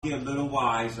A little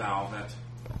wise out of it.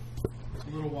 A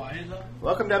little wise up.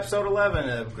 Welcome to episode 11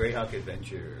 of Greyhawk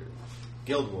Adventure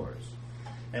Guild Wars.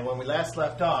 And when we last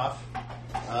left off,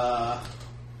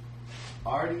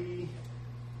 Artie,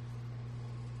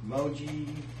 Moji,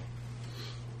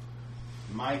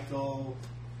 Michael,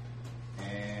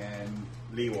 and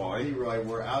Leroy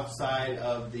were outside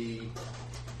of the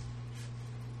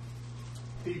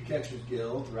Thief Catchers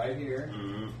Guild right here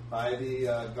by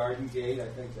the garden gate. I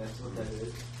think that's what that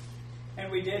is. And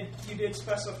you did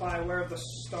specify where the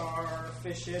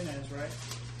starfish inn is, right?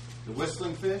 The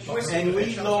Whistling Fish? And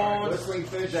we learned Whistling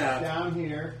Fish that down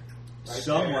here. Right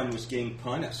someone there, was getting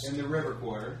punished in the river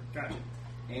quarter. Gotcha. for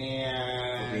being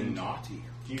And naughty.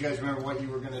 do you guys remember what you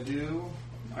were going to do?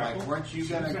 Like, weren't you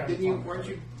going to? Seems Did you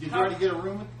like already get a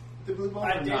room at the Blue Ball?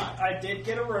 or not? I did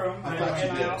get a room, I and, thought you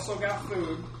and did. I also got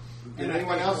food. Did and I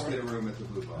anyone paid else for get it. a room at the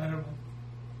Blue Ball? I don't know.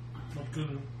 What could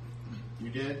have? You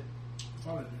did?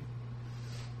 Thought I did.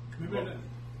 Maybe I did.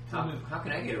 How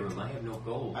can I get a room? I have no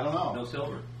gold. I don't know. No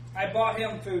silver. I bought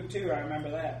him food too. I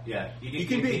remember that. Yeah. You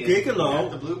can be a At the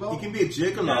gigolo. Blue Ball? You can be a That's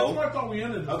where gigolo. I thought we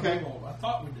ended. Okay. I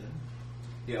thought we did.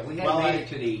 Yeah, we had Well, made it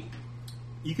to the...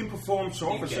 You can perform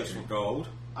services for gold.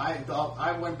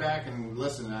 I went back and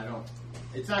listened.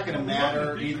 It's not going to Well,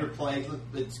 matter we either place.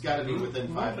 It's got to be within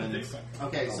We 5 went to minutes. Dixon.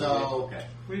 Okay, Oh, so okay.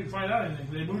 We didn't find out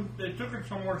anything. They took it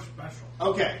somewhere special.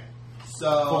 okay, so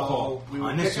Football. we will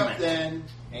pick up Punishment. then,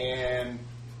 and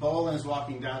Bolin is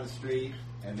walking down the street,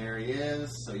 and there he is.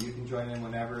 So you can join in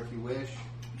whenever if you wish.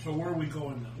 So where are we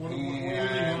going then? Where do we leave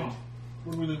And- off?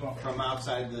 Where do we leave off? From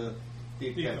outside the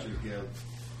Thief Thief Catchers Guild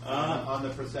on the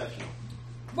procession.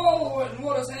 Bolin,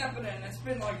 what is happening? It's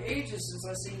been like ages since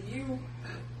I seen you.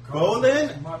 Bolin?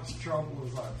 As much trouble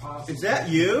as I possibly. Is that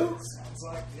you? Sounds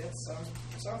like it.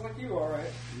 Sounds like you, all right.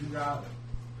 You got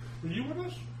it. Were you with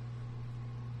us?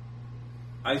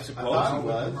 I suppose thought it it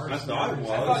was. I thought it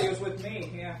I thought he was. was with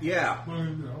me. Yeah. Yeah. Well,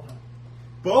 okay.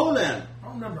 Bolin, I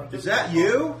don't remember. is that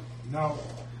you? No.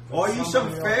 Or are you some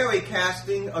Somebody else. fairy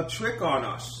casting a trick on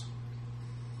us?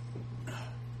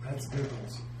 That's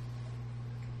Giggles.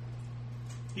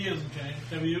 He hasn't changed.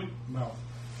 Have you? No.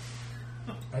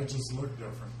 I just look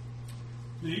different.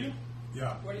 Do you?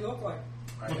 Yeah. What do you look like?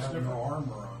 I What's have different? no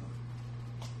armor on.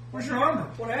 Where's your armor?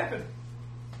 What happened?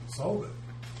 Sold it.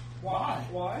 Why?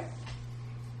 Why?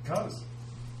 Because.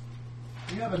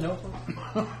 Do you have a notebook?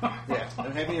 Yeah,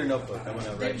 hand me your notebook. I'm going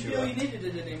to write Didn't you feel up. you needed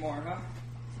it anymore, huh?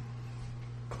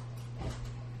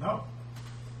 No.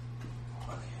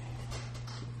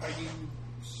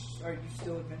 Are you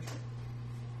still adventuring?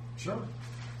 Sure.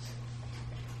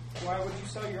 Why would you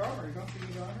sell your armor? Don't you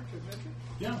need armor to adventure?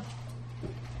 Yeah.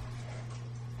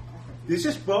 This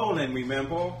is Bolin,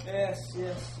 remember? Yes,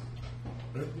 yes.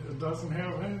 It doesn't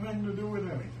have anything to do with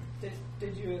anything.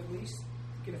 Did you at least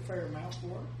get a fair amount for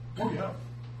it? Oh, yeah.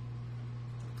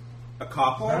 A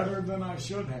copper? Better than I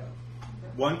should have.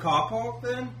 One copper,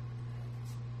 then?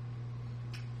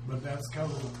 But that's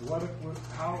because of what it was,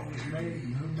 how it was made,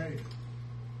 and who made it.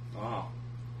 Oh.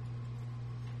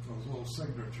 Those little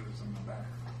signatures in the back.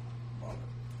 Love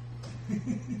it.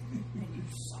 And you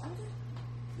sold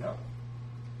it? Yep.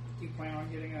 Do you plan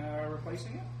on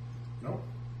replacing it? Nope.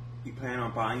 You plan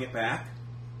on buying it back?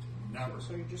 Never.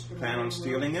 So you're just going to Plan on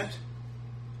stealing it?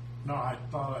 No, I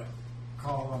thought I'd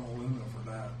call on Aluna for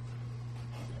that.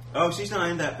 Oh, she's not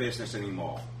in that business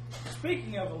anymore.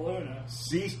 Speaking of Aluna,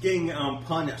 She's getting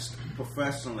punished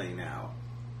professionally now.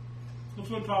 Let's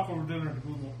go talk over dinner at the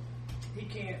Blue Bowl. he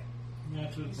can't.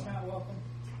 That's it. He's not welcome.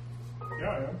 Yeah,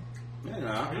 I am. You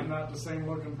I'm know. not the same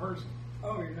looking person.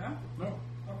 Oh, you're not? No.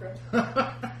 Okay.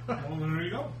 Well, there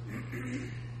you go.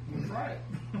 We'll try it.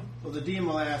 Well, the DM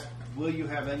will ask, will you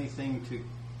have anything to...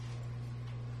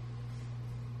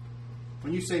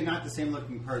 When you say not the same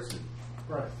looking person,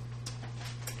 Right.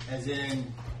 as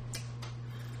in,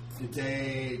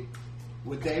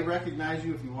 would they recognize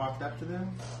you if you walked up to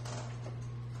them?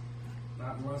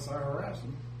 Not unless I harass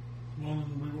them. Well,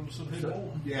 then we would have said, hey,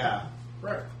 Bolin. Yeah.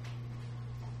 Right.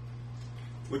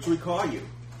 Which we call you?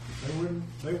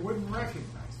 They wouldn't recognize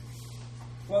me.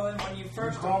 Well, then when you You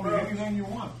first call me approached, anything you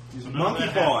want. Monkey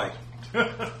boy.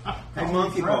 Hey,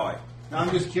 monkey boy. No,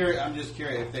 I'm just curious.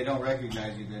 If they don't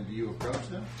recognize you, then do you approach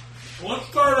them? Well, let's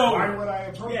start Why over. would I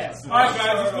approach Yes. them? All right,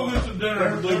 guys, let's go get some dinner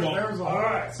at the Blue Bowl. There's a All whole,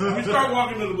 right. We start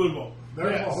walking to the Blue Bowl.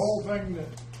 There's Yes. a whole thing that,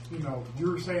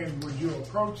 you're saying, would you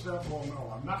approach them? Well,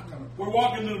 no, I'm not going to. We're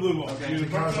walking to the Blue Bowl. Okay. You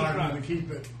Because approach us I'm not. going to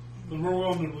keep it Because we're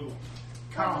going to the Blue Bowl.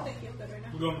 calm.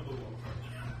 We're going to the Blue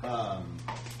Bowl.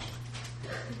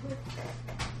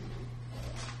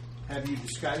 Have you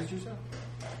disguised yourself?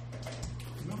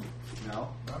 No, No.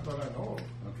 not that I know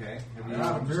of. Okay. Have I you,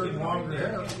 got a beard and longer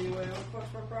hair. Can't be away with books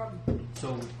for a problem.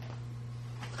 so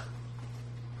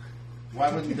why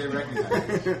wouldn't they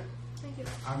recognize you? Thank you.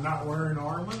 I'm not wearing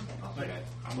armor. Okay.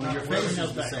 I'm Well, not your wearing face is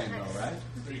the that. same, though, right?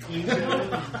 Are you clean shaven?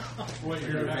 What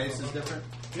Your face is different.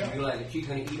 Yeah. You're like, she's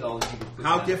going to eat all the people.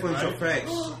 How different is your face?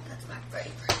 Oh, that's my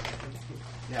favorite.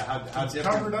 Yeah. How It's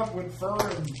different? covered up with fur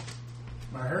and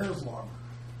my hair is longer.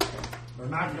 They're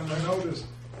not going to notice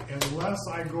unless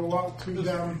I go up to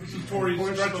them. This is Tori's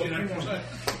push stretching the pin. exercise.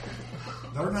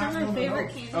 They're Those not are my going to favorite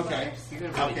notice. candy Okay. bars. You're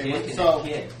going to put a Okay. dent in So that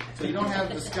kid. so you don't have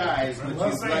disguise, but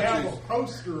Unless you've they have a let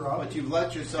poster up. but you've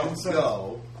let yourself And says-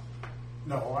 go.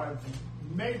 No,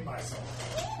 I've made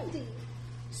myself. Candy.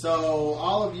 So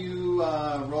all of you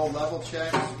roll level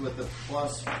checks with a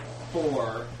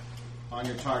 +4 on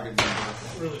your target number.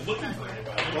 Really looking for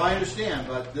anybody. Well, I understand,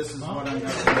 but this is what I'm going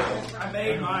to roll. I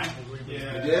made mine. You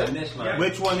Yeah. I did? missed mine.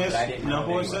 Which one is? But I didn't know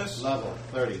Number it is anyway. this? Level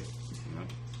 30.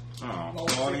 Oh, Well,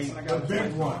 40. 6 and I The got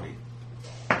big one.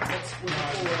 That's with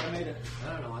 4. I made it. I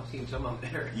don't know. I've seen some of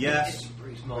them that are Yes. it's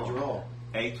pretty small. What'd you roll?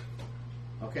 8.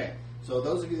 Okay. So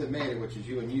those of you that made it, which is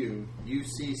you and you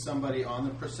see somebody on the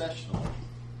processional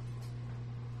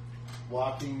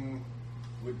walking,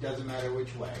 it doesn't matter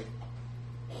which way,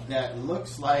 that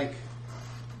looks like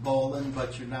Bolin,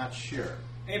 but you're not sure.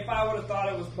 If I would have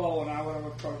thought it was Bowen, I would have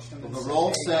approached him. And The said, roll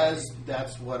 "Hey, says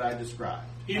that's what I described.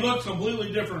 He looks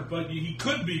completely different, but he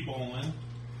could be Bolin.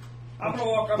 I'm gonna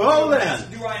walk up. Bowen! to him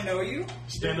and say, do I know you?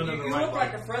 Standing you in the you right look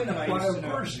like a friend that I Why, used to of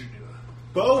know. course you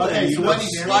do. Bolin, Okay, you so look when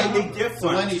he slightly speaks, different. so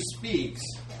when he speaks,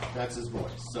 that's his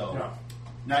voice. So Yeah.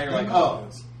 now you're like, oh.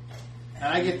 And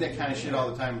I get that kind of shit all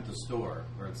the time at the store,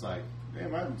 where it's like,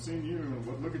 damn, I haven't seen you,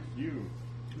 but look at you.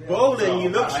 Bolin, you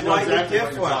look I know slightly exactly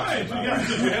what you're different. talking Hey, you got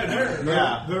some head hair.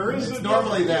 Yeah, There is it's a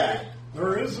normally difference. that.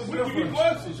 There is a We give you difference.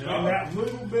 glasses, And dog. that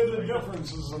little bit of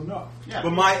difference is enough. Yeah.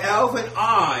 But my elven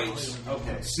eyes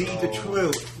Okay. see so- the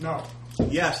truth. No,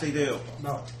 Yes, they do.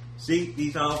 no. See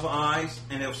these elven eyes,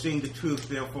 and they've seen the truth.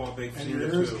 Therefore, they've And seen your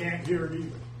the ears truth. can't hear it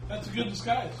either. That's a good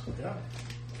disguise. Yeah.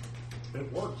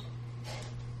 It works.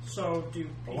 So do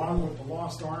Along with the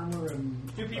lost armor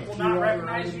and do a people few not other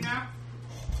recognize you items. now?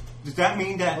 Does that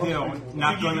mean that Most people not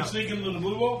Think you gonna? can sneak into the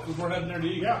blue bowl? Because we're heading there to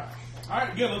eat. Yeah. All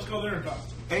right, good. Let's go there and talk.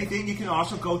 Anything you can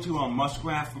also go to a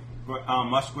Musgrave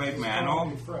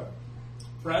Manor. It's Fred.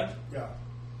 Fred? Yeah.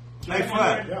 Hey,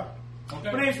 Fred. Yeah.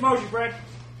 Okay. My name's Moji, Fred.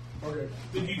 Okay.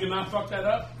 Think you cannot fuck that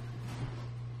up?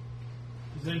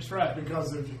 His name's Fred.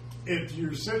 Because if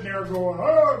you're sitting there going,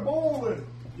 oh, Bolin,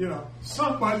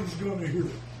 somebody's going to hear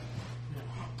it.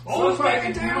 Who's Somebody back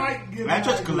in town? might get I an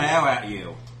just idea. glare at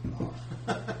you.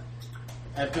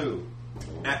 At who?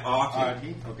 At Archie.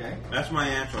 Artie. Okay. That's my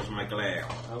answer. Is my glare.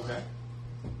 Okay.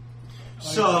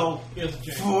 So, He has a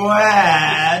chance.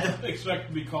 Fred. Expect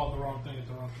to be called the wrong thing at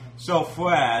the wrong time. So,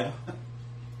 Fred.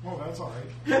 Oh, that's all right.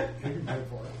 You can pay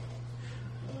for it.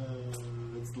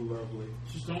 That's lovely.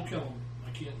 Just don't kill him. I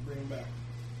can't bring him back.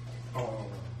 Oh,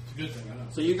 It's a good thing, I know.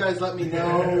 So you guys let me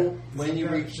know when you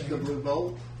reach the blue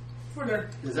bowl. We're there.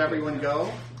 Does everyone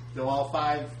go? Do all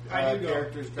 5 I do go.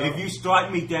 characters go? If you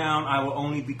strike me down, I will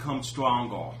only become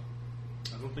stronger.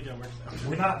 I don't think I works that way.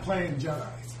 we're not playing Jedi.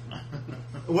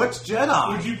 What's Would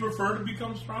Jedi? you prefer to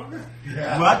become stronger?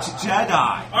 What's Jedi?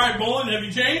 All right, Bolin, have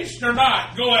you changed or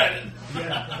not? Go at it. No,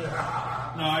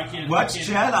 I can't. What's I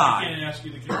can't, Jedi? I can't ask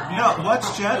you to kill me. No, what's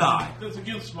Jedi? That's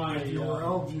against my If you were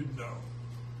elf, you'd know.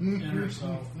 inner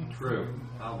self. True.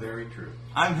 How very true.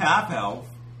 I'm half elf.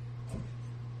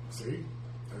 See?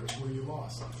 There's where you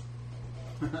lost.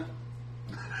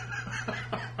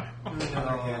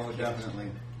 Oh,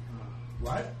 definitely.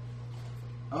 What?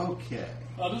 Okay.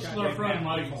 Oh, this is our friend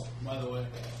Michael, by the way.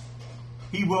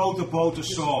 He rolled the bow to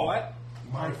Saul. What?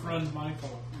 Our friend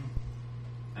Michael.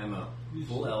 I'm a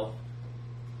full elf,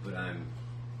 but I'm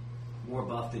more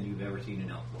buff than you've ever seen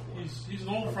an elf before. He's an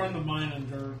old friend of mine in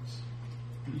Dirks.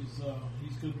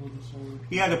 He's good with the sword.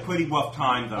 He had a pretty rough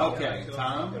time, though. Okay,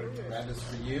 Tom, that is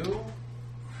for you.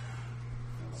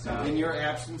 So in your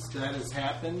absence, that has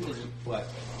happened. Is it what?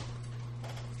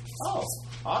 Oh,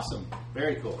 awesome.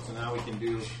 Very cool. So now we can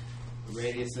do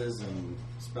radiuses and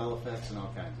spell effects and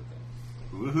all kinds of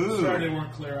things. Woohoo! Sorry they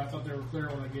weren't clear. I thought they were clear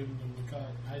when I gave them the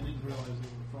cut. I didn't realize they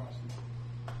were frosted.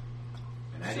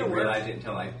 And I didn't realize it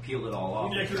until I peeled it all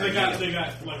off. Yeah, because they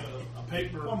got like a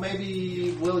paper. Well,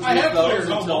 maybe we'll I use have those cleared those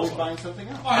until we also. find something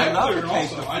else. Oh, I have love cleared the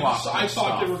taste also. of I frosted thought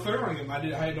they stuff. were clearing them. I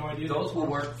had no idea. Those will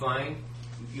work fine.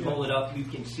 If you hold it up, you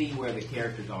can see where the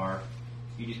characters are.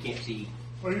 You just can't see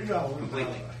Well, you got to learn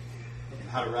completely.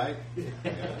 How to write? Yeah,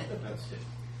 that's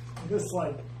Just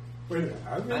like Wait,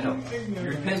 I know.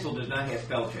 Your pencil does not have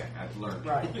spell check. I've learned.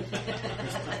 Right.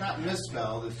 It's not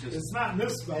misspelled. It's just It's not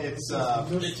misspelled. It's,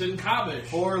 It's in Kabish.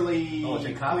 poorly. Oh, it's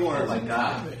a copy. poorly. Oh my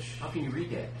God! Kabish. How can you read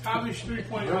that? Kabish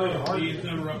 3.0 is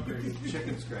never upgraded.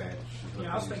 Chicken scratch. Is what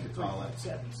Yeah, I was they used thinking to call it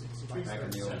 3.7. back in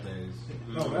the old days.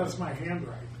 No, that's my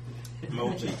handwriting.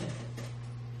 Mochi.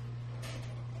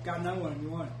 Got another one if you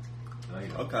want it. Oh,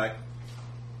 you Okay.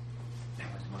 That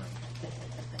was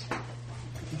mine.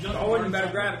 Oh, you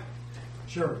better grab it.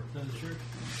 Sure. That's true.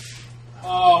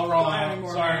 Oh, wrong Don't have one. any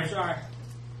more, Sorry. I'm sorry.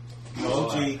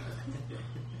 Mochi.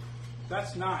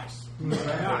 That's nice.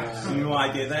 Nice. You know why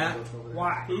I did that?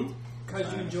 Why? Who?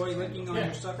 Because you enjoy licking on Yeah.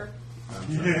 your sucker?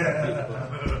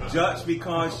 Yeah. Just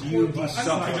because you That's my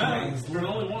sucker guy. me. We're the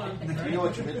only one. Do you know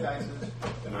what your hit dice is?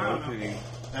 Okay.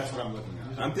 That's what I'm looking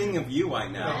at. I'm thinking of you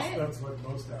right now. That's what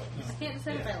most have. Can't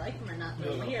decide if I like them or not.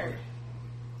 They're weird.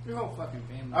 Your whole fucking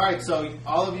family. All right, so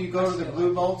all of you go to the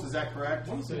blue bolts. Is that correct?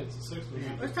 I want to say it's a 6.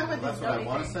 Let's talk about That's these what I dummy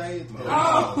want to things. say. It's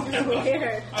Oh! They're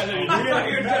weird. I think I thought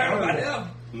you were talking about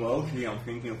him. Mochi, I'm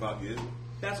thinking about you.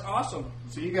 That's awesome.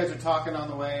 So you guys are talking on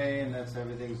the way, and that's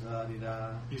everything's da.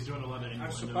 he's doing a lot of I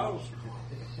suppose.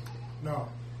 No.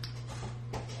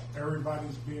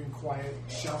 Everybody's being quiet,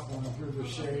 shuffling through the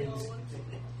shades.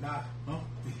 Not.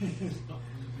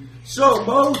 So,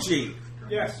 Mochi,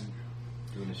 Yes.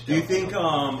 Doing a do you stealth. think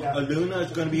Aluna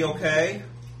is going to be okay?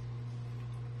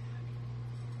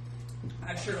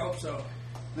 I sure hope so.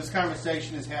 This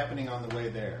conversation is happening on the way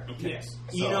there. Yes.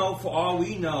 You know, for all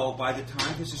we know, by the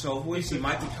time this is over with, he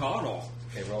might be caught off.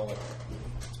 Okay, roll it.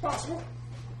 It's possible.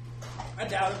 I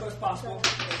doubt it, but it's possible.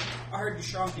 I heard you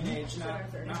shrunk in age, not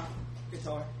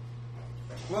guitar.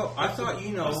 Well, I thought,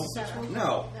 no. Of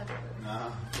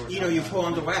course You know, you pull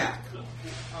on the rack.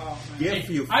 Oh, man. Give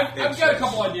you. I've got a interest.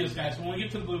 couple ideas, guys. When we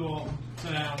get to the blue wall,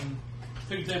 sit down,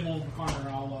 pick a table in the corner.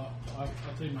 I'll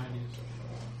tell you my ideas.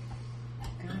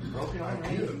 Broken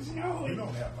ideas. No, you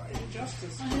don't have ideas.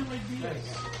 Justice. I have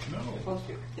ideas. No.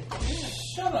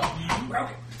 Shut up, you.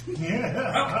 Broken.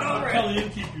 Yeah. Tell the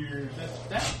innkeeper you're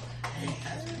that's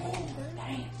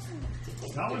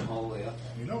Tell him. All the way up.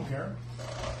 You don't care.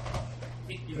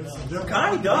 It's you a know. different Kinda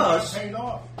one. does. Paid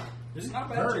off. It's not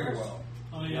bad. Very Cheers. well.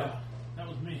 Oh yeah, that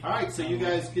was me. All right, so you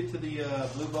guys get to the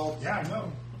blue bolt, Yeah, I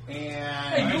know. Hey,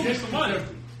 and you owe me some money.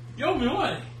 You owe me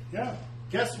money. Yeah.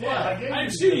 guess what? Yeah, I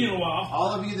haven't seen you in a while.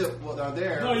 All of you that are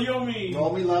there, No, you owe me.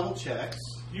 roll me level checks.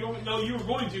 You owe me, no, you were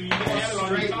going to. You didn't have it on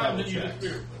your Straight time, then level you checks.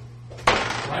 disappeared.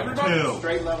 Everybody, Two.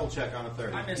 Straight level check on a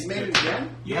 30. I missed You made it. it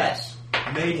again? Yes,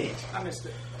 made it. I missed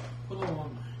it. put a little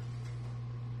on.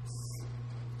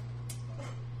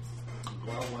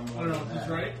 Well, one I more don't know than if that's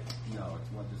that. right. No,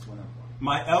 it's one, just one up one.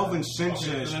 My elven senses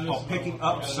Okay, then are this is picking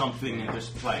not- up something in this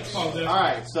place. Oh, there. All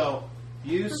right, so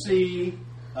you see,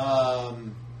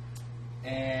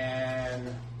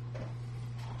 and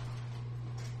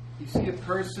you see a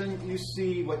person. You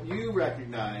see what you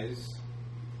recognize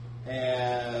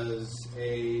as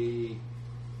it's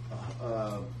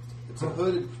a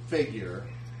hooded figure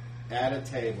at a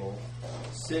table,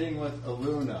 sitting with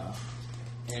Aluna,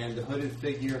 and the hooded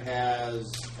figure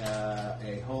has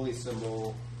a holy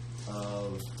symbol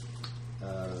of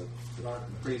the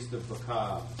priest of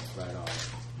Bakab right on it,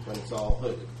 but it's all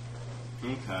hooded.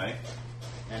 Okay.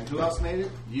 And who else made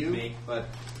it? You? Me. But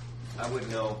I would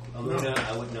know. Aluna,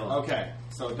 I would know. okay,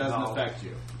 so it doesn't No. affect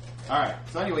you. All right.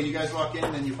 So anyway, you guys walk in,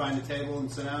 and you find a table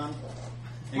and sit down.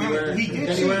 Wait a minute, he did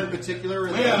anywhere see- in particular?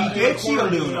 in Wait, the- he did see We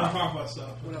don't Aluna. talk about stuff.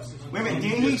 What else is Wait a minute,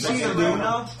 didn't he see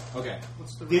Aluna? Okay.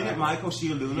 What's the Didn't Michael see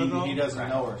Aluna though? He doesn't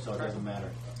know her, so it doesn't matter.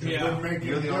 Yeah. Wouldn't make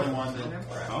You're any the only difference. one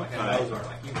that Okay. knows her.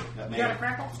 That You made got a it.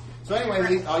 crackle? So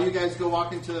anyway, all you guys go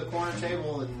walk into the corner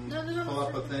table and No, there's no pull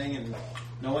up a thing, and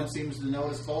no one seems to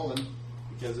notice Colin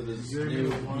because of his new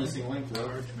missing link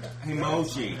to it. Hey,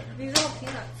 Moji. These are all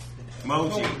peanuts.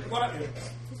 Moji. What?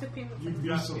 These are peanuts. You'd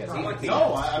be surprised.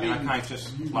 No, I I mean, kind of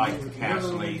just You like would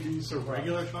casually. literally be surprised.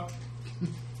 Regular stuff.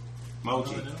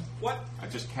 Moji. What? I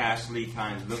just casually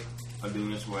kind of look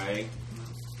Aluna's way.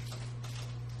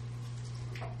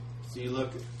 so you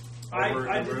look I over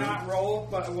in the did room. not roll,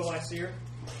 but will I see her?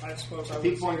 I suppose I He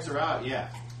would see points her. her out, yeah,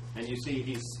 and you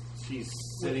see she's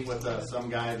sitting with some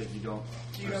guy that you don't.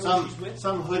 Do you or know some who she's with?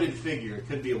 some hooded figure. It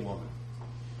could be a woman.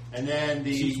 And then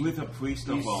She's with a priest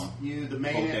of the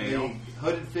Bodale.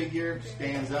 hooded figure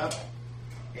stands up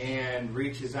and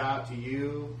reaches out to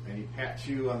you, and he pats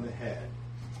you on the head,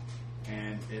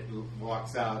 and it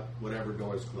walks out whatever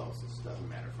door is closest. Doesn't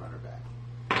matter, front or back.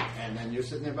 And then you're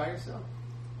sitting there by yourself.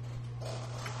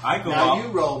 I go Now up. you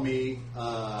roll me.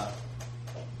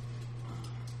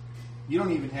 You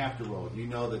don't even have to roll. You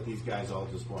know that these guys all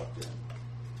just walked in.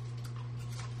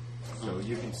 So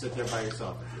you can sit there by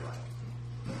yourself if you like.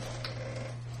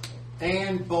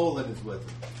 And Bolin is with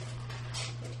him.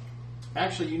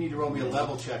 Actually, you need to roll me a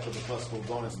level check with a +4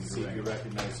 bonus to see if you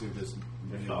recognize who this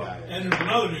new guy is. And there's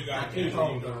another new guy too.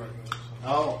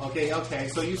 Oh, okay.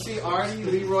 So you see Artie,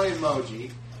 Leroy, and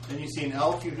Moji. Then you see an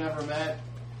elf you've never met.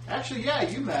 Actually, yeah,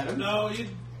 you met him. No,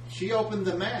 She opened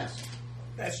the mask.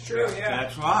 That's true, yeah.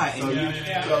 That's right. So,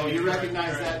 And you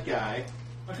recognize that guy.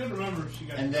 I couldn't remember if she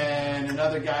got. And then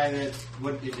another guy that...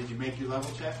 Did you make your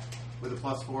level check? With a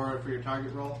 +4 for your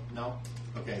target roll? No?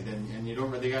 Okay, then... And you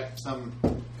don't... They got some...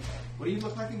 What do you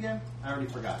look like again? I already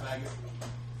forgot.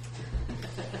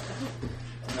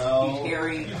 No. He's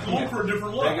hairy. He's going for a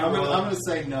different look. I'm going to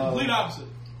say no. Complete opposite.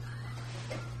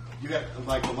 You got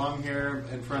like the long hair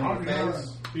in front of your Long face?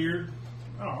 Beard.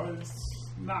 No, it's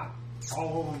not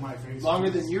all over my face. Longer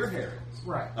It's- than your hair is.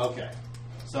 Right. Okay.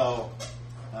 So...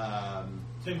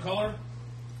 Same color.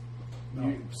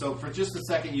 No. So for just a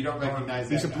second, you don't recognize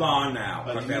that he's a guy. blonde now.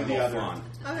 But But you they're knew the both other blonde.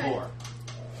 Okay. 4.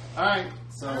 All right.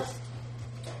 So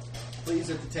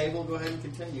please, at the table, go ahead and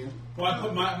continue. Well, I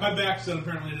put my back's then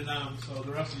apparently to down, so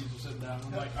the rest of you are sitting down.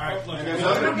 I'm like, all right, look. And there's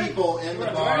other people in the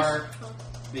bar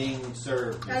being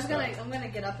served. I'm gonna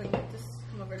get up and just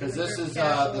come over to Because the this group is the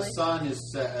casually. sun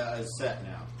is set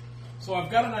now. So I've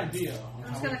got an idea. on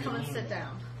I'm just how gonna we come can and sit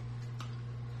down.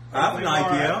 I have an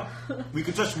idea. We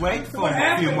could just wait for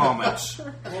a few moments.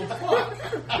 Well, fuck.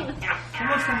 So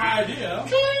much for my idea.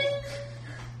 So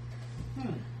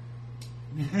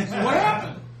what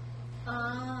happened? A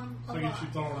So I guess you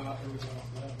lot. throwing out everything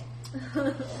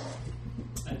else.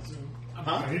 That's,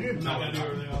 Huh? He didn't I'm not tell gonna do us.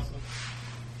 everything else.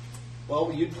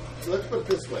 Well, let's put it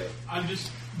this way: I'm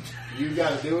just. you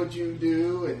got to do what you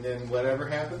do, and then whatever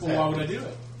happens. Well, why would I happens. do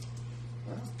it?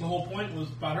 The whole point was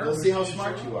about her. We'll see how She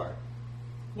smart showed you up. are.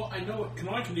 Well, I know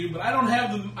what I can do, but I don't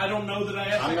have them. I don't know that I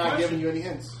asked I'm that not question. giving you any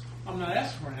hints. I'm not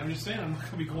asking for it. I'm just saying I'm not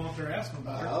going to be going up there asking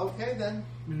about her. Okay, then.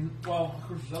 I mean, well, of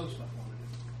course, there's other stuff I want to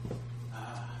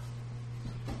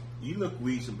do. You look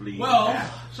reasonably. Well,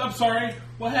 so I'm sorry.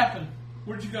 What happened?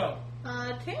 Where'd you go?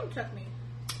 Tam took me.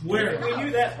 Where? We knew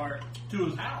that part. To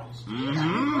his house.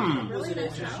 Mm-hmm. Really it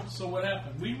nice his house. house? So what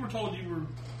happened? We were told you were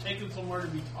taken somewhere to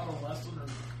be taught a lesson or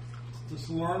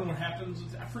to learn what happens.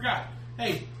 I forgot.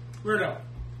 Hey, weirdo.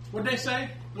 What'd they say?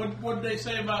 What did they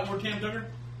say about where Tam took her?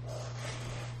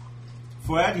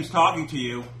 Fred, he's talking to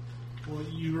you. Well,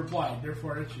 you replied.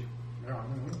 Therefore, it's you. Yeah,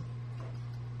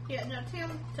 Yeah, no,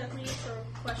 Tam took me for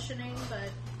questioning, but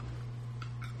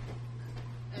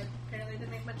it apparently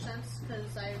didn't make much sense because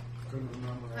couldn't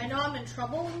remember. I know I'm in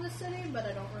trouble in the city, but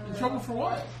I don't really. In trouble for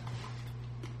what?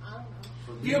 I don't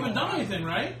know. You haven't done anything,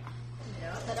 right?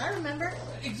 Yeah, that I remember.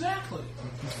 Exactly.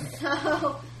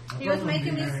 So he was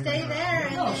making me stay there,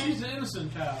 and No, then, she's an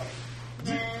innocent child.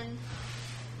 then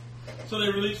So they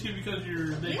released you because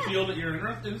they Yeah. feel that you're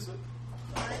innocent?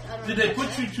 I don't Did know they what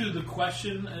put to you say. to the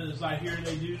question, as I hear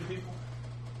they do to people?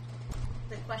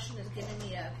 The question is giving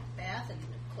me a bath and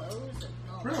clothes and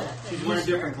all Really? that. She's wearing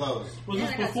different clothes. Was Yeah,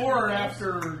 this I got before or some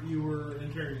after you were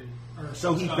interrogated? Or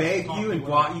So he begged you and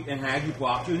brought you and had you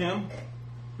brought to him.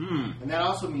 And that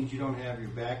also means you don't have your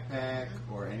backpack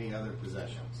or any other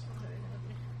possessions.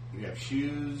 You have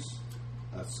shoes,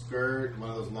 a skirt, one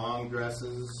of those long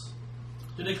dresses.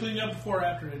 Did they clean you up before or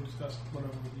after they discussed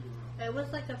whatever with you? It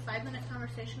was like a 5-minute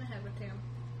conversation I had with Tam.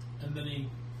 And then he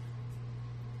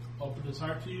opened his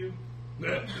heart to you?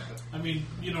 I mean,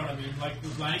 you know what I mean. Like, it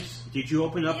was nice. Did you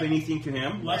open up anything to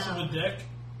him? Less No. of a dick.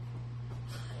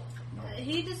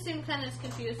 He just seemed kind of as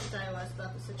confused as I was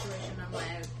about the situation and why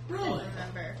I Really? didn't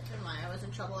remember and why I was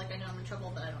in trouble. Like I know I'm in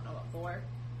trouble, but I don't know what for.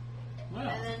 Well,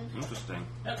 And then Interesting.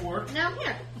 that worked. now I'm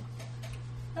here.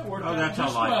 That worked Oh, out that's how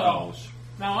just life well. goes.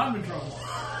 Now I'm in trouble.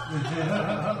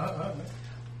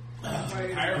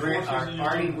 Higher forces in your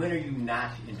Artie, life. when are you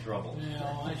not in trouble?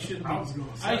 Yeah, I shouldn't I was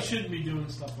gonna be. say. I shouldn't be doing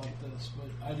stuff like this, but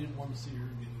I didn't want to see her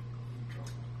get in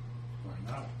trouble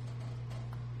Why not?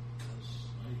 because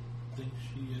I think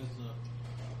she has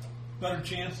a better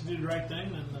chance to do the right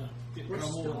thing than get in We're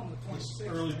trouble still on in the this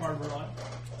 26th. early part of her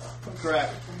life.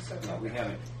 Correct. No, we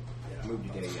haven't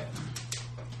moved today yet.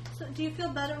 So, do you feel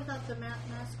better without the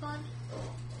mask on?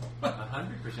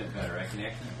 100% better. I can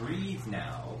actually breathe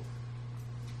now.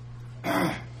 They,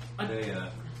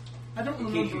 I don't in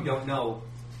remember. case you don't know,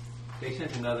 they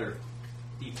sent another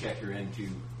deep checker in to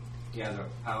gather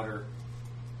powder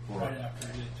for, Right after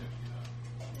they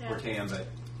took you out. for Tam, but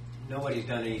nobody's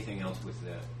done anything else with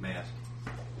the mask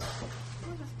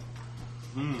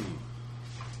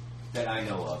that I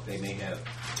know of. They may have.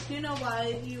 Do you know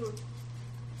why you?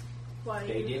 Why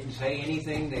They you? didn't say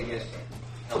anything. They just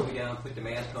held me down, put the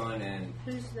mask on, and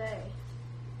Who's they?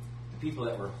 people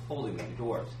that were holding me, the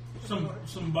dwarves.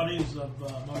 Some buddies of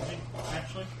Moji,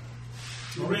 actually.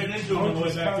 We ran into him on the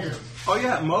way back here. Oh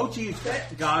yeah, Moji's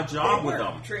got a job They with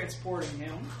weren't them. transporting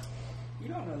him. You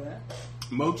don't know that.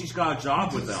 Moji's got a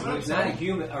job with It them. was not a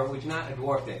human, or it was not a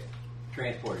dwarf that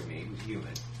transported me. It was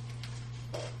human.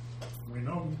 We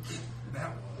know that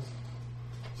was.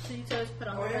 So you chose put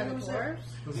on Oh, one yeah, of the who's dwarves?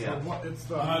 It's Yeah. it's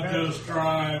the I magic just guy.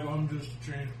 drive. I'm just a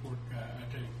transport guy.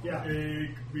 I take Yeah. A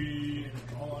to B, and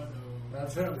that's all I know.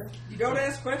 That's him. You don't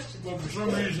ask questions. But for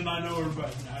some reason, I know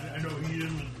everybody. I know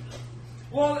him. And,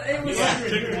 Well, it was. yeah,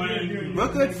 chicken wing. We're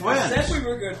good I said friends. we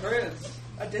were good friends.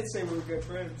 I did say we were good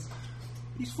friends.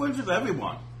 He's friends with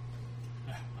everyone.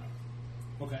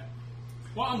 Okay.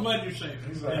 Well, I'm glad you're safe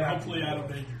He's and a happy hopefully out of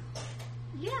boy. danger.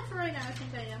 Yeah, for right now, I think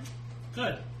I am.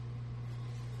 Good.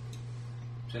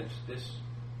 Since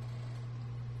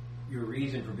your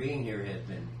reason for being here has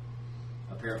been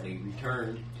apparently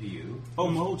returned to you. Oh,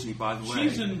 Moji, by the way.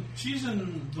 She's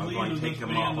in the I'm lead going of to take this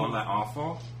him band off on of that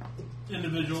offer.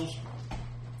 individuals.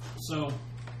 So,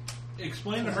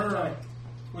 explain to her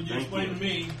what you Thank explained you. to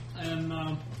me,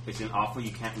 and It's an offer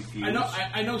you can't refuse.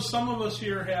 I know some of us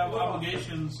here have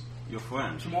obligations Your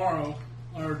friend. tomorrow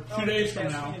or Oh, 2 days from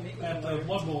yes, now we can meet with at them the later.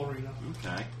 Blood Bowl arena.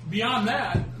 Okay. Beyond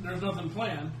that, there's nothing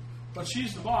planned. But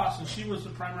she's the boss, and she was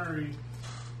the primary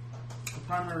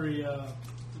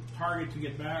target to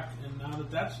get back. And now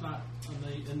that that's not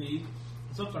a need,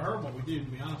 it's up to her what we do. To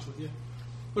be honest with you,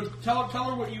 but tell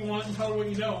her what you want and tell her what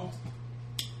you know.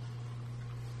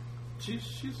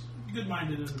 She's a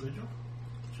good-minded individual.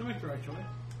 She'll make the right choice.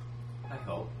 I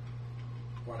hope.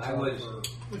 Watch I out was-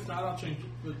 for- If not, I'll change it.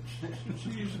 But she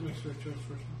usually makes the right choice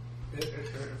first.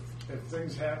 if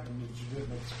things happen that you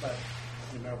didn't expect,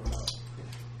 you never know.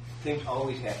 Things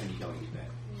always happen you don't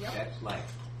expect. Yep. That's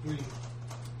life. We,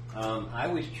 I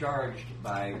was charged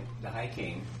by the High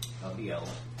King of the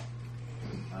Elves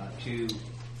to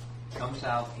come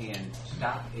south and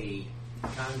stop a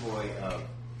convoy of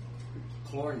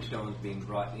chlorine stones being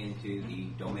brought into the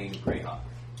domain of Greyhawk.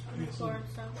 Sword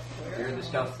stuff. They're the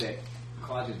stuff that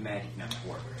causes magic not to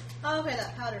work. Oh, okay,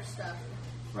 that powder stuff.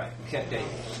 Right, except that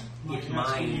it's asking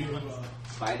mine you,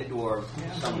 by the door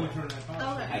somewhere. turn that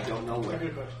power. Okay. I don't know where.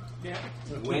 Yeah.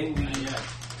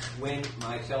 When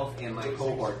myself and my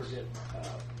cohorts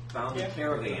found the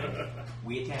caravan,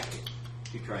 we attacked it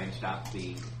to try and stop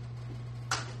the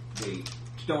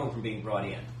stone from being brought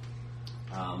in.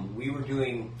 We were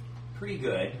doing pretty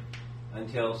good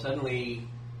until suddenly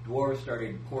dwarves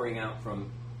started pouring out from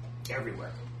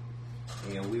everywhere,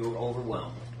 and we were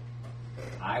overwhelmed.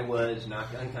 I was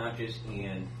knocked unconscious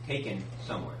and taken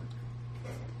somewhere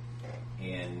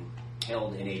and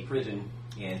held in a prison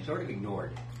and sort of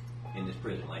ignored in this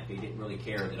prison. Like they didn't really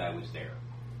care that I was there.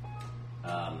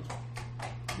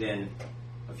 Then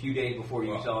a few days before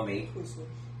you saw me,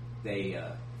 they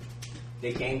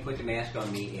came, put the mask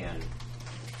on me, and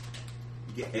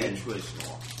Get And- edge was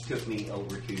took me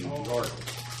over to Oracle.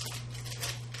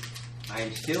 I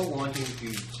am still wanting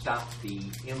to stop the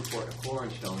import of chlorine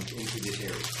stones into this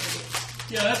area.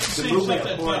 Yeah, that's the The same movement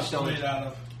stuff of that chlorine dust is stones made out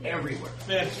of. everywhere.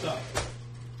 Bad stuff.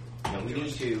 Now, we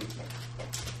need to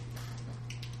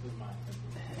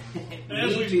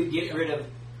As we- get rid of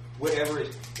whatever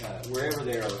is wherever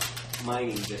they're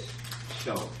mining this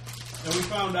stone. And we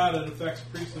found out it affects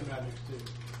priestly magic too.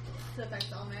 So it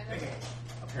affects all magic.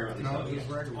 Apparently, No, so. it's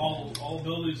regular. All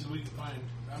abilities that we can find.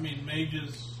 I mean,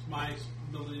 mages, mice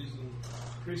abilities, and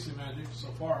priestly magic so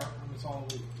far. I mean, it's all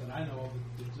that I know of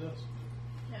that exists.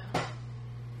 Yeah.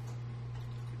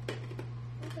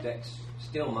 That's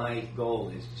still my goal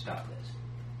is to stop this,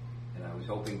 and I was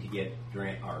hoping to get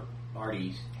Durant or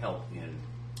Artie's help in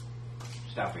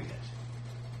stopping this.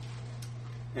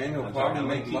 And he'll I'm sorry, probably I'm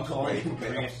make going to keep calling Musgrave him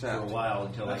very Durant for a upset. while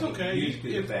until That's I get okay. used to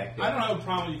If- the fact I that don't have a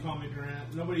problem with you calling me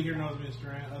Durant. Nobody here knows me as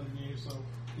Durant other than you, so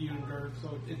you and Gerd.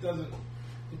 So it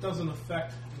doesn't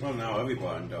affect. Well, now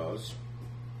everyone does.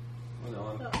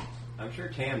 well, no, I'm sure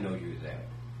Tam knows you as that.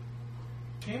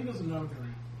 Cam doesn't know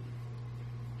Durant.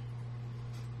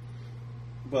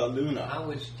 But Luna. How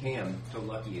was Tam so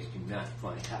lucky as to not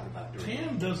find out about Durant?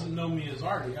 Cam doesn't know me as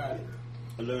Artie either.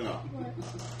 Luna.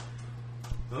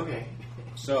 Okay.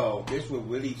 So this will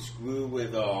really screw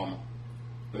with But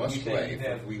you said Musgrave you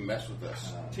have- if we mess with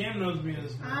this. Tam knows me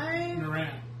as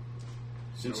Durant.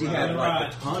 Since he had like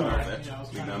a ton of Sorry, it, you know, I was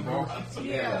kind of remember? wrong.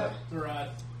 Yeah.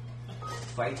 Durant.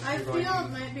 Fights I you're feel going it to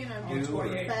might be in do my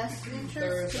or- best interest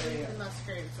There's to a- leave the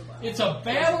Musgraves alone. It's a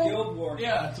battle. Guild war.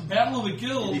 Yeah, it's a battle of the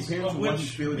guilds, It depends of on what which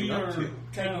he's building we up are to. kind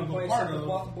Taking of a place part at the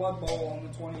of. Blood Bowl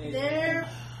on the 28th. Their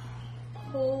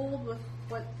hold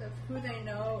with who they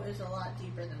know is a lot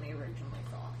deeper than we originally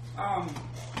thought.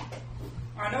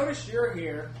 I noticed you're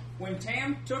here. When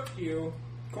Tam took you,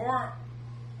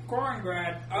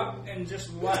 Koringrad up and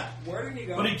just left. Where did he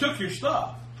go? But he took your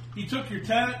stuff. He took your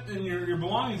tent and your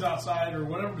belongings outside, or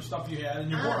whatever the stuff you had,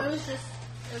 and your It work. was just.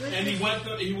 It was And he just,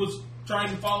 went. He was trying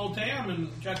to follow Tam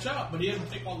and catch up, but he had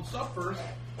to take all the stuff first.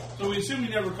 So we assume he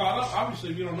never caught up. Obviously,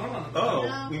 if you don't know none of it. Oh,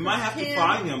 No, we might have to Tam-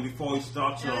 find him before he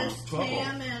starts It was trouble.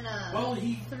 Tam and Well,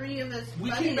 he- 3 of his We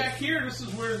buddies came back here. This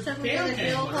is where took me to Tam the came.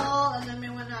 Guild with her. Hall, and then we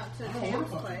went out to Oh, Tam's we're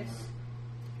fucking- place.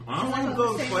 I don't want to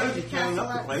go to the place. You're carrying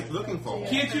up the place looking for him.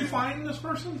 Can't you find this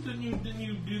person? Didn't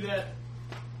you do that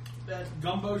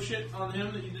gumbo shit on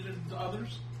him that you did to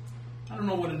others? I don't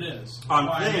know what it is. On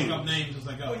Why I make things. up names as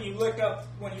I go. when you look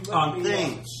On the,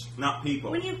 things, not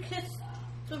people. When you kiss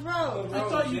the rose. I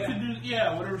thought you Yeah. could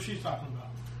do whatever she's talking about.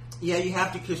 Yeah, you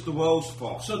have to kiss the rose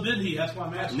first. So did he? That's why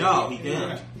I'm asking. No, he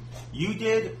didn't. You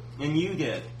did, and you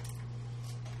did.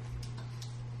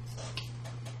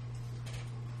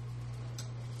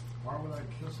 Why would I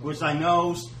kiss him? Which I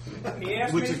know, He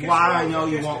asked which me to is kiss why the I rose, know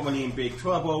you kissed won't it. run in big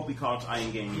trouble because I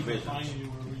ain't getting He your can business. find you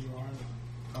wherever you are.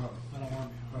 I don't want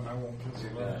to Then I won't kiss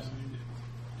him.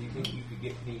 Do you think you could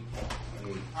get me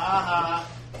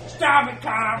Stop it,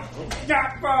 Tom!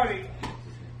 Stop, buddy!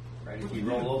 right if you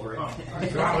roll over it?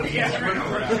 Yes, right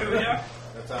over to you.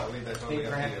 That's all. That's all Hey, we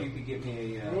have perhaps to you do. could give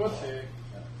me What's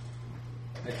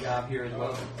a job here as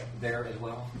well, there as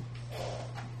well.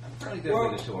 I'm fairly good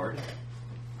Well- with a sword.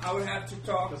 I would have to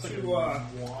talk to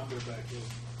wander back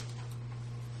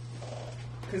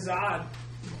in. Kazad.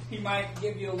 He might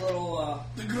give you a little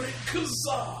The Great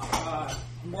Kazaa.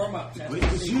 warm-up test. Great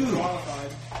to see if you Kazoo. qualified.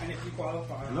 And if you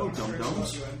qualify, Hello, I'm sure he'll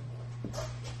dum-dums. let you in.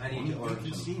 I need to order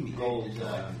You see me. some gold,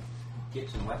 get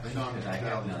some weapons because I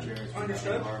have none.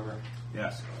 Understood. Armor.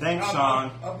 Yes. Thanks,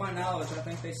 Sean. Of my knowledge, I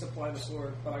think they supply the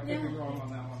sword, but I could be wrong on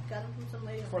that one. Got him from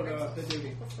somebody For the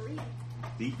duty. for free.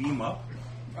 Beat him up.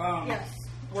 Yes.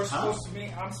 We're supposed to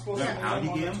meet. I'm supposed to Yeah, meet how'd him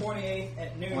you on the get him? 28th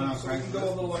at noon, Went on so we can go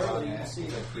a little early and see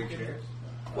if we can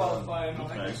qualify and all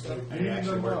that good stuff. And it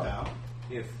actually worked out.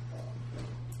 If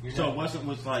you're So not- it wasn't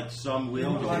with like some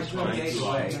will that was trying Okay, to so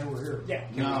like. They were here. Yeah.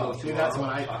 can we No, go see, that's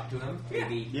tomorrow, when I- talk to him.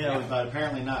 Maybe. Yeah, but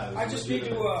apparently not. It was I a just need to.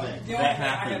 The legitimate only thing. thing That I had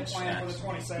happens, planned for the actually.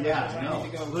 27th Yeah, is I I know.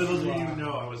 need to go Little to, do you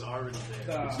know, I was already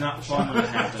there. It's not fun when it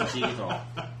happens either.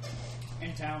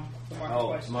 in town, the Oh,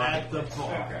 marketplace. market. At the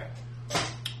bar. Okay.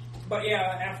 But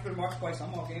yeah, after the marketplace,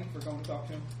 I'm all game for going to talk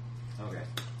to him. Okay.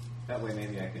 That way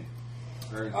maybe I can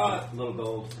earn Uh, a little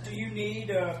gold. Do you need?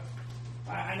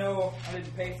 I know I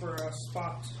didn't pay for a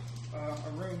spot, a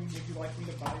room. Would you like me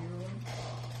to buy you a room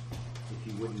If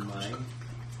you wouldn't mind.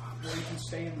 where you can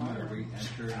stay in my room?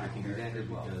 I can do that as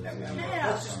well. That would be Yeah.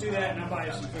 Let's just do that, and I'll buy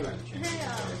you some food. Hey,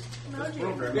 Moji,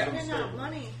 program you're is giving out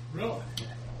money. Really?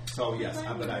 So yes,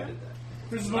 I bet I did that.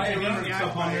 There's a bunch of handwritten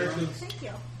stuff on here because Thank you.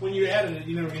 when you added it,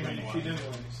 you never gave me a sheet anyway.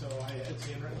 So it's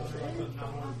handwritten.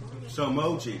 So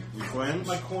Moji, we friends?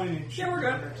 My coinage. Yeah, we're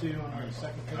good. There too on our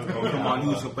second page. Oh, come on,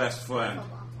 who's your best friend?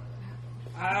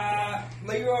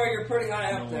 Leroy, you're pretty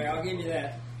high up there. I'll give you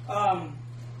that.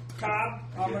 Cobb,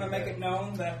 I'm going to make it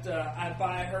known that I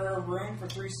buy her a room for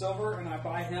 3 silver, and I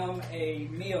buy him a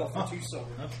meal for 2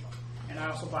 silver. And I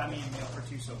also buy me a meal for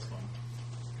 2 silver.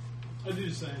 I do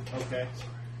the same. Okay.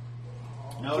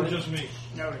 For Noted. just me.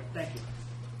 Noted. Thank you.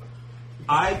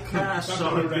 I cast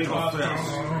some big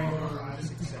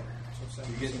fist.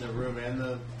 You're getting the room and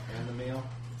the meal.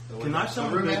 So Can I the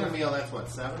summon room big- and the meal? That's what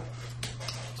 7.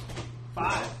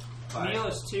 5. Meal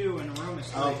is 2, and the room is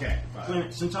 3. Okay.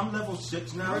 Fine. Since I'm level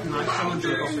 6 now, can I summon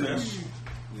bigger fish?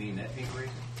 You mean that pink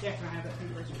razor? Yeah, can I have that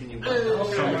finger razor? Can you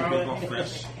Summon bigger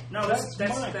fish. No, that's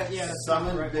that. Yeah, that's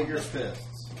summon correct. bigger fists?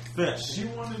 Fish. How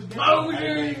do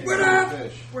you What summon up?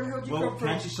 fish? Where the hell did you Well, come from?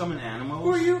 can't you summon animals?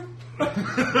 Who are you?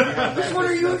 Which one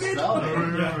are you again?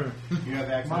 You have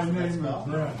access My to that name is spell?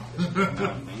 Brad.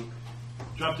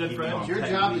 Drop dead friend. It's your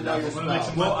job to know your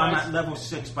spell. Well, I'm at level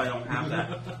 6, but I don't have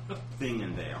that thing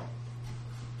in there.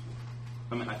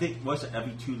 I mean, I think, was it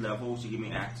every 2 levels you give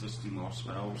me access to more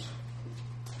spells?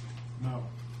 No.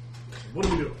 What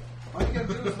do we do? All you gotta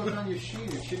do is look on your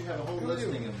sheet. It should have a whole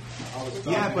listing of all the spells.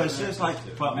 Yeah, but it you says can like,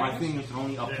 access to. but my thing is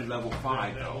only up to level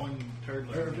 5 That though. one turd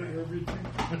like Every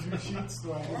two sheets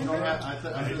do I You have? don't have,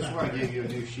 I just swore I gave you a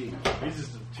new sheet. He's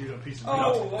just a chewed up piece of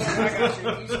Oh, well, I got you.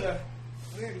 He's the.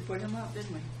 We already put him up, didn't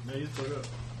we? meat. No, he's put up.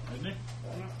 Isn't he?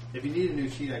 If you need a new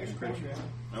sheet, I can print you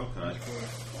one. Okay.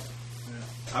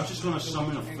 I was just gonna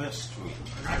summon a fist to it.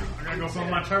 I gotta go fill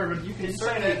my turban. You can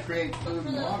certainly create food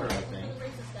and water, I think. For the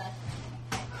racist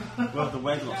guy. Well, the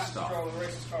regular Yeah, stuff. control the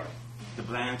racist card. The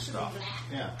bland stuff.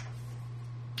 Yeah.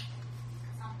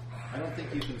 I don't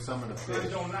think you can summon a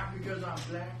fish. not because I'm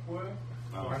black, what?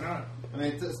 Why not? I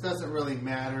mean, it doesn't really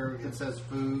matter. It says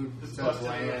food, it says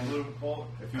land.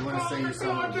 If you want to say you're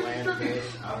someone's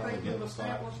land-based, I don't really give a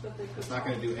fuck. It's not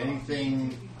going to do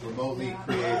anything remotely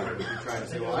creative if you try to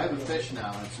say, well, I have a fish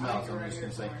now and it smells. I'm just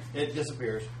going to say, it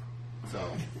disappears.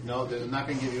 So, no, they're not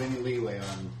going to give you any leeway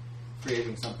on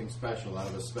creating something special out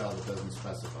of a spell that doesn't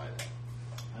specify that.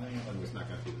 I'm just not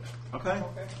going to do that.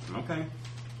 Okay.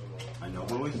 I know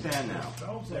where we stand now.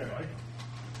 Spells there.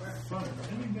 Fine.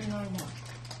 Anything I want.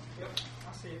 Yep,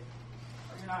 I see it.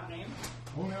 You're not named?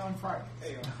 Only on Friday.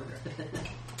 There you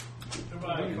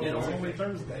go. It's only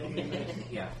Thursday.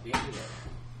 Yeah, you can do that.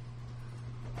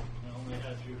 I only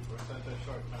had you for such a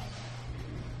short time.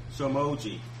 So,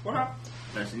 Moji, What up?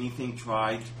 has anything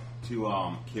tried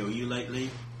to kill you lately?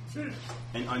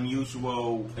 An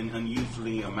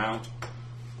unusually amount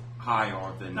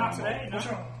higher than Not normal. today,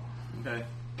 no. Okay.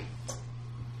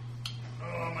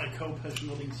 Oh, my cope has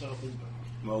shielding self is back.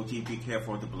 Moji, be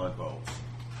careful of the blood bowls.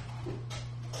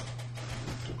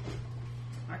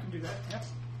 I can do that,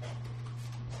 yes.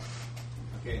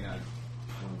 Okay, now,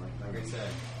 like I said,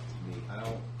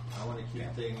 I want to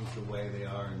keep things the way they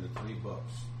are in the 3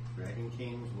 books. Dragon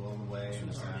Kings, Will and the Way, and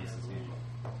the Silence of Evil.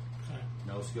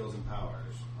 No skills and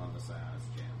powers on the Silence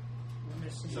Jam.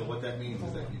 So what that means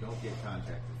is that you don't get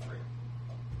contact for free.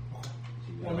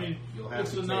 So I mean, you'll have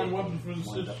it's to a take non-weapon one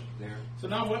proficiency. up there. It's a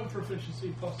non-weapon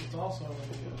proficiency, plus it's also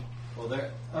a... Well,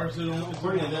 there. Or is it only...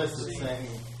 According to this, it's saying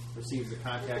receives a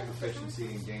contact proficiency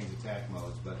and gains attack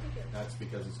modes, but that's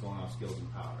because it's going off skills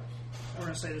and powers. We're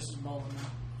going to say this is Mullen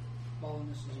now. Mullen,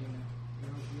 this is you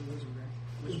now. You're a wizard, right?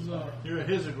 Is, You're a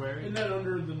Hizagwary. isn't that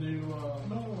under the new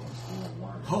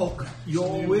Hulk,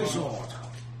 you're a wizard.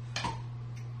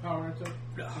 Power right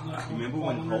there? Remember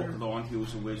when Hulk learned he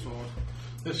was a wizard?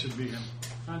 This should be him.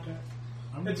 Contact.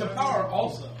 It's a power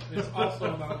also. It's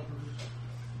also not...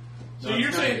 So No, you're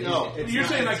it's saying not- no, you're it's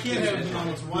saying not- I can't have it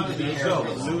as It's one of the So,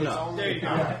 areas. Luna. There you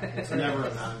go. It's never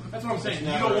a non. That's what I'm saying. It's You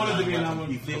never don't a want it to be a non-weapon.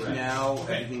 non-weapon. You think Correct. now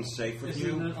Okay. everything's safe with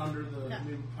Isn't you? it under the No.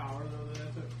 new power though?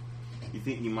 That it? You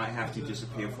think you might have to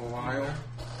disappear for a while?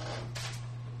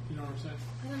 You know what I'm saying?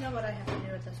 I don't know what I have to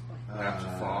do at this point. Have to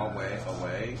fall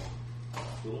away?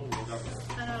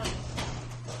 I don't.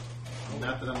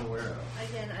 Not that I'm aware of.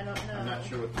 Again, I don't know. I'm not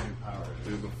sure what the new power is.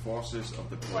 Through the forces of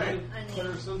the What plague. I mean,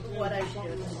 Clairsentience what I or should do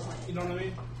at this something? point. You know what I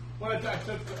mean? What I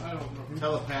took, I don't know.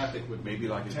 Telepathic would Maybe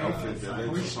like an Telepathic elfin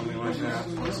village or something like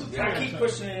that. I keep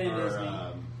pushing it into or, Disney.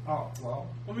 Oh, well.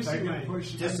 Let me they see can my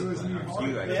push discipline. into his new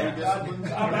You heart.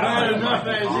 guys. Not enough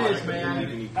as is, man.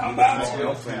 Even if I'm you're about more to.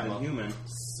 elfin than human.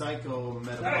 I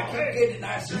Psychometabolic. keep getting it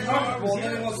nice and comfortable, and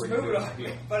then he wants to move it on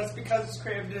me. But it's because it's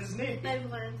craved his knee. I've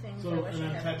learned things So, I wish I and then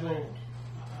hadn't type learned.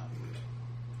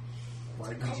 Why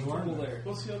did you Comfortable learn that? there.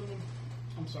 What's the other one?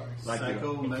 I'm sorry. Like the, Because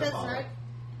Psychometabolic.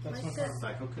 That's my my sis-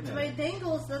 part. to my Psychokinetic.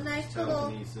 dangles the nice little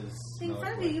Telekinesis. thing smells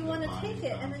from like you. You the want to body take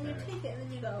it, and then you contact. take it, and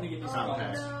then you go, Let me get you oh some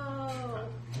contact. no.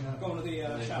 Going to the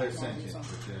And then shop. clear and sentient,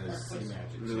 something. which is sea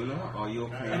magic. Luna, are you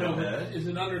okay I know, in but bed? is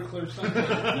it under clear something?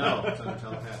 No, it's under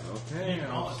telepathic. Okay,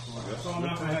 So I'm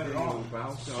not gonna have it all.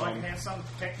 about So I can have something to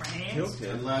protect my hands. tilted.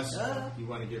 Unless you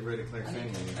want to get rid of clairsentient,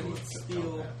 you I go need with steel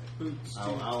telepathic. boots. Too.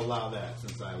 I'll allow that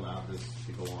since I allowed this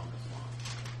to go on this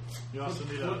long. You also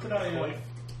need What could I, a coif.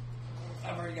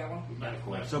 I've already got one. Not a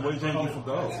coif. So what do you think you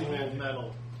forgot? Old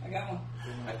metal. I got one.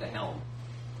 At the helm.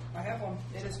 I have one.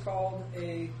 It is called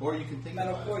a Or you can think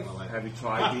Metal about it. coif. while I- Have you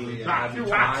tried being You're bald?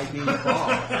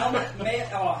 helmet.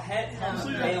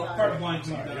 Helmet mail. Part blind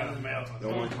Sorry, I got the mail.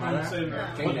 Don't want to try Don't that? say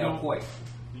that. Chainmail coif.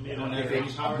 You need Don't a have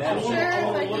any power. I Metal. want Sure, if I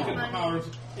to get look at money. powers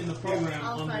in the program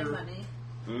I'll find under. money.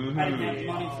 I didn't have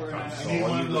money for it. I'm I sure need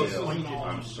one you of those will. seasonal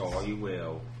I'm ones. sure you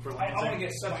will. for I want to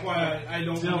get stuff. That's why I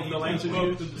don't No, want the to Lancers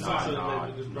vote to use- decide. No,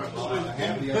 that they just drop I it.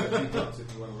 have the other two books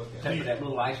if you want to look at That's it. what that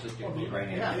little ice was doing right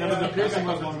Yeah, now. but the piercing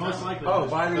was one most likely. Oh,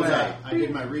 by the Because way, I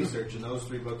did my research and those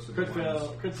 3 books are the Crit ones.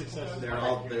 fail, crit success. They're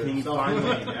all they're Can you find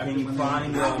self-contained. them? After Can you when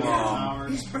find they them, get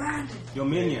powers, your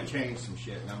they minion. change some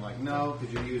shit, and I'm like, no,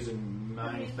 because you're using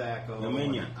 9 thaco. Your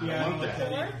minion. I Yeah, I don't don't want like that.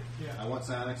 that either. Yeah. I want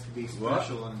Sonics to be What?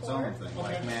 special in its own thing.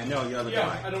 Like, man, No, the other Yeah,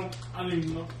 guy. I don't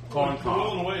even know. Call and call.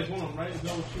 Rolling away is one of them, right? Is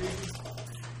that what you're using?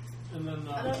 And then,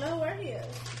 I don't know where he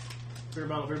is. Fear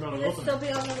battle, Will it open. still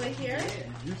be on the way here?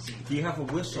 Do you have a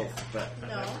whistle that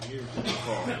No.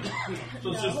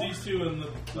 so it's just these two and the.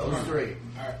 those 3.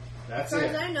 Alright. That's As far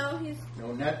as it. I know, he's. No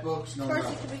netbooks, no Of course,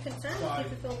 he nothing. could be concerned if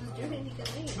he fulfilled his duty and he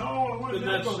can leave. No, I The wanted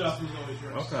net that stuff is always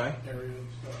yours. Okay. Area and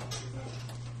stuff.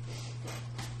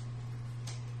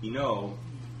 you know,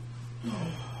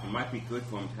 it might be good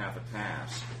for him to have a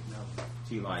task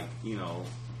to, like, you know,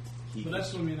 keep But that's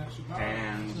his going to be an extra power.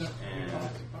 hands Isn't it? and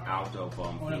Extra power. out of Oh,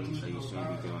 I have to things use that you those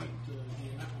shouldn't be power doing. to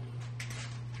gain that one.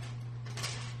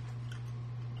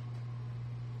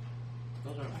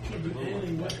 can't do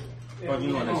anything with it. Well, you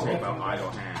know what they say about idle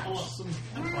I want hands. some.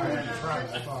 I had tried.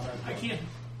 I thought I can't.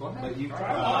 But you All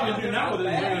I can do now with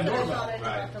it is ring a doorbell.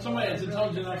 Right. Somebody that's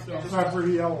intelligent enough to. Except for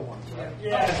the yellow ones. Right?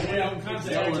 Yeah, I'm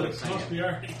constantly must be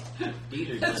already.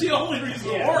 That's the only reason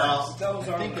it Yeah. works. Well, Those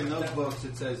I are think in those like- books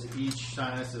it says each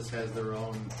Sinuses has their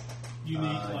own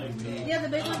Unique, like. unique. Yeah, the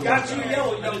big one. Got you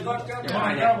yellow, you done fucked up.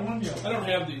 I got one yellow. I don't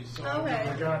have these. So Okay.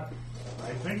 I got,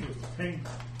 I think it's pink.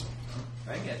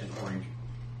 I think that's an orange.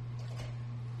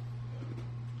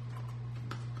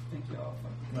 Thank you all.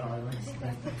 No, I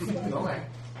think it's pink. Okay.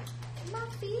 My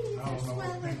feet I are don't know what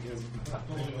swelling. pink is.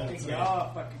 Thank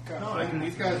y'all fucking come. No,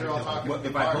 these guys are all talking. Well,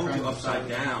 if I hold you upside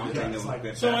down, then it it's will like-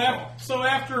 get So that after, so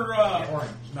after,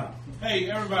 Orange, no. hey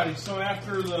everybody, so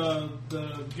after the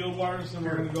guild wars, then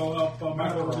we're gonna go help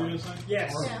Michael do this thing.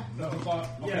 Yes. Yeah. 11 o'clock.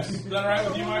 Okay. Yes. Is that all right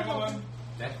with you, Michael? Then?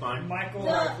 That's fine. Michael,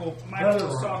 No.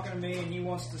 Michael's talking to me, and he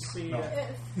wants to see No.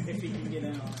 if he can get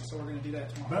in on it. So we're going to do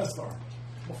that tomorrow Best orange.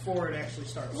 before it actually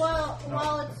starts. Well,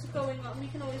 while it's going on, we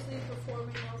can always leave before we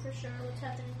know for sure what's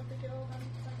happening with the guild.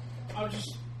 I was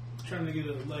just trying to get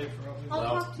a lay for us. I'll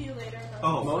Well- talk to you later.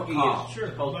 Oh, Monkey oh, is sure.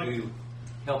 supposed Like- to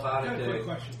help out I got at a quick the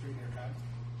question for you here,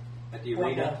 Todd.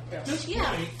 arena At this Yeah.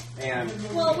 point, and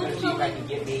Well, see what's if I going can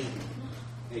get me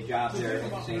a job there at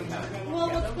the same time. Well,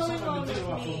 what's that was going something on I've been thinking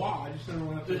about with for a me? while. I just never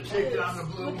went up to With the guild,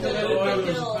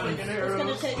 it's going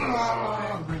to take a lot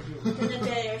longer than a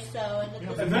day or so. And at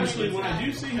this Eventually, point, when I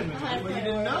it's do see him not a again, high Well, you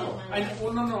didn't priority know. in my life.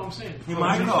 well, no, I'm saying. Hey,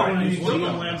 Michael.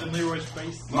 William lands in Leroy's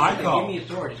face. Give Michael. me a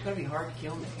sword. It's going to be hard to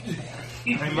kill me.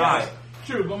 Hey, Mike.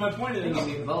 True, but my point Give me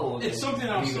is, a bow. it's something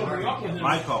I'll still bring up with him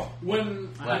Michael. when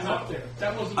I'm up there.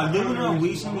 That wasn't my Aluna primary reason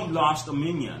recently to go up lost a there.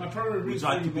 minion. My primary Would you reason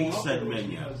like to for be going up said there was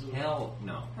minion? because of Hell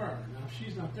no. her. Now, if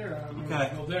she's not there, I'm Okay. going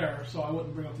to go there, so I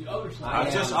wouldn't bring up the other side. I I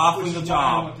was just am- offering Which the is why I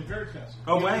job. went to Jared's castle.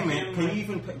 Oh, You wait a understand minute. Can what you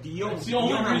even pay? You don't, It's the you only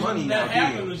don't have reason money that now, do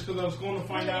happened you? is because I was going to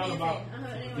find out about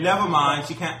Never mind.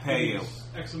 She can't pay you.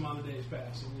 X amount of days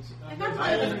passed. And it's, I got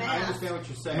mine in I math. understand what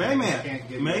you're saying. Wait a I can't minute.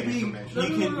 give you Maybe information. you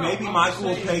can. Maybe I'm Michael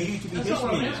will saying- pay you to be That's his not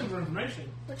what I'm asking minion. for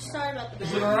information. Which, sorry about the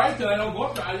Is math. it all right that I don't go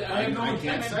up there? I have no I intention.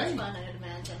 can't say. It's fun, I'd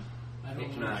imagine. I don't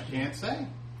It's know. not. I can't say.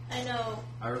 I know.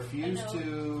 I refuse I know.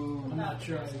 to. I'm not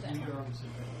sure I agree or I'm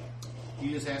saying.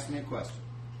 You just asked me a question,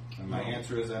 and my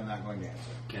answer is I'm not going to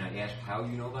answer. Can I ask how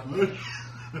you know about this?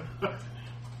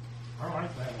 I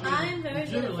like that. I'm very good at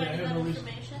Generally, I finding have out no reason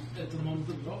information. at the moment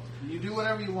to go. You do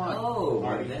whatever you want. Oh, one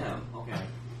Marty. of them. Okay.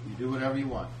 You do whatever you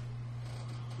want.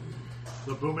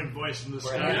 The booming voice in the I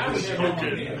sky would is have no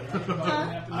spoken. idea.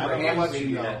 I don't know what you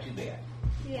know. Not too bad.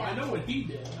 Yeah. I know what he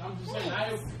did. I'm just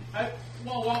saying.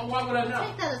 Well, why would I I'll know?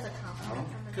 take that as a compliment.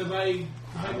 Because I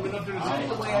haven't been up there to say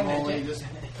it. I'm only just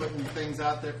putting things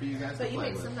out there for you guys But to you play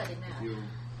made with. somebody mad.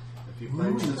 If you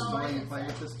play with this toy, you play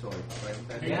with this toy. Play with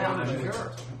that Yeah, toy. I'm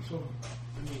sure. So,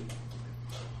 I mean,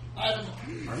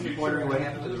 I'm just wondering what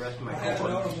happened to the rest of my I haven't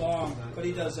known him long, but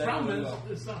he does the that problem really is, well.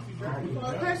 it's not future.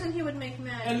 Well, the person he would make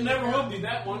mad. And you never would will not- be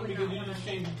that one would because not you want just to-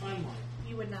 changed the timeline.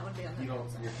 You would not want to be on that You don't.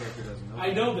 side. Your character doesn't know.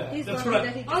 I know that. He's That's lucky what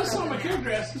that he I can saw throw my that.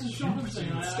 character ask. This is Sean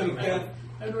saying.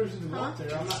 I have no reason to go up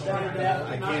there. I'm not down to that.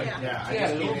 I I'm not- can't. Yeah. Yeah, I Yeah,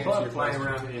 just a little can't bug answer your flying question.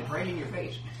 around and it's right in your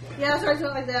face. Yeah, sorry,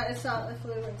 something like that. It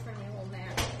flew in front of me, a little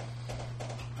mad.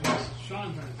 I guess it's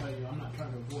Sean trying to tell you I'm not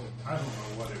trying to avoid. I don't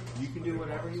know what it was. You can do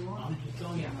whatever you want. I'm just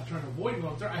telling you I'm not trying to avoid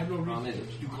going up there. I have no Problem reason. is,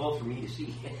 it's too close for me to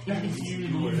see. Yeah.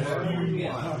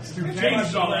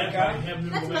 Changed all that guy. Have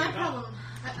That's my problem.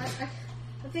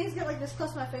 When things get like this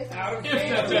close to my face, Out I of don't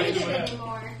read that's it actually what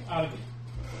anymore. Out of it.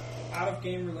 Out of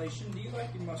game relation, do you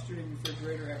like your mustard in your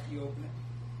refrigerator after you open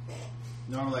it?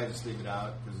 Normally, I just leave it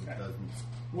out because it doesn't.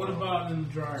 What about in the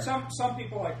dryer? Some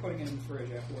people like putting it in the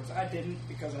fridge afterwards. I didn't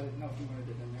because I didn't know if you wanted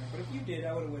it in there. But if you did,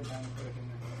 I would have went down and put it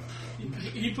in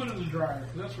there. He put it in the dryer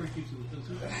because that's where he keeps it.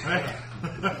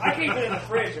 I keep it in the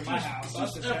fridge in my house.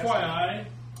 Just That's FYI.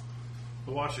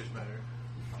 The washer's better.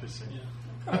 Just saying. Yeah.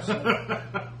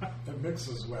 It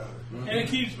mixes weather. And it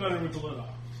keeps better with the lid off.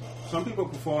 Some people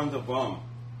prefer the bum.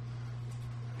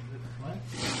 What?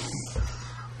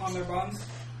 on their buns.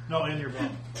 No, in your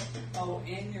bum. Oh,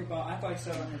 in your bun. I thought you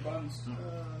said on your buns.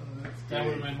 That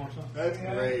would have made more sense. That's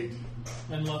great.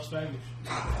 And less baggage.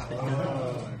 Oh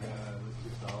my god,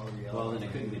 this is all yellow. Well, then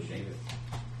it couldn't be shaved.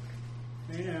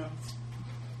 Yeah.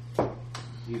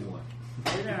 Either one.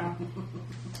 Yeah.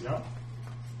 Yep.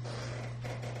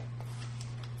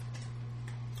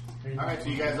 All right, so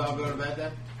you guys all go to bed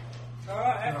then?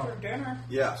 After dinner.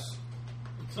 Yes.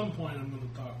 At some point, I'm going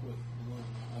to talk with Lynn.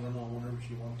 I don't know, whenever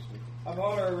she wants to. I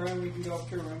bought her a room. We can go up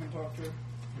to her room and talk to her.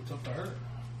 It's up to her.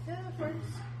 Yeah, of course.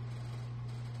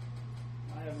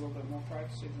 I have a little bit more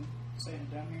privacy than saying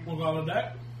it down here. We'll go with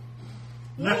that.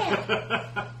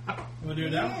 Yeah. We'll do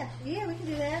it now. Yeah, we can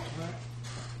do that.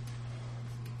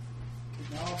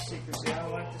 In all secrecy, I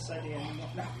don't like this idea anymore.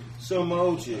 No. So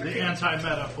Moji, The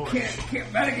anti-meta push.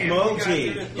 Can't bet again.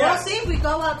 Moji. Well, see, if we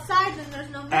go outside, then there's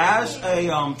no. as a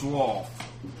dwarf,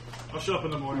 I'll show up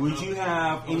in the morning. would you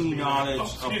have any knowledge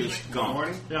of excuse this me. gunk?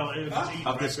 Morning? Yeah, it was eating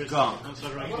Of this breakfast. gunk. That's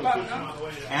all right. What about Push now? my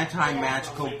way down.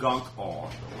 Anti-magical gunk or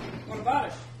What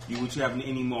about it? would you have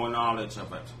any more knowledge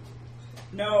of it?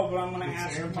 No, but I'm going to It's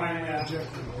ask anti-magic.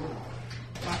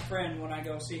 my friend when I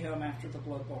go see him after the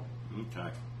Blood Bowl. Okay.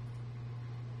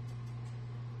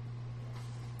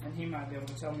 And he might be able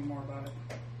to tell me more about it.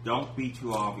 Don't be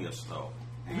too obvious though.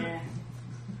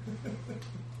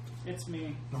 It's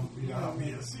me. Don't be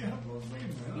obvious. Yeah, well, wait a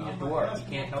He's a minute. dwarf. You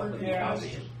can't help it. Be Yeah,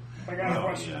 obvious. if I got a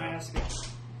question, I ask it. So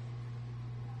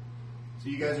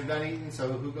you guys are done eating,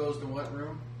 so who goes to what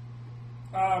room?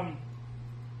 I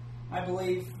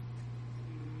believe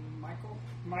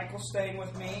Michael's staying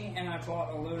with me, and I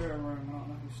bought Aluna a room. I don't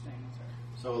know who's staying with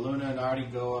her. So Aluna and Artie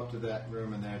go up to that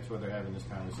room, and that's where they're having this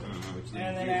conversation, which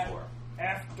And leaves then you for.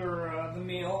 after the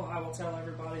meal, I will tell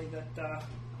everybody that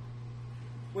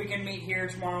we can meet here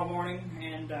tomorrow morning,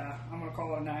 and I'm going to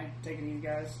call it a night. Take it easy,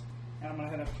 guys. And I'm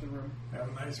going to head up to the room. Have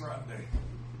a nice run day.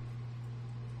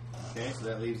 Okay, so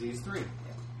that leaves these three.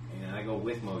 And I go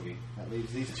with Moji. That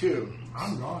leaves these two.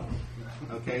 I'm gone.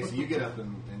 Okay, so you get up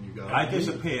and you go. I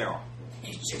disappear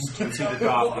He just into the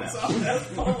darkness. That's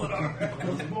pulling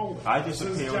on. I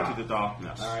disappear into the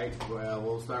darkness. All right. Well,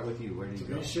 we'll start with you. Where do you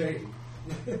go? Be shady.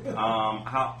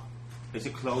 How is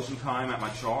it closing time at my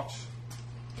church?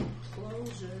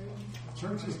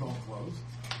 Churches don't close.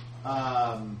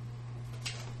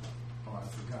 Oh, I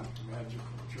forgot. Magical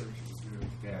churches do.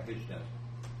 Yeah, his does.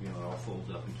 You know, it all folds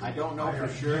up. Into I don't know for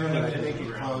sure, but I think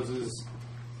it closes.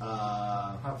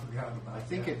 I forgot about I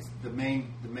think that. it's the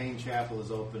main chapel is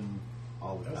open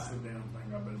all the That's the time. damn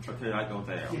thing I've been trying. Okay, I go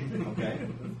there. Okay.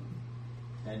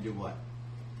 And do what?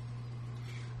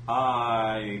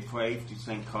 I pray to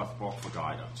St. Cuthbert for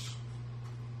guidance.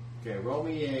 Okay, roll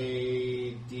me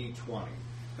a d20.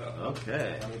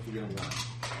 Okay. Tell me if you get a 1.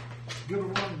 Give it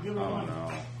one. Give it Oh one.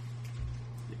 no.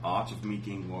 The odds of me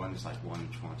getting 1 is like 1 in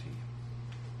 20.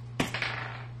 No,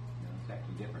 it's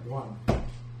actually different. 1.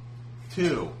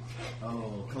 2.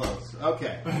 Oh, close.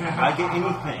 Okay. I get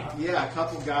anything. Yeah, a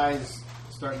couple guys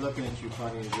start looking at you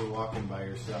funny as you're walking by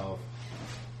yourself,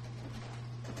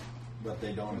 but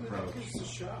they don't approach.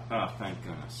 Oh, thank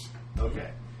goodness.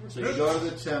 Okay. So you go to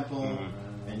the temple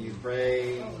and you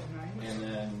pray, and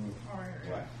then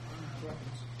what?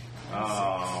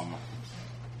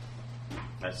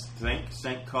 I think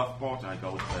St. Cuthbert and I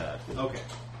go to bed. Okay.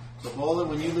 So Bolin,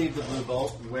 when you leave the Blue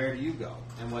Bolt, where do you go,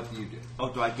 and what do you do? Oh,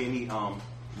 do I get any, No.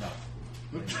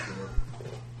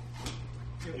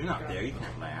 you're not there, you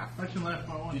can't laugh. I can laugh if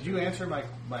I want. Did you answer my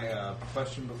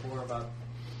question before about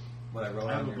what I wrote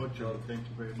I have on a your butcher. Thank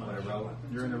you very much. What I wrote?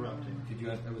 You're interrupting. Did you?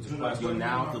 It was a You're question.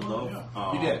 now the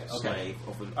love You did, okay. slave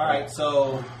of the All right.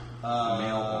 So,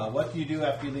 Mailbox. what do you do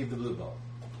after you leave the Blue Bolt?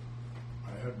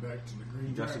 I head back to the Green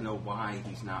He doesn't Dragon. know why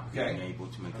he's not Okay. being able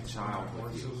to make a That's where child my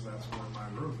with horse you. is. That's where my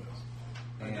room is.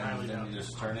 And then you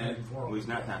just turn in. Well, he's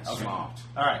not that Okay. smart.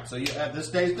 All right. So you this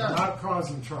day's I'm done. not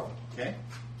causing trouble. Okay.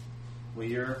 Well,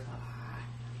 you're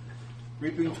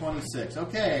reaping 26.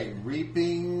 Okay,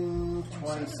 reaping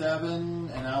 27,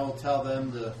 and I will tell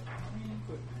them to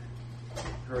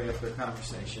hurry up their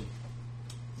conversation.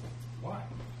 Why?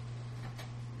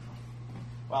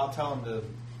 Well, I'll tell them to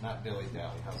not dilly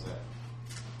dally. How's that?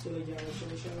 Dilly dally,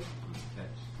 shilly shally.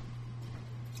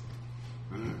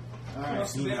 All right.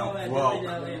 Must have been all that Broke. dilly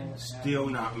dallying. Still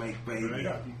not make baby.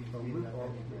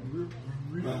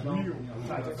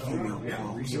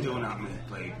 Still not make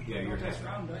baby. Yeah, you're That's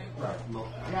different. round, don't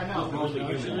you? Yeah, no. Mostly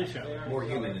Chili human. shop. More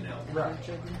human than elf. Advent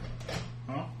children.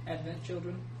 Huh? Advent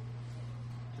children.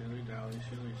 Dilly dally,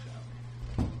 shilly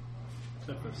shally.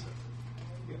 Except for sip.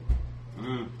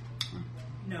 Mm.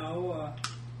 No,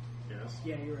 Yes.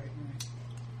 yeah, you're right.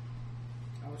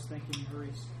 I was thinking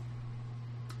hurries.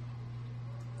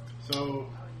 So,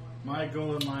 my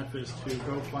goal in life is to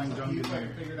go find You Duncan can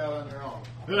Mayer. figure it out on your own.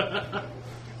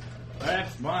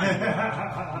 That's mine.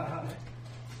 I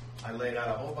laid out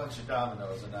a whole bunch of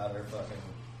dominoes, and now they're fucking.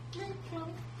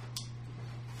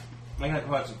 I got a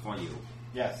question for you.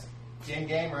 Yes. In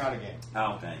game or out of game?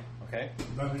 Okay. Okay.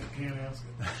 Then you can't ask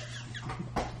it.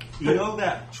 You know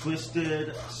that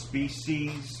twisted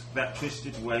species, that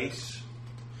twisted race?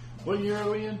 What year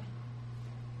are we in?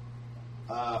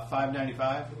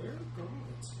 595.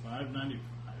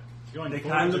 $5.95. They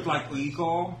kind of look like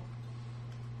eagle.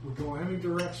 We go any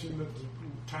direction that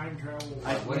time travel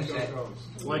what is that?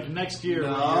 goes. Like next year.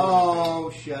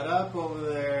 No, shut up over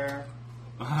there.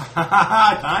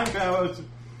 Time travels.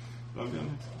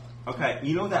 Okay,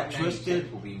 you know that 96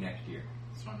 twisted will be next year.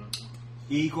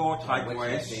 Igor type What's that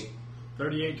race? date?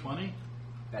 3820?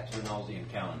 That's Renaldian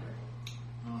calendar.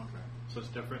 Oh, okay. So it's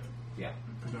different? Yeah.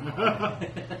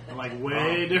 Like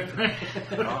way different?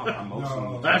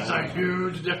 That's a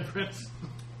huge difference.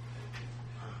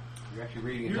 You're actually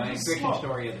reading a You're science just fiction slow.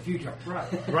 story of the future.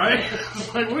 Right. Right?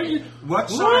 Like, what are you... What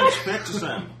science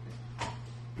fiction?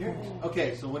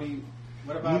 Okay, so what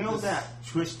about You know this? that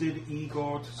twisted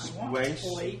Igor I want race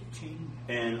plate chain.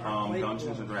 in Plate Dungeons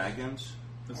wood. and Dragons?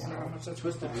 I don't know how much that's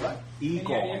Twisted worth. what?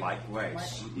 Igor like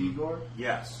race. Igor?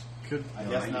 Yes. Could, I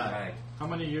guess not. Right. how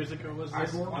many years ago was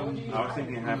this? Why would you- I was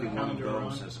thinking of having one of Calendar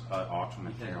those on. as an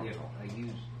alternate Because character. if I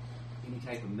use any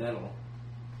type of metal,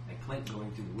 I clink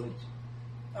going through the woods.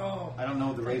 Oh, I don't know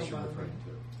the Think race you're about it. referring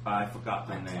to. I forgot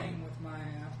the I'm playing name. with my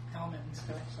helmet and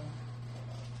stuff, so.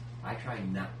 I try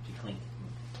not to clink.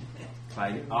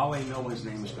 I always know his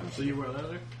name is going to So you wear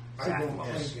leather? I don't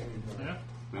Zathmos. think anymore.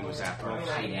 Yeah? It was Or Zathmos.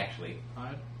 hide, actually.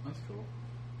 Alright, that's cool.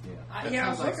 Yeah. That Yeah, I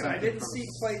was sounds like looking. I something didn't from see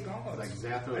plate gauntlets. Like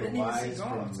Zathro I the didn't even see Wise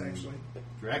gauntlets, from actually.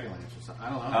 Dragonlance or something. I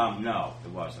don't know. No,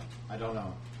 it wasn't. I don't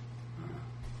know.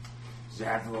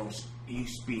 Zathros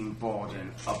used being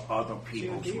burden of other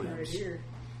people's COD right whims. here.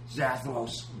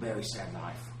 Zathros, very sad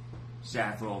life.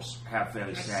 Zathros have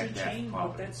very That's sad the death chain, but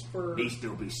probably. that's for They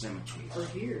still be symmetry.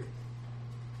 here.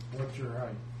 What's your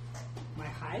height? My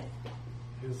height?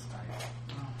 His height.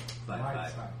 Five, My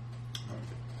five. height.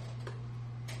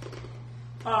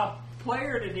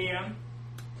 Player to DM.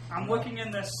 I'm looking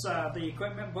in this the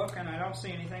equipment book, and I don't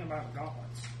see anything about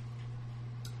gauntlets.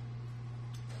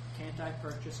 Can't I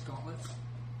purchase gauntlets?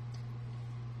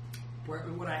 Where,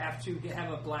 would I have to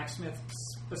have a blacksmith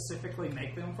specifically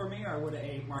make them for me, or would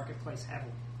a marketplace have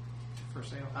them for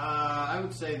sale? I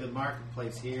would say the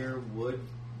marketplace here would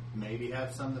maybe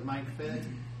have some that might fit.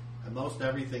 Most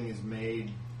everything is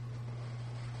made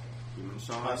Human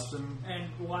size. custom. And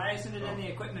why isn't it in the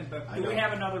equipment book? I Do we don't-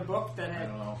 have another book that I had?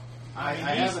 don't know. I mean,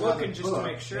 I he's have looking another just book.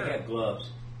 to make sure. They have gloves.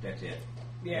 That's it.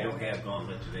 Yeah. They don't have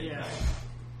gauntlets of any Yeah. kind.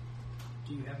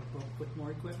 Do you have a book with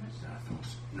more equipment?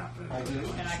 Zathros, not very I good.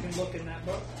 do. And I can look in that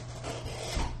book.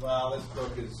 Well, this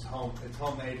book is it's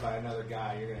homemade by another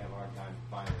guy. You're gonna have a hard time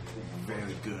finding it.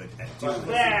 Very good at doing it.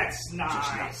 That's Just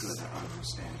not nice. good at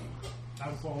understanding.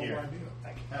 That's the whole Here.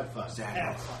 idea. Have fun. Zathros.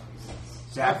 Have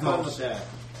fun with Zathros, that.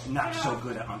 not so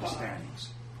good at understandings.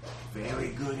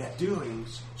 Very good at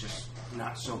doings, just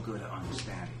not so good at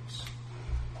understandings.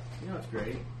 You know what's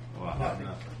great? Wow. Nothing.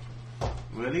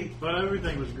 Really? But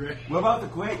everything was great. What about the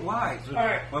Great Wise? All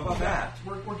right. What about that?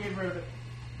 We're getting rid of it.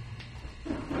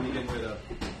 What are you getting rid of?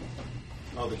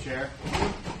 Oh, the chair?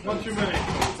 1 too many.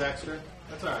 It's extra?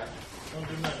 That's alright. 1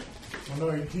 too many.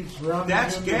 Well, no, he keeps running.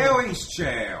 That's into- Gary's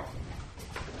chair.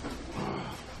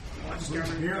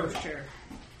 Here. Chair.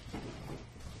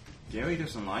 Gary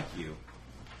doesn't like you.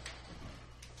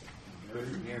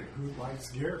 Who likes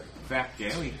Gary? In fact,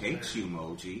 Gary hates you,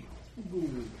 Moji.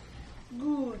 Good.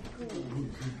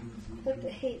 But the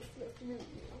hate for me.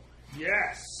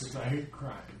 Yes. Because I hate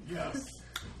crime. Yes.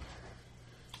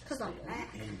 Because I'm black.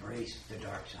 Embrace the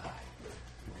dark side.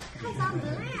 Because I'm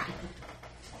black.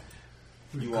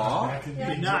 You are? Back in Yeah.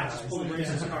 the Nuts. eyes. Full of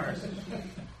racist cars.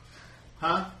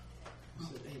 Huh?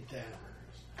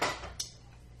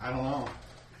 I don't know.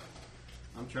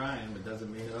 I'm trying, but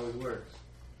doesn't mean it always works.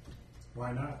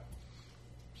 Why not?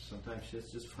 Sometimes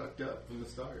shit's just fucked up from the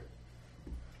start.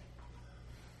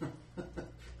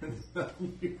 There's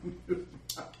nothing you can do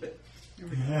about it.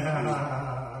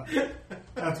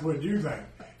 That's what you think.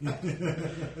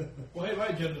 Well, hey,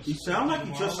 my goodness. You sound like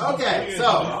you just. Okay,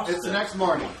 so it's the next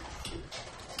morning,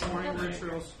 Morning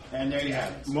rituals. and there you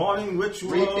have it. Morning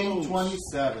rituals. Reaping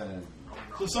 27.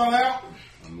 Is this all out?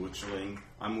 I'm ritualing.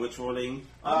 I'm ritualing.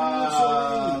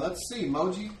 Let's see,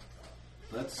 Moji.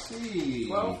 Let's see.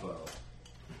 12.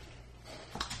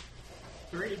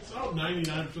 3. It's out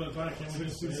 99% of the time. I can't wait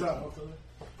to see it. 67.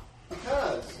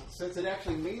 Because, since it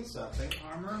actually means something,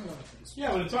 Armor and weapons.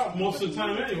 Yeah, but it's out most of the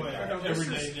time anyway. I know, Every this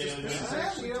day, is- day, this day. is Yeah,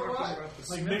 actually you know talking what? about the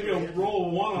Like Smith maybe a area. roll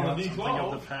of 1 on a Think of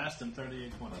D12. the past in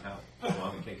 3820. How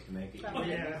long it takes to make it. Yeah. I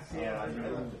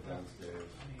left it downstairs.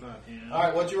 Got him. All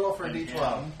right, what'd you roll for a And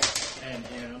D12? And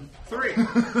him. 3.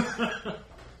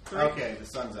 Okay, the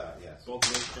sun's out. Yes. Both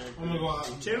of his characters. I'm gonna go out.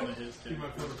 2. One of his Keep my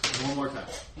characters. photo. One more time.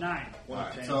 9. All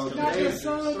right. chance So to- Not today the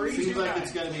sun. 3, seems 2, like 9.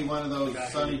 it's going to be one of those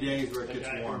sunny days where it The gets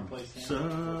guy who warm. replaced him.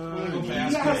 Sunny go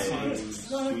fast. days,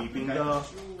 sweeping the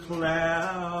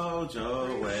clouds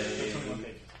away.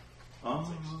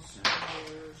 Oh,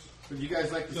 Would you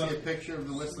guys like to see a picture of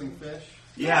the whistling fish?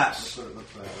 Yes. That's what it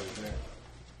looks like right there.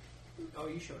 Oh,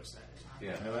 you showed us that.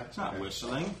 Yeah. It's not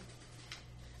whistling.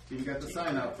 You got the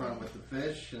sign out front with the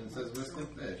fish and it says whistling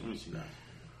fish. Let me see that.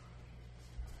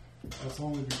 That's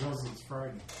only because it's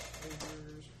Friday.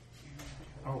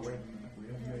 Oh, wait a minute. We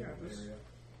haven't made it there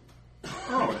yet.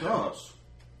 Oh, it does.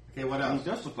 Okay, what It else?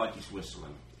 does look like he's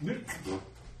whistling.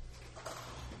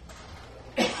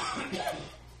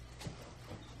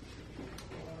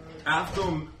 After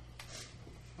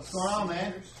What's going on,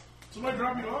 man? Somebody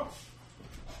drop you off?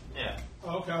 yeah,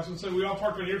 Oh, okay, I was going to say, we all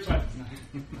parked on your side.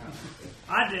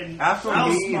 I didn't. after That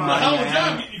was me and smart. my Hell of a job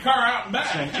man getting your car out and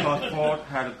back. and Clark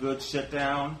had a good sit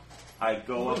down, I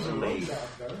go up and leave.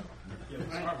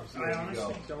 I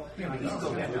honestly don't.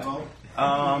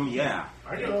 Yeah.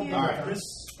 I go. All right.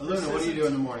 Luna, what do you do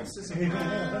in the morning? This isn't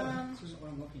what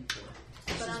I'm looking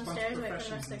for. Go downstairs, wait for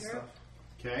the rest of the group.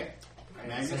 Okay. I'm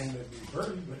Magnus? saying it'd be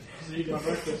Birdie,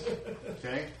 but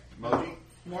Okay. Moji?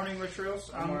 Morning rituals.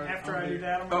 After I do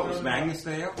that, I'm Oh, going is to Magnus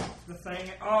there? the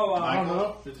thing. Oh,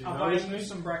 Michael? Did you I'll buy notice you me?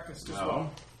 some breakfast as No.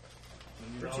 well.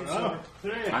 For two silver.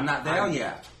 I'm not there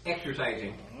yet.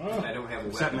 Exercising. I don't have a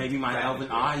Except weapon. maybe my Practice elven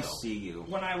with, eyes so. see you.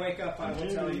 When I wake up, I will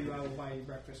tell you I will buy you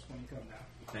breakfast when you come down.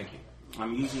 Thank you.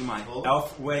 I'm using my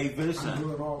elf way I'm vision.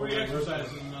 doing all Where the are you way with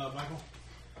exercising, Michael?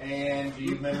 And do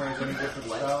you memorize any different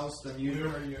spells than you do?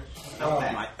 Where are you?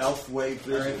 My elf way Or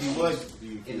vision. if you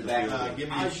would, In the back. give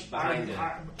me. Behind it.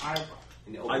 I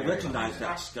In the I open area. recognize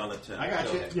that skeleton. I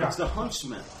got you. Yeah. It's the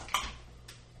huntsman.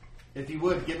 If you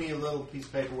would, give me a little piece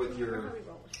of paper with your,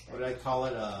 what did I call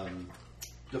it,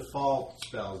 default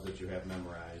spells that you have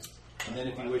memorized. And then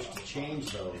if you wish to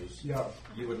change those, yeah.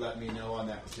 you would let me know on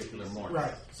that particular morning.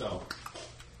 Right. So,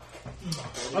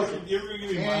 Okay. You ever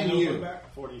give me my And notebook you.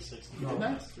 back? 46. No. didn't I?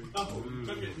 No,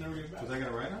 took it, never get it back. Was I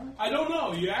going to write on it? I don't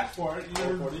know. You asked for it.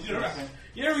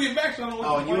 You never get back, so I don't know what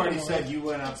Oh, to and you play already on. said you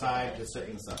went outside to sit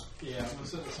in the sun. Yeah, I'm going to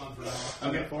sit in the sun for now.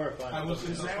 Okay. 4 or 5. I will sit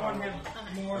in Does the that sun. one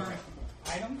have more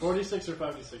items? 46 or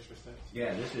 56%.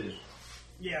 Yeah, this is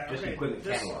Yeah, Just okay. equipment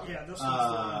This, catalog. yeah, this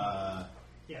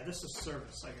yeah, this is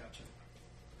service. I got you.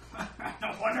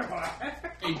 No wonder why.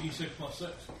 8d6 plus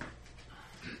 6.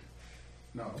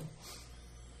 No.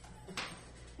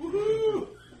 Woohoo!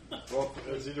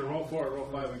 It's either roll 4 or roll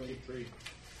 5 and keep 3.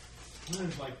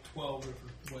 There's like 12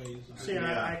 different ways. of See, doing it.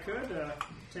 Yeah. I could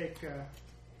take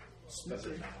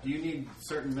Smithy. Do you need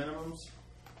certain minimums?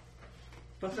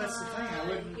 But that's the thing. I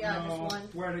wouldn't yeah, just know one.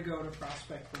 where to go to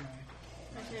prospect for my.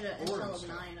 I did it until 9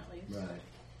 at least.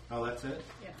 Oh, that's it?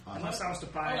 Yeah. Unless I was to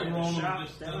buy I it like in rolling a them shop,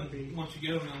 just that would be. once you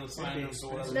get them, then assign them to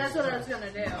whatever. That's what I was going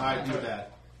to do. All right, do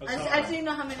that. I just didn't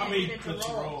know how many How I many needed to could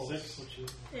you roll. roll? 6. Which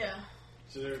is- Yeah.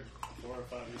 So they're 4 or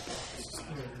 5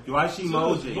 each. Do I see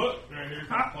So this Mosey? book right here,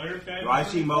 player tag. Do I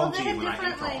see Well, Mosey they have when I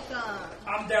different, enter? like,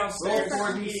 I'm Roll downstairs.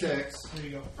 4d6, There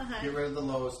you go. okay. get rid of the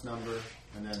lowest number,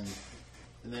 and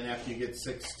then after you get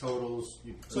 6 totals,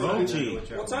 you So, put it into Moji.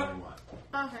 whichever What's one up? you want.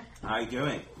 Okay. How you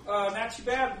doing? Not too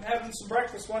bad. I'm having some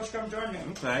breakfast. Why don't you come join me?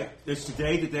 Okay. It's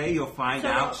today you'll find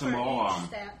out some more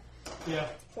Stat, Yeah.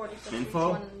 46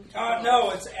 Info? each one.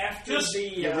 No, it's after Just the.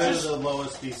 Get rid of the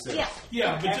lowest d6. Yeah.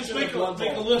 Yeah, but just After make the blood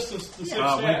make a bowl. list of the 6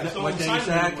 what stats. da- So what when day sign is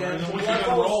that them anywhere, and then again? once you Blood got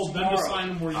them bowl's rolled, then just tomorrow. sign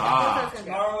them where you Ah.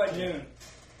 Tomorrow at noon.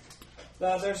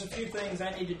 There's a few things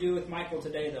I need to do with Michael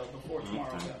today, though, before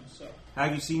tomorrow Okay. comes. So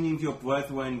Have you seen any of your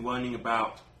brethren running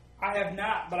about? I have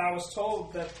not, but I was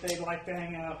told that they like to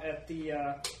hang out at the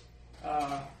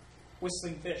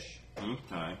Whistling Fish.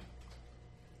 Okay.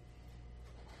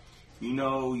 You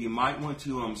know, you might want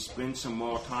to spend some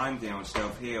more time there instead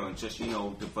of here and just,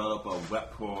 develop a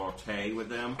repartee with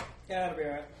them. Yeah, that'll be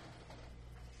alright.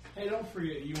 Hey, don't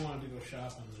forget you wanted to go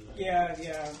shopping today.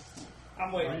 Yeah.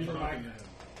 I'm Where are waiting you for talking my. to him?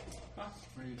 Huh?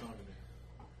 Where are you talking to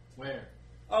him? Where?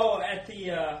 Oh, at the.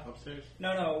 Upstairs?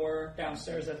 No, we're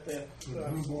downstairs at the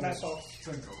mess hall.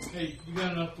 Hey, you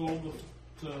got enough gold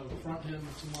to front him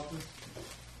with some weapons?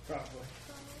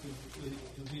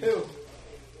 Probably. Who? Who?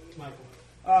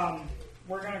 Michael.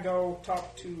 We're gonna go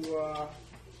talk to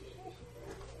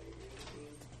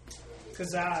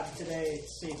Kazad today to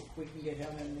see if we can get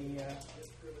him in the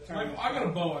tournament. I got a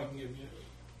bow I can give you,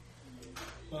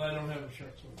 but I don't have a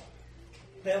short sword.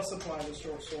 They'll supply the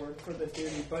short sword for the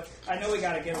duty, but I know we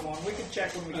got to get him on. We can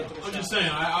check when we get to the I'm just shop.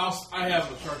 saying, I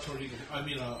have a short sword.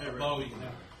 A bow you can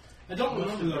have. I don't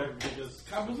remember though.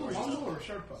 God, was it a long bow or a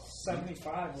short bow?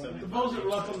 75, wasn't The it? bows that were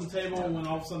left on the table when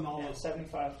all of a sudden all Yeah, the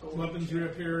 75 gold. weapons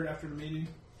reappeared after the meeting.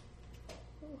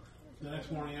 the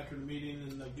next morning after the meeting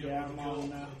and the I'm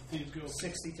on things go.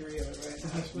 63 of it right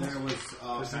now. There was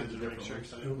all Just kinds of had to different make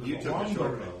sure. ones. You took a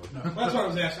short bow. That's what I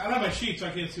was asking. I don't have my sheet, so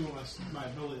I can't see what my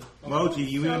ability is. Moji,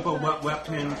 you remember what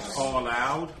weapons are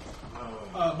allowed?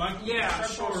 Mike? Yeah, short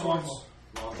short or swords.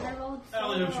 longbow? I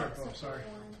only have short bow, sorry.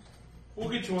 We'll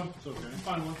get you one. It's okay.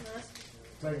 Find one.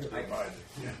 Take it, bite it.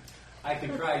 I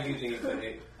can try using it, but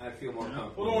I feel more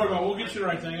comfortable. Well, don't worry about it. We'll get you the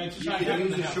right thing. It's just You I could happen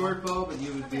use to a have short bow, but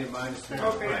you would be a -3.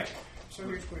 Okay. Right. So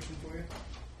here's a question for you.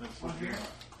 That's On here.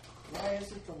 Why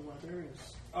is it the leather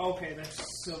is... Okay,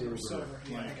 that's silver.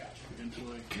 Yeah, I got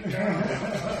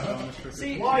you.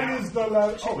 See, Why is the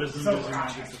leather? Oh, Wisdom so, gives you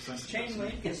 90%. chain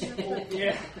link is 4.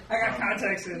 Yeah, I got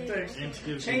contacts in things. Int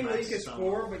gives Chain you link is max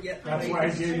 4, but yet that's link why I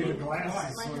is gave you 2. the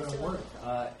glasses so they'll work.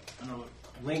 Uh, I know what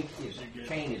Link is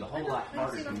chain is a whole lot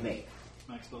harder to make.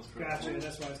 max spells for. Gotcha,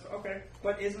 that's why it's... Okay,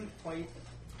 but isn't plate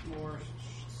more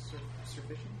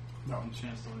sufficient? No.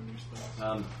 Chance to learn new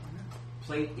spells.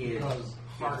 Plate is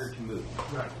harder to move.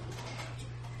 Right.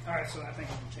 Alright, so I think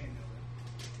I can change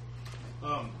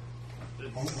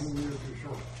It's, Only if you're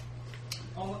short.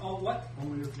 it. On what?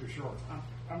 Only if you're short.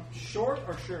 I'm short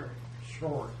or sure?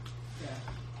 Short. Yeah.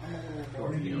 I'm a little I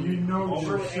short. mean, you know Short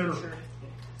you're and sure. sure.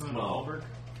 small.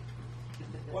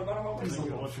 What about a halberd? It's a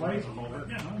little flaky.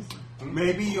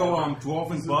 Maybe your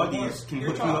dwarven buddies can You're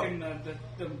hook you up. talking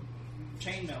the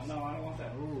chainmail. No, I don't want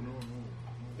that. Oh, no.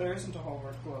 There isn't a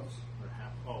halberd gloves. Or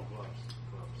half. Oh, gloves.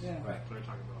 Yeah. Right. What are you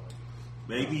talking about? Like,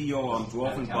 Maybe your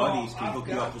dwarven buddies can hook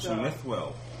you up with some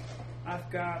mithril. I've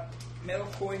got metal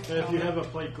coin. if you have a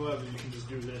plate glove, you can just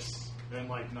do this and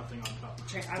like nothing on top.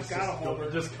 I've This got a just halberd.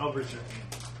 It just covers your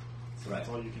hand. Right. That's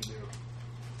all you can do.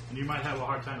 And you might have a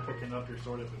hard time picking up your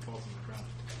sword if it falls on the ground.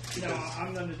 No,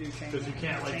 I'm going to do chain Because you link.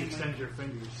 can't like Chain extend link. your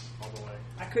fingers all the way.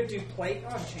 I could do plate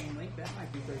on chain link. That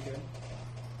might be pretty good.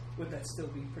 Would that still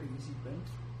be pretty easy to bend?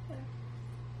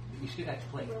 You still got the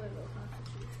plate. Really low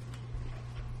constitution.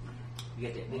 You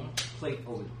got that big plate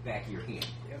over the back of your hand.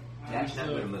 Yep. That's not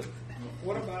going to move.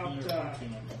 What about You're boots?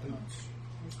 fucking up the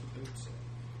Where's the boots?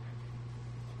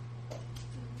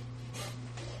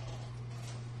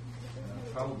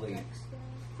 Probably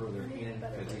further in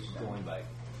because this is going by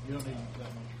You don't need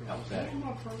that much for outside.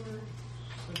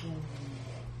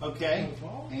 Okay.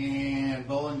 And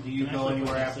Bolin, do you Can go actually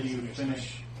anywhere put after this you in your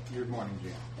finish your morning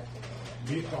jam?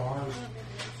 Beat the horse,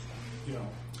 you know,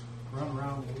 run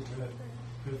around a little bit,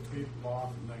 piss people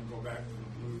off, and then go back to the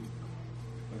blue.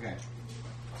 Okay.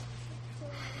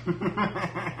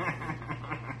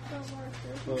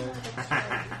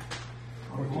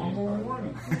 One more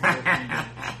morning.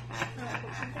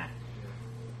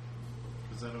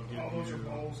 Because that'll give All those are you.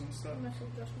 bowls and stuff.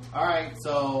 All right. Scared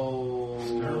So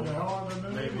the hell out of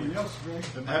them Maybe. yesterday.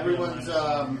 everyone's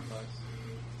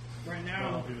Right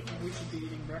now, we should be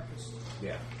eating breakfast.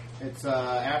 Yeah. it's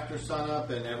after sunup,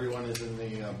 and everyone is in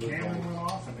the blue Cannon bowl. went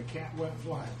off and the cat went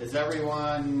flying. Is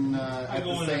everyone at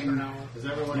go the in after same? an hour. Is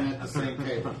everyone at the same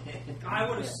table? I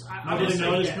would have. You didn't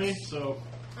notice me, so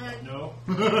no.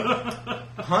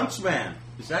 Huntsman,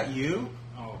 is that you?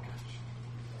 Oh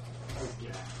gosh.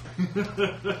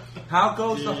 Yeah. How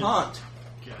goes the Yeah. hunt?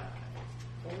 God.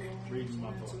 Reading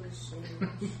my book.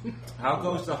 How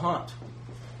goes the hunt?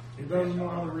 He doesn't know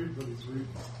how to read, but he's reading.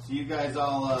 So you guys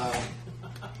all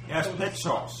Ask Pit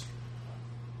Sauce.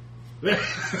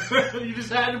 You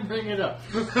just had to bring it up.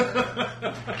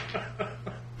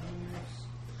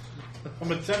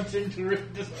 I'm attempting to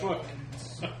read this book.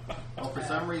 for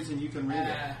some reason you can read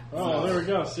it. Oh, there we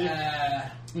go. See?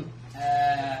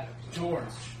 George.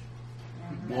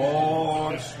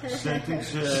 Words,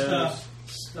 sentences,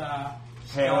 Stop.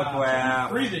 paragraph,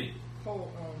 Breathing.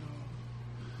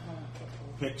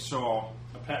 pixel.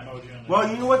 A pat emoji on there. Well,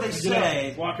 you know what they Get up,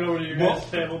 say. walk over to your Wo- guys'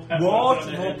 table. pat Words emoji on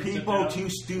their for head and sit people down. too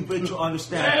stupid to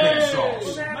understand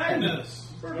pixels.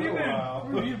 Magnus. Where have you been? Wow.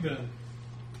 Where have you been?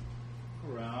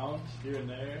 Around here and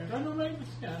there. Do I know Magnus?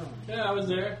 Yeah, I know Magnus. Yeah, I was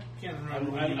there. Can't I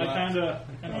remember when you left. kind of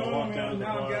walked out of the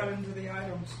Now I've got bar. into the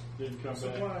items. Didn't come back.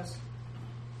 Supplies.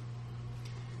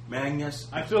 Magnus,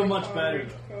 I feel much better.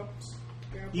 though. Cups.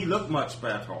 he looked much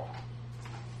better.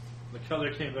 The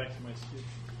color came back to my skin.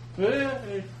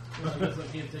 Hey. I guess I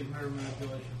can't take nerve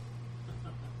manipulation.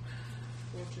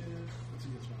 Torches. That's a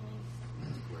good smell.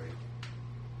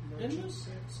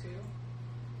 Merchant scale.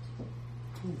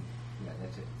 Yeah,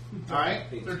 that's it. All right.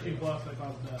 13 plus, I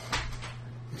caused death.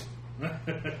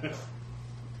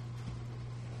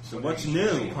 So what's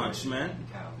new, Huntsman?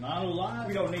 Not a lot.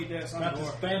 We don't need this. Got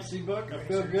this fancy book. I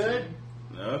feel good.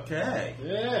 Okay.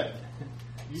 Yeah.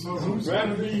 So who's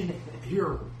going to be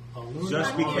here?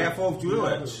 Just be careful of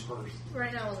druids.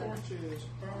 Right now, Elena. Torches.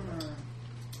 Burner.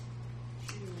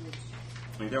 Shields.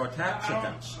 mean, there are tap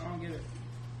chickens. I don't get it.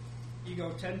 You go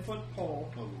 10-foot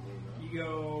pole. You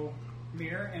go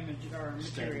mirror image or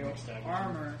material,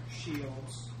 armor,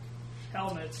 shields,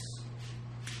 helmets.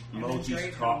 and then Moji's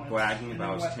great talk helmets, bragging and then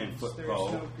about his weapons. 10-foot There's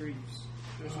bow. no greaves.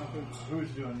 There's no boots. Who's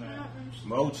doing that?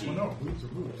 Moji. Well, no, boots are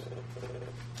boots.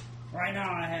 Right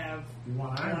now I have You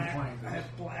want iron black, plankers. I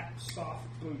have black soft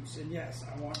boots, and yes,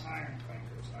 I want iron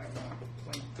plankers. I want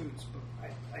plate boots, but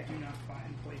I do not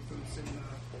find plate boots in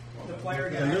the player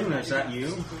guide. Luna, I is do that not you?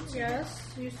 see boots in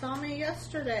Yes, you saw me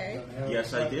yesterday.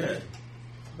 Yes, I did. there,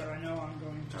 but I know I'm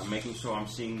going to. I'm making sure I'm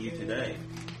seeing you today.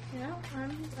 Yeah,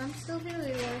 I'm still here,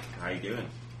 Leroy. How you doing?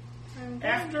 I'm good.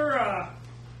 After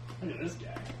Look at this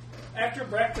guy. after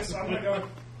breakfast, I'm gonna go.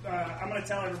 I'm gonna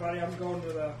tell everybody I'm going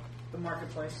to the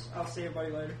marketplace. I'll see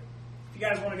everybody later. If you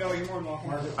guys want to go, you're more than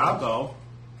welcome. I'll go.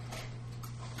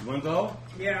 You want to go?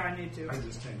 Yeah, I need to. I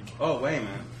just came. Oh, wait a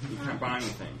minute. You can't buy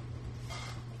anything.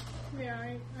 Yeah,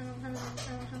 I don't have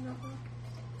nothing.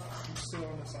 I'm still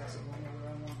indecisive on whether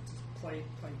I want to play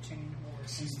chain or.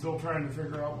 She's still trying to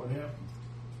figure out what happened.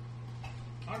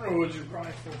 I don't know what you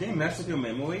Probably full. Did they mess with your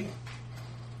memory?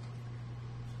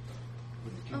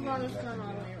 I've got this gun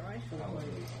on Leroy.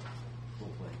 Full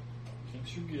play.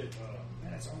 Can't you get?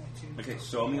 That's only two. Okay,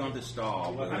 show me on the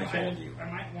star what I told you. I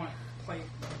might want plate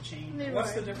or chain. Leroy,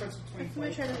 What's the difference between if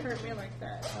somebody plate? tried to hurt me like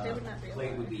that, they would not be Plate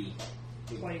alive. would be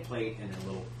plate and then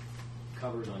little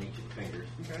covers on each of the fingers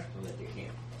Okay. so that they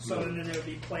can't. So then there would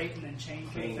be plate and then chain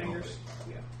for the Chain fingers.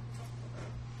 over it.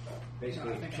 Yeah. Basically,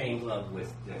 No, I think chain glove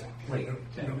with the plate.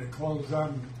 When the clothes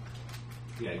on,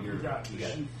 Yeah, you you got like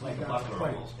a you got buckler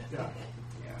plate. almost. Yeah.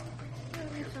 Yeah, I don't think I'll Yeah,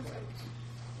 that makes sense.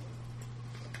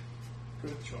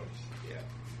 Good choice. Yeah.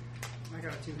 I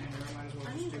got a two-hander. I might as well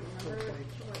I just need do to full remember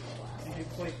plate. to wear glasses. And do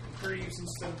plate greaves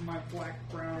instead of my black,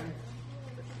 brown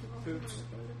boots.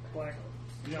 Black.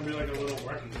 You're gonna be like a little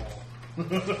wrecking ball.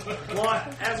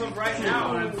 Well, as of right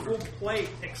now, I'm full plate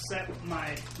except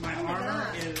my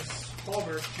armor is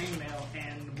halberd, chainmail,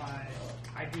 and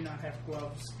I do not have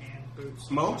gloves and boots.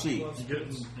 Mochi. Gloves,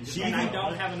 boots. She And I even-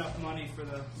 don't have enough money for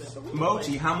the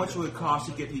Mochi, how much would it cost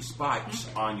to get these spikes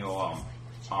on your armor?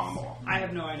 I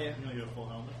have no idea. You gonna get a full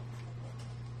helmet?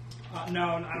 No,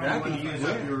 I don't That'd know. be When you use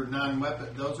weird. up your non-weapon,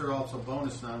 those are also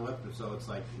bonus non-weapon. So it's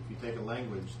like if you take a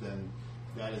language, then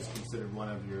that is considered one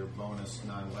of your bonus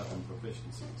non-weapon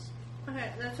proficiencies.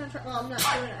 Okay, that's what I'm not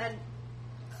doing it.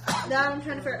 Now I'm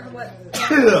trying to figure out what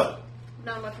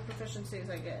non-weapon proficiencies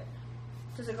I get.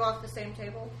 Does it go off the same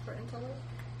table for intellect?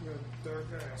 They're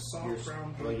soft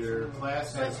brown Well, boots. your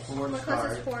class has 4 My class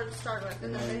stars, is 4 to start with,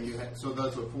 and and then you then so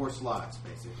those are 4 slots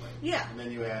basically. Yeah. And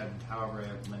then you add however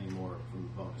many more from the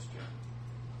bonus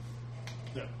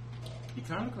check. Yeah. You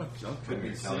kind of got junk Could be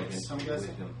Six, intelligence, I'm could be guessing.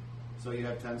 wisdom. So you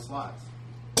have 10 slots.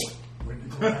 When you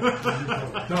go,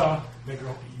 duh, they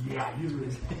go, yeah, you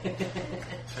lose.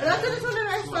 that's what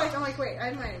I was like. I'm like, wait,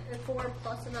 I might 4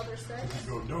 plus another 6, You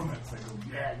go donuts, they go,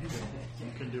 yeah, you lose.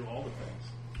 You can do all the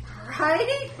things.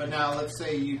 right? But now let's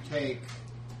say you take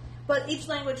But each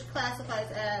language classifies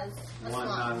as a one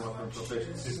slot. non-weapon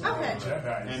proficiency. Okay.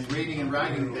 And reading and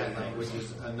writing that language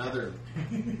is another.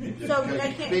 Just So because I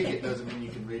you can't- speak it doesn't mean you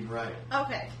can read and write it.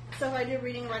 Okay, so if I do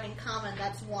reading, writing, common,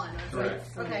 that's 1. Correct.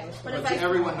 Okay, but But if I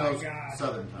everyone knows God.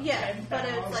 Southern tongue. yeah, but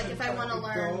it's like if I want to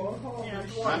learn,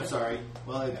 dwarf. I'm sorry.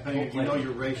 Well, depending if you know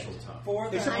your racial tongue. For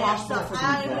Is the it possible so for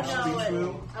I the would boss to know be it.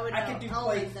 true? I would know I could do all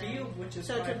plate of them. field, which is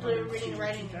So to 500 do reading,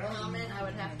 writing, and 2,000. common, I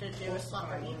would have to do a slot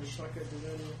for each, So I could do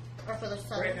that. or for the Right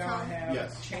southern now I tongue. have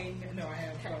Yes. chain. No, I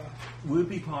have Would it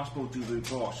be possible to do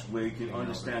reverse where you can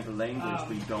understand the language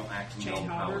but you don't actually chain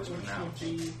know how halberd, it's which would pronounced?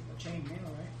 be a chain mail,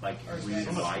 right? Like Or is read that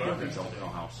and write it much but don't know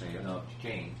how to say it. No, it's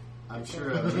chain. I'm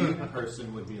sure a mute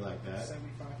person would be like that.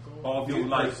 75 gold. Or if you Mute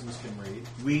like persons can read.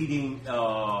 reading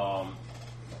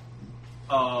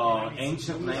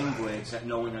ancient language that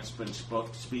no one has been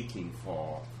speaking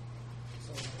for.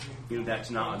 You know, that's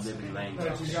not a living language.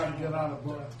 But you gotta get out a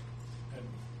book and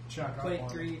check out Plate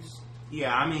one. greaves.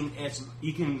 Yeah, I mean, as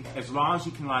long as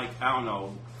you can, like, I don't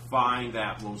know, find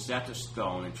that Rosetta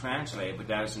Stone and translate it, but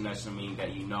that doesn't necessarily mean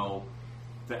that you know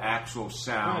the actual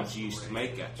sounds used to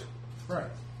make it.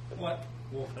 Right. What?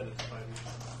 Wolf-headed spiders.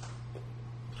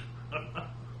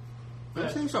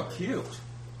 Those things are cute.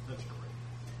 That's great.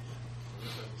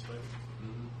 Wolf-headed spiders.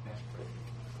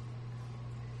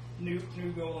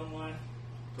 New goal online.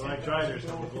 So I tried yours.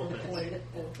 Gold plate.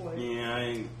 Gold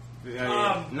plate.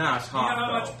 Yeah, Um, nah, it's You know hot how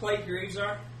though. much plate greaves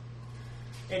are?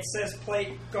 It says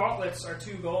plate gauntlets are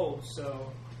 2 gold,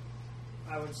 so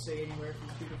I would say anywhere from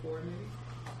 2 to 4 maybe.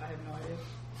 I have no idea.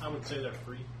 I would say they're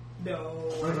free. No.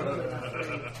 they're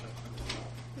not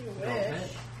free. You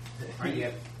wish. Are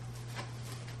you?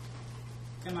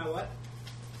 Am I what?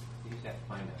 You just have to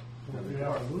find out. Well, you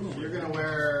have a room.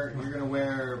 You're gonna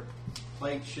wear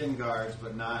plate shin guards,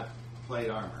 but not plate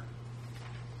armor.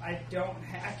 I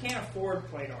can't afford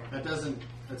plate armor.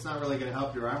 That's not really gonna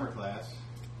help your armor class.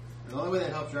 The only way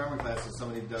that helps your armor class is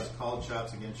somebody who does called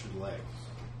shots against your legs.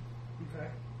 Okay.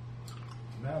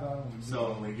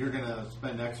 So you're gonna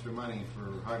spend extra money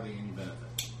for hardly any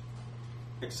benefit.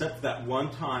 Except that one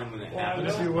time when it Well, happened.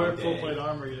 But if you wear one full day. plate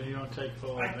armor, you don't take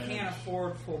full I advantage. can't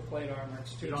afford full plate armor.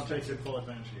 It's too You don't take expensive. your full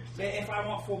advantage here. If I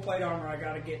want full plate armor, I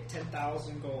got to get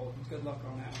 10,000 gold. Good luck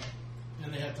on that one.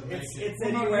 And they have to make it. It's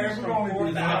anywhere from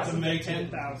And they have to 4,000 to make it.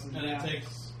 10,000. And Yeah. it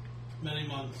takes many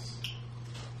months.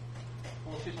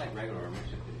 Well, it's just like regular armor,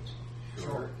 except it's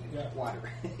shorter and Yeah.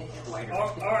 wider. Wider.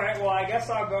 All right. Well, I guess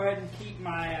I'll go ahead and keep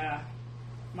my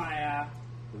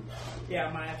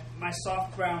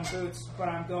soft brown boots, but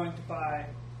I'm going to buy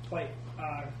plate.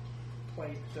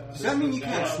 Does that mean you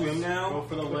can't swim Go now?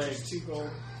 for the Which legs. is 2 gold.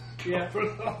 Yeah.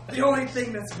 The only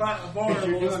thing that's If vulnerable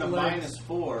you're is doing the a legs.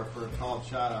 -4 for a called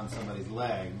shot on somebody's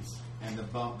legs, and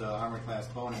the armor class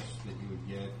bonus that you would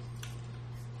get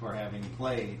for having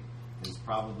plate is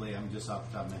probably, I'm just off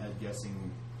the top of my head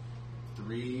guessing,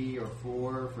 3 or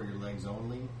 4 for your legs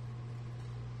only.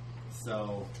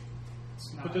 So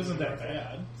It's not But isn't that worth it.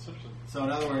 bad? in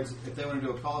other words, if they want to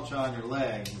do a called shot on your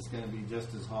legs, it's going to be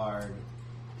just as hard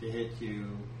to hit you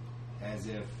as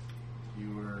if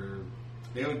you were.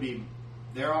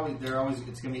 They're always.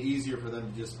 It's going to be easier for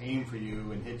them to just aim for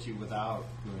you and hit you without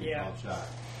doing Yeah. a called shot.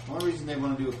 The only reason they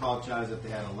want to do a called shot is if they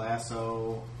had a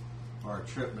lasso or a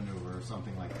trip maneuver or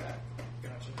something like that.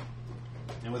 Gotcha.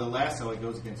 And with a lasso, it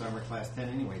goes against armor class 10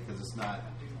 anyway because it's not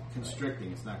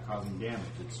constricting. It's not causing damage.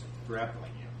 It's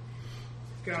grappling you.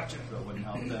 Gotcha. So it wouldn't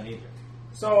help then either.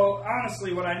 So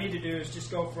honestly, what I need to do is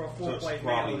just go for a So full it's plate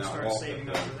probably mail and not start worth saving it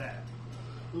up then. for that.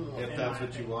 If In that's my what you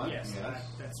opinion. want, Yes, yes.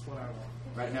 that's what I want.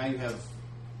 Right now you have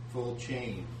full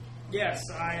chain. Yes,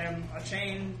 I am a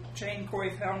chain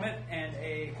coif helmet and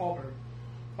a halberd.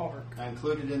 I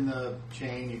included in the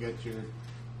chain, you got your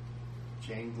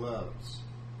chain gloves.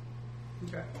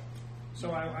 Okay.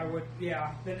 So I would,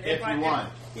 yeah. Then If you want.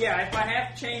 If I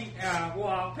have chain, well,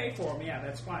 I'll pay for them. Yeah,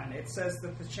 that's fine. It says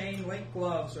that the chain link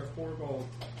gloves are 4 gold.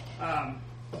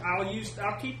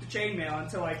 I'll keep the chainmail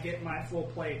until I get my full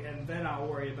plate, and then I'll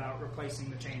worry about replacing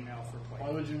the chainmail for Why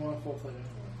plate. would you want full plate anyway?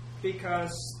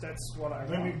 Because that's what I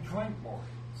Then want. you clank more.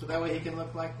 So that way he can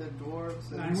look like the dwarves.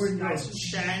 Nice, wouldn't go- nice and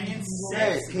shiny and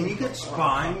Hey, sexy. can you get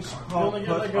spines You only put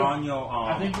get like a- on your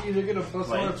I think you either get a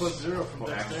 +1 or plates +0 from for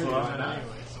dexterity extra. on that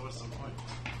anyway, so what's the point?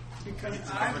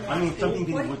 Because I mean, something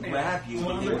that would grab you Well,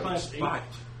 when under you were class 8. spot.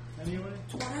 Anyway,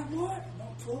 That's what I want. I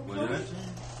want full What plate. is it?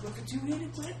 With a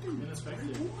 2-handed weapon.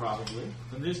 ineffective. Probably.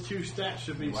 Then these 2 stats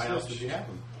should be Why else would switched. you have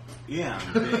them? Yeah.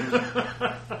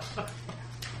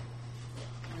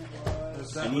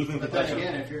 And even But if then that's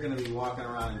again, if you're going to be walking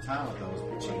around in town with those,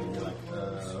 people are going to be like,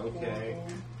 okay.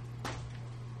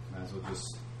 Might as well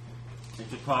just. they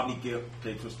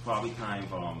just probably kind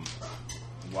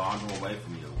of wander away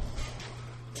from you.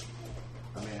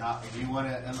 I mean, do you want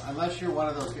to? Unless you're one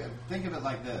of those guys, think of it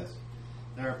like this: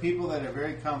 there are people that are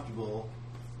very comfortable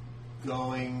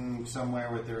going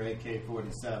somewhere with their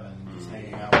AK-47 and just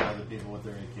hanging out with other people with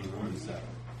their AK-47,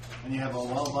 and you have a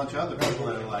whole bunch of other people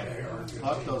that are like,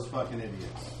 "Fuck those fucking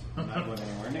idiots! I'm not going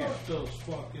anywhere near." Those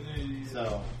fucking idiots.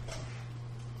 So,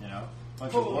 you know, a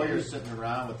bunch of warriors sitting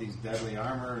around with these deadly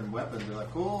armor and weapons. They're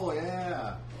like, "Cool,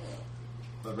 yeah,"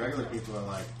 but regular people are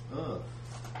like, "Ugh."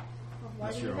 Why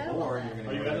Unless do you you're a have whore all and you're that? going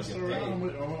Are to you go guys and still get around?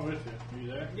 paid. I went with you. Are you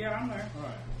there? Yeah, I'm there.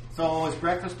 Alright. So is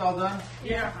breakfast all done?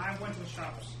 Yeah, I went to the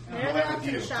shops. Yeah, went they're with up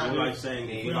to you. the shop. I'd like saying,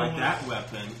 if you like that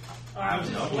weapon,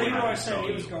 Leroy said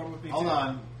he was going with me. Hold too.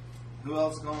 on. Who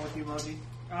else is going with you, Moji?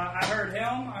 I heard him,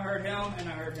 and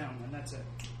I heard him, and that's it.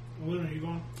 When are you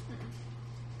going?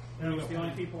 Those are the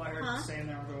only people I heard Huh? saying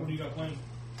they were What do you going. got planned?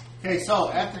 Okay, so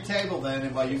at the table then,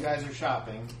 and while you guys are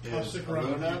shopping, I'll is stick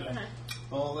around with you Luna, then.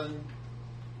 Bolin,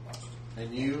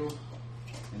 and you,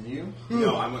 and you?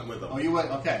 no, I went with them. Oh, you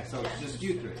went, okay, so it's just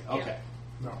you three. Okay.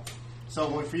 No.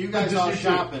 So for you guys Just all you two.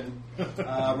 shopping,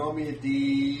 roll me a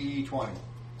D20.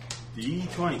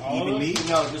 D20, All even of me?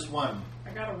 No, just one. I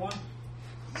got a 1.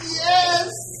 Yes!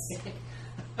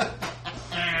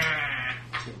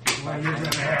 Well, you're going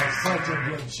to have such a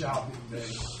good shopping day.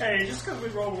 Hey, just because we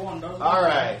rolled 1 doesn't All mean we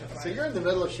right, have to so fight. you're in the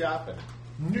middle of shopping.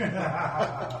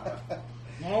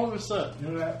 All of a sudden.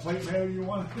 You know that plate mail you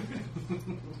want?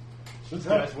 This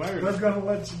They're guy's weird. going to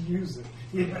let you use it.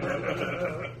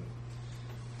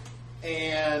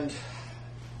 And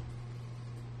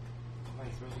Somebody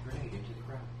throws a grenade into the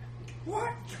crowd.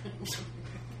 What?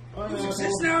 Who's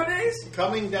exist nowadays?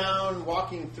 Coming down,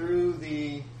 walking through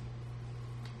the,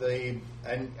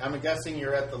 and I'm guessing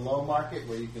you're at the low market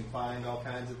where you can find all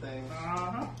kinds of things.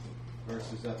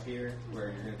 Versus up here where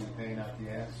you're going to be paying out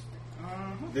the ass.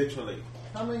 Literally.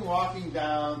 Walking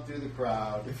down through the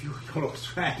crowd. If you were those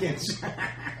dragons.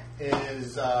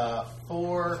 Is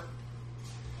 4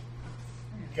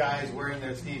 guys wearing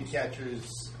their thief catchers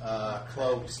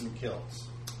cloaks and kilts.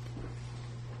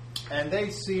 And they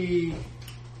see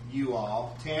you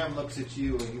all. Tam looks at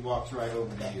you and he walks right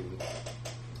over to you.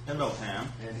 Hello, Tam.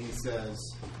 And he says,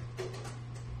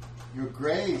 Your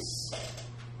Grace,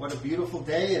 what a beautiful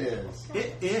day it is.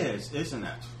 It is, isn't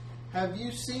it? Have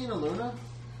you seen Aluna?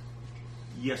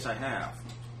 Yes, I have.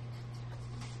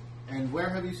 And where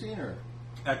have you seen her?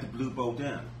 At the Blue Boat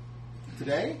Inn.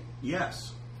 Today?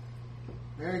 Yes.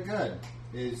 Very good.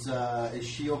 Is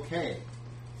she okay?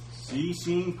 She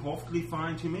seemed perfectly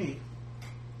fine to me.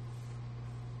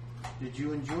 Did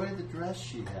you enjoy the dress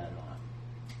she had on?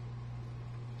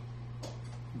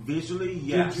 Visually,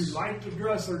 yes. Did you like the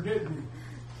dress or didn't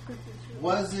you?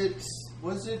 Was it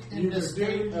in Either a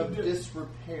state did or of you didn't.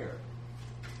 disrepair?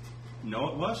 No,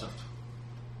 it wasn't.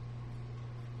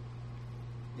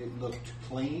 It looked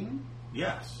clean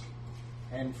Yes.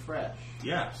 and fresh.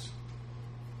 Yes.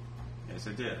 Yes,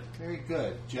 it did. Very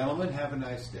good. Gentlemen, have a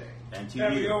nice day. And to There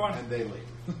we you. go. And they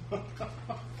leave.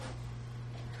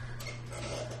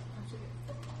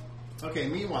 Okay,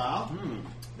 meanwhile,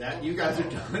 that you guys are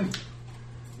done.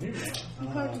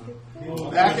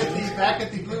 Back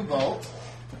at the blue boat.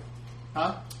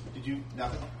 Huh? Did you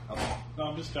nothing? Okay. No,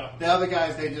 I'm just stopping. The other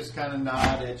guys, they just kind of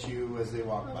nod at you as they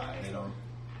walk by. They don't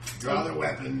draw their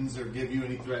weapons or give you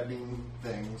any threatening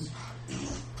things.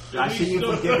 I see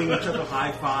you for giving each other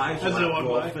high fives. As they walk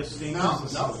by? fisting.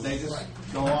 No, they just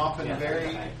go off in a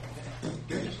very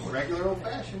regular old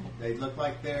fashion. They look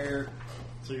like they're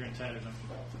So you're in tatters, aren't you?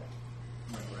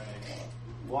 My rags.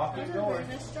 walking I'm door. wearing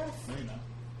this dress. No, you're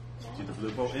not. To the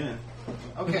Blue Boat Inn.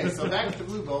 Okay, so back at the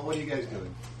blue boat. What are you guys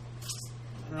doing?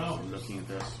 I don't know. I'm looking at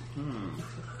this. I'm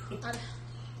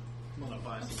I'm gonna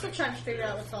buy some. still trying to figure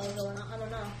out what's all going on. I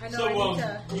don't know. I know So, I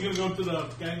need to you gonna go to the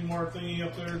gang war thingy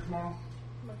up there tomorrow?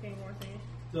 looking more things.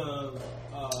 The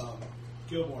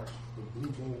guild wars.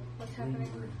 What's happening?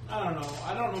 I don't know.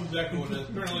 I don't know exactly what it is.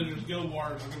 Apparently, there's guild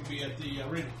wars are going to be at the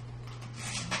arena.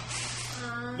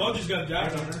 Moji's got a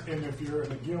job down there. And if you're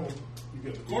in a guild, you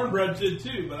get the Cornbread did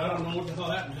too, but I don't know what the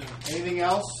hell happened to him. Anything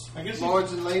else, I guess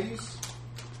lords and ladies?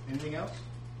 Anything else?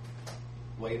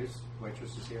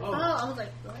 Waitresses here? Oh, I was like,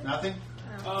 what? Nothing?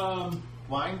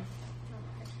 Wine?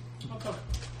 I'll talk.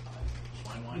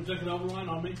 Wine. You took an oven wine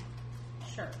on me?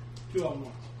 Sure. 2 oven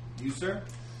wines. You, sir?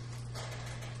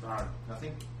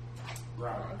 Nothing?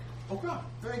 Grog. Oh, God.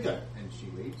 Very good. And she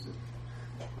leaves.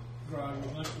 Grog,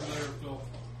 next to there, Phil.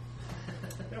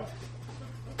 You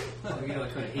know,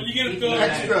 it's gonna When you get it, Phil,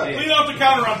 Extra. clean off the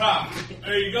counter on top.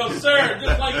 There you go, sir.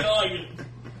 Just like you like it.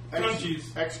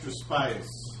 Crunchies. Extra spice.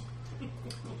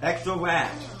 Extra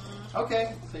rat.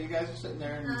 Okay, so you guys are sitting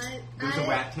there and There's a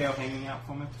rat tail hanging out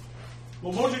from it.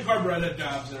 Well, Moji and Cornbread had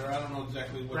jobs there. I don't know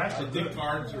exactly what. I think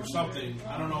cards or something.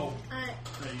 I don't know. I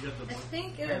Yeah, you got the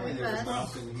think it apparently would be there's a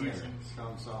best mountain here.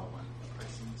 Tom saw one.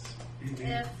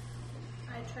 if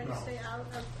I try to stay out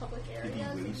of public Did you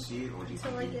areas really see it, or did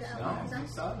until I you get see out. No, Because he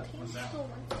that's saw it. painful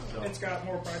once It's got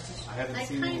more prices. I haven't I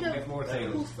seen kind it. of more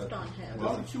things, poofed but on him. Why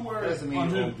don't you wear Doesn't mean on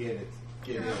you who? won't get it.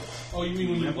 Get it. Oh, you mean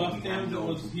when you Remember left we had him? That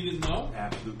those- was he didn't know?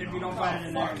 Absolutely. If you don't not. find it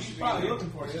in there, He's probably looking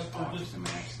for you. Oh, Just, just a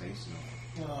Max Station.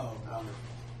 oh,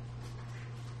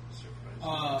 So,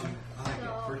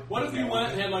 what if you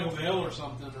went and had like a veil or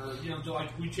something, or you know,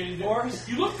 like we changed it? Horse?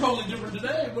 You look totally different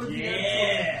today. What if you Yeah.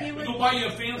 had? He We would- go buy you a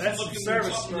fancy That's looking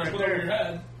service something to right put over there. your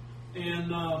head,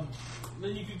 and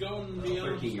then you could go and be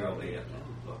 13-year-old lady up there.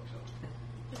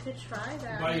 you could try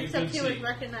that. Buy you a Except good he would seat.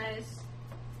 recognize.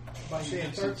 Say a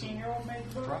 13-year-old made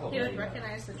the book? Probably. He would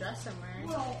recognize the dress I'm wearing.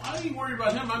 Well, I ain't worried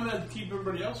about him. I'm gonna keep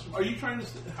everybody else. Are you trying to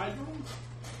hide from him?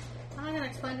 I'm not gonna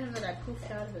explain to him that I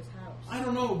poofed out of his house. I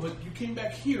don't know, but you came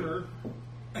back here.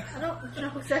 I don't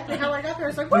know exactly how I got there. I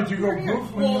was like, what? Did you go You're here.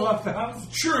 poof when you Well, left the house?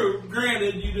 True.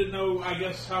 Granted, you didn't know. I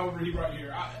guess, however, he brought you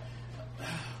here.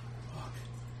 Fuck.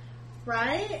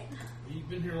 Right? He's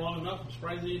been here long enough. I'm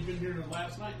surprised he had been here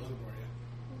last night looking for you.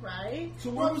 Right? So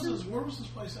where was this? Where was this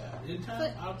place at? In town?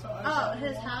 Like- Outside? Oh,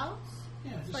 his house?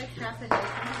 Yeah, It's just like half a day from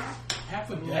here. half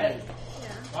a day. Yeah.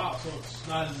 Wow, so it's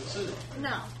not in the city.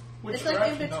 No. Which It's like in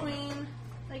direction, though? between,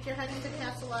 like you're heading to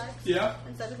Castle X. Yeah.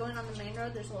 Instead of going on the main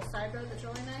road, there's a little side road that's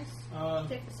really nice.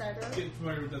 Take the side road. Getting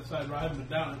familiar with that side road. I haven't been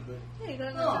down it, but Yeah, you go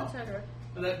on Oh. that side road.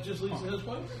 And that just leads to his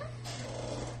place?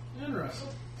 Interesting.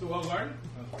 To Well Garden?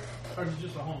 Or is it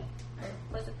just a home?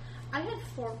 I had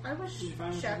 4. I was Did you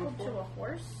find shackled something to a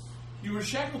horse. You were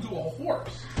shackled to a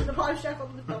horse. I was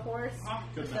shackled with the horse.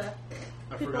 Good The enough.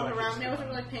 I people forgot I around could me. I wasn't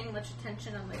really paying much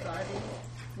attention on my guarding.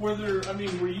 Were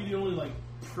you the only, like,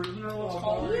 prisoner, let's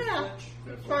call it? Yeah.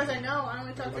 As far as I know, I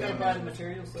only talked We're to gonna him. buy the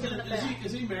materials. Give it a back.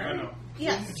 Is he married? I know.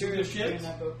 Yes. Materials Is he a in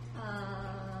that book.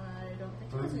 I don't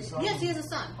think he 30 has a something? Yes, he has a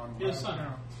son. He has a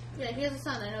son. Yeah, he has a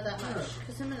son. I know that much. Sure.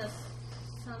 Because him and his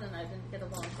son and I didn't get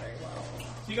along very well.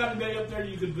 So you got anybody up there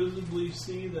you could visibly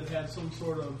see that had some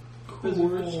sort of Cool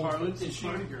physical harlots and issue?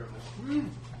 party girls.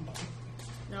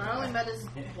 No, I only met his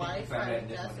wife. Found I out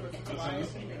guess that it was his one.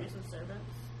 wife and maybe some servants.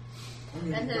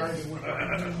 And And the his guys went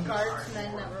up.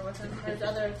 guardsmen that were with him. There's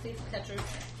other thief catchers.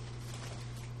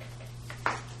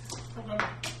 Okay.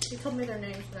 He told me their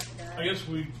names, but I forgot. I guess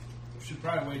we should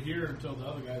probably wait here until the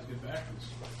other guys get back. 'Cause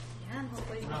Yeah, and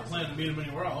hopefully he we're not doesn't- planning to meet him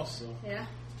anywhere else. So, Yeah.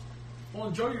 well,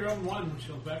 enjoy your own wine when she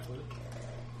comes back with it.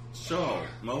 So,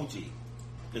 Moji,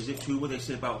 is it true what they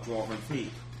say about dwarven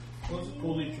feet? What's it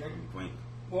called? Each other? Wink.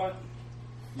 What?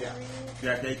 Yeah.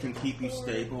 That they can keep you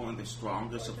stable in the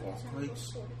strongest of all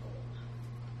places?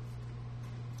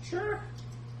 Sure.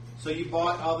 So you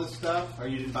bought all this stuff, or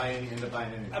you didn't end up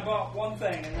buying anything? I bought one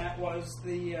thing, and that was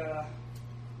the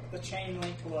chain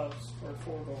link gloves for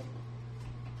 4 gold.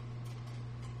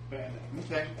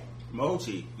 Okay.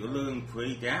 Moji, you're looking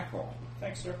pretty dapple.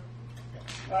 Thanks, sir.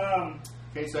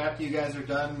 Okay, so after you guys are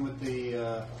done with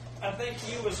the... I think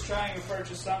you was trying to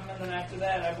purchase something, and then after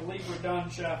that, I believe we're done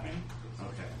shopping.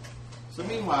 Okay. So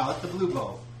meanwhile, at the Blue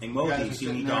Bowl, Hey, you Moji, guys you are see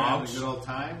sitting any there having dogs? a good old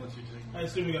time. I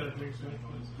assume you got a drink soon.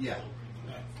 Yeah.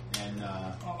 Yeah. And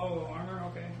Oh, armor?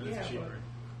 Okay. But Yeah, it's but- cheaper.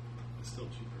 It's still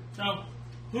cheaper. Now,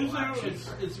 who's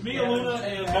there? It's me, Luna,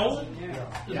 and Bolin? Yeah.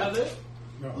 Is Yeah. that it?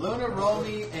 No, Luna, roll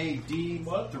me a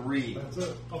D3. that's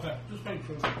it. Okay, just make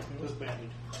sure. Just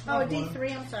bandage. Oh, a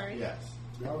D3, I'm sorry. Yes.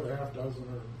 The other half dozen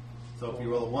are. So if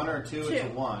you roll a 1 or a 2, it's a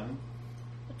Two. 1.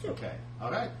 A 2. Okay. All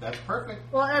right. That's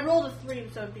perfect. Well, I rolled a 3,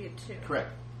 so it'd be a 2. Correct.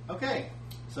 Okay.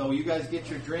 So you guys get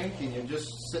your drink, and you're just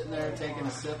sitting there taking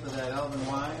a sip of that elven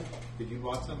wine. Did you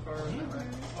walk some far? Is that right?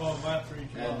 Oh, glad for each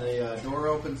And one. the door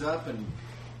opens up, and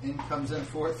in comes in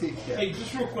 4 thief Hey, cats.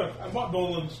 just real quick, I bought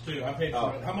Bolin's too. I paid for Oh,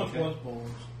 it. How much okay. was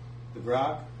Bolin's? The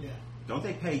grog? Yeah. Don't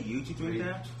they pay you to drink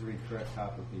that? 3 correct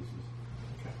copper pieces.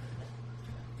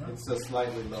 It's a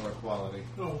slightly lower quality.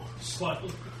 Oh,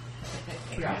 slightly.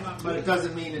 But it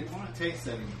doesn't mean it tastes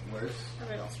any worse.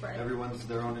 Everybody else spread. Everyone's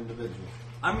their own individual.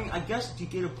 I mean, I guess you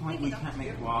get a point where you can't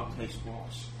make grog taste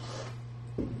worse.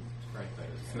 It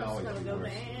can always Gotta be go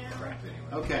worse.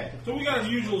 down. Okay. So we got a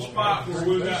usual spot where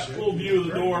we've got full view of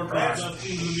the door. That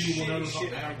seems to be whenever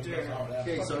something happens. That's how it happens.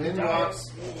 Okay, so in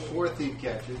walks 4 thief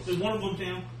catchers. Is one of them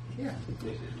Tim? Yeah.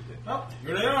 Oh,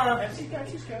 here they are. That's good.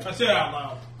 I say it out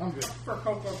loud. I'm good. For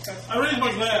Cocoa Pepsi. I raised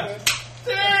my glass.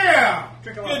 Damn!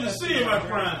 Drink a lot Good of to Pepsi, see you, my my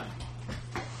friend.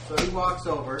 So he walks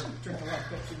over Drink a lot of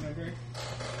Pepsi in my drink.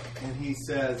 and he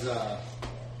says,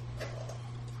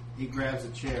 he grabs a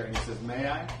chair and he says, "May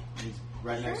I?" And he's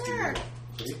right next to you.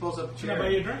 So he pulls up a Can I buy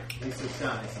chair. you a drink? He sits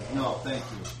down. He says, "No, thank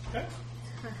you." Okay.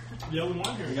 The other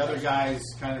one here. The other guys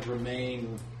kind of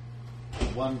remain,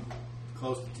 one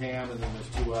close to Tam, and then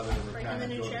there's 2 others that Right, kind and of then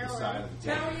go you to the share side or- of the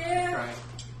table. Hell yeah! Right.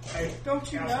 Hey,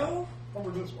 Don't you know? over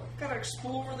this way. Gotta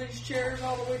explore these chairs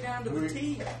all the way down to the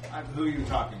T. Who are you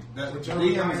talking? The Whichever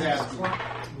DM guy is was asking.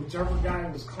 whichever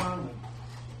guy was clowning,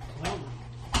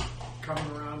 coming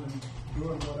around and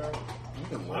doing whatever.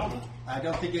 Wow. I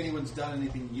don't think anyone's done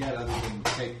anything yet other than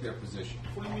take their position.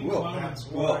 What do you mean? Whoa, clown? That's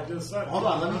what I just said. Hold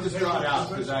on, let me just draw it out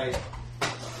because Position.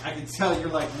 I can tell you're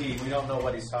like me. We don't know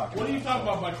what he's talking What are you talking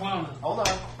about by clowning? Hold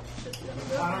on.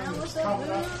 The clown is coming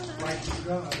up like he's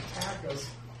going to attack us.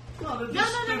 No, they're No,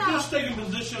 just, no, no, they're no. just taking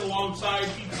position alongside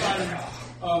each side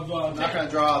of. I'm not going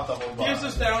to draw out the whole bar. Hands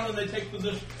us down and they take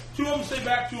position. 2 of them stay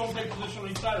back, 2 of them take position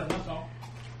on each side of them. That's all.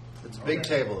 It's a big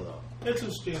table, though. It's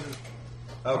a standard.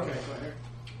 Okay.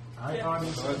 I thought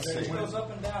he So said let's they see. It went. goes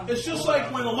up and down. It's just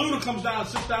like when a Luna comes down and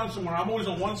sits down somewhere. I'm always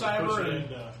on one side of her, and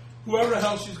whoever the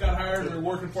hell she's got hired or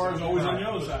working for is always on the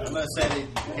other side. I'm going to say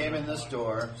they came in this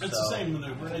door. It's the same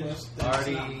maneuver. They just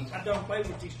Already. I don't play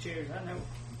with these chairs. I know.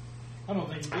 I don't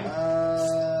think you do.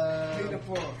 Big up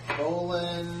for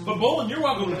Bolin. But Bolin, you're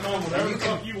welcome to film whatever You the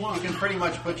fuck you can, want. you can pretty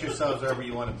much put yourselves wherever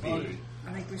you want to be.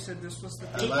 I think we said this was the.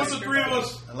 Just put the 3 of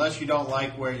us. Unless you don't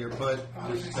like where you're put.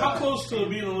 Just, How close to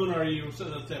being a Luna are you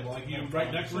sitting at the table? Like you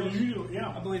right next to us?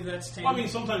 Yeah. I believe that's 10. Well, I mean,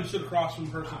 sometimes you sit across from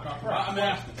the person talking. I'm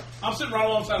asking. I'm sitting right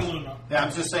alongside of Luna. Yeah,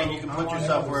 I'm just saying you can put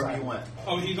yourself wherever you want.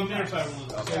 Oh, he's on the other side of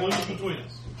Luna. So Luna's between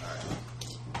us.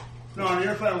 No, on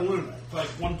your side of the lunar. It's like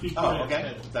 1, 2, 3. Oh,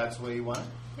 okay. That's what you want?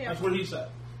 Yeah. That's what he said.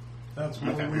 That's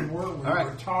where Okay. we were. We All right.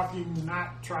 were talking,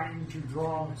 not trying to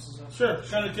draw. Sure.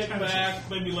 Kind of kick back,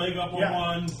 maybe leg up on Yeah.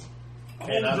 one.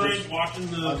 Okay, Hold I'll the drink, just-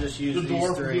 watching I'll just use the these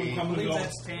door for three. people I coming and believe go.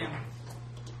 that's Tam.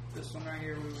 This one right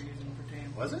here we were using for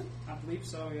Tam. Was it? I believe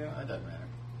so, yeah. That doesn't matter.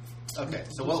 Okay,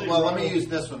 so Just say let me Royal- use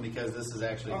this one because this is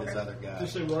actually his Okay. other guy.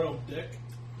 Just say Royal Dick.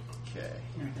 Okay,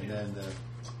 and then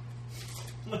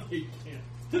the He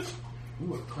can't.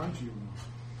 Ooh, a crunchy one.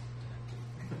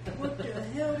 What the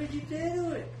hell did you do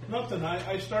to it? Nothing.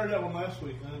 I started that one last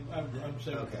week. I'm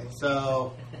saying okay.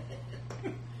 So,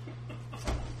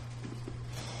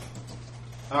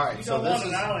 all right. You So don't this want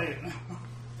is it out of it.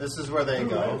 this is where they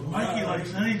go. Mikey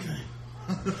likes anything.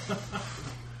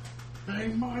 Hey,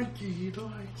 Mikey, he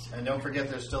likes. And don't forget,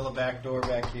 there's still a back door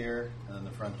back here, and then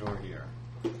the front door here.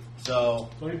 So,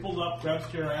 So he pulls up, grabs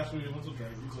a chair, asks me if he wants a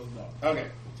drink. He says no. okay.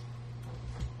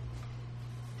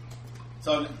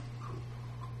 So,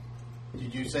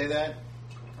 did you say that?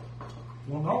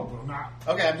 Well, no, they're not.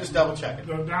 Okay, I'm just double checking.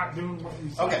 They're not doing what you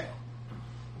said. Okay.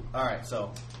 All right.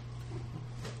 So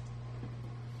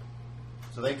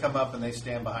they come up and they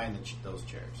stand behind those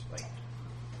chairs, like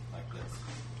this.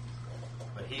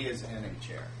 But he is in a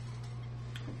chair.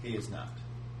 He is not.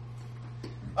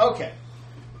 Okay.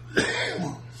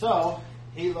 So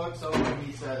he looks over and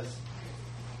he says,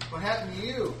 "What happened to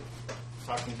you?"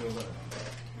 Talking to a little.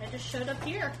 I just showed up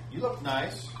here. You look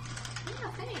nice.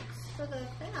 Yeah, thanks for the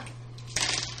bath.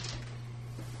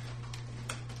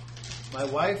 My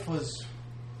wife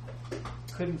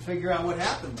couldn't figure out what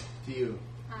happened to you.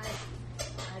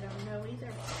 I don't know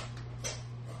either.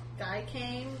 Guy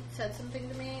came, said something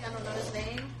to me. I don't know his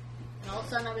name, and all of a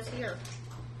sudden I was here.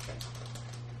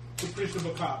 The priest of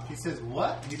a cop. He says,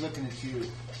 "What?" He's looking at you.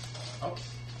 Oh.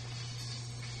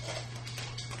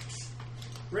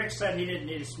 Rick said he didn't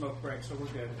need a smoke break, so we're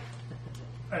good.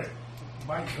 Hey,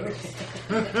 my goodness.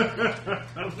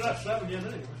 I'm not 7 yet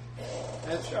anyway.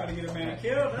 That's Trying to get a man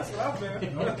killed, that's what I'm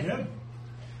doing. No kidding.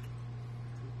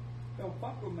 Go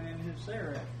fuck with man in his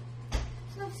cigarette.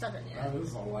 It's not 7 yet. That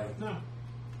is a light. No.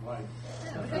 Light.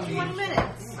 Yeah, we got 20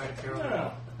 minutes.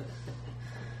 Yeah.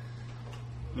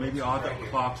 Maybe all the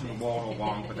clocks in the wall are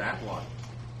wrong for that one.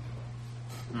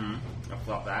 I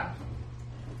thought that.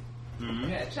 Yeah,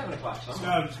 it's 7 o'clock No,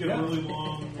 somewhere. just get a really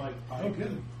long, like, pipe. No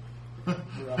kidding.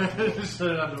 Just set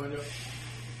it out the window.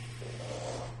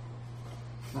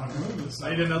 My goodness. I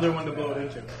need another one to blow it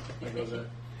into. That goes there.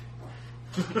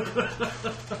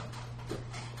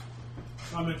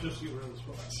 I meant just to get rid of the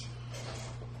spots.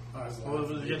 I was Well,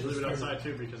 laughing. you have to leave it outside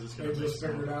too because it's They going to just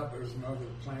figured out there's another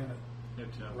planet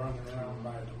running around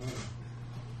by the moon.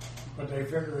 But they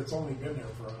figure it's only been there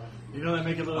for 100 years. You know they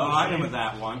make a Oh, little. I machine? remember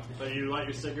that one. So you light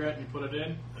your cigarette and you put it in,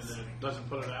 and then it doesn't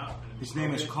put it out. And you His name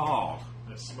smoke is it, called.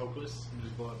 and it's smokeless. You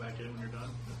just blow it back in when you're done.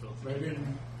 It fills the They can.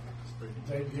 didn't. It's pretty neat.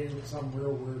 They gave it some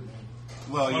real weird name.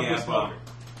 Well, Smoker, yeah, but smoker.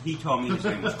 he told me his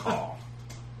name was called.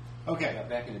 Okay. Yeah,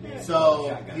 back in the day. So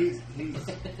shotgun.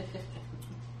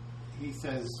 he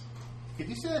says, "Could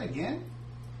you say that again?"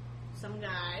 Some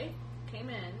guy came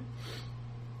in.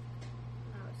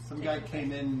 I was Some guy taking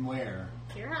came in where?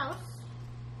 to your house.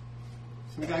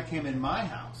 Some guy came in my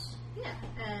house. Yeah,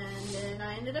 and then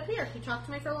I ended up here. He talked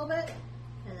to me for a little bit,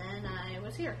 and then I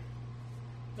was here.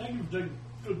 Thank you for taking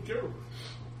good care of her.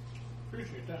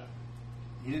 Appreciate that.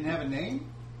 He didn't have a name.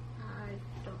 I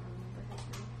don't remember his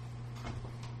name.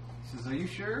 He says, "Are you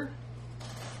sure?"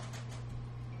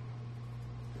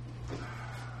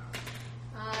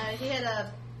 He had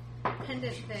a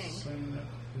pendant thing. Saying that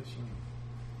petition.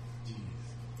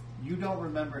 Jeez. You don't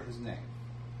remember his name.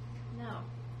 No.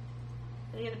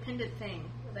 But he had a pendant thing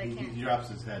that I He can't. drops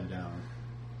his head down.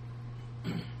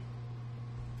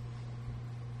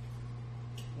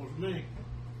 Well, for me,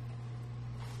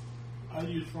 I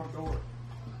use front door.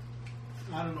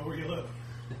 I don't know where you live.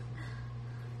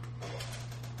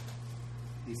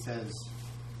 He says,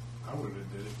 I would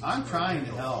have did it. "I'm trying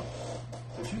to help,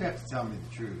 but you have to tell me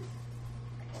the truth."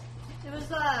 It was,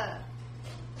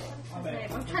 what's his name?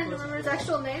 I'm trying to remember his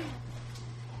actual name.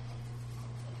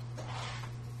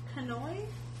 Kanoi?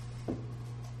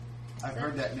 I've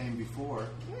heard that name before.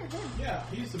 Yeah, him. Yeah,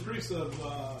 he's the priest of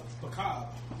Macabre.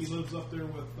 He lives up there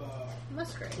with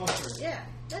Musgrave. Musgrave. Yeah,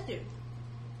 that dude.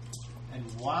 And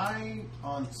why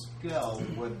on Skell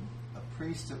would a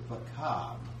priest of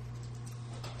Macabre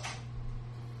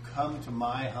come to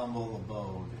my humble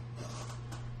abode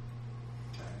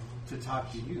to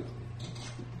talk to you?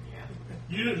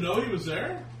 You didn't know he was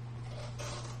there?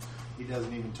 He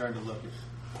doesn't even turn to look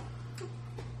at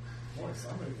Boy,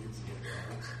 somebody needs to get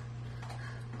drugs.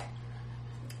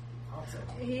 I'll take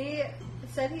it. He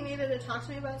said he needed to talk to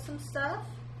me about some stuff,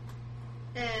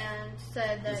 and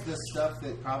said that Is this stuff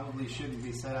that probably shouldn't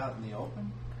be set out in the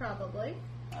open? probably.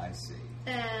 I see.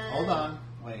 And Hold on.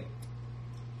 Wait.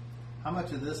 How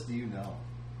much of this do you know?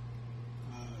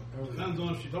 Depends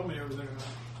on if she told me everything or not.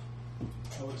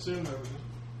 I would assume everything.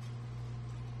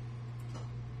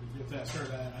 If that's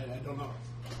her, I don't know.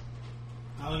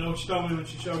 I only know what she told me when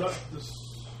she showed up this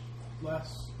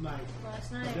last night. Last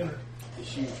For night. dinner. Is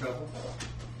she in trouble?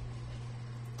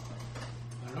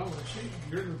 I don't know. Was she?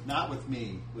 You're, Not with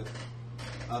me, with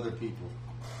other people.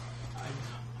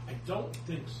 I don't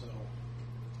think so.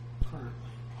 Currently.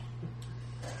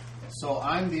 So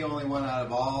I'm the only one out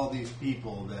of all these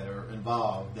people that are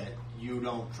involved that you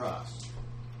don't trust.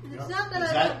 It's not that Is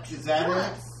I that- don't is that it?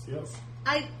 trust. Yes.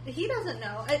 He doesn't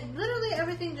know. Literally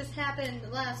everything just happened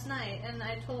last night, and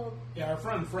I told. Yeah, our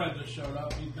friend Fred just showed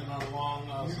up. He's been on a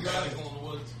long sabbatical in the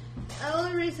woods. The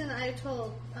only reason I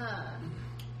told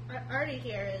Artie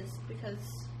here is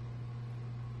because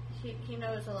he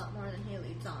knows a lot more than he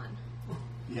leads on.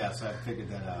 Yes, I figured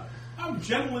that out. I'm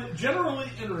generally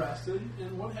interested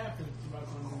in what happens about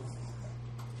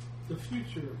the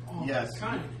future of all Yes,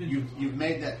 kind. you've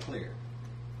made that clear.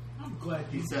 I'm glad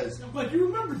He says- I'm glad you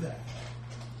remember that.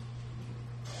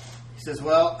 He says,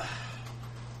 well,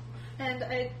 And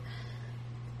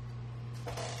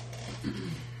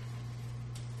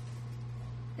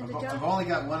I've only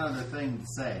got one other thing to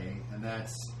say, and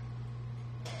that's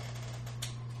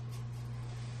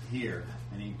here.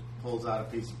 And he pulls out a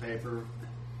piece of paper,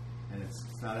 and it's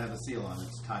not have a seal on it,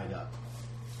 it's tied up.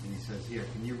 And he says, here,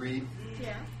 can you read?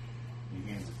 yeah,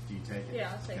 He hands it. Do you take it?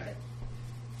 yeah, I'll take Okay. it.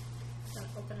 I'll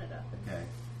open it up. Okay.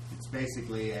 It's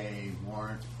basically a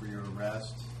warrant for your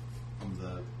arrest from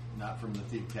not from the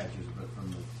thief catchers, but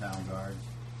from the town guards.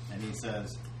 And he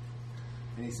says,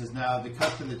 now to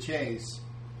cut to the chase,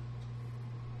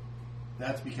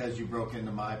 that's because you broke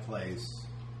into my place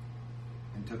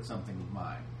and took something of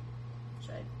mine. Which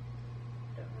I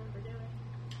don't remember doing.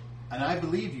 And I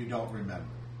believe you don't remember.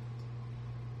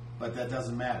 But that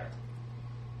doesn't matter.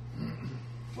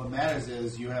 What matters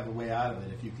is you have a way out of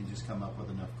it if you can just come up with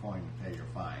enough coin to pay your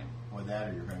fine. Or that,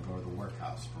 or you're going to go to the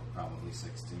workhouse for probably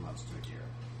 16 months to a year.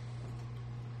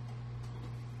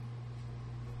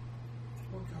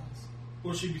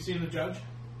 Will she be seeing the judge?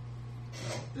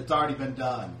 It's already been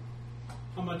done.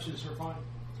 How much is her fine?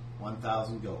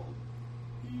 1,000 gold.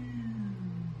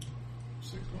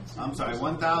 6 months. I'm sorry,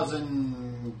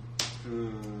 1,000,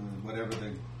 whatever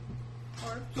the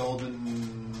Or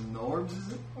golden orbs,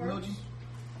 is it? Orbs. Emoji?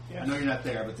 Yes. I know you're not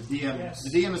there, but the DM, Yes.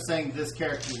 the DM is saying this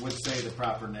character would say the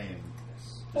proper name.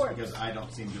 Just Orbs. because I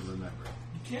don't seem to remember.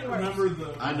 You can't remember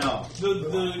the I know. the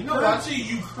You know what? currency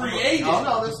you created.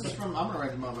 No, this is from. I'm gonna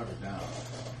write the motherfucker down.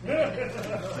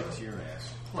 Stick to your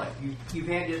ass. What? You've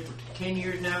had it for 10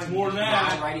 years now? and More you than just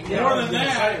that. write it More down? than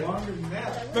that. Longer than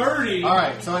that. 30. All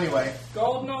right. So anyway,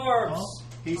 Golden orbs,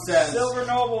 he says. silver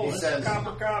nobles, He says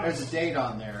copper commons. there's a date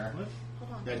on there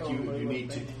hold on. that you need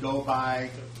to go by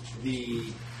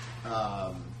the.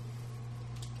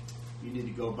 You need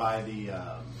to go by the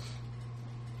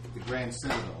Grand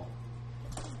Citadel.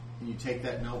 And you take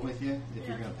that note with you if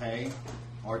you're Yeah. going to pay,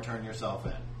 or turn yourself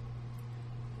in.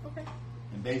 Okay.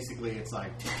 And basically, it's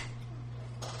like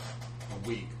a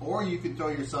week, or you could throw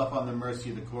yourself on the mercy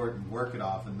of the court and work it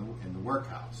off in the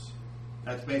workhouse.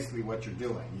 That's basically what you're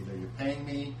doing. Either you're paying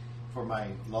me for my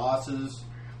losses,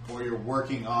 or you're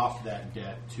working off that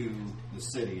debt to the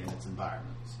city and its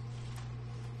environments.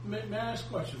 May I ask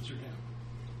questions, Sir Dan?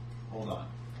 Hold on.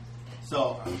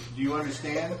 So, do you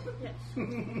understand? Yes.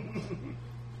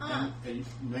 And you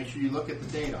make sure you look at the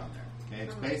date on there. Okay,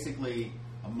 it's basically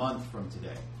a month from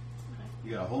today.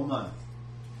 You got a whole month.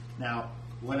 Now,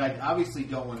 what I obviously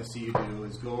don't want to see you do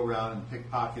is go around and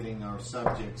pickpocketing our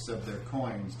subjects of their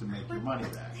coins to make your money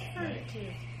back.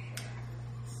 Okay?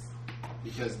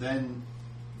 Because then,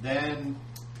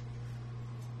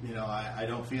 you know, I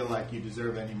don't feel like you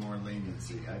deserve any more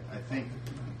leniency. I think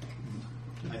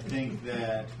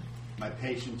that my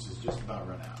patience is just about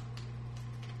run out.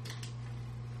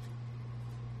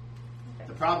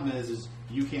 The problem is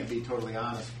you can't be totally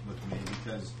honest with me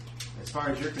because, as far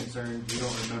as you're concerned, you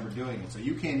don't remember doing it, so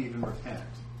you can't even repent.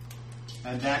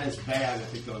 And that is bad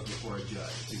if it goes before a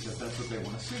judge because that's what they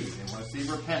want to see. They want to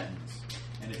see repentance.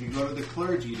 And if you go to the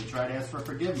clergy to try to ask for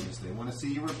forgiveness, they want to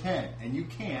see you repent, and you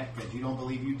can't because you don't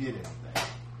believe you did anything.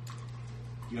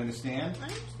 Do you understand? I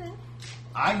understand.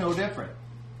 I know different,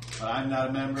 but I'm not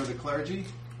a member of the clergy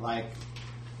like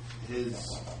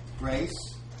His Grace,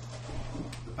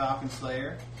 the Falcon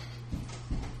Slayer.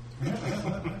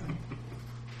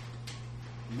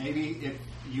 maybe if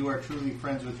you are truly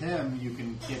friends with him, you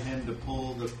can get him to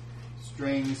pull the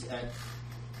strings at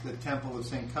the Temple of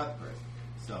St. Cuthbert.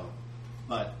 So,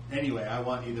 but anyway, I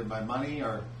want either my money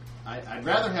or I'd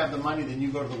rather have the money than you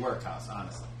go to the workhouse,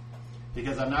 honestly,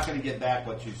 because I'm not going to get back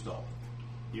what you stole,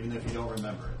 even if you don't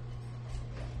remember it.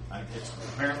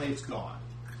 Apparently it's gone.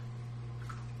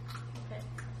 Okay.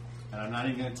 And I'm not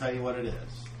even going to tell you what it is.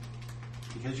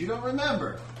 Because you don't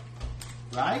remember.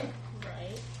 Right?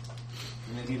 Right.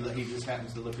 And then he just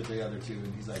happens to look at the other two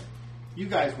and he's like, you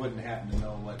guys wouldn't happen to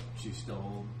know what she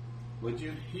stole, would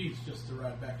you? He's just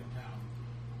arrived back in town.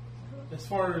 As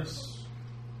far as...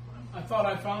 I thought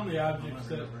I found the objects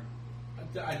that...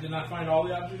 I did not find all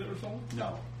the objects that were stolen?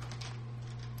 No.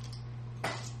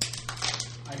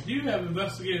 I do have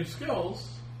investigative skills.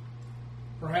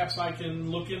 Perhaps I can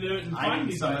look into it and I find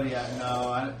need these somebody. items.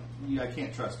 I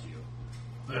can't trust you.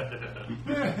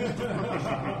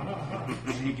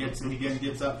 he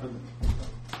gets up from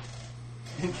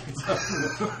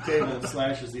the table and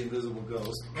slashes the invisible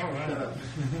ghost.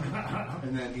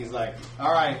 And then he's like,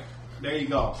 "All right, there you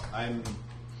go. I'm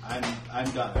done.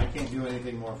 I can't do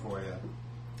anything more for you.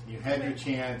 You had your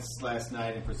chance last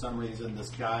night, and for some reason, this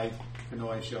guy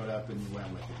Kanoy showed up, and you went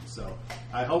with him. So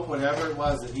I hope whatever it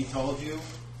was that he told you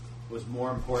was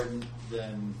more important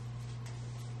than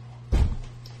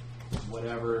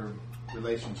whatever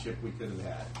relationship we could have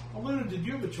had." Well, Leonard, did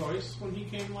you have a choice when he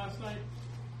came last night?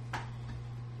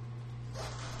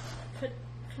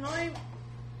 Can I?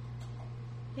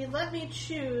 He let me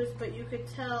choose, but you could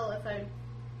tell if I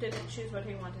didn't choose what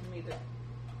he wanted me to.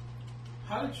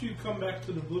 How did you come back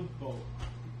to the blue boat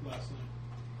last night?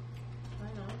 I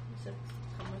don't know. He said,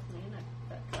 "Come with me," and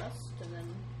I got dressed, and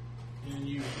then. And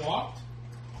you walked?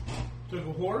 Took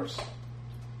a horse?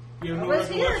 You have I no was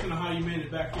recollection here. of how you made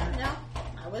it back here? No,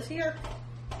 I was here.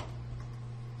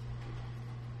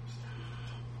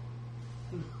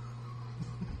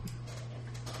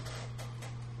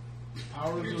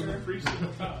 Hours of the precinct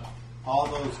of God. All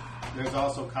those. There's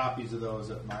also copies of those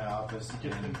at my office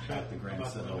and at the Grand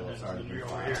Citadel. It's already been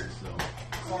filed,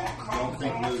 so I don't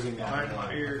think losing that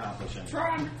will accomplish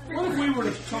anything. What if we were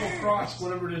to come across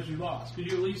whatever it is you lost? Could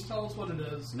you at least tell us what it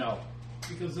is? No.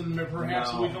 Because then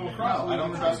perhaps No. if we come across it, No, we I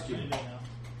don't can- trust you.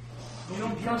 You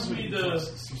don't trust me to...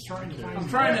 He's trying to find I'm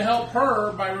trying to help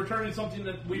her by returning something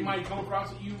that we might come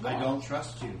across that you lost. I don't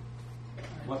trust you.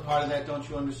 What part of that don't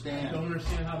you I don't understand?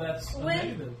 understand how that's a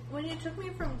negative. When you took me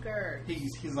from Gerd,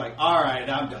 He's like, all right,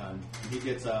 I'm done. And he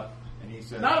gets up and he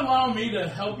says, Not allowing me to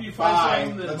help you find "Fine,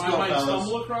 something that let's I go, might fellas."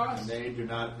 stumble across. And they do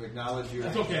not acknowledge you.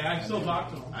 That's okay. I still talk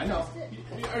to them. I know.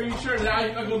 Are you sure that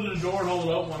I go to the door and hold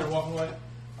it open when I walk away?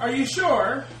 Are you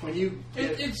sure? When you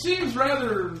It seems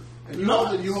rather. and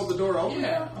you hold the door open.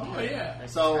 Yeah. Oh yeah.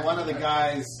 So one of the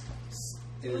guys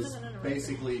is Wasn't an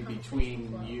basically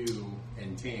between you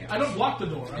and Tam. I don't block the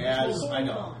door. I'm just As holding I it.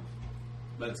 know,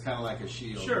 but it's kind of like a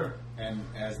shield. Sure. And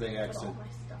as they exit, all my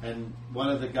stuff. and one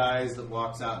of the guys that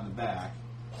walks out in the back,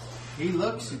 he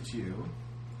looks at you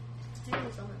he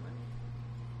was on my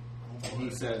money. and he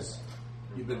says,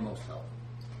 "You've been most helpful."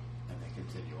 And they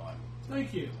continue on.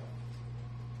 Thank you.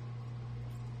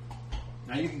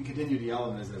 Now you can continue to yell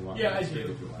them as they walk. Yeah, down I the street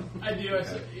do. if you want. I do.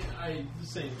 Okay. I the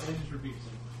same. I just repeat the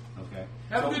same. Okay.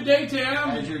 Have So, a good day,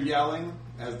 Tam. As you're yelling,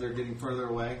 as they're getting further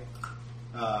away,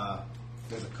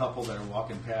 there's a couple that are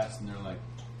walking past, and they're like,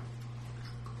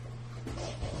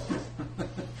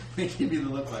 they give you the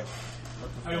look like,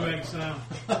 I go back and sit down.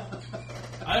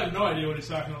 I have no idea what he's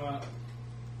talking about,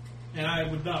 and I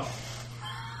would know.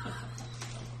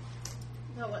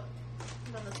 About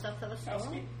the stuff that was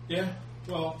stolen? Yeah.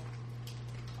 Well,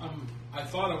 I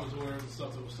thought I was aware of the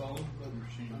stuff that was stolen, but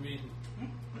I mean,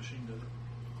 Machine did it.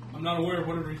 I'm not aware of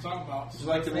whatever he's talking about. would you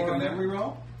like to make a memory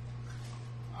roll?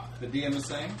 The DM is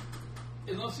saying,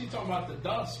 Unless he's talking about the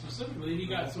dust specifically, he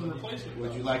got some replacement.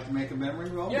 would you dust. like to make a memory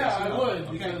roll? Yeah, Yes or I no? would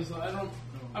Okay. because I don't.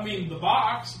 I mean, the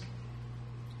box,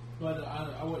 but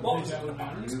I wouldn't What think was that in would the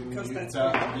matter. box? Because that's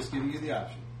I'm just giving you the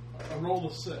option. A roll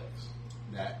of 6.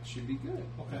 That should be good.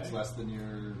 Okay. That's less than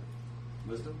your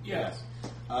wisdom? Yes.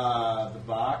 The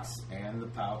box and the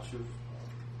pouch of...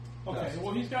 Okay, Yes.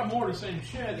 well, he's got more of the same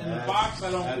shit, and the That's- box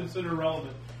I don't that- consider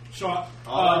relevant. So,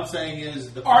 All I'm saying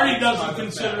is... the Artie box doesn't on the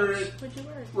consider pouch. it What'd you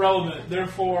wear? relevant.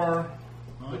 Therefore,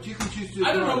 But you can choose to...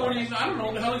 I don't know ignore what that. I don't know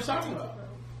what the hell he's talking about.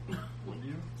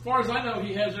 As far as I know,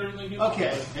 he has everything he wants.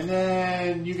 Okay, and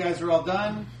then you guys are all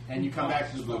done, and you come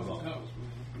back to the blue bowl.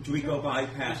 Do we go by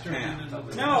past Tam?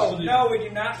 No, we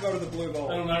do not go to the Blue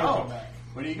Bowl. I don't ever Oh. come back.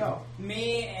 Where do you go?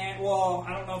 Me and well,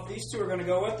 I don't know if these two are going to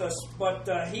go with us, but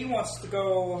he wants to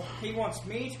go. He wants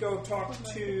me to go talk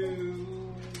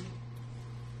to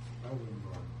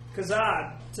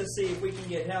Kazad to see if we can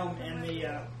get him in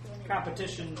the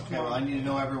competition. Okay, well, I need to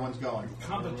know everyone's going.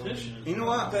 Competition. You know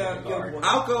what? The guild war.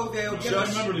 I'll go there gotta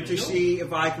just remember to to kill. see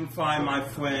if I can find my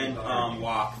friend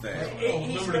Walk there.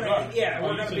 He's remember to gonna, guard. yeah, Oh,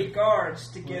 we're you going to said- be guards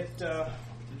to get.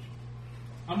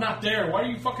 I'm not there. Why are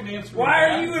you fucking answering? Why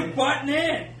are that? you butting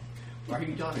in? Why are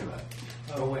you talking about?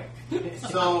 Go away.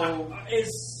 So,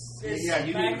 Is yeah,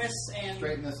 you need Magnus to and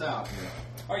straighten this out here.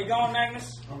 are you going,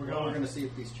 Magnus? We're going to see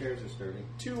if these chairs are sturdy.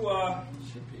 To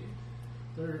Should be.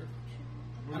 They're.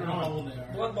 I don't know how old they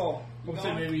are. Blood Bowl. You We'll say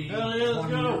going? maybe. Hell yeah, let's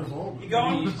 20 go. years old. You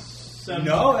going? Maybe 7,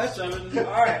 No, that's- 7. All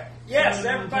right. Yes,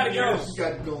 7, everybody 10 years. goes. You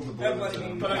got to build the board. Everybody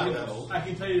can- But not that old. I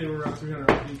can tell you they were around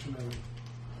 300 each and every.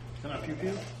 Can I pew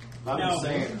pew? I'm No. just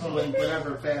saying,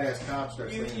 whenever fat ass cops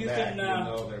start You- saying you that, can, you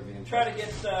know they're being Try to get.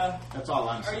 That's all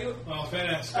I'm Are saying. you? Well, Fat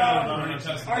Ass Scott already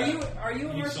tested Are that. you? Are you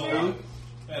a He sold mercenary? out.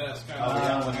 Fat Ass Scott. Oh,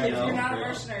 yeah, when I If know. you're not a Yeah.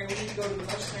 mercenary, we need to go to the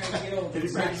mercenary guild Did he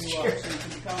and sign break you up so you can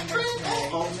become a mercenary,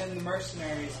 Oh. and then the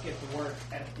mercenaries get to work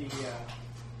at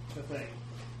the thing.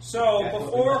 So That's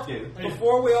what we must do.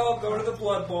 before we all go to the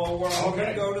Blood Bowl, we're all going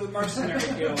to go to the mercenary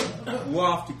guild.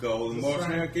 We'll have to go to the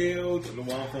Mercenary Guild, the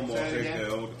one from Mercenary again?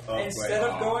 Guild. Instead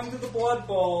of Greyhawk. going to the Blood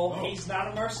Bowl, he's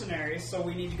not a mercenary, so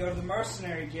we need to go to the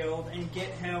mercenary guild and get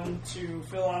him to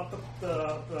fill out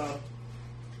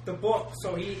the book,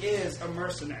 so he is a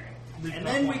mercenary. And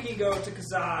then we can go to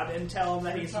Kazad and tell him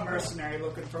that he's a mercenary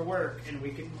looking for work, and we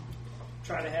can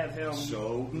try to have him.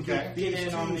 So we can Okay. get these Get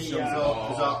in on two the, some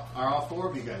So, are all four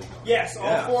of you guys going? Yes, all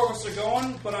Yeah. 4 of us are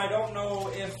going, but I don't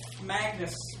know if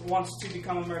Magnus wants to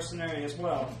become a mercenary as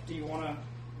well. Do you want to?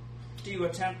 Do you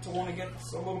attempt to want to get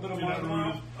a little bit of You're money not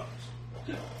tomorrow?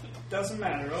 rude. Doesn't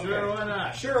matter. Okay. Sure, why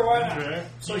not? Sure, why not? Okay.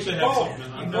 So You you should have both.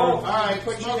 something. You I've both. All right,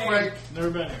 Put your smoke name- break. Never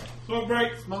been here. Smoke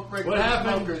break. Smoke break. What for the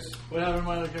happened? Smokers. What happened to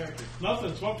my other character?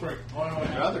 Nothing. Smoke break.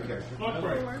 Your other character. Smoke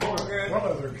break. We're good. What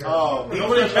other character? Oh,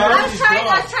 Nobody I cares. was trying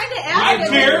to I ask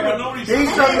him. care, but nobody's.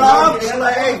 He's the love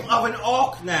slave of an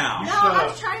orc now. No, I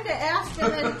was trying to ask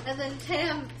him, and then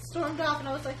Tam stormed off, and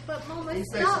I was like, "But Mom, my he's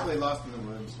stuff. basically lost in the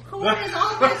woods. Where is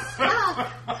all my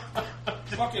stuff?"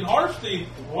 Fucking horse thief.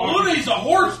 Looney's a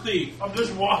horse thief. I'm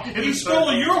just walking. He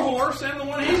stole your horse and the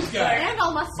one he's got. And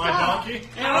all my stuff. my donkey.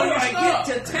 And How all do your I stuff.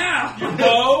 get to town? Your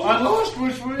bow. I lost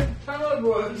Bushwood. Town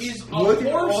was. He's a Look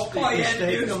at horse all thief. All you had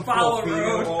to do is follow the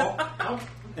road.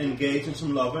 Engage in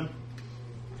some loving.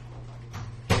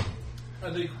 I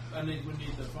think we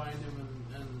need to find him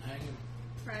and hang him.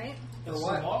 Right? For It's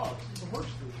what? the law. He's a horse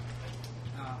thief.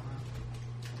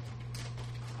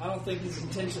 I don't think his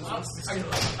intentions was to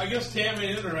steal. I guess Tam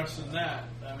ain't interested in that.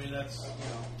 I mean, that's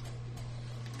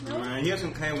He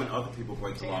doesn't care when other people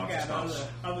break the law Tam and got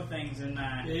stuff. other things in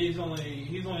mind. yeah. He's only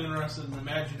interested in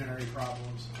imaginary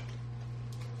problems.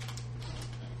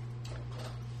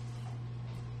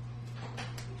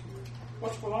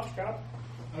 What's for lunch, Cobb?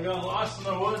 I got lost in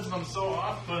the woods and I'm so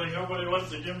off-putting. Nobody wants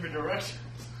to give me directions.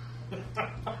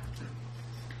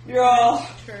 You're all,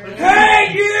 True.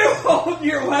 hey, you! Hold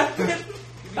your weapon!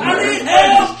 I need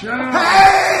help!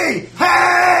 Hey!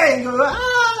 Hey!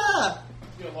 Ah!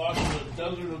 Get lost in the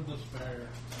desert of despair.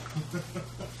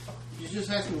 You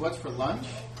just asked me what's for lunch?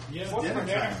 Yeah, What's Dinner for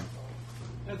dinner? time.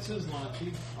 that's his lunch.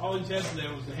 All he's had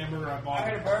today was the hamburger I I bought.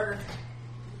 had a burger.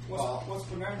 Well, What's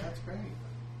for dinner? That's great.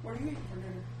 What are you eating for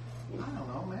dinner? I don't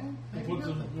know, man. You Maybe want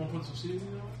nothing. put some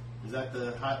seasoning on Is that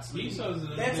the hot it? sleeve? He says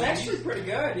that That's actually pretty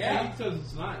good, yeah. He says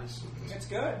it's nice. It's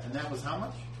good. And that was how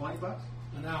much? $20?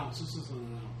 An ounce. This is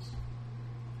an ounce.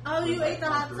 Oh, you ate the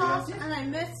hot Three sauce, ounces? and I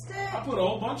missed I it. put a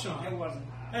whole bunch on It it. wasn't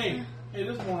hot. Hey,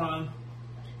 this moron.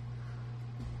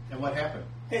 And what happened?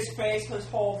 His face, his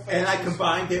whole face. And I was-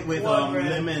 combined it with Blood red.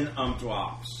 lemon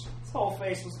drops. His whole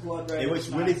face was blood red. It was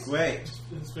really nice. great.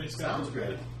 His face got Sounds really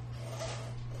good.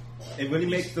 It really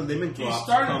makes the lemon He drops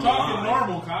started come talking alive.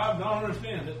 normal, Cobb. Don't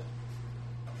understand it.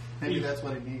 Maybe that's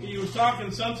what it needed. He was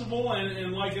talking sensible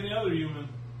and like any other human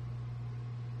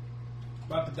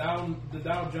about the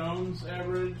Dow Jones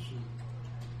average.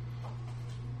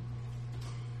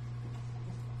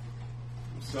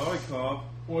 I'm sorry, Cobb.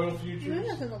 Oil You're futures.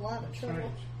 just in a lot of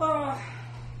trouble.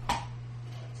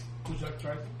 Would you like to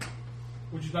try?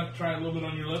 Would you like to try a little bit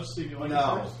on your lips? See if you like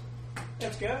No. it first.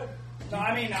 It's good. No,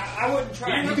 I mean, I wouldn't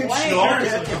try You it can plain. snort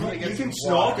seriously. it. You can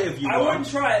snort it if you I wouldn't want.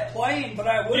 try it plain, but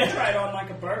I would Yeah. try it on like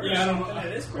a burger Yeah, I or don't- something.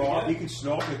 It is pretty Cobb, you good. can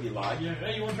snort if you like. Yeah.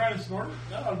 Hey, you want to try to snort it?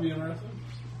 That would be interesting.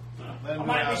 Let him I go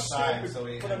might be outside stupid, so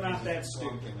he but I'm not can that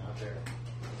stupid. smoking out there.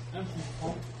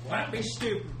 Might be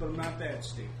stupid, but I'm not that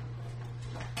stupid.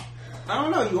 I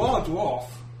don't know. You are a dwarf.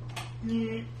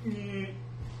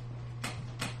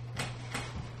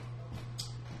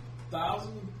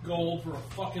 1,000 gold for a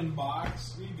fucking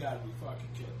box? You gotta be fucking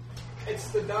kidding. It's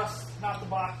the dust, not the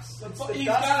box. It's the He's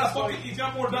dust got that's what- he's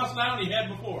got more dust now than he had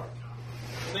before.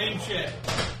 Same shit.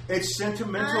 It's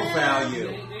sentimental I value.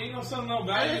 There ain't no sentimental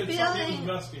value. It's something feeling-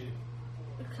 investigating.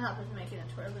 The cop is making it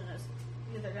to where Luna's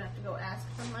either gonna have to go ask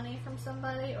for money from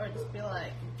somebody or just be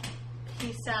like,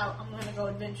 peace out, I'm gonna go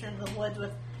adventure in the woods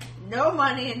with no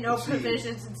money and no Let's see.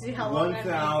 provisions and see how long I make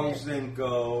it. 1,000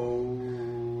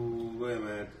 gold. Wait a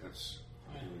minute. That's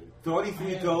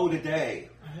 33 gold a day.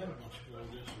 I had a bunch of gold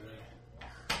yesterday,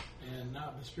 and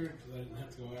not in the spirit because I didn't have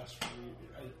to go ask for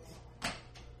it.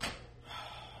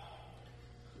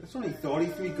 That's only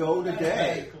 33 gold a I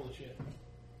day. full of shit.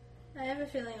 I have a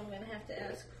feeling I'm gonna have to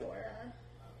ask for.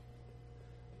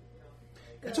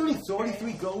 That's only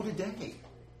 33 gold a day.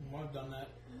 Well, I've done that.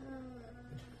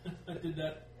 I did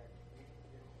that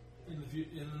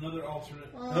in another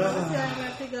alternate. Well, I'm gonna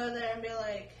have to go there and be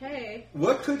like, hey.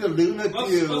 What could a Luna Let's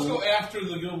do go after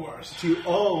the Guild Wars. to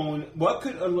own? What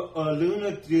could a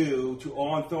Luna do to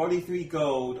earn 33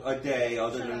 gold a day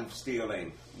other than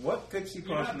stealing? What could she You're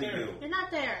not possibly there. do? You're not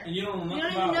there. And you don't know You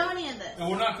nothing don't even know about any of this. And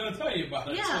we're not going to tell you about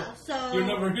it. Yeah, so- you'll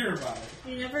never hear about it.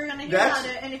 You're never gonna hear That's-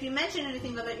 about it, and if you mention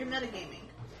anything of it, you're metagaming.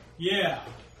 Yeah.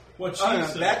 What she Oh, no,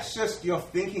 said. that's just your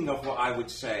thinking of what I would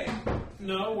say.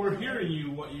 No, we're hearing you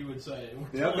what you would say. We're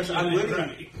Yeah, telling because you I'm it ain't really,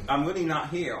 right. I'm really not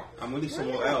here. I'm really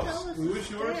somewhere else. We wish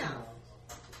you were somewhere.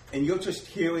 And you're just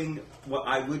hearing what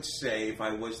I would say if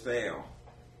I was there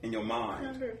in your mind.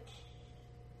 Number.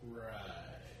 Right.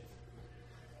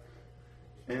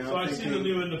 And So I'm I see the thinking,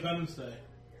 new Independence Day.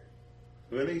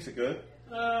 really? Is it good?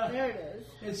 There it is.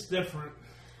 It's different.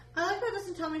 I like how it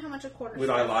doesn't tell me how much a quarter. Would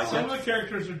I like Some it? of the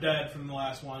characters are dead from the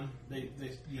last one. They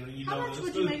you How know much this.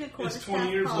 would you make a It's quarter 20 staff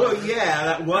years cost? old. Well, yeah,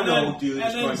 that one And then- old dude is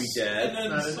and then going to be s- dead. And then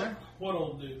Not in some- there? what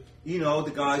old dude? You know,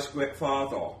 the guy's great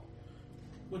father.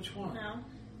 Which one? No.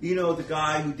 You know, the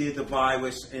guy who did the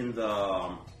virus in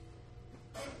the...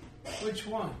 Which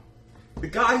one? The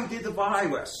guy who did the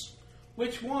virus.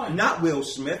 Which one? Not Will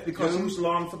Smith, because he was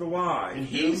long for the ride. And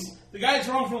he's the guy's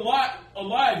wrong for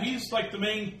alive. He's like the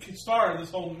main star of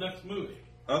this whole next movie.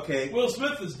 Okay. Will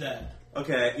Smith is dead.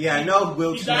 Okay. Yeah, I know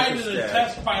Will He Smith died is in a dead.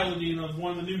 test piloting of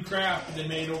one of the new craft that they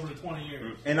made over the 20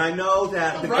 years. And I know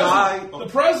that the The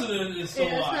president is still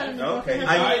Yeah, it's not in the alive. book. Okay, It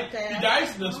I- has He that.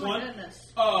 dies in this Oh my one.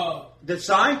 goodness. the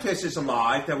scientist is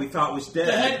alive that we thought was The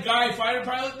dead. head guy fighter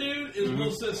pilot dude is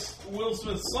Will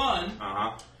Smith's son.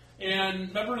 Uh-huh. And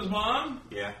remember his mom?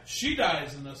 Yeah. She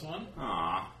dies in this one.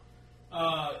 Aw.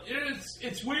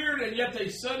 It's weird, and yet they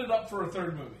set it up for a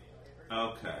third movie.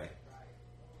 Okay.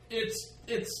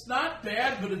 It's not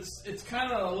bad, but it's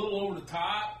kind of a little over the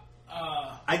top.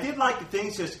 I did like the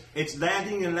thing says it's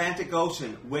landing in the Atlantic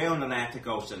Ocean. Where in the Atlantic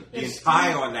Ocean? The It's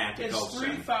entire three- Atlantic It's Ocean.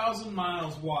 3,000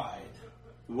 miles wide.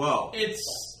 Whoa. It's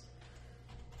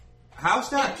How's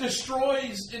it that?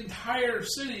 destroys entire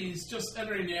cities just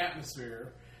entering the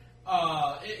atmosphere.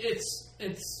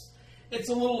 It's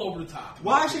a little over the top.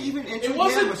 Why is it even into It the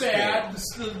wasn't atmosphere? bad.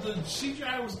 The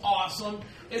CGI was awesome.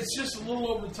 It's just a little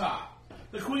over the top.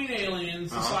 The queen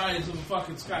alien's the size of a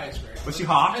fucking skyscraper. Was she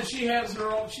hot? And she has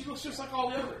her own. She looks just like all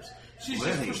the others. She's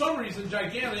just Really? for some reason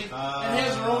gigantic and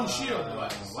has her own shield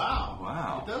device. Wow.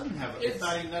 Wow. It doesn't have a, It's-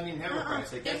 it's not even have a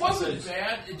price. I guess It wasn't says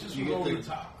bad. It just you was get over to the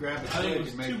top. grab a I think stick it was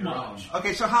and make too your much.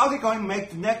 Okay, so how are they going to make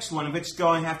the next one if it's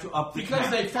going to have to up the Because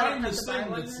cap? they find have this to buy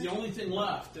thing one that's then? the only thing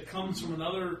left that comes from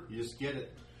another. You just get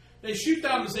it. They shoot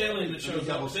down this alien that Let me shows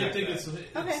up. double They check think that. it's Okay,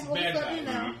 the well, bad just let me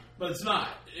guy, know. but it's not.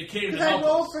 It came to Because I help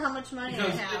rolled us for how much money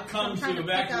because I have. it comes so I'm to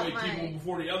trying pick evacuate out my people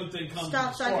before the other thing comes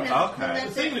stuff to so I can destroy. have Okay. that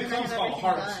The thing that and then comes have called a everything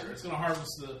harvester. done. It's going to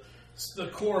harvest the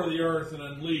core of the earth and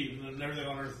then leave, and then everything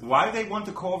on Earth. Why do they want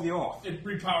to call the off? It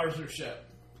repowers their ship.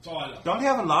 That's all I know. Don't they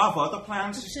have a lot of other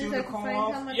plans to As do soon as the I can call find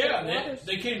how off? much Yeah, it waters.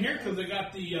 they came here because they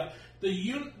got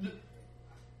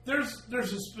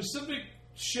there's a specific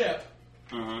ship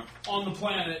on the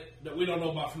planet that we don't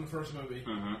know about from the first movie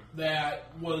that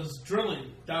was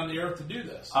drilling down the Earth to do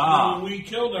this. Ah. And when we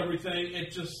killed everything,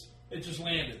 it just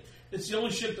landed. It's the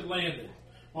only ship that landed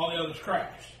while the others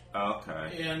crashed.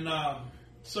 Okay. And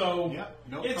so Yep,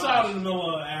 no it's crash. out in the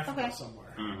middle of Africa Okay.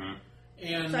 somewhere. Mm-hmm.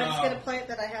 And So I just get a plate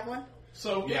that I have one?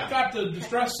 so Yeah. it got the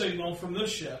distress signal from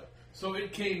this ship. So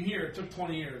it came here. It took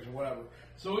 20 years or whatever.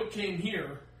 So it came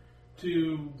here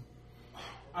to,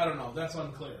 I don't know. That's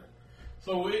unclear.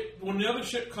 So when the other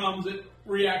ship comes, it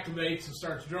reactivates and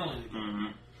starts drilling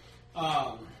again.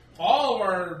 All of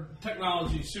our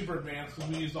technology is super advanced because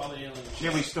we used all the aliens.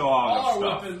 Yeah, we still All all our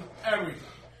that stuff. weapons, everything.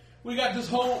 We got this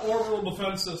whole orbital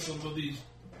defense system of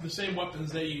the same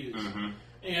weapons they use.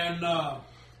 And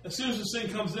as soon as this thing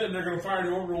comes in, they're going to fire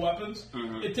the orbital weapons.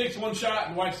 It takes one shot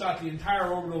and wipes out the entire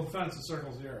orbital defense that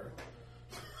circles the Earth.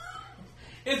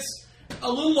 a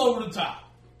little over the top.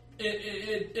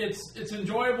 It's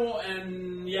enjoyable,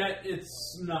 and yet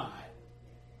it's not.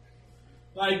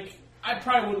 Like, I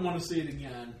probably wouldn't want to see it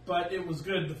again, but it was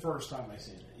good the first time I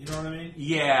seen it. You know what I mean?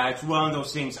 Yeah, it's one of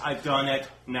those things. I've done it.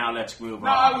 Now let's move on.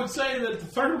 Now, I would say that the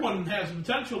third one has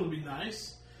potential to be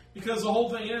nice, because the whole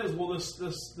thing is, well,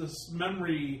 this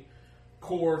memory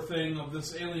core thing of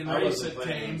this alien I race wasn't that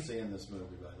planning on came. seeing this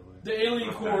movie, by the way. The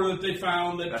alien core that they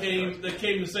found that That's came good. that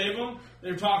came to save them,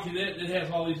 they're talking it has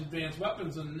all these advanced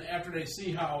weapons, and after they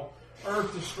see how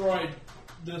Earth destroyed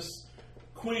this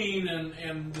queen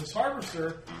and this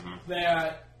harvester,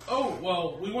 that, oh,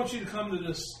 well, we want you to come to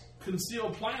this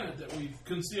concealed planet that we've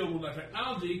concealed with our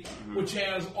technology, which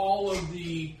has all of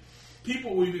the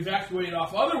people we've evacuated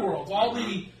off other worlds, all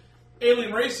the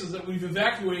alien races that we've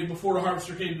evacuated before the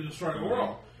harvester came to destroy the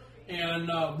world.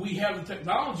 And we have the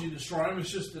technology to destroy them.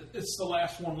 It's just that it's the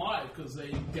last one live because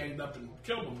they ganged up and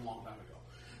killed them a long time ago.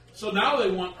 So now they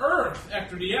want Earth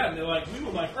after the end. They're like, we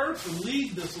would like Earth to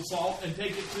lead this assault and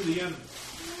take it to the enemy.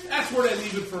 That's where they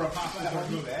leave it for a possible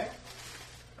movie. back?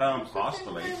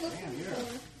 Possibly. Damn, you're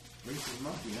a racist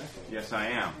monkey, huh? Yes, I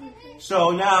am. So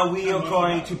now we are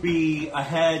going to be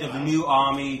ahead of the new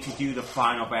army to do the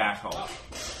final battle.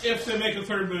 If they make a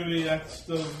third movie, that's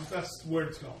where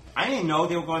it's going. I didn't know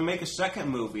they were going to make a second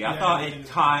movie. I Yeah, thought they did.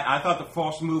 I thought the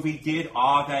first movie did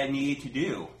all that it needed to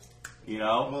do. You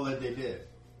know. Well, they did.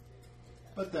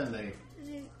 But then they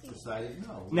decided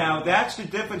no. Now that's the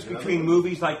difference between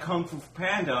movies like Kung Fu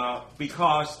Panda,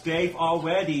 because they've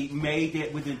already made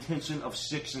it with the intention of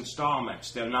 6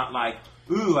 installments. They're not like,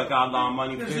 ooh, I got a lot of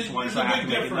money for this one, There's so a I have big to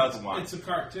make difference. another one. It's a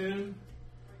cartoon.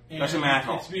 And Doesn't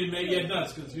matter. It's being made, yeah, it does,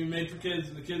 because it's being made for kids,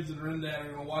 and the kids that are in that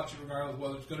are going to watch it regardless of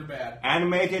whether it's good or bad.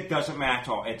 Animated doesn't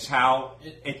matter. It's how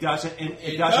it doesn't.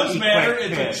 It doesn't does matter.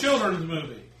 equate It's kids. a children's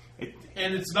movie,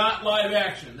 and it's not live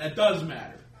action. That does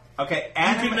matter. Okay, You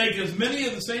can anime. make as many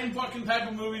of the same fucking type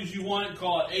of movies you want,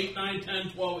 call it 8, 9, 10,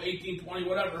 12, 18, 20,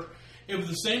 whatever. If it's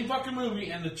the same fucking movie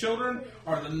and the children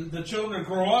or the children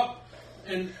grow up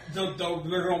and they're going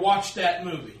to watch that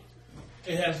movie.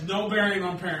 It has no bearing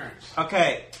on parents.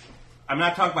 Okay, I'm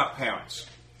not talking about parents.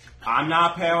 I'm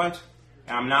not a parent,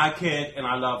 and I'm not a kid, and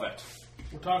I love it.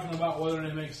 We're talking about whether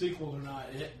they make sequels or not.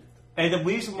 And the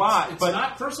reason why, It's but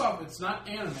not. First off, it's not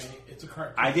anime. It's a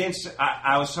cartoon. I didn't.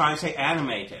 I was trying to say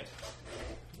animated,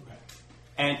 Okay.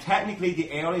 and technically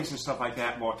the aliens and stuff like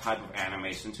that more type of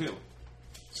animation too.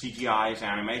 CGI is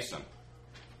animation.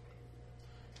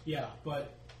 Yeah,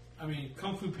 but I mean,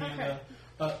 Kung Fu Panda,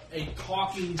 a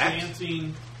talking,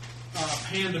 dancing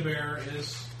panda bear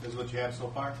is. Is what you have so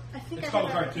far? I think It's I called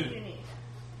have a everything cartoon. you need.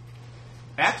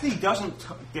 Actually, he doesn't.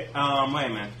 Wait a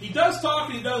minute. He does talk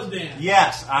and he does dance.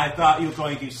 Yes, I thought you were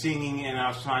going to do singing, and I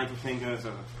was trying to think of.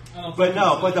 I don't But think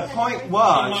no. he But the does. point He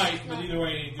was. might, but either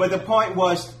way. But the point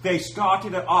was, they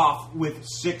started it off with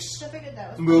 6 So I figured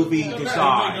that was movie It doesn't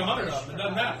design. matter. They make 100 of them. It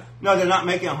doesn't matter. No, they're not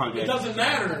making It 100. doesn't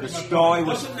matter. The story It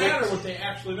was doesn't matter fixed. what they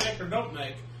actually make or don't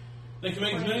make. They can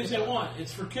make as many as they want.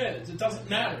 It's for kids. It doesn't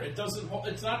matter. It doesn't.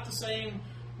 It's not the same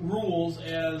rules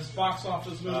as box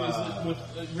office movies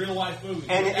with real life movies.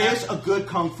 And it is Actually, a good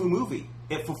kung fu movie.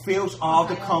 It fulfills all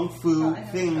the kung fu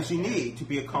things you need to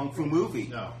be a kung fu movie.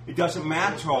 No. It doesn't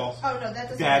matter Oh no, that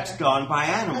doesn't that's matter. done by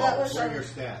that animals. was- What are your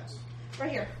stats?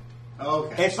 Right here.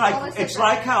 Okay. It's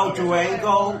like how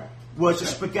Durango was a We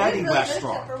spaghetti really good except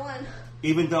restaurant. for one.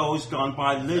 Even though it's done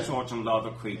by lizards and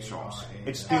other creatures,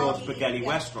 it's still a spaghetti Yeah.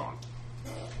 restaurant.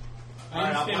 I I'll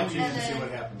understand punch what you you're to see saying,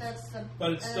 what happens. That's the,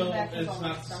 but it's and still then back to it's all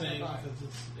not that the stuff same I bought. because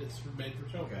it's made for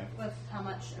children. Okay. With how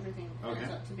much everything Okay.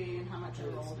 adds up to be and how much I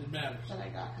rolled It matters. that I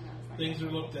got. And that was my Things are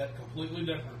looked at completely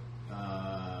different.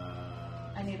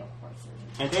 I need a horse surgeon.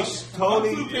 And they Kung Fu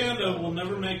totally. Panda will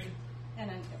never make. And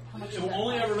then how much It did will that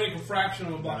only cost? ever make a fraction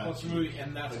of a blockbuster movie,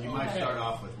 and that's But you okay. might start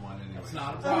off with one anyway. It's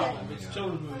not a so- problem. Okay. It's a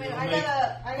children's movie. I mean, It'll I make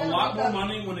gotta a lot look more up-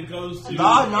 money when it goes to.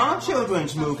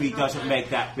 Non-children's movie doesn't make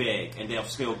that big, and they're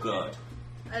still good.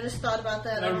 I just thought about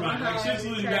that. Never I don't mind. know Like, how since I'm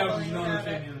losing battles, you traveling don't without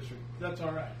understand it. the industry. That's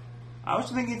all right. I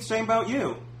was thinking the same about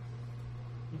you.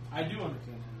 I do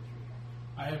understand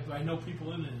the industry. I know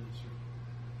people in the industry.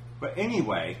 But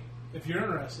anyway, If you're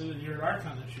interested and you're at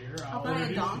Archon this year, I'll I'll buy a introduce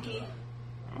you to donkey.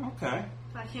 it. okay.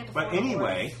 I can't afford But a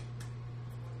anyway, horse.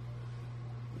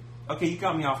 okay, you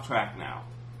got me off track now.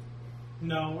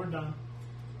 No, we're done.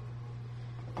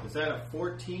 Is that a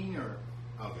 14 or?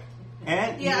 Okay.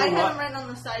 And Yeah, I you know had what? them right on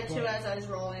the side too as I was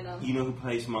rolling them. You know who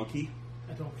plays Monkey?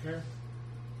 I don't care.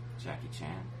 Jackie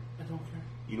Chan. I don't care.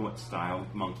 You know what style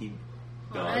Monkey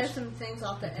Well, I have does? some things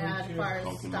off the don't ad as care. far as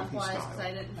Funky stuff monkey wise style. because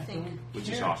I didn't I think. don't Which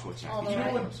is care. also what All Jackie the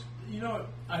Chan way. does. You know what?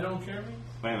 I don't care. Me.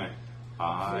 Wait a minute.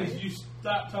 Please, you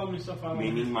stop telling me stuff I don't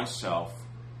meaning know. myself,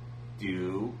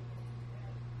 do,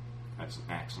 that's an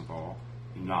action verb,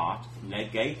 not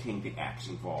negating the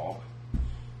action verb,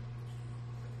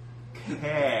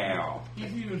 care, You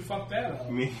even fucked that up.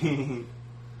 meaning,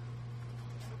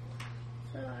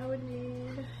 So I would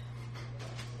need.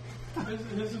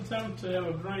 His attempt to have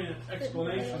a brilliant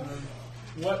explanation of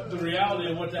what the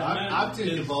reality of what that meant I've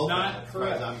taken is both not as far as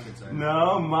correct. I'm concerned.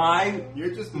 no,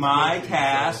 You're just my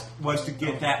task was to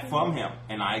get that from him,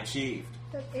 and I achieved.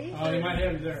 That's 8. Oh, he might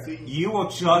have you there. You were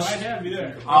He just, might have you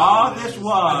there. all this I think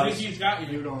was, he's got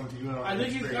You you. don't I think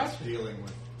he's experience got you. dealing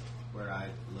with where I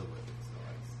live with it.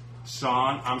 So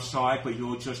son, I'm sorry, but you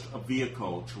were just a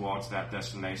vehicle towards that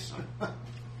destination.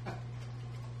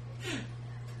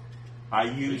 I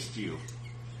used you.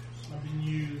 I've been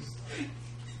used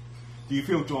Do you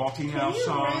feel dirty now, Can you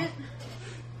son? rent?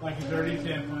 like a dirty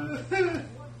tampon.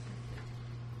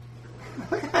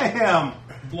 Look at him.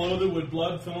 Bloated with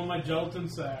blood filling my gelatin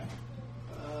sack.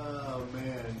 oh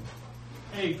man.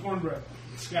 Hey, cornbread.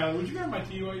 Skylar, would you grab my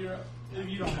tea while you're up? If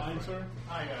you don't mind, sir.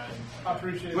 I got it. I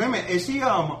appreciate Wait a it. minute, is he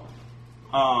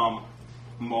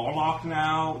Morlock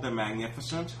now, the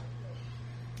Magnificent?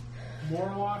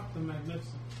 Morlock the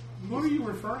Magnificent. Who are you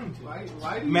referring to?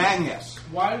 Why do you Magnus.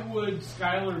 Why would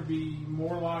Skylar be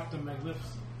Morlock the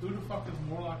Magnificent? Who the fuck is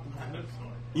Morlock the Magnificent?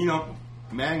 You know,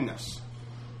 Magnus.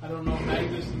 I don't know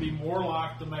Magnus to be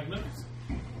Morlock the Magnificent.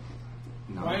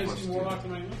 No, Why of is course he he Morlock the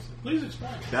Magnificent? Please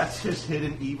explain. That's his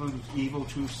hidden evil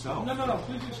true self. No.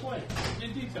 Please explain.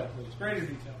 In detail, please. Greater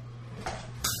detail.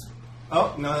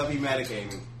 Oh, no, that'll be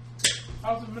metagaming.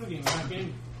 How's it mitigating? Not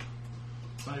gaming.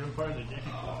 It's not even part of the game.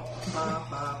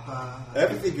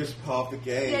 Everything is part of the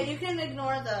game. Yeah, you can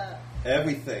ignore the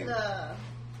Everything.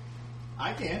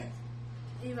 I can.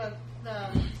 even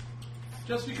the.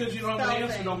 Just because you don't have Spell an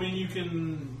answer thing. don't mean you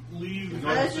can leave.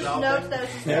 I was just notes that was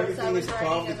just notes I Everything was is part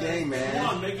writing of the in game, Come man.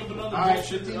 on, make up another All right,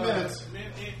 bullshit 15 minutes.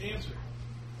 answer.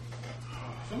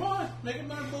 Come on, make up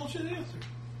another bullshit answer.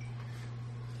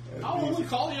 I'll only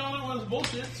call you on it when it's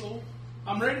bullshit, so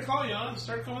I'm ready to call you on it and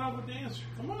start coming up with the answer.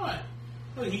 Come on.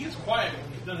 Look, he gets quiet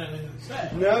when he doesn't have anything to say.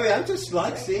 No, I just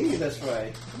like seeing you this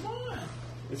way. Come on.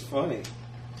 It's funny.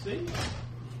 See?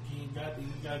 He got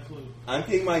a clue. I'm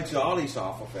getting my jollies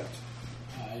off of it.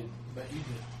 I bet you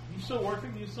did. You still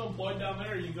working? You still employed down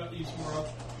there, or you somewhere else?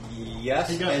 Yes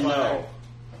He got and fired. no.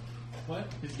 What?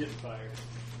 He's getting fired.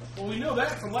 Well, we know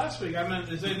that from last week. I meant,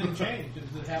 has anything changed?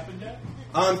 Has it happened yet?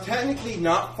 I'm technically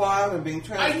not fired and being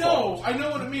transferred. I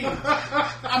know what it means.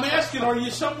 I'm asking, are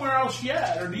you somewhere else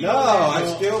yet? Or do you No, I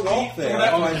still work there.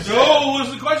 That That's what I said. no,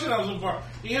 was the question I was looking for.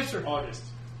 The answer. August.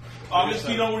 August,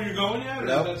 do you know where you're going yet? Or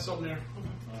No. is that something there?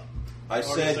 I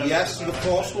said yes to the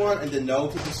first one and then no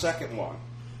to the second one.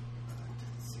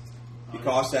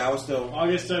 Because I was still...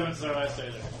 August 7th is our last day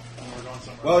there. And we're going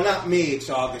somewhere. Well, not me. It's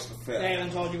August the They 5th.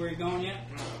 haven't told you where you're going yet?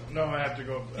 No, I have to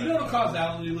go. Do you know what a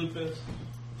causality loop is?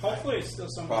 Hopefully it's still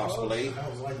somewhere Possibly. I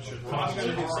was like, should close. I'm going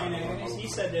to do St. Agnes. He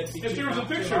said that If there was a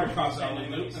picture of a causality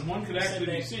loop and one could actually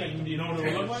be seen, do you know what it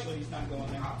would look like? So he's not going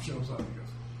there. Pop shows up. He goes,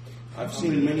 I've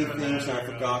seen many things and I've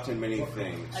forgotten many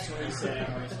things. That's what he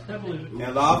said. I believe it. And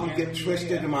a lot of them get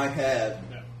twisted in my head.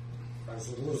 I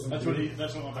said, listen, That's what he.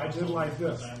 That's what I did like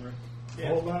this.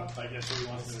 Hold up, I guess what he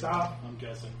wants to do. Stop. I'm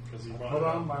guessing because he brought put it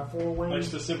on up. my four Like wings.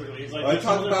 specifically, he's like. I "There's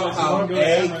talked another about place how you wanna go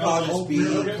A to." causes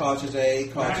B Okay. causes A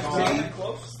causes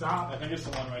B. Stop. I think it's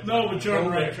the one right No, there. but you're on the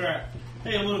right track.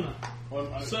 Hey, Luna,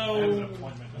 Well, I So, have an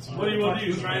appointment. That's what do you want to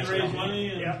do? Try and raise money?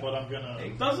 And Yeah. But I'm gonna.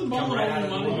 Doesn't bother Come right out only of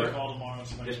the I'm money. gonna call tomorrow.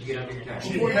 So Just to get under your tax.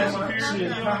 She would have my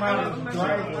period come out of the Right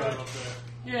driveway, up there.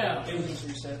 Yeah. It was just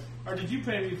reset. Or did you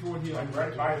pay me for what he like owed?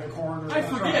 right by the corner. I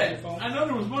forget. I know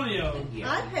there was money owed.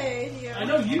 I paid you. I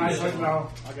know you I said, did. no,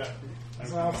 I got. I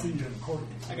said, I'll see you in court.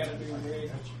 I got to do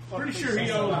it. Pretty sure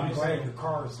he I'm owed me. glad your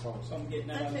car is closed. So I'm getting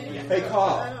I that out of paid the you. way. Hey,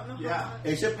 Carl. I don't know how Yeah. much.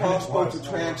 Is it possible to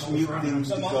transmute things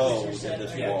to The month gold is in reset.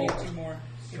 this I gotta world? get 2 more.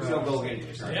 So go get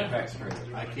it. Yeah. Tax credit.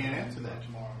 I can't answer that.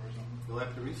 Tomorrow or something. You'll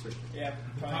have to research it. Yeah.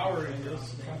 Power in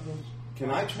this. Can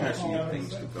I transmute things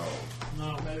to gold?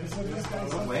 No. He said, this guy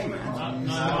said, Wait a minute.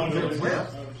 Not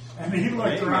and he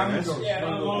looked around and goes, Yeah,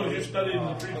 as long as you're studying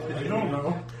the tree. I don't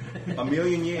know. A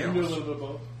million You can do a years. little bit of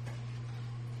both.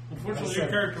 I Unfortunately, your said,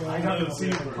 character I won't haven't live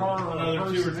seen a car or a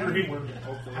another 2 or person 3. anywhere.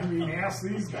 I mean, ask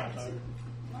these guys.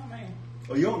 Oh, man.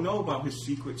 Well, you don't know about his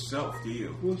secret self, do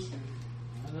you?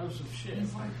 I know some shit.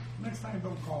 He's like, next time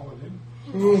don't call it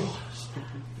in.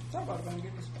 Talk about going to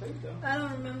get this food, though. I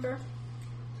don't remember.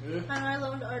 I know I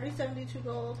loaned Artie 72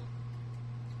 gold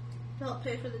to help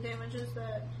pay for the damages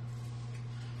that.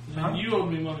 And you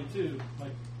owed me money too,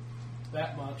 like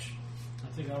that much. I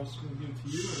think I was going to give it to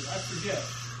you. Or I forget.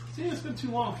 See, it's been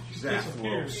too long. She Zach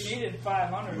disappeared. Rose. You needed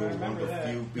 500. I You're one remember of the that.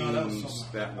 few No, that was beings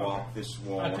so that walk this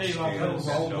wall I of tell you what, that was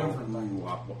stairs all that know different. who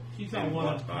I He's not and one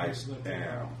what of the I places that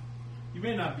am. You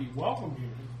may not be welcome here,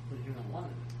 but you're not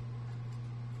wanted.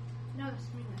 No, it's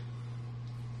me.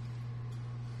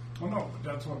 Well, no, but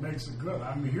that's what makes it good.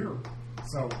 I'm here.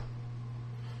 So,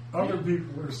 other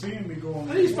people are seeing me going.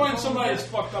 At least find somebody that's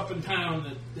fucked up in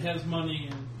town that has money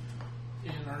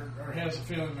and or has a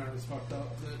family member that's fucked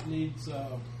up that needs that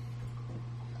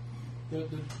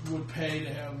would pay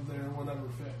to have their whatever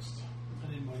fixed.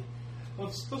 I need money.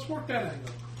 Let's work that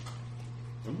angle.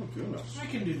 Oh my goodness. I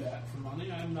can do that for money.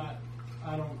 I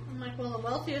don't. I'm like, well, the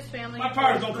wealthiest family. My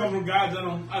powers don't come from gods. I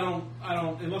don't.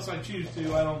 Unless I choose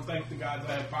to, I don't thank the gods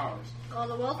I have powers. Well,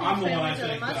 the wealthiest I'm the one I families are the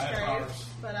think that I have Musgraves, powers.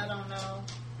 but I don't know.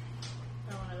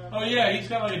 Oh yeah, he's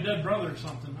got like a dead brother or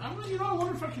something. I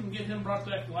wonder if I can get him brought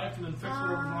back to life and then fix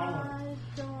whatever's wrong with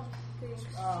him. I don't think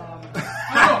so.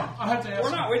 I have to ask We're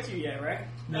him. not with you yet, right?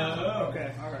 No.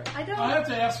 Okay, all right. I don't. I'll have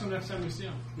to ask him next time we see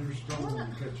him. There's stones in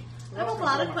the kitchen. I have a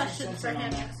lot of questions for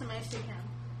him next time I see him.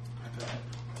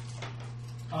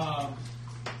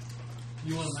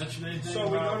 You want to mention anything? So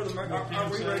we about go to the. what Are Pam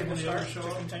we said ready to when the start? others show To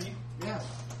up? continue? Yeah.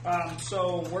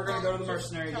 So we're going to go to the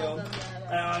Just Mercenary tell Guild. them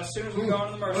that, As soon as we go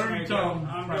into the Mercenary tell Guild, them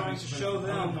I'm private going to space. show I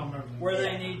don't know them everything. where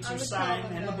they Yeah, need I to would sign tell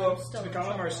them in the that book I'm still to in become a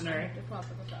trouble. mercenary. I have to come up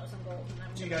with 1,000 gold, and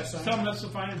I'm Do you gonna guys do sign? Tell him that's the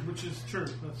fine, which is true.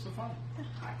 That's the fine.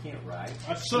 I can't ride.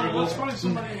 So let's find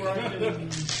somebody where I can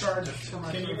charge for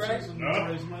my Can you services write? and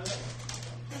raise my.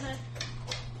 Okay.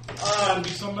 Be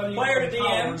somebody Player to in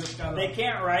power that's got DM, a- they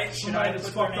can't write. Should somebody I that's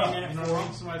put their fucked up. name in You it know, for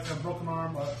them? somebody that's got a broken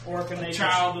arm, Or can a they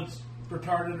child that's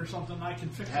retarded or something. I can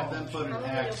fix Have all them that put shit. an Probably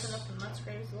axe. open up the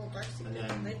Musgraves little dark And secret.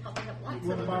 then- They probably have lots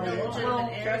What of about them. it? Legitimate Well,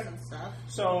 heirs okay. and stuff.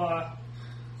 So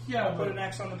Yeah, put but an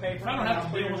X on the paper. I don't have to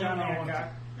and deal I'll with put it it down all. Hancock.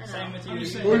 I know. Same with I'm you.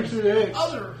 just Where's saying, your ex?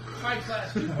 other high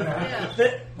class people. Yeah.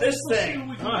 This Let's see thing. what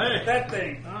we can Oh, do. hey. That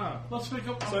thing. Ah. Let's make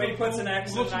up. So he puts an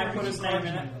X let's and I make put some his name cards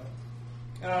in it.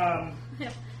 made up.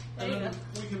 There you And go. then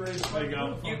we can raise There you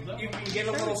go. You can get a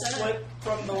Sure, little we said slip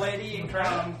from the lady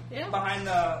Yeah. behind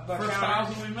the First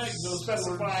counter 1,000 we make goes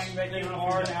specifying towards that you paying are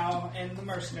off your debt. now in the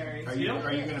mercenary. Are you Yep.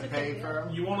 going to pay for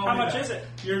them? You want How much is it?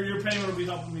 Your payment will be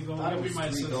helping me go. Thought it You'll be was my 3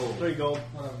 assistant. gold. There you go.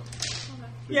 Whatever.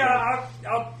 Yeah,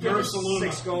 I'll give You're you a Saluna.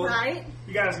 6 gold. Right?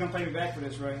 You guys are going to pay me back for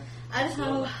this, right? I just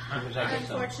know. Because I get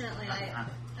some. Unfortunately,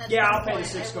 at Yeah, some I'll pay the point,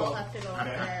 6 I will gold. have to go up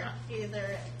there.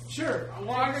 Either Sure.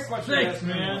 Well, I got questions Thanks, to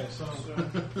ask man. anyway, so.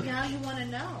 now you want to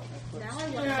know. Now I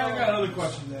want to Yeah, I know. got other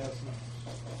questions to ask them.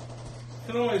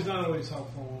 It's always not always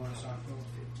helpful when I talk to them.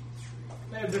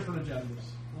 They have different agendas.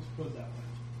 Let's put it that way.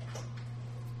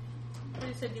 But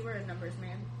you said you were a numbers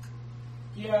man.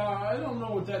 Yeah, I don't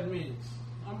know what that means.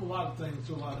 I'm a lot of things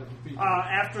to a lot of different people.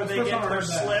 After That's they the get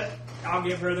first time I their heard that. slip, I'll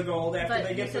give her the gold. After But they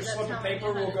you get their said slip that's of how I paper,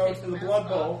 know we'll how to go take to the the mask blood off.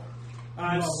 bowl.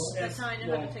 That's how I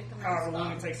know how to take the mask however long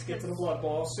off. it takes to get to the Because blood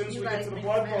bowl. As soon as you we get guys to the make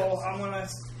blood masks. bowl, I'm going to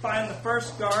find the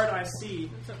first guard I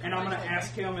see, That's what and I'm going to I told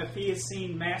ask him if he has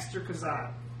seen Master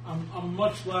Kazad. I'm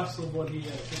much less of what he is.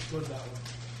 Let's put it that way.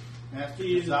 Master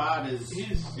He's- Kazad is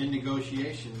he's- in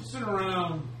negotiations. He's been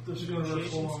around this universe for a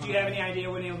Negotiations. long Do you have any idea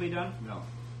when he'll be done? No.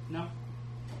 No?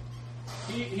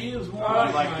 He is one Would of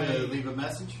you like my to leave a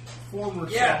message? former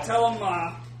Yeah, self. tell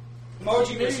him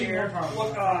Moji was Maybe here more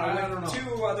with, probably. I don't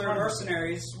know. 2 other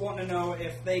mercenaries wanting to know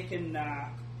if they can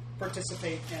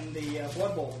participate in the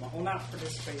Blood Bowl. Well, not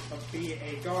participate, but be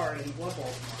a guard in the Blood Bowl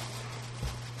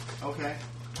tomorrow. Okay.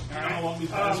 I don't want me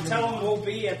passing Tell him them we'll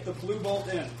be at the Blue Bolt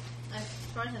Inn. I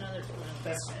find another one.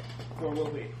 That's where we'll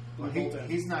be. Blue Well, Bolt Inn.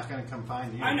 he's not going to come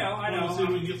find you. I know. Want to see if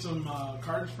we can get some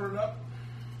cards printed up?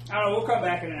 I don't know. We'll come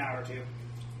back in an hour or 2.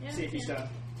 Yeah, See if he's yeah. done.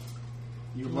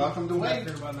 You're welcome to Back wait.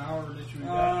 here about an hour or should we be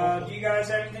back? Do you guys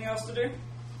have anything else to do?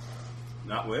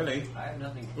 Not really. I have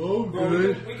nothing. Oh, Well,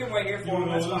 good. we can wait here You for him.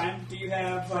 know That's this? fine. Do you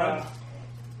have Fred? an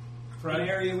Fred?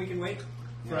 area we can wait?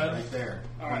 Yeah, Fred? right there.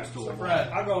 All right, Next to so a Fred.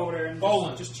 I'll go over there and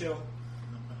Bowling. just chill.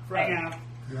 Fred. Hang out.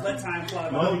 Yeah. Let time fly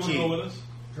by. Mo- You want to go with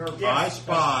us? Yeah. I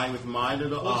spy with my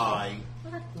little eye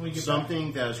When we get back?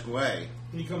 something that is gray.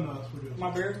 When you come to us, we're doing My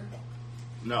beard?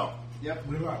 No. Yep.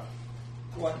 We left.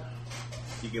 What?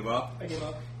 You give up? I give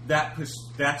up.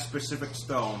 That specific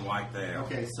stone right there.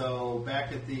 Okay, so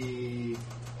back at the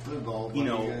Blue Bowl, what You are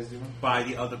know, you guys doing? by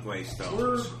the other gray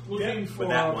stones. We're looking Yeah, for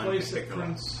that a one place that particular.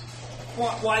 prints.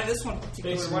 Why this one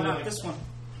particular? Basically, Why not like- this one?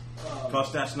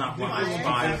 Because that's not what I Flyers?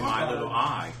 spy with my little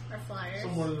eye. Or flyers.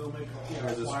 Somewhere that'll make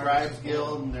There's a flyers. Scribes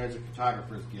Guild and there's a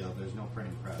Photographers Guild. There's no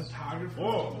printing press. Photographer.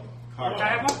 Whoa. Card- Can I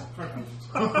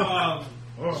have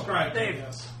one? Scribe, Dave.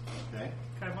 yes. Okay.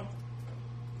 Can I have one?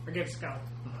 Or give Scout?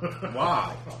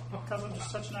 Why? Because I'm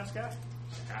just such a nice guy.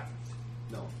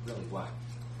 No, really, why?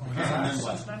 And then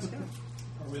what? That's good.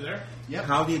 Are we there? Yep.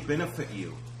 How do it benefit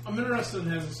you? I'm interested in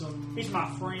having some He's my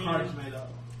friend. cards made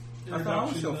up. I thought I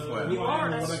was your Introduction, friend. You are.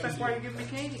 what I That's can why do. you're giving me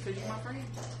candy, because you're my friend.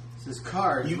 It says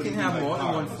cards. You What can do have mean by more than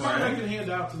one cards? Card I friend. can hand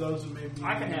out to those that maybe.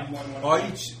 I can have more than one. Or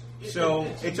friend. so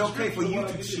It's it's a okay for description you of what I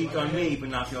to can do. cheat on me, but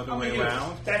not the other way Okay, yes.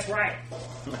 around. That's right.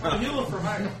 A healer for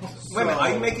hire. Wait a minute,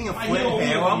 are you making a I friend know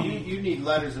harem? You need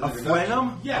letters of A introduction.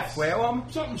 frenum? Yes. A harem?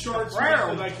 Something short, sweet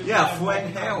Rare. that I can. Yeah, have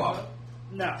friend more harem. time.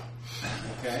 No.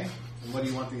 Okay. And what do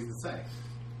you want these to say?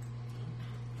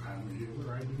 I'm a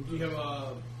healer. I do Do you have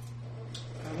a?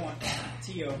 I want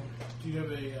Tio. Do you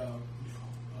have a?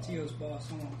 Tio's boss.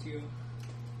 I want Tio.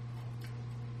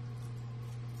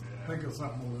 I think it's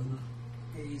not Melinda.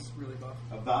 He's really buff.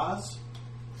 A vase?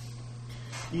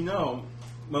 You know,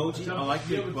 Moji, I like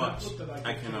Do you big have a butts. template that I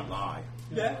I can cannot change? lie.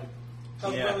 Yeah.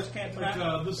 Those Yeah. brothers can't Like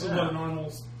back. this is Yeah. what a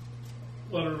normal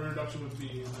letter of introduction would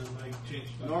be, and then I change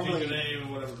Normally- the name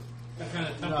or whatever. That kind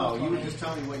of template. No, you would just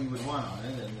tell me what you would want on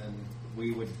it, and then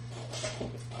we would,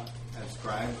 as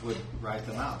scribes, would write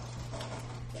them out.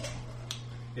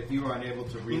 If you were unable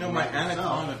to read You know, them my out yourself,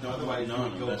 anaconda don't otherwise write you none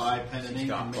would go unless buy pen and it's ink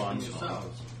got and make them buns on it.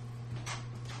 yourselves.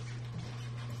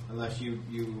 Unless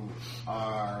you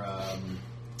are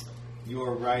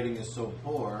your writing is so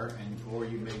poor, or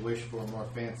you may wish for more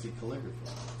fancy calligraphy.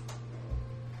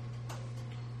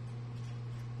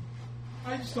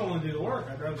 I just don't want to do the work.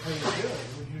 I'd rather pay you to do it.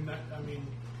 Would you not? I mean.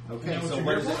 Okay, Is that so what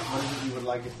what you're is here it? for? What is it you would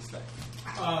like it to say?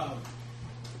 I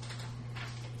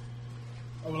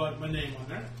would like my name on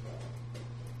there.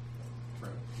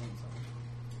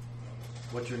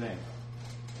 What's your name?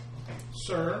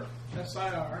 Sir,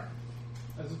 S-I-R,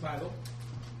 as a title.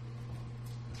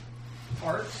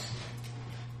 Arts,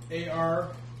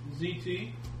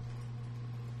 A-R-Z-T.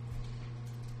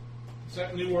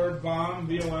 Second new word, bomb,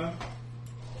 B-O-M.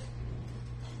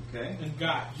 Okay. And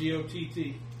got,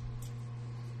 G-O-T-T.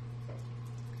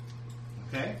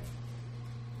 Okay.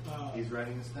 He's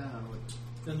writing this down.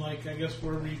 Then, like, I guess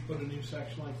wherever you put a new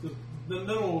section, like, then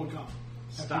what would come?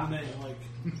 Stop. After the name, like,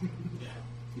 yeah.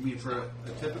 You mean for a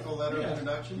typical letter of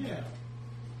introduction? Yeah.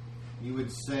 You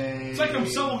would say. It's like I'm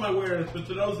selling my wares, but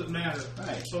to those that matter.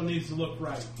 Right. So it needs to look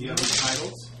right. Do you have any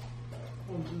titles?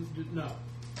 Well, no. No.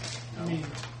 I mean,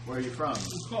 Where are you from?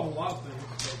 it's called a lot of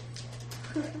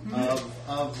things,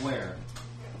 Of where?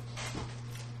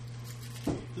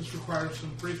 but this requires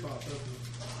some pre-thought, doesn't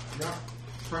it? Yeah.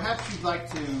 Perhaps you'd like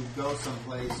to go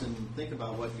someplace and think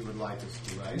about what you would like us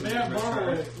to write. May I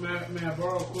borrow Return. may I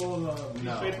borrow a quote of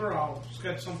No. newspaper? I'll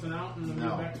sketch something out and then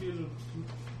No. get back to you.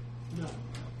 No.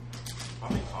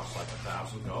 Probably costs like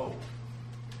 1,000 gold.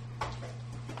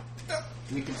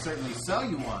 We can certainly sell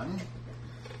you one.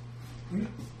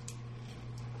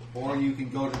 Or you can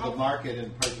go to the market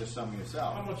and purchase some How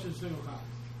yourself. much is a single copy?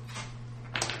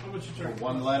 How much you For charge?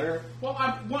 one letter? Well,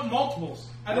 I want multiples.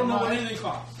 I don't know what anything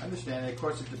costs. I understand. Of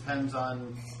course, it depends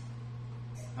on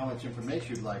how much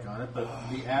information you'd like on it, but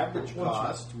the average What's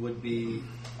cost would be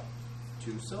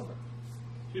 2 silver.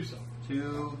 Do so.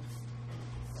 2.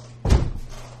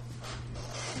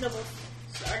 Double.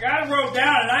 I got it wrote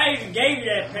down, and I even gave you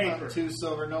that paper. 2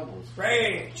 silver nobles.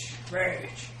 Rage.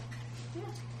 Rage.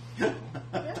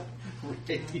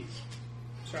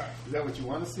 Sorry. Is that what you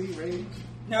want to see? Rage?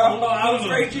 No, I was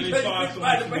raging They because saw it's some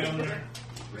by the down paper. there.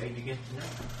 Rage against the night.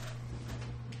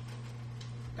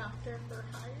 Doctor for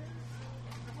hire.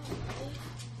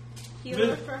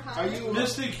 Healer for hire. Are you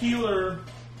Mystic Healer.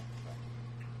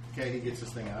 Okay, he gets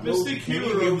this thing out. Mystic can you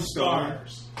Healer give of some?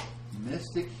 Stars.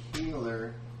 Mystic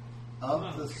Healer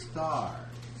of the Stars.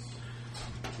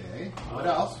 Okay. What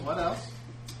else? What else?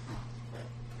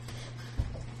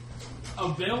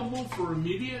 Available for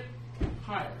immediate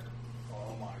hire.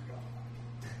 Oh my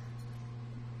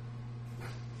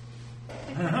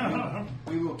God.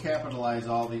 We will capitalize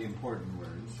all the important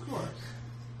words. Of course.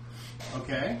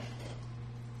 Okay.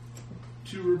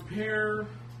 To repair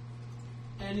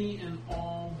any and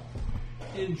all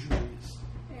injuries.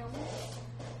 Ailments.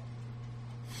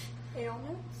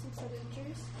 Ailments instead of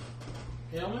injuries.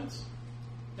 Ailments?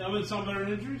 Ailments sound better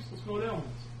than injuries? Let's go with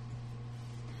ailments.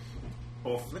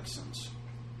 Or afflictions.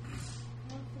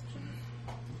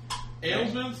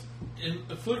 Ailments,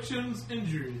 afflictions,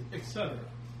 injuries, etc.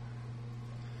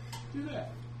 Do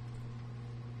that.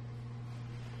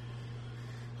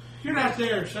 You're not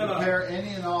there. Shut up. Repair any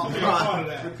and all. Okay, I thought of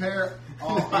that. Repair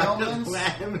all ailments,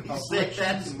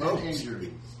 afflictions, and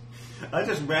injuries. I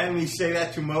just randomly say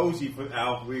that to Mosey for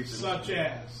our reason. Such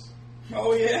as.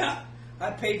 Oh, yeah. I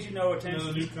paid you no Another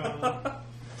attention. new column.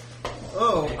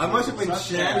 Oh, I must have been Such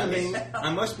channeling.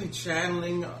 I must be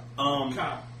channeling.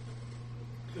 Cop.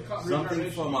 They call it Something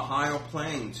reincarnation. from a higher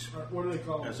planes. Or what do they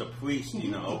call it? As a priest,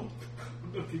 you know.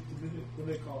 What do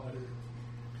they call it?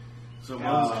 So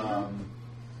Not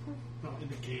in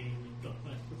the game.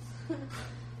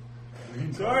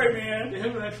 Sorry, man. They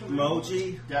haven't actually.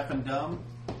 Moji, Deaf and dumb.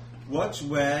 what's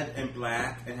red and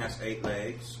black and has 8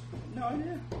 legs? No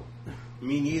idea.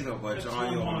 Me neither, but it's It's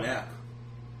on your one. neck.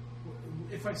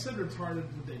 If I said retarded,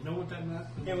 would they know what that meant?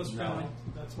 It was friendly.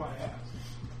 That's why I asked.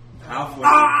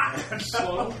 How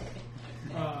Slow.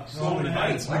 Slow in the Only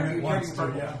head. when it wants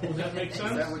to, yeah. Would that make Is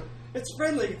sense? that what It's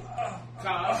friendly.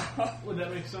 Kyle, would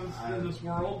that make sense in this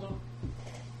world?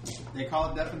 they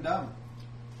call it? Deaf and dumb.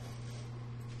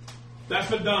 That's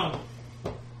a dumb.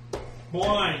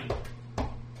 Blind.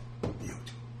 You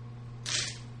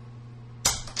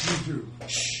do.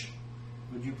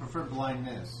 Would you prefer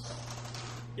blindness?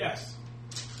 Yes.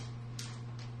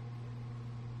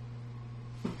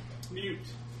 Mute.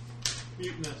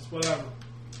 Muteness. Whatever.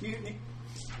 Mutiny.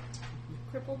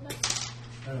 Crippledness.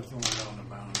 That's only down the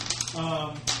bound.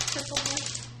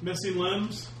 Crippledness. Missing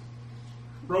limbs.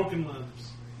 Broken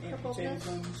limbs. Amputated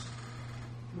limbs.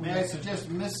 May I suggest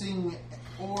missing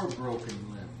or broken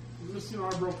limb? Missing or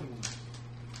broken limbs.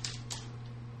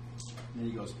 And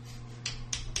he goes,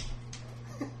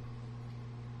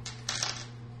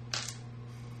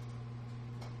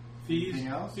 Fees. Anything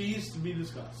else? Fees to be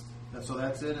discussed. so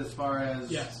that's it as far as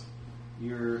Yes.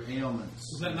 your ailments.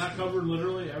 Does that not cover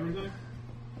literally everything?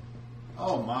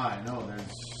 Oh my, no, there's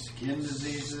skin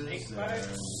diseases, Snake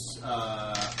there's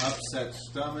upset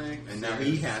stomach, And now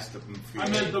he has to I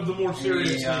meant of the more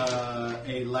serious things.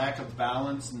 a lack of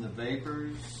balance in the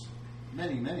vapors,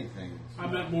 many things. I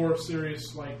meant more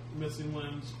serious, like missing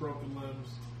limbs, broken limbs.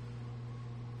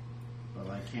 But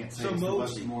I can't say So it's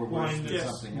mostly more worse than blindness.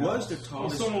 something Was else. the Well,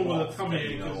 tallest someone with a wolf tummy that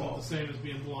you ache know isn't of. the same as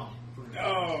being blind.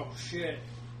 Oh, shit.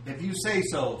 If you say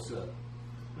so, sir.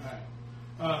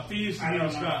 Alright. Fees to I be don't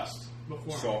know. discussed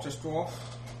before. Saltest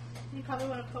wolf? You probably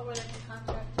want to put where they can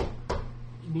contact.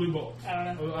 Blue bolt.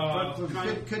 I don't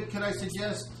know. Could I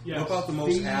suggest Yes. What about the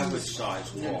most Fees average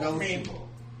size wolf? negotiable?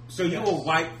 So you were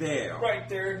right there. Right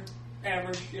there.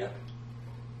 Average, yep.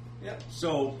 Yep.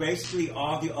 So basically,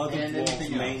 all the other And wolves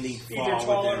anything mainly else. fall Either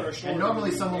taller within. or shorter. And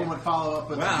normally someone would follow up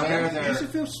with Wow, where you their should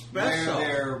feel special. where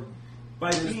their By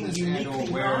being business uniquely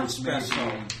and/or wares may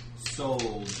non-special. be sold.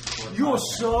 Or You are contact.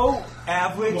 so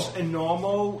average Well- and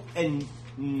normal and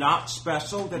not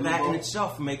special that that in Well-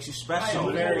 itself makes you I am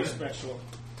special. very special.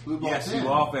 Blue Ball Yes, 10. you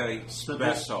are very So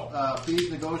this, special. fees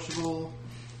negotiable.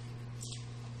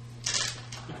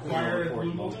 Acquire at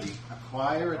Blue bolt.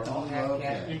 Acquire at the All Blue half Ball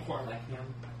cat. 10. Inquire. Like him.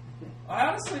 I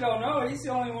honestly don't know. He's the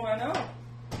only one I know.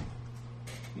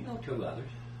 You know 2 others.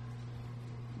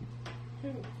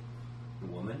 Who? The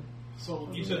woman. So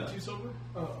you said 2 silver?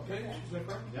 Oh, okay. Is that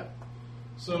correct? Yep.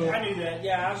 So I knew that.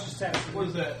 Yeah, I was just asking. what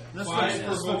is that? This 5 looks- per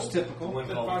this looks volt? typical. The one Is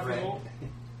that called 5 per Fred. volt?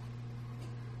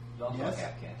 He's also Yes. a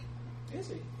half cat. Is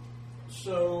he?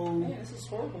 So Man, this is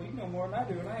horrible. You know more than I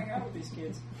do, and I hang out with these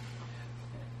kids.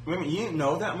 Wait a minute, you didn't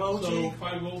know that, Moji? So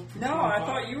 5 volt. No, I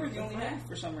thought you were the only half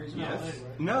for some reason. No, Yes. that ain't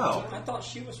right. No. I thought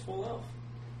she was full elf.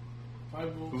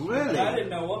 5 volts. Really? But I didn't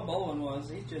know what Bolin was.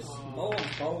 He's just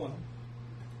Bolin.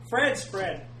 Fred's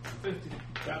Fred. 50.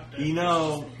 You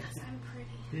know, Because I'm pretty.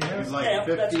 He has It's like Yeah,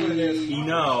 that's what it is. 50, You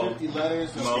know, 50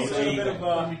 letters. Just needs a little bit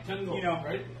of, Maybe 10 gold, you know.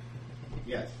 right?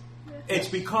 Yes. it's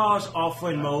because our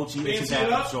friend Moji is Fancy that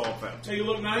it up? absorbent. Make it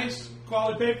look nice.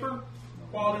 Quality paper.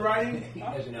 Quality writing. He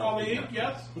doesn't know. Quality ink.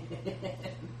 Yes.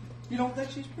 you don't think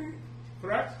she's pretty?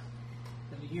 Correct.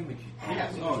 As a human, she's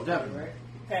Yes. Oh, definitely.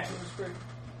 Half was pretty.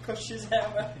 Because she's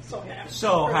half, so half. is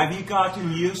So, pretty. have you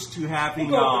gotten used to We'll having,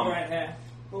 go with the right half.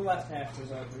 The left half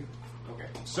is ugly. Okay.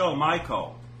 so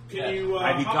Michael, Can you?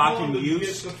 Have you how gotten long did you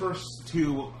used get the first? have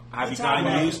you The top gotten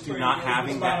half used is to pretty not good.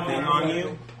 having It's that about thing all on right.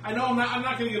 you? I know I'm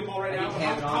not going to get them all right I now. didn't But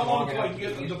have it how on long long till enough I to get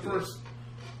get the used to it. first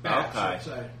batch?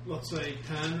 Okay. Let's say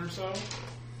 10 or so.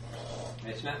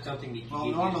 It's not something that you Well,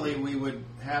 get normally used we would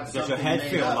have Does your something head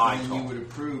made feel up light, and then you Tom? would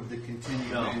approve the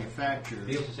continued No. manufacture. to.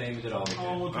 Feels the same as it always How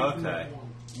long did. will it take from Okay. that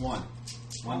one?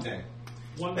 One day.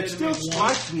 One day It to still make one.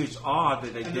 strikes me as odd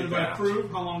that they And then did if I that.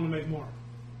 approve, how long to make more?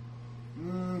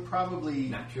 Probably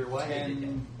Not sure why they did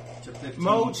 10 to 15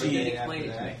 Moji. per day Explain after it to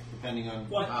that, me. depending on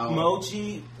What? how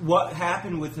Moji, what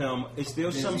happened with him? Is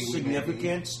there some Busy we may be.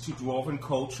 significance to dwarven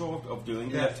culture of doing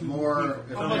that if to more. people?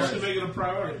 If How much to more- make it a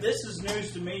priority? This is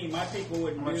news to me. My people how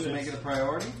wouldn't much do to this. make it a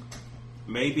priority?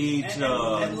 Maybe And-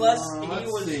 to unless he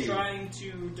let's was see. trying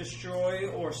to destroy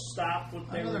or stop what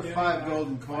they were Another doing. 5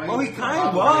 golden coins. Well, he would kinda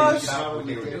probably- was. Probably What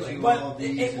they were fix doing. you all But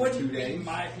these it in wouldn't 2 be days.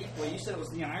 my people. You said it was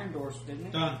the Iron Dwarfs, didn't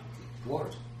it? Done.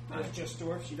 Dwarves. It's just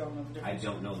dwarfs. You don't know the I difference.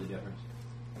 don't know the difference.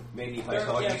 maybe if I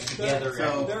saw you together.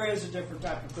 There is a different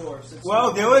type of dwarves. It's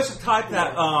Well, there is a type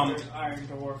that there's iron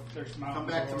dwarf. There's mountain Come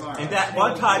back dwarf. tomorrow. and that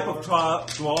one type of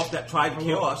dwarf that tried to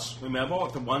kill us. Remember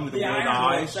the one with the The weird iron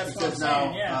dwarf. eyes? That's what I'm Because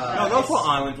saying. now, Yeah. No, those were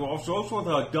island dwarfs. Those were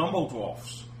the Dumbo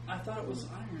dwarfs. I thought it was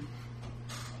iron.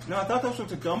 No, I thought those were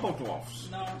the Dumbo dwarfs.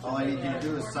 No. All I need you to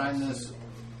do is sign this.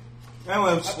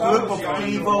 Anyway, a thought it group was of the iron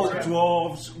evil dwarfs.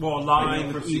 dwarves were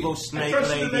aligned with Proceed. evil I snake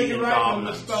trust you to lady make it and right on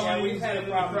the goblins. spelling. Yeah, we've had a in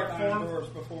the problem with correct iron form.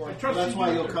 dwarves before. I trust That's you why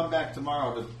to you'll do it. come back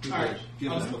tomorrow to Alright.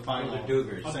 give us the final. The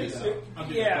Dugars. I'll Say do so. that. I'll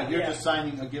do Yeah. But you're just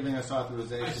signing, giving us I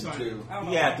authorization sign. to. I don't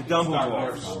know Yeah, if the I Dumbo Start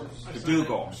dwarves. working. I The sign it.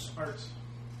 Dugors. Arts.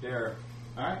 There.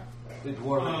 All right. The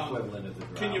dwarven equivalent of the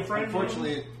drow. Can you frame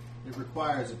Unfortunately, it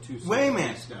requires a 2 Wait a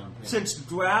minute. down payment. Since the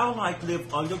drow like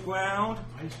live underground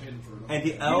I just paid him for it. and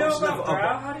the You know elves live about Drow?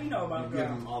 above, How do you know You about give Drow?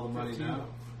 them all the money now.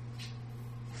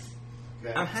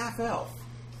 Okay. I'm half elf. How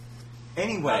do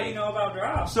Anyway, you know about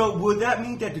Drow? so would that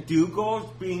mean that the Dugors,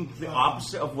 being the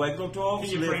opposite of regular dwarves,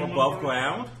 Can you live frame one above for me?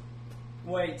 ground?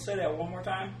 Wait, say that one more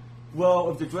time.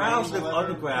 Well, if the drows Frame live the letter.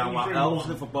 underground Can you while frame elves one?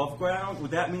 live above ground,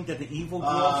 would that mean that the evil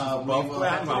dwarves live we above will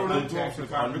ground have to while good contact dwarves the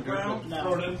live carpenter, underground? No,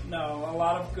 Throw it in. no. A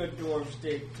lot of good dwarves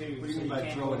dig too. What do you so mean by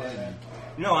can't throw go it with in? that.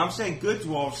 No, I'm saying good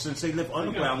dwarves since they live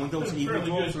underground. When those That's evil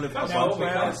fairly dwarves good. live That's above No,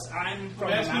 ground. because I'm from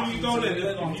That's the when you mountains. go and to we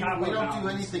live on the- top We of don't do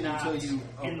mountains, anything not until you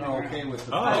in the are ground. okay with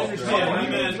the Oh. I post. understand. Yeah, I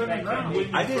meant, yeah. when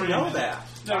you I didn't frame know it. that.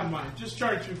 Never mind. Just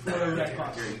charge you for whatever that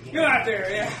costs. Go out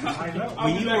there, yeah. I know. I'll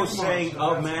When be you back were tomorrow, saying so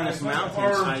of that's Manus fine.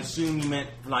 Mountains, Or- I assume you meant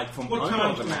like from What time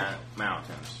under the tomorrow?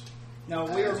 mountains. No,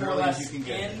 we are As more or early as less you can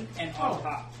get. in and on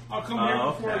top. I'll come here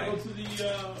Oh, before I okay. go to the.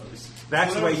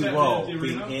 That's the way you whatever's roll, at the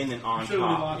being arena. in and on I'm sure there'll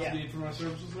be top. lots Yeah. of need for my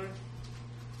services there.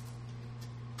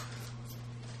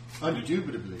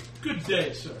 Indubitably. Good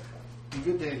day, sir.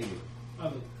 Good day to you.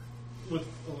 With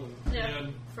Olivia Yeah,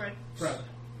 and Fred. Fred.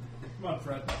 Come on,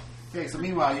 Fred. Okay, so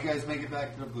meanwhile, you guys make it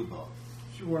back to the Blue Ball.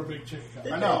 She wore a big chicken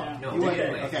cut. I know. No, You went,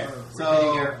 anyway. okay, We're sitting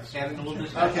so here having a little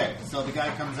discussion. okay, so the guy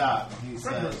comes out and he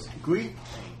says, Greet.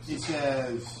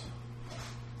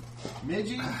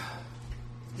 Midgie,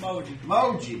 Moji.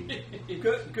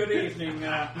 Moji. Good evening,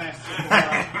 Master.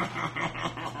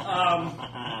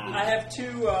 I have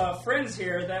two friends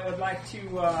here that would like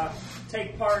to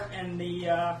take part in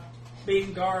the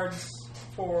being guards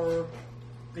for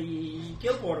the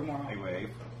Guild War tomorrow. I wave.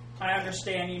 I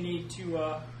understand you need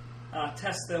to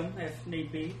test them if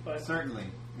need be, but Certainly,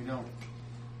 we don't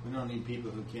need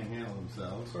people who can't handle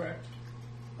themselves. correct.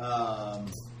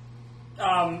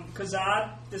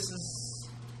 Kazad, this is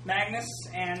Magnus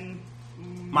and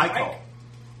Michael.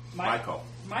 Mike. Michael.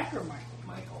 Mike or Michael?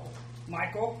 Michael.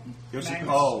 Michael. There's a- Magnus,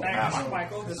 oh, Magnus Michael. and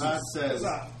Michael. This Kazad is says,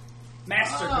 Kazad.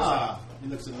 Master He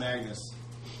looks at Magnus.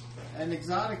 An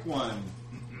exotic one.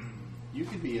 You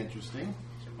could be interesting.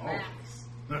 Max.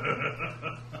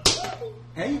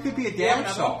 Hey, you could be a Yeah,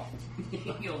 damsel.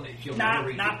 She'll Kazad. never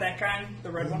reach Not that kind.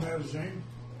 The red Isn't one. that a shame?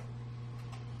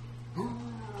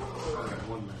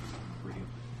 one less for you.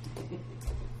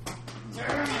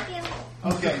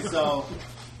 Okay, so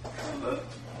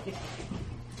you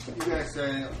guys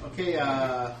say, okay,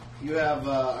 you have,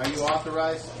 are you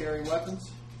authorized to carry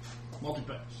weapons?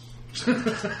 Multi-pass.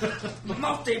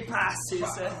 Multi-pass, he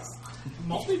says.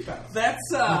 Multi-pass. That's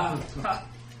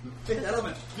fifth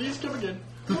element. Please come again.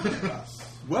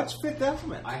 What's fifth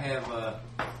element? I have.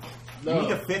 You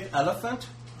need a fifth elephant?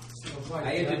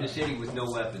 I entered the city with no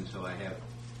weapons, so I have.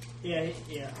 Yeah.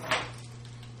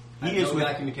 I He have is no with,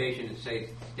 documentation that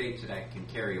states that I can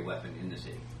carry a weapon in the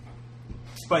city.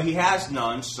 but he has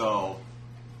none. So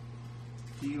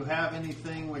Do you have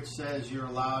anything which says you're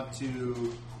allowed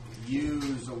to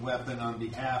use a weapon on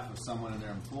behalf of someone in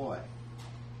their employ?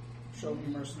 Show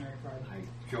me mercenary card. I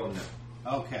show them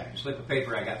Okay, the slip of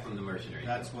paper I got from the mercenary.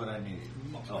 that's what I need.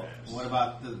 Oh, What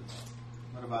about the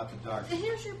dark?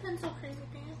 Here's your pencil, crazy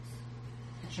pants.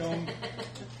 Show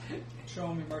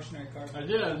him your mercenary card. I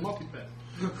did. I had a multi-pass.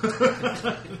 I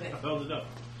held it up.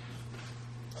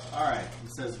 All right, he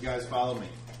says, guys, follow me.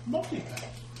 Multi-pass.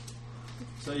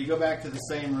 So you go back to the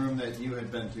same room that you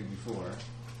had been to before,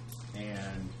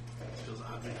 and Feels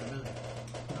odd making a minute.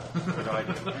 what do I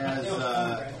do?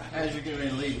 as you're getting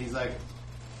ready to leave, he's like,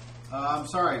 I'm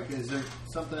sorry, is there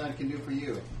something I can do for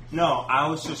you? No, I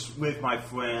was just with my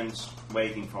friends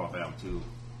waiting for them to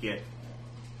get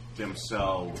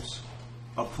themselves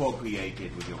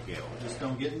appropriated with your guild. Just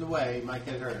don't get in the way, you might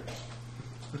get hurt.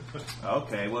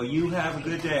 Okay, well, you have a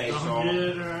good day. Don't So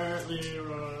get hurt,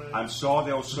 Leroy. I'm sure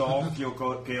they'll solve your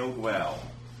guild well.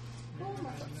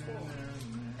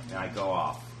 And I go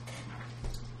off.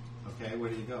 Okay, where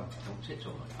do you go? don't sit so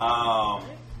much.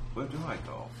 Where do I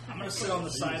go? I'm going to sit on the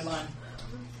sideline.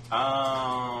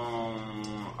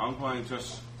 I'm going to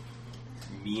just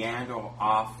meander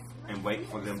off and wait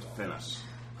for them to finish.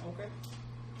 Okay.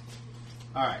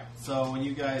 All right. So when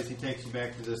he takes you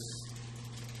back to this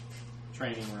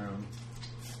training room,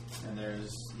 and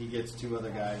he gets two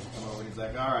other guys to come over, and he's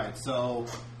like, all right, so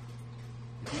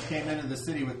if you came into the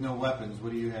city with no weapons,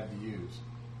 what do you have to use?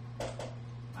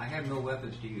 I have no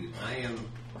weapons to use. I am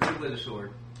good with a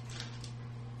sword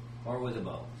or with a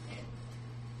bow.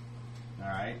 All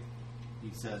right. He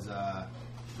says, go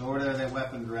over to that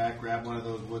weapons rack, grab one of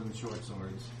those wooden short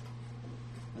swords.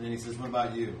 And then he says, what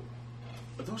about you?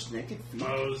 Are those naked feet?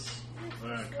 Bows,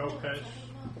 Kopesh.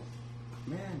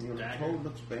 Man, your Dagger. toe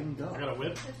looks banged up. I got a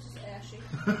whip. It's just ashy.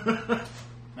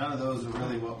 None of those are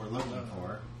really what we're looking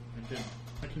for.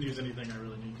 I can use anything I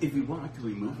really need. If you want, I can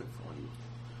remove it for you.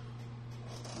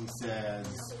 He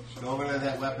says, go over to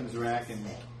that weapons rack and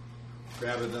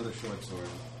grab another short sword.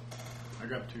 I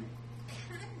got 2.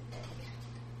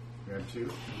 Grab 2?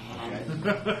 Okay.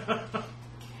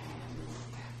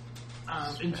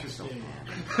 Interesting.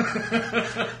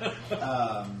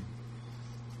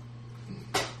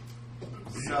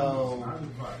 So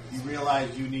you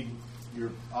realize you need your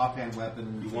offhand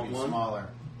weapon You to want be one? smaller.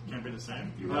 Can't be the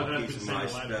same. You Well, want a that'd be piece the of my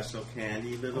same line. special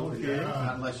candy, little kid?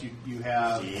 yeah. Unless you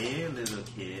have Yeah, little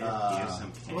kid. Here's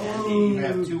some you candy.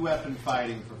 have 2 weapon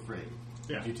fighting for free.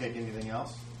 Yeah. Did you take anything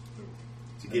else?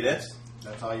 To get it?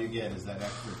 That's all you get is that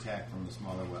extra attack from the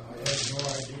smaller I weapon. have no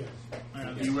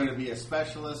idea. If you were to be a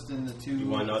specialist in the 2 You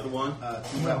want another one?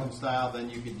 2 weapon style, then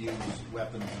you could use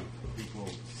weapons of equal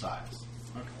size.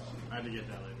 Okay. I had to get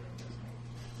that later.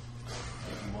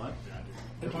 If you want. Yeah, I do.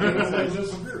 They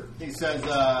disappeared. He says,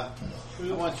 I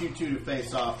want you 2 to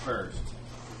face off first.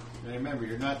 And remember,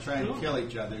 you're not trying to kill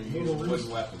each other. You're using wooden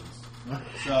weapons.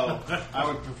 So I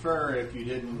would prefer if you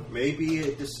didn't Maybe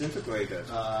it disintegrated.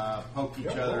 poke each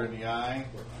other in the eye.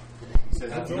 He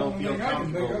says, if you don't feel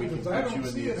comfortable, we can put you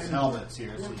in these helmets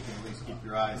here so you can at least keep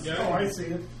your eyes Yeah. safe. Oh, I see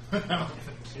it. That's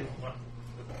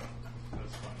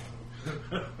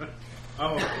funny.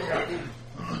 Oh,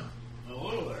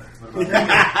 hello there.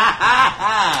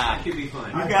 That could be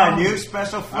fun. You got a new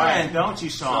special friend, don't you,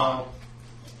 Sean?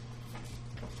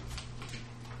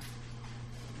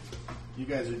 So, you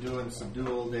guys are doing some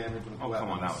dual damage with Oh, weapons.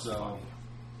 come on, that was so funny.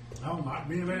 No, not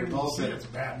being you're able to both see at, it's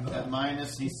bad at enough.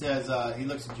 minus. He says, he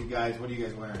looks at you guys. What are you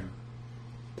guys wearing?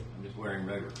 I'm just wearing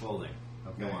regular clothing.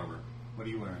 Okay. No armor. What are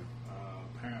you wearing?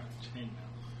 Apparent chainmail.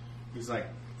 He's like,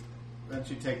 why don't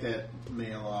you take that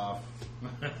mail off?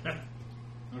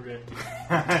 Okay.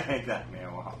 Take that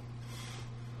mail off.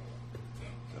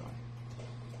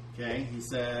 Okay, he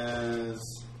says,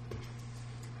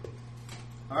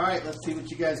 all right, let's see what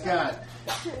you guys got.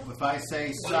 If I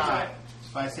say stop,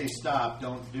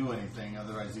 don't do anything.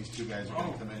 Otherwise, these 2 guys are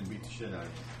going to come in and beat the shit out of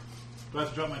you. Do I have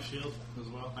to drop my shield as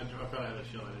well? I probably had a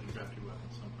shield. I didn't grab 2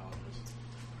 weapons. I apologize.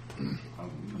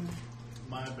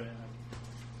 My bad.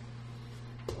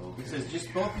 He says,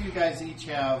 just both of you guys each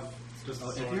have. Just a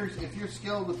if you're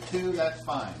skilled with 2, that's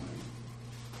fine.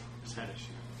 Just had a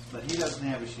shield. But he doesn't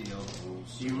have a shield.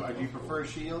 Do you prefer a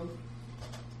shield?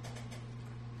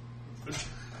 Do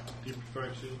you prefer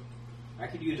a shield? I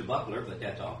could use a buckler, but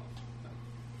that's all.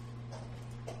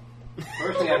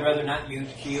 Personally, I'd rather not use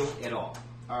shield at all.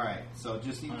 All right, so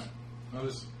just each. Alright. No,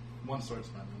 there's one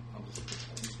swordsman. I'll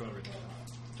just go everything.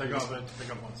 Take off one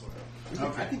sword.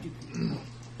 Okay.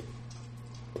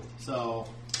 So,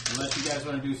 unless you guys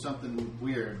want to do something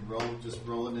weird, just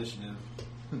roll initiative.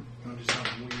 Don't do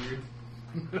something weird.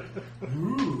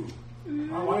 Ooh.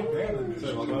 I like that.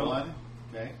 So Roll 12? 1.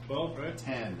 Okay. 12, right?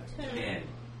 10. 10.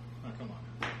 Oh, come on.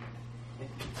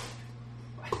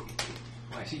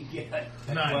 Why did you get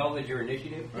a 9. 12 as your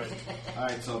initiative? Right. All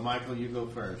right, so Michael, you go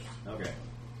first. Okay.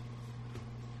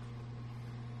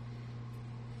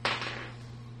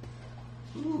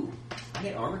 Ooh, I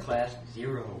hit armor class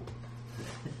 0.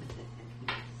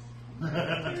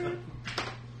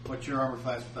 What's your armor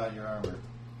class without your armor?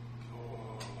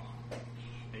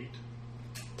 8.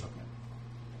 Okay.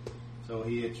 So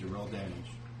he hits you. Roll damage.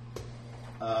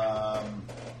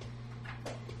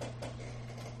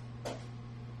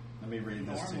 Let me read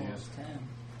this to you. Normal is 10.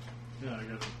 Yeah, I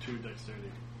got a 2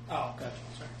 dexterity. Oh, gotcha.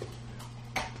 Sorry.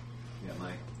 Yeah,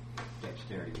 my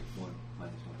dexterity is 1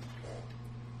 minus 1.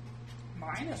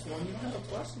 -1. You don't have a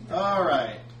plus in there. All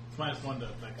right. It's -1 to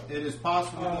attack. It is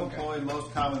possible to okay. employ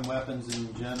most common weapons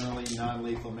in generally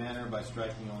non-lethal manner by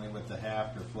striking only with the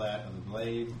haft or flat of the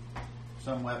blade.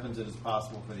 Some weapons, it is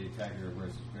possible for the attacker to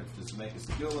reverse his grip to make a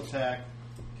skill attack.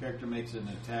 Character makes an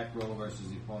attack roll versus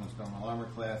the opponent's normal armor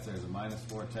class. There's a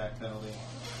 -4 attack penalty.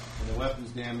 And the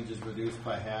weapon's damage is reduced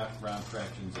by half, round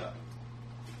fractions up.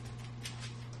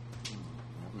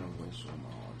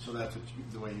 So that's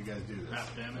the way you guys do this.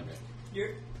 Half damage.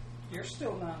 Okay. You're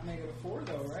still not -4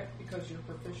 though, right? Because you're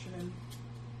proficient in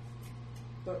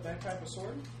that type of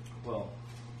sword. Well,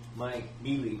 my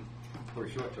melee for a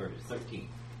short sword is 13.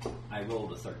 I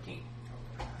rolled a 13.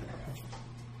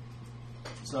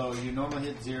 So you normally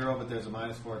hit 0, but there's a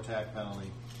 -4 attack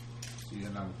penalty. So you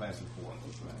hit on a class of 4,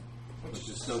 which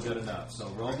is still good enough. So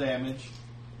roll damage.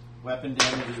 Weapon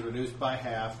damage is reduced by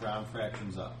half. Round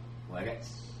fractions up. Well, I got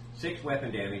 6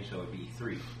 weapon damage, so it'd be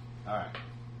 3. All right.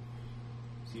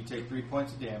 So you take 3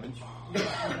 points of damage.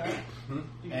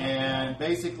 And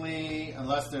basically,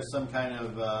 unless there's some kind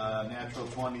of natural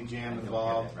 20 jam I don't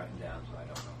involved, have that written down, so I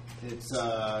don't know. it's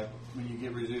when you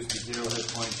get reduced to 0 hit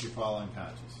points, you fall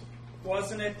unconscious.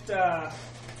 Wasn't it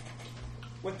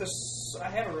with the? I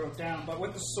have it wrote down, but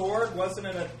with the sword, wasn't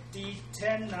it a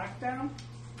D10 knockdown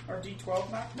or D12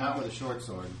 knockdown? Not with a short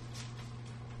sword.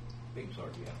 Big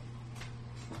sword, yeah.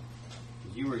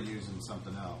 You were using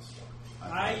something else.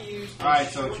 I used. All right,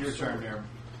 so it's your turn there,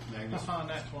 Magnus. On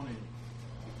that 20.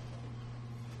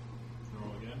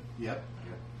 Roll again. Yep.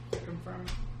 Confirm.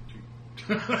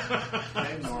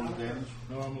 Okay, normal damage.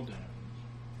 Normal damage.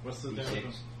 What's the D6.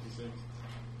 damage? D6.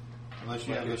 Unless you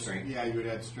What, have your the strength? Yeah, you would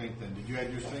add strength in. Did you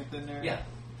add your strength in there? Yeah,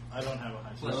 I don't have a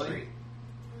high plus Really? 3.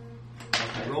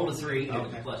 I rolled a 3, and it was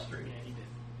Okay. a plus 3. Yeah, he did.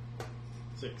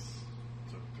 6.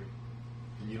 So 3.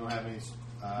 And you don't have any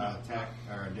attack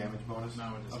or damage bonus?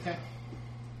 No, it doesn't. Okay.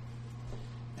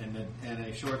 And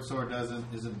a short sword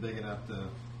isn't big enough to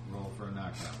roll for a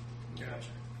knockdown. Gotcha.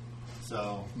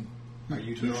 So, are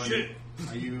you doing?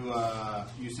 Are you?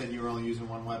 You said you were only using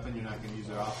one weapon. You're not going to use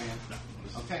it offhand. No.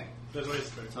 Okay. There's ways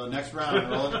to fix it. So next round,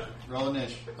 roll a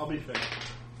niche. I'll be fair.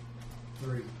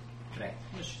 3. Okay.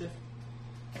 Initiative.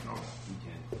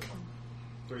 D10.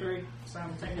 3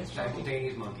 simultaneous.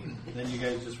 Simultaneous monkey. Then you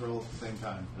guys just roll at the same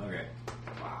time. Okay.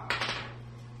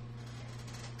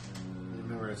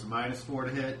 Remember, it's a -4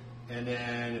 to hit, and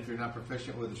then if you're not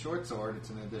proficient with a short sword, it's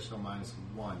an additional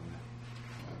 -1.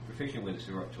 Proficient with a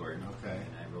short sword. Okay.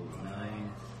 And I rolled a 9.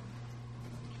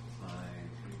 5.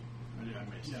 I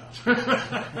missed.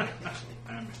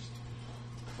 I missed.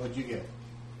 What'd you get?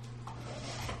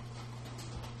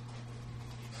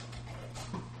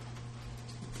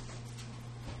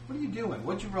 What are you doing?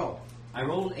 What'd you roll? I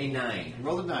rolled a 9. You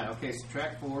rolled a 9. Okay,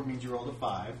 subtract 4 means you rolled a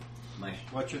 5.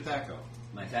 What's your THACO?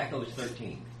 My THACO is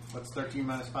 13. What's 13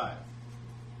 minus 5?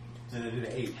 Then I did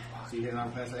an 8. So you hit it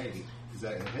on past 8. Is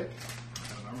that a hit?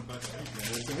 Then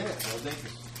it's a hit. Well,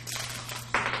 Davis.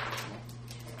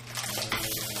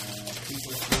 2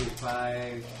 plus 3 is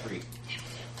 5. 3.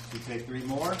 You take 3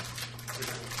 more.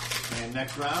 And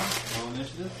next round, roll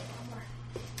initiative.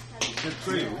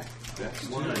 That's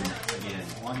 1 again.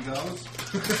 1 goes.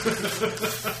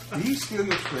 Do you steal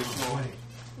your straight roll?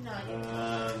 No, I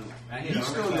didn't. I hit You armor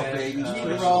still class, your babies. You need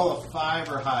to roll a 5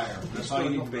 or higher. That's all you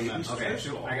need to remember. Okay,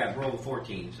 so I got rolled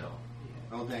 14, so.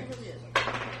 Roll Davis.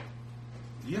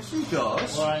 Yes, he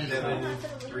does. Well, I 7,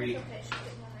 3, Okay, she's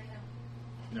getting one right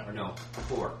now. or no,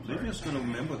 4. Livia's going to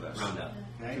remember this. Round up.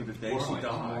 Okay. To the day 4 she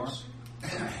points.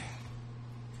 dies.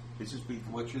 This is be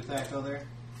What's your THACO there?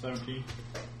 17.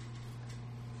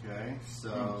 Okay,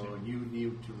 so you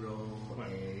need to roll a.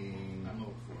 I'm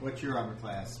level 4. What's your armor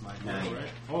class, Mike? 9. Right?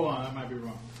 Hold on, I might be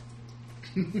wrong.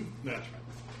 That's right.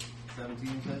 17,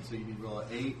 you said? So you need to roll an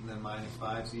 8 and then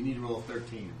 -5. So you need to roll a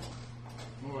 13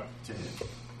 All right. to hit.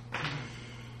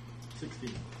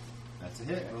 16. That's a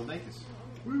hit. Roll Davis.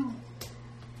 Woo.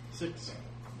 6.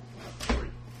 3.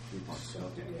 3 points.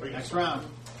 Okay. Next round.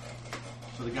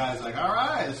 So the guy's like, all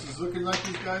right, this is looking like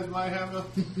these guys might have a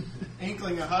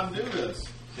inkling of how to do this.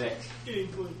 6.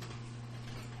 England.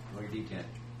 Roll your D10.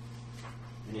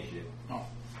 Initiative. Oh,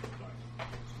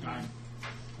 sorry. 9.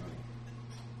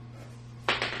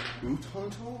 Boot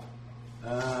hunter?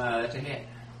 That's a hit.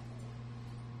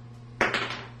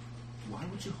 Why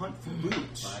would you hunt for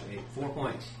boots? 5, 8, 4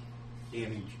 points.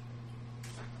 Damage.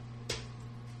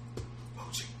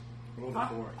 Roll the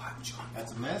 4. Why would you hunt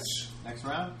That's a miss. Next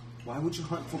round. Why would you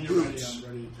hunt for When you're ready, boots? I'm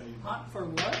ready to tell you. Hot for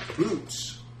what?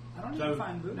 Boots. I don't So, even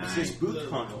find boots. It says boot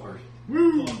Little hunter. first.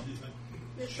 Woo!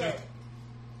 This is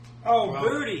Oh, Well-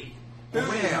 booty. Booty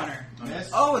Where? hunter.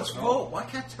 Miss. Oh, it's fold. I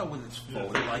can't tell when it's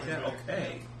folded like that.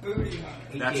 Okay. Booty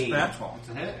hunter. That's 18. better. It's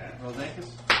a hit. Roll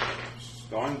Davis.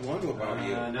 Starting wonder about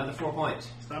you. Another 4 points.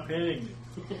 Stop hitting me.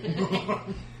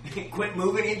 Quit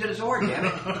moving into the sword, damn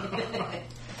it.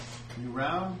 New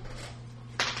round.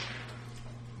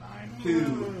 9.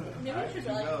 2. maybe we should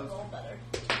like goes. roll better.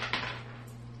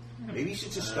 Maybe you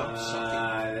should just stop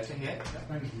sucking. That's a hit.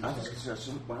 I was just,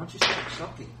 why don't you stop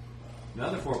sucking?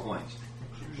 Another 4 points.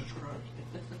 Jesus Christ.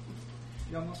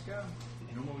 You almost got him.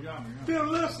 No more got me. Feel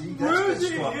less See, rosy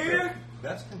constructive. here.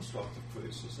 That's constructive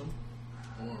criticism.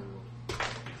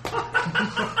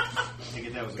 Take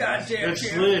it that was Goddamn. It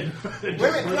slid. Wait a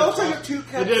minute, those are your two It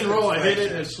catchphrases. didn't roll. I hit it right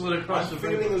and there. it slid across I'm the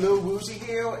feeling a paper. little woozy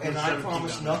here, and I 17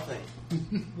 promise down. nothing.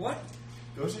 What?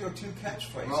 Those are your two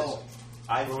catchphrases. Roll.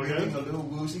 I'm Roll feeling again. a little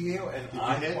woozy here, and Did you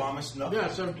I hit? promise nothing. Yeah,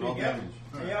 17. Roll Yeah. damage.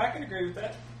 Yeah, I can agree with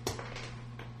that.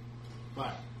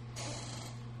 5.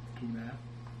 2.5.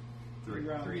 Three.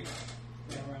 Round. Three.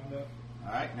 Yeah, round up.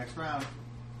 All right, next round.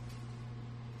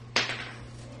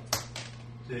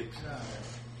 6.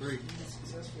 3.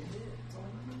 Successful hit. That's all I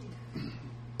need.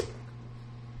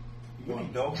 You really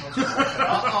know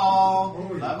how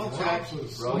Uh-oh. Level check.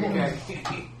 Roll your check.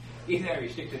 Either he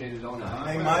sticks it in his own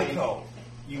eye. Hey, Michael,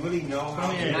 you really know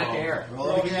how to You're not roll. there.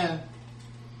 Roll it again.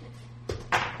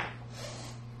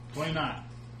 29.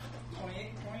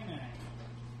 28, 29.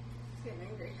 He's getting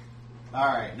angry. All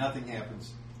right, nothing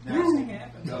happens. Next. Nothing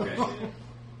happened. Okay.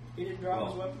 He didn't drop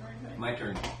his Well, weapon or anything. My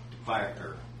turn to fire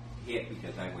or hit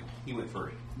because he went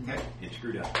first. Okay. It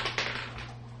screwed up.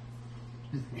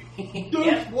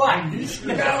 Guess what? You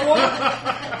got one.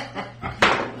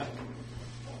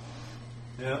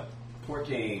 Yep.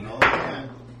 14. Roll again.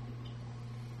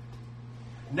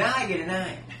 Now I get a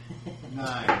 9.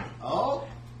 9. Oh.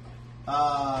 For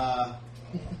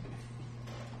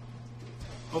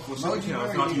a Moji, second, I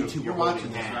where thought are you you? two You're were watching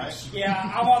holding this, hands. right?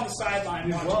 Yeah, I'm on the sideline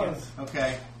watching it.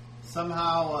 Okay.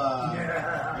 Somehow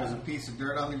there's a piece of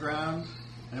dirt on the ground,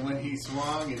 and when he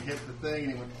swung, it hit the thing,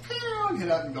 and it went, "Pew," and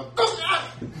hit up and go,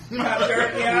 Got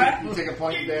dirt in the eye. you take a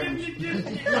point of damage.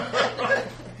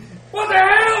 What the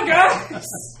hell, guys?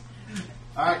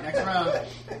 All right, next round.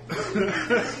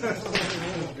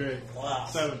 Great. Wow.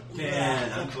 7.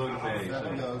 10. I'm going to pay.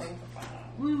 7 goes.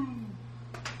 Woo.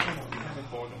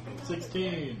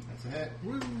 16. That's a hit.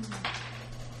 Woo.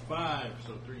 5.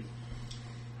 So 3.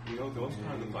 You know, those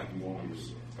kind of look like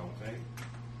worms, don't they?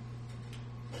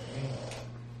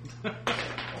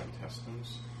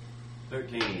 Intestines.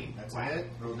 13. That's a hit.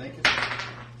 Roll naked.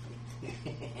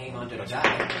 Hang on to the That's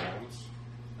die. worms.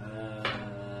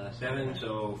 7,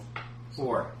 so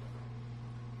 4.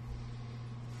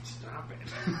 Stop it.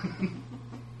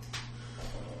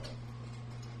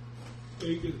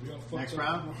 Next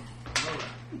round.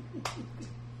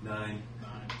 9. 9.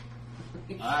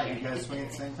 All right, you guys swing at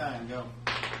the same time. Go.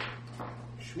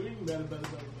 Swing, better.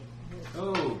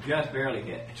 Oh, just barely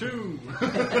hit. 2.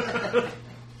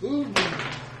 Ooh.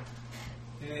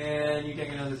 And you take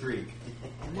another 3.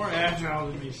 You're more agile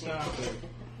than me. Stop it.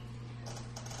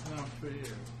 Not fair.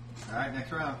 All right,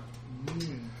 next round.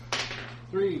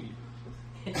 3.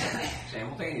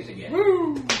 Simultaneous again.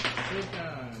 Woo! Big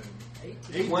time.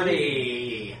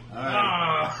 20. All right.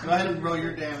 Ah! Go ahead and roll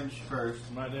your damage first,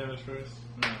 My damage first.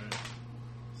 Alright.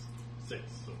 6.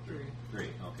 So 3. 3,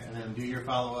 okay. and then do your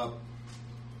follow-up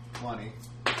 20.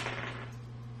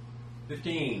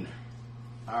 15.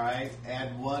 All right.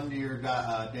 Add 1 to your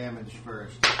damage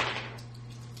first.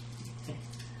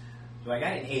 So I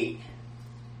got an 8.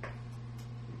 Which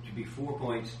would be 4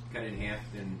 points, cut it in half,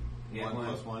 then add 1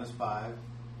 plus 1 is 5.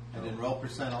 And then roll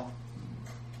percentile.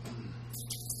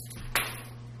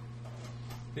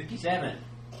 57.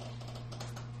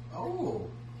 Oh,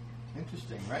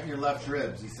 interesting. Right in your left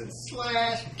ribs. He said,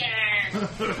 slash.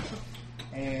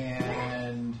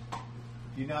 And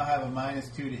you now have a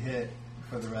 -2 to hit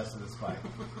for the rest of this fight.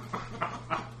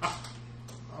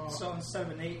 So instead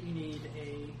of an 8, you need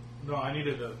a... No, I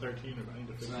needed a 13 or I need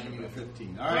a 15. So now you need a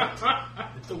 15. All right.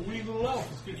 It's a wee little elf.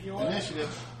 It's getting you on.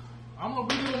 Initiative. I'm a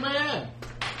wee little man.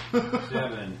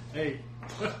 7. 8.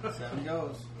 7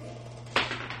 goes.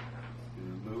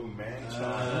 Little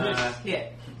man.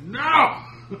 Hit. No!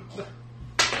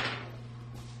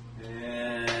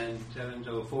 And 7,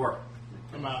 so 4.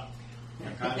 I'm out.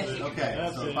 Okay,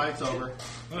 That's so the it. fight's over.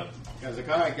 Guys like,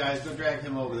 all right, guys, go drag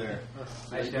him over there.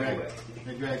 So I step away.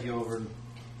 they drag you over and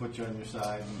put you on your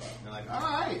side, and they're like, all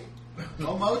right.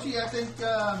 Well, Mochi, I think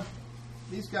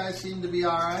these guys seem to be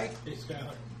all right. Hey,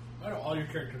 Skylar. I know all your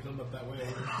characters end up that way.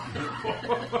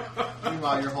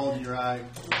 Meanwhile, you're holding your eye.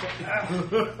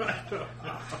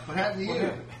 What happened to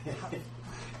you?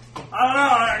 I don't know.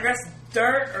 I guess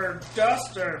dirt or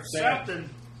dust or Sand. something.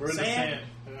 We're in the sand.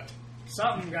 Yeah.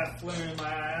 Something got flew in my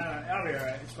eye. I'll be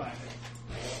alright. It's fine.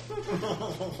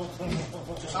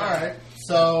 All right.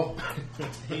 So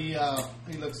he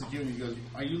looks at you and he goes,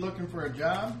 "Are you looking for a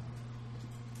job?"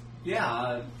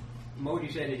 Yeah,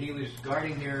 Modi said that he was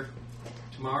guarding here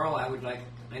tomorrow. I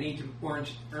need to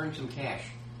earn some cash,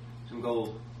 some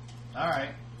gold. All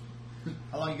right.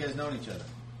 How long you guys known each other?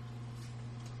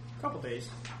 A couple days.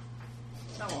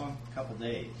 Not long. A couple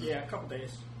days. Yeah, a couple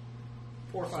days.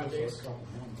 4 or 5 days.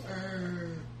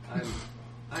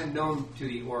 I'm known to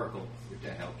the Oracle, if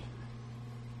that helps.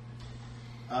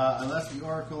 Unless the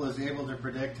Oracle is able to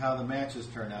predict how the matches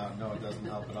turn out, no, it doesn't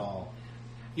help at all.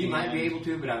 He might be able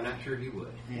to, but I'm not sure he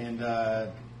would. And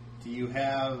do you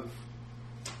have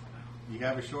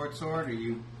a short sword, or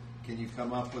can you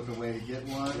come up with a way to get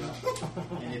one?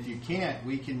 And if you can't,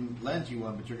 we can lend you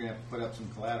one, but you're going to have to put up some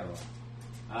collateral.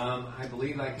 I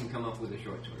believe I can come up with a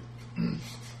short sword.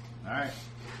 All right.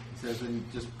 He says, then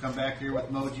just come back here with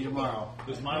Moji tomorrow.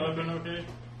 Is my weapon okay?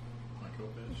 My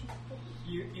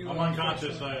You I'm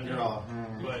unconscious, I You're know. all.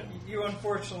 But You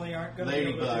unfortunately aren't going to be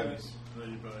able to do it.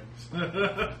 ladybugs.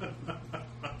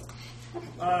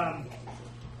 Um,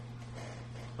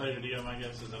 Later DM, I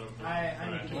guess. Is that okay? I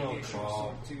need to give you a Oh, short God.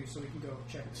 sword too, so we can go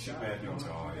check the shop. bad You no wanna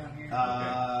come time. down here?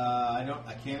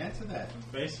 I can't answer that.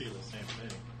 Basically the same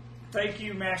thing. Thank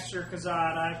you, Master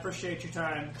Kazad. I appreciate your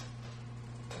time.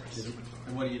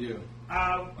 And what do you do?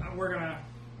 We're gonna.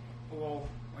 Well,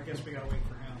 I guess we gotta wait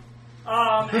for him.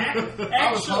 I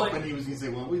was hoping Actually, he was going to say,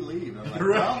 well, we leave. I'm like,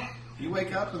 Right. well, you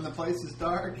wake up and the place is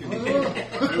dark and you're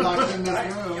locked in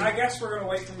this room. I guess we're gonna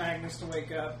wait for Magnus to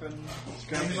wake up and.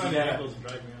 Grab me by the ankles and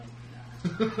drag me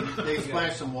out. They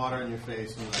splash some water in your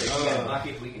face. And If you're you got a like,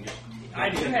 bucket, we can just... I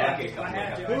do get a have. bucket, I come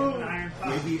had wake to. up. I have an iron pot.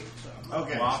 Maybe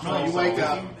okay, Lock so you myself. wake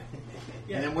up,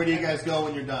 Yeah. and then where do you guys go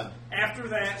when you're done? After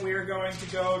that, we are going to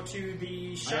go to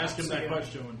the I shops asked him that again.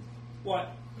 question when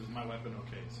What? is my weapon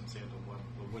okay since he had the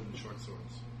wooden short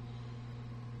swords.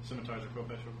 Scimitars are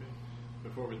Kopesh okay?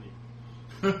 Before we leave.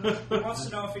 He wants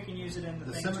to know if he can use it in the,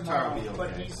 The thing scimitar tomorrow, will be but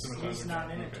okay. he's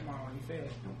not in it Okay. tomorrow. He failed.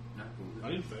 No, not cool. I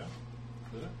didn't fail.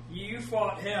 Did I? You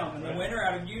fought him, and the Right. winner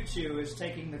out of you two is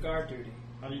taking the guard duty.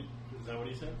 How do you, is that what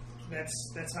he said?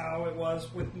 That's how it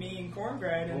was with me and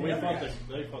Corngrad and Well, the other they guys.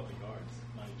 fought the guards,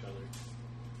 not each other.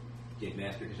 Did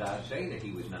Master Kazad say that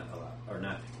he was not allowed, or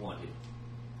not wanted?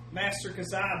 Master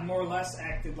Kazad more or less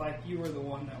acted like you were the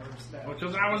one that was that.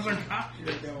 Because I was unconscious.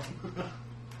 There you go.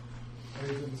 He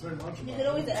didn't say much You about could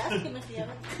always it. ask him if you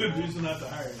ever. Good reason not to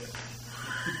hire you.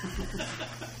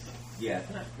 Yeah,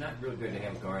 it's not real good to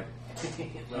have a guard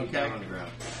laying Okay. down on the ground.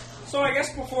 So I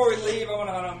guess before we leave, I want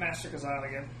to hunt up Master Kazad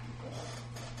again.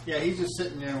 Yeah, he's just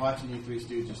sitting there watching you three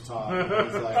stooges talk.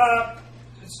 He's like, Are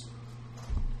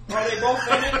they both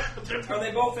in it? Are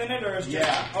they both in it, or is just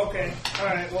Yeah. Okay. All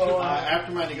right. Well,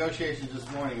 after my negotiations this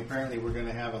morning, apparently we're going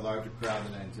to have a larger crowd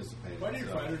than I anticipated. Why do your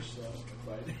so- fighters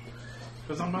fight?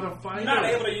 Because I'm not a fighter. I'm not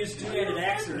able to use two-handed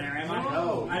axe in there, am I?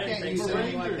 No, I you didn't can't think use so.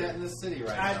 anything like that in this city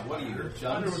right I- now. What are you, Fighter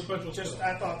chumps? with special Just skills.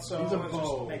 I thought so. He's a I was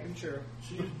bow. just making sure.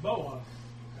 She's bow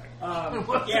on.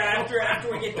 Yeah.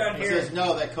 After we get done He here, says,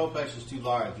 no, that Kopesh is too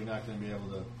large. You're not going to be able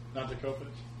to... Not the Kopesh?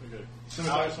 Okay.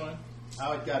 Scimitar's fine?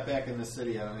 How it got back in the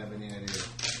city, I don't have any idea.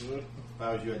 If Good.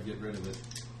 I was you, I'd get rid of it.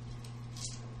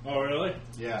 Oh, really?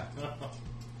 Yeah.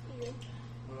 we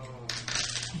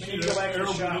need to go back to the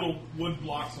Little shop. wood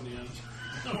blocks on the end.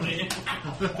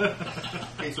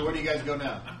 Okay, so where do you guys go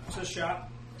now? To the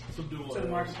shop, Some dual to the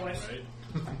arrows. marketplace. Right?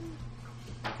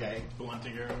 Okay.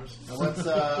 Blunting arrows. And what's,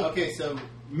 okay, so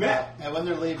and when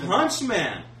they're leaving,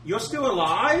 Huntsman, you're still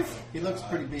alive? he looks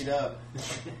pretty beat up.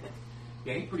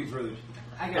 Yeah, he's pretty bruised.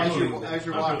 I As got you're, as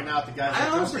you're walking out, the guy's I like,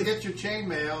 don't honestly- forget your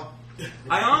chainmail.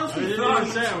 I I honestly didn't thought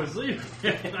even say I was leaving.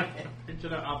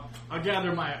 I'll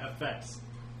gather my effects.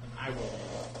 And I will.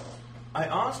 I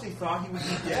honestly thought he would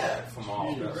be dead from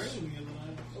all You're this. raising it, and I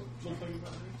look like you're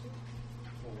about to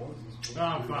raise it. No,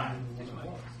 I'm fine.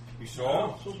 You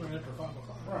saw? Supposed to be after 5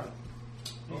 o'clock. Right.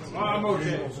 Oh, I'm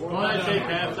okay. Won't I take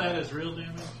half that as real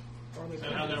damage? Is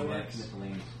that how that That's works?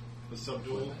 miscellaneous. The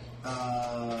subdual?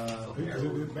 He did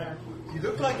it backwards. You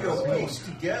look like you're pieced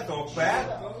together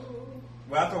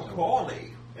rather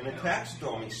poorly in a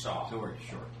taxidermy shop. Sword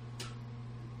short.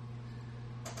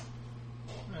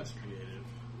 That's creative.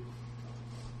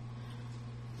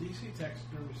 DC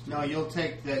taxidermy. No, you'll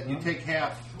take that. You take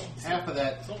half of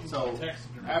that. So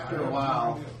after a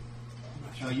while,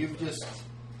 no, you've just.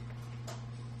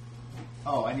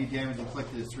 Oh, I need damage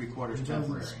inflicted is 3/4 He doesn't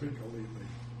temporary. speak illegally.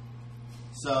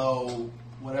 So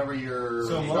whatever your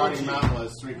So starting Moji- amount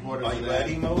was, 3/4 Are of you that.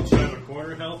 ready, Do I Moji? have a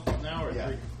quarter health now or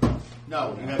Yeah. 3?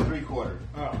 No, you have 3/4.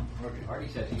 Oh, okay. Artie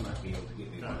says he might be able to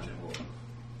get me one. Gotcha.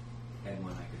 Had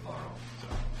one I could borrow.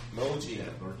 Moji. Instead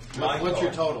of birch. What's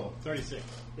your total? 36.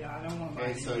 Yeah, I don't want to.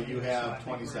 Okay, so you have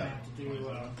 27. Have to do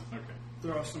Okay.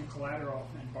 throw some collateral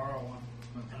and borrow one,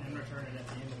 and then return it at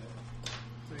the end of it.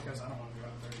 Because I don't want to go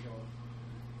out there to go.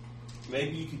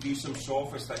 Maybe you could do some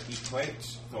surface like he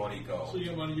quakes thought he'd So go. you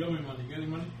got money, you owe me money. You got any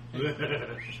money?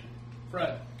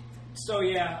 Fred, So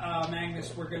yeah,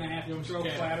 Magnus, we're gonna have to You throw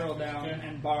understand. collateral down Okay.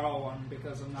 and borrow one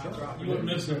because I'm not dropping. You wouldn't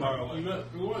miss the borrow. You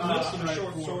wouldn't miss the a night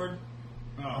short before. sword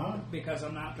Uh-huh. because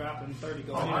I'm not dropping 30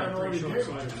 gold. Oh, I for already a short gave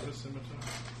sword. it. Have a scimitar?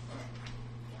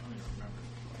 I don't even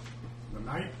remember. The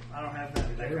night I don't have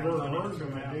that they kind were of money to hers throw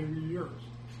and I down. gave you yours.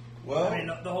 Well, I mean,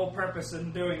 the whole purpose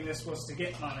in doing this was to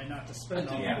get money, not to spend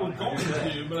all You that were money. going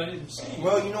to, but I didn't see you.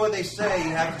 well, you know what they say.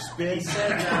 You have to spend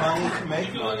money to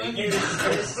make money.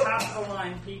 His top of the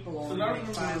line people only So make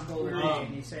now 5 gold a we're- day,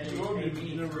 and he said he paid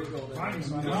me 3 gold a day. Fine,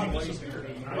 So I'm no, not it's wasting a-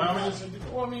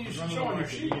 it. Well, I mean, you should Run show the on your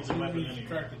market. sheet. He needs a weapon You anyway.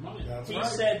 subtracted money. That's He right.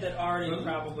 said that Artie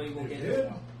probably will get did. him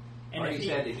one. And Already if he,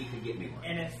 said that he could get me one.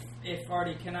 and if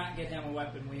Artie cannot get him a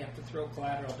weapon, we have to throw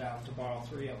collateral down to borrow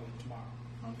 3 of them tomorrow.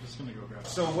 I'm just gonna go grab it.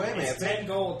 So wait a minute. It's 10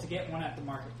 gold to get one at the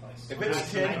marketplace. If it's I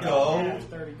 10 don't gold- have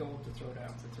 30 gold to throw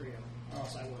down for 3 of them, or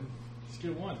else I wouldn't. Just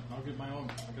get one. I'll get my own.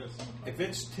 I'll get a scimitar. If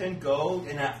it's 10 gold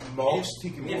and at most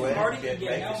he can If go in Artie and can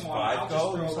make get us him one, I'll 5 just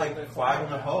gold, throw it's a like little bit 5 in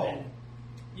the collateral hole.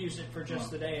 and use it for just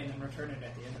the day and then return it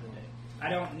at the end of the day. I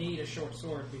don't need a short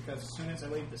sword because as soon as I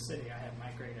leave the city, I have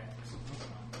my great axe.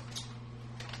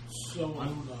 So,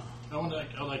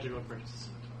 I'd like to go purchase a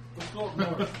scimitar. let's go up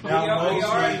north. Now, we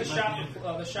are at mostly-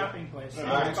 the shopping place. So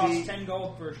Alright. it costs 10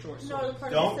 gold for a short No, sword. the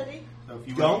part Don't- of the city. So if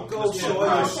you Don't go just show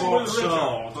your short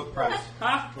sword. book price.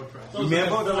 Huh?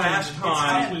 Remember the last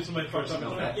time, Actually, somebody fucked up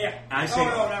on that. Yeah. I oh, say,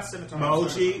 no, not scimitar.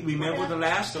 Moji, remember the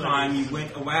last time you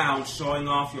went around showing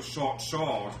off your short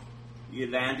sword?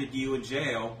 You landed you in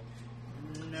jail.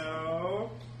 No.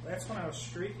 That's when I was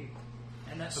streaky.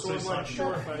 And that That's sword what wasn't he's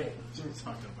short, talking buddy. That's what he's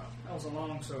talking about. That was a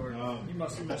long sword. You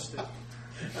must have missed it.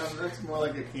 That's more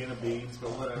like a can of beans,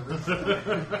 but whatever.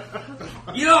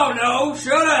 You don't know.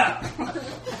 Shut up.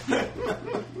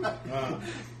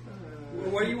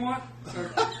 What do you want?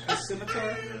 A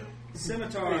scimitar?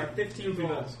 Scimitar, 15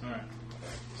 gold. All right.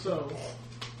 So,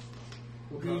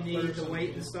 Do you need the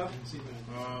weight and stuff?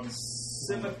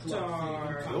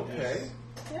 Scimitar. Okay.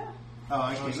 Yeah. Oh,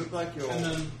 I You can. look like you're and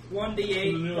then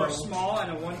 1d8 for small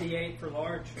and a 1d8 for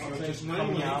large. I'll take just my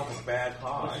coming money. out with bad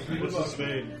high. What's the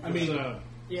spade? I mean,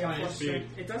 Yeah, Science. plus Speed.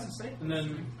 it doesn't say. And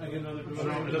then I get another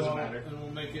No, it doesn't matter. and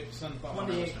we'll make it Sun Power.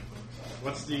 1d8.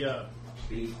 What's the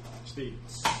Speed, speed?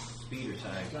 speed or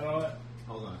size? Got all that?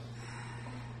 Hold on.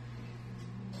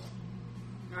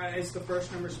 It's the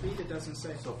first number speed. It doesn't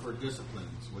say. So for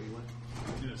disciplines, what do you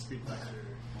want? Speed factor.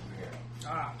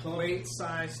 Weight,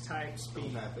 size, type,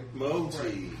 speed. Telepathic.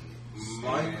 Moji, And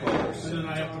Michael. then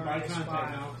I have to buy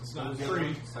contact now 'cause it's not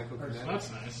free. Psychokinetic.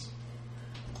 That's nice.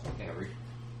 Every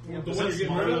The Is one that you're getting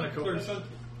smaller rid than a of, Coke? 30 cents.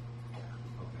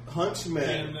 Huntsman,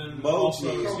 And then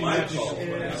also Moji, Coke Michael.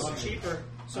 It's cheaper.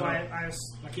 So I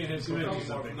I can't have too many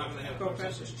anymore. I'm not going to have Coke Coke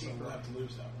is so cheaper. I'll have to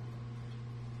lose that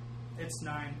one. it's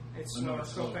 9. It's I know slower.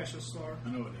 it's slower. Kopesh is slower. I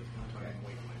know it is. I'm talking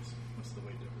weight wise. What's the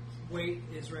weight difference? Weight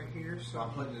is right here. So So I'm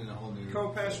putting in a whole new.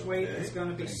 Kopesh weight is going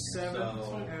to be thing. 7.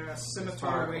 So,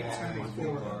 Scimitar weight is going to be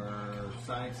 4. Your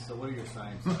science. So what are your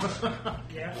science?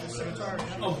 Yeah, the scimitar.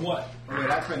 Yeah. Of what? Oh, wait,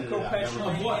 I printed it out. Kopesh Never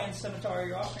mind. Of what? and scimitar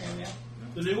you're offering, yeah.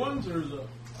 The new ones or the?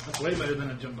 That's way better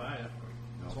than a Jambaya.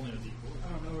 It's only a D4.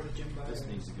 I don't know where the gym buy This is.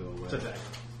 needs to go away. It's a deck.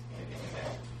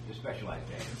 Your specialized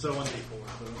day. It's a 1D4.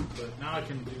 So, but now I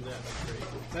can do that. That's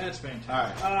great. That's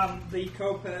fantastic. All right. The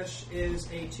Kopesh is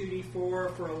a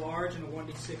 2d4 for a large and a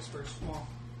 1d6 for a small.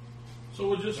 So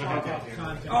we'll just swap out the Oh,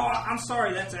 contact. I'm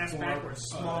sorry, that's ass backwards.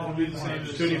 Small. It'll be the same as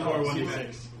 2D4,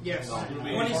 1D6. Yes. It'll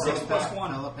be 26 plus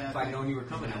 1. Telepathic. If I'd known you were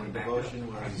coming, I would have backed up.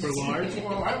 Devotion. Where For large?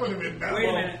 Well, I would have been better. Wait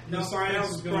a minute. No, the sorry, that science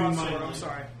was is gonna be broadsword. mine. I'm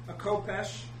sorry. A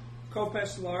Kopesh.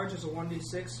 Kopesh large is a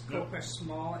 1d6. Yep. Kopesh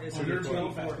small is a Oh, you're 2d4.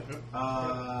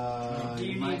 telepathic. Do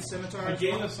you might- need scimitar? I as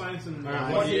gain well? a science and All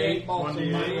right, 1d8 bolts.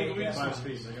 1D8, Yeah. 5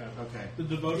 speed. I got it. Okay. the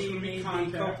Do devotion you will be need the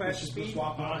contact, Kopesh which is the speed?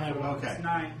 swap I out. have it. Okay. It's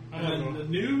 9. And then the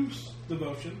new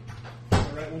devotion. All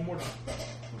right, one more time.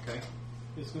 Okay.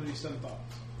 It's going to be 7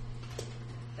 thoughts.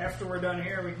 After we're done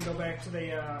here, we can go back to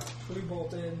the Blue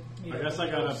Bolt Inn. I guess I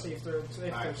gotta see if they're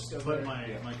Alright, still Put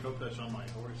there. my Kopesh on my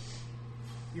horse.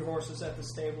 Your horse is at the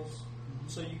stables,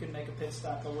 so you can make a pit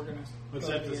stop. But we're gonna. What's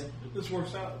go that? to the This, inn. This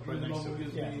works out. Right The next mobile to it.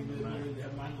 gives Yeah. me the ability to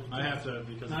have mine linked. I have to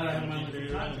because Now that I have can't mine figure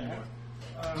linked it out contact. anymore.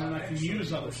 And I can actually,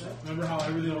 use other stuff. Remember how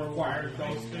everything required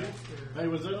goes to? Hey,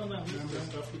 was it on that list of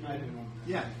stuff you I did? didn't.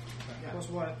 Yeah. Was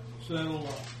what? So that'll. Let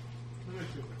me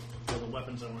see. So the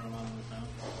weapons that weren't allowed in the town?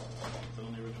 Is that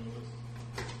on the original list?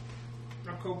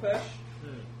 A Kopesh.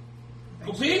 Yeah.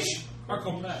 Kopesh or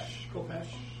Kopesh? Kopesh.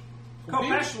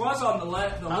 Kopesh was on the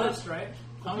list, right?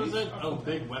 How is it a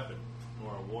big weapon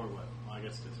or a war weapon? Well, I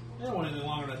guess it's a They war don't want anything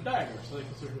longer than a dagger, so they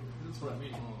consider that's what I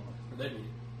mean. Or they need.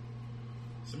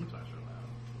 Scimitars are allowed.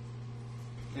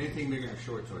 Anything bigger than a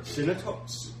short sword.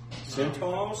 Centaurs?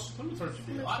 Scimitar should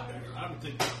be a lot bigger. I would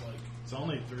think it's like... It's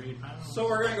only 3 pounds. So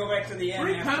we're gonna go back to the inn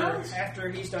 3 pounds? after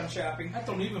he's done shopping. That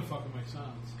don't even fucking make sense.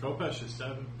 Kopesh is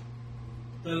 7.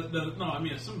 No, I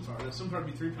mean a scimitar. A scimitar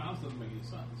be 3 pounds doesn't make any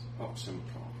sense. Oh,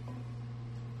 scimitar.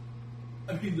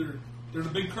 I mean, they're the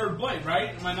big curved blade, right?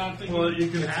 Am I not thinking? Well, you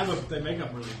can have them. They make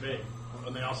them really big,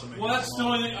 and they also make. Well, that's the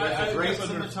only thing. There's a great guess I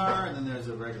scimitar, and then there's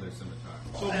a regular scimitar.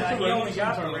 So He only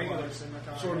got the regular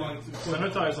scimitar. Sort of like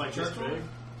Scimitar is like this big.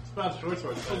 It's about short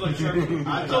sword. So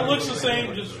it looks the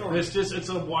same, just short. It's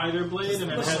a wider blade,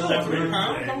 and it has Still that 3 weird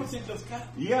pounds? blade. I would think that's got.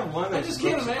 You have one I that just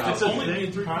looks can't imagine. about- It's a only being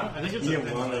thin. 3 pounds. I think it's Yeah, a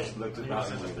thin one blade. that's looked I think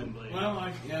about it's a like- thin blade.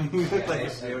 Well, yeah. Looks like a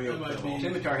cereal It might kibble. be.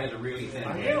 Scimitar has a really thin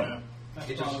blade. Yeah.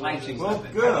 It's a slicing Well, weapon.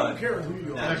 I don't good. care who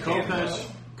you Not are. a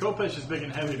Kopesh is big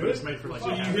and heavy, but it's made for like. So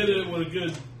you hit it with a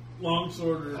good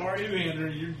longsword or two-hander,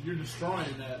 you're destroying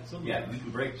that. Yeah, you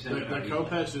can break The scimitar.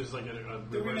 Kopesh is like a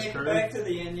Did we reverse make it curve back to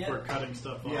the inn yet? for cutting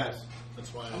stuff off. Yes.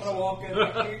 That's why. I'm gonna walk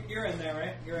in. You're in there,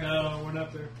 right? You're in. No, we're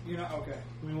not there. You're not. Okay.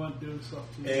 We want to do stuff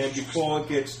too. And before it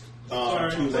gets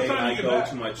Sorry. too What late, time do I you get go back?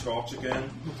 to my church again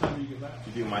What time do you get back? to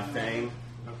do my thing.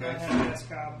 I Okay. have to ask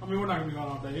Cobb. I mean, we're not going to be gone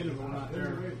all day either, but we're not there.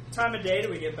 What time of day do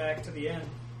we get back to the inn?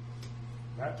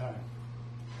 That time.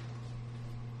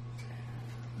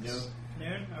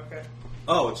 Noon. Okay.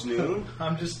 Oh, it's noon?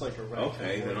 I'm just like a right.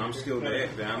 Okay, then I'm still there.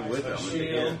 Then I'm with them. A in the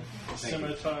shield, inn. a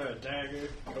scimitar, a dagger,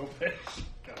 Kopesh.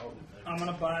 I'm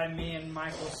gonna buy me and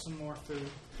Michael some more food.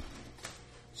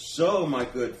 So, my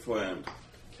good friend,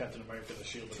 Captain America, the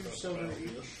shield. Two silver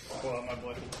each. Pull out my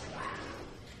blood.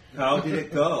 how did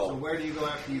it So go? where do you go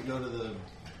after you go to the...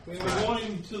 We were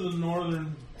going to the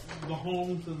northern, the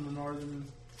homes in the northern,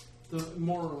 the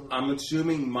more, I'm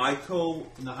assuming Michael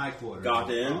In the high quarters? got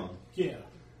in. yeah,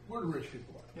 where the rich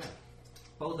people are. Yeah.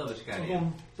 Both of us got We're in.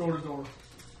 going door to door.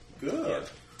 Good.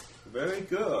 Very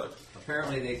good.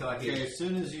 Apparently, they thought Okay, his as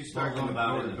soon as you start Talking going about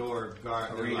door in to the door,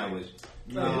 guard, they're arena like, was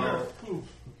no, Who?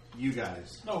 you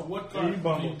guys. No, what You car?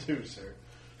 bumbled too, sir.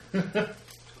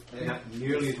 not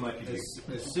nearly as much as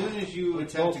you. As soon as you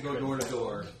attempt to go door to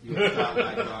door, you are stopped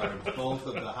by guards, both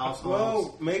of the households.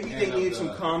 Well, maybe and they of need the-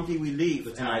 some comedy relief.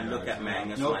 the And I town look guards. at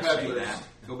Magnus No when I say peddlers. that.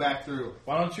 Go back through.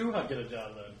 Why don't you get a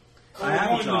job then? I have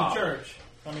a We're going job. to the church.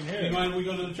 I mean, You here. mind we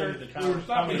go to the church? The We comedy- were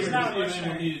stopping comedy here relief. to see if He's not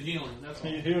anyone a needed healing. That's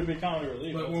all. He would be comedy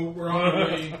relief. But we're on our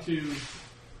way to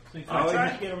St. Oh, I Clair. tried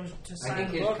yeah. to get him to I sign think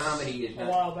his books comedy is a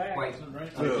while not back. quite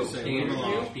Right? I was just saying, standard move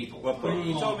along. for people. What book?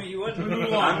 You told me you wouldn't.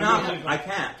 I'm not. I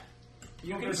can't.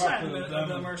 You We're can gonna sign talk to the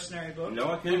them. mercenary book.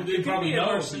 No, I They, can't. they You can probably be a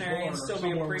know mercenary and before, still be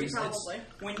a somewhere priest. we- It's-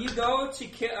 When you go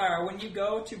to when you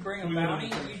go to bring a We go to bounty,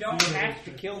 the church. you don't We go to have the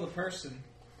to church. kill the person.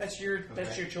 That's your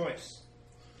choice.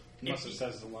 Unless it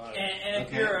says the line. And if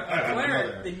Okay. you're I a don't know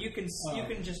cleric, there. then you can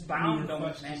just we bound them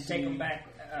request to and see take them back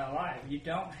alive. You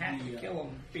don't have to the, kill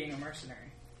them being a mercenary.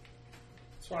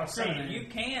 That's what I'm Criminal. saying. You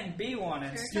can be one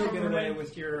and Fair still tag. get away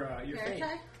with your Fair fate.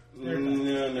 tag? No.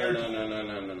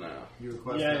 You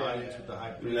request Yeah, the yeah, audience yeah. with the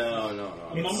high priest. No.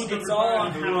 A moment of It's all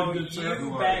on regret. how Good sir. you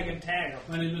Who are bag you? and tag them.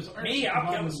 My name is Archie. Me, I'll kill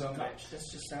Mom them is so Coach. much.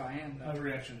 That's just how I am. I have Though. a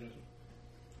reaction to it.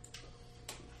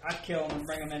 I'd kill them and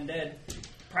bring them in dead.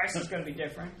 Price is going to be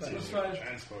different, but That's right.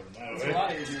 Transport him it's that a way.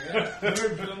 lot easier.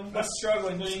 Third gentleman. Less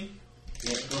struggling.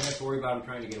 Yeah, don't have to worry about him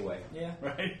trying to get away. Yeah.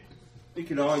 Right? You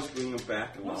can always bring them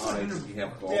back What's alive. that You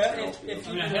have calls Yeah, to if help you. you-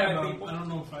 I mean, I Yeah, have. people. I don't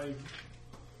know if I.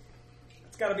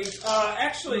 It's got to be.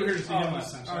 Actually, We're here to see him oh,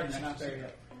 last time, so Artie's next not there time.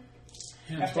 yet.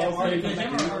 Yeah, Have to have 12 Artie pages.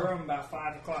 come back in our room about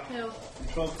 5 o'clock. Who?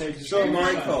 12 pages. So,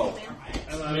 Michael,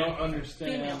 And I don't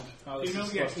understand Female. how this Female,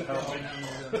 is yeah, supposed to help me.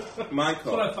 That's what I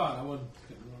Michael, thought. I wouldn't.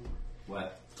 Couldn't remember.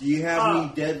 What? do you have any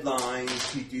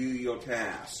deadlines to do your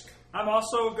task? I'm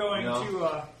also going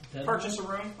No. to purchase a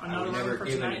room, I another was never room for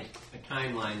given tonight. a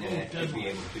timeline that I should be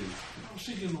able to. I was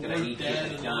thinking the That I word need to get dead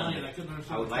it and done. line. I couldn't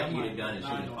understand I would the like to get deadline. it done as Now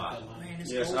soon I as know what possible. deadline is. Man,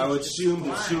 this Yes, gold I is would just assume the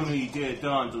flying. sooner you get it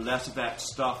done, the less of that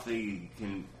stuff that you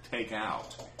can take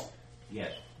out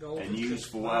Yes. Gold and is use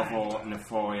just for flying. whatever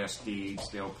nefarious deeds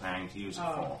they're planning to use it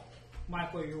for.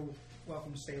 Michael, you're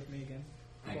welcome to stay with me again.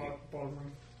 Thank you.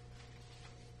 Ballroom.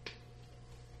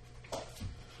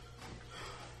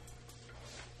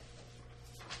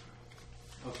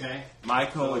 Okay.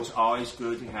 Michael, it's always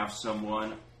good to have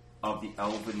someone of the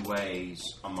elven ways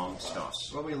amongst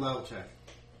us. Roll me a level check.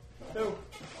 Who?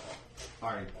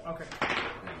 Alright. Okay.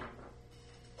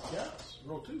 Yes,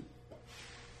 roll 2.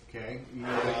 Okay. It's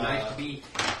nice to be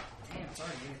Damn, it's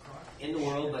already 8 o'clock. in the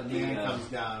world, but The man the, comes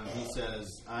down. He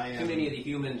says, "I too many of am. the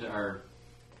humans are.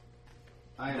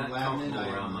 I am not Lavin. comfortable I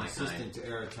am around an my assistant to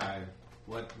Eritire.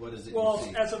 What is it Well,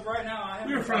 you see?" as of right now, I haven't.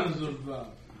 We were friends of.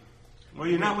 Well,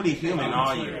 you're not really human,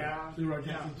 are you? Yeah. Leroy No,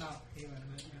 Jenkins. no. Even,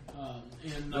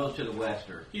 And Those to the west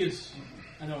are. he is.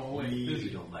 I know. Wait, You busy.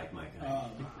 don't like my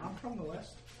kind. I'm from the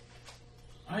west.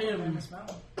 I am Famous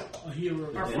mountain. a hero.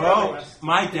 Well,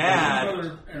 my dad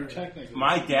Brother Eric. Technically.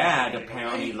 My dad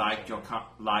apparently liked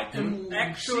him.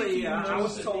 Actually, I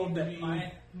was Seeking told that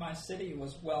those my city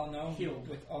was well known Healed.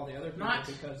 with all the other people Not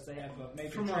because they have a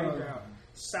major from trade a route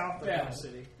south of bad that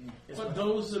city. is But what-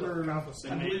 those that are, South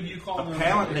of I believe you call them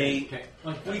Apparently,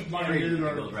 like Trade weak-minded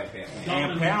goes or right past me.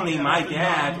 and apparently my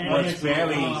dad was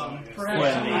very perhaps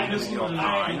friendly this with your one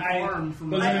kind. I learned from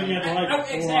Doesn't mean you have to like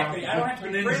it. exactly. I don't have to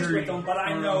An be friends injury with them, but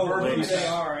I or know a who birth. they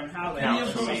are and how they Now, are. Any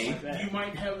of those see. you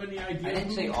might have any idea. I didn't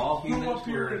who say all grew humans up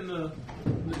here were in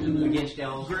the against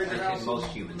elves. I greater said house. most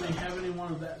humans. May have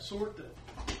anyone of that sort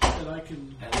that I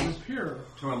can At least repair.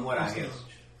 From what I have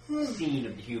seen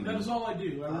of the That humans. is all I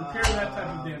do. I repair that type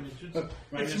of damage.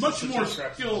 Right, It's it's much just more a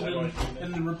scrap. skilled I don't think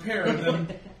in the repair than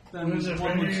What is it,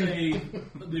 one would baby? say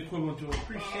the equivalent to a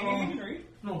pretty strong.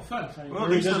 No offense. Well, at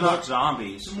least they're not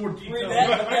zombies. It's more Read detailed.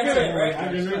 that, but that's it, right? I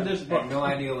can read this I book. have no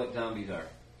idea what zombies are.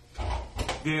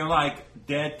 They're like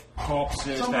dead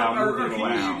corpses Some that are- are are- moving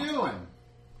What are around. you doing?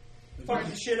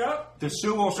 Fucking shit up. The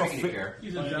sewers are Breaking it, Jared.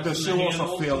 He's the adjusting sewers are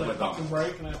handles filled so with they fucking them.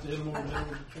 break, and I have to hit him over the head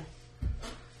with the chair.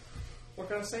 What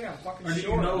can I say? I'm fucking Or do you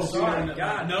short. know I'm who sorry. that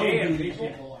God know damn, who these people.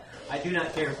 people are? I do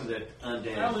not care for the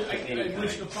undead. I of any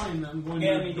wish to kind. find them going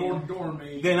Yeah, me door too. to door,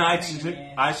 maybe. Then I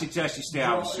suggest you stay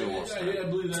out of the Well, sewers. I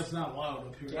believe that's not allowed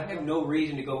up here. I have no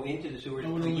reason to go into the sewers I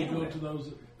to would only begin go with. to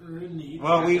those that are in need.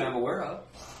 Well, That I'm aware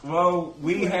of.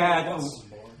 we had.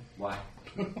 Why?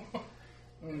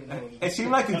 It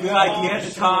seemed like a good idea at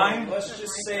the time. Let's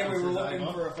just say we were looking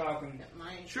for a falcon.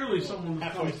 Surely someone would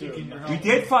come Halfway through. seeking your We help.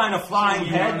 did find a flying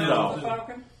head, A though.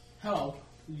 falcon? Help.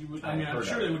 You would, I I've mean, I'm heard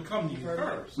sure of it. they would come to you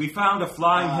first. We found a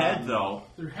flying head, though.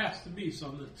 There has to be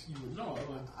some that you would know.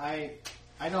 Like,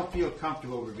 I don't feel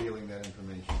comfortable revealing that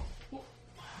information. well,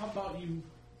 how about you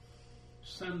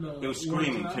send a. It was word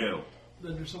screaming, to them too.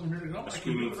 That there's someone here to help. A I can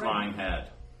screaming do it flying right head.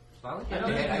 Why would I you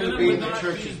don't have think- to- It then would it be would in the not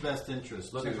church's be- best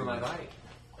interest looking to for my body.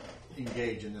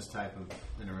 engage in this type of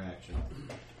interaction.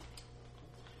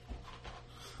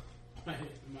 My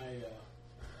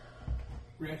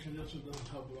reaction just doesn't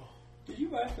help at all. Did you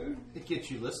buy food? It gets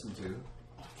you listened to.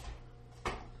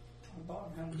 I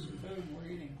bought him some food. We're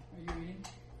eating. Are you eating?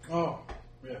 Oh,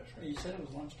 yeah, sure. You said it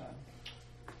was lunchtime.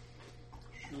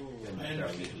 Then I I start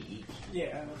understand. making eat.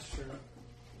 Yeah, that's true.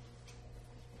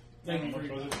 Thank you How for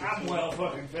much was it? I'm well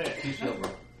fucking fed. 2 silver.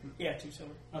 Yeah, 2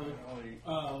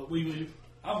 silver. We leave.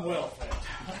 I'm well fed.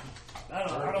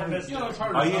 I don't miss You know, it's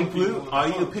hard Are to you tell include? people. Are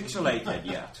you pixelated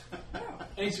yet?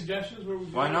 Any suggestions? Where we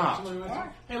Why go? not? Somebody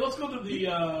wants- Hey, let's go to the.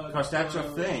 'Cause that's a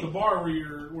thing. The bar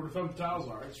where the film towels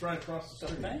are. It's right across the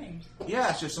the street. thing.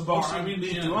 Yes, you're The bar. supposed I to mean,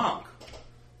 be the drunk.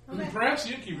 I mean, perhaps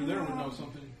the innkeeper there would know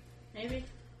something. Maybe.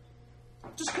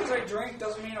 Just because I drink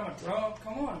doesn't mean I'm a drunk.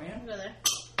 Come on, man. Go there.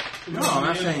 No, I'm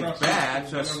not saying it's bad,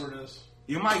 just- whatever it is.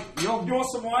 You might. You'll. You want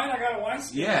some wine? I got a wine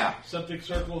skin. Yeah. Septic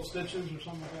circle of stitches or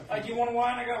something like that. You want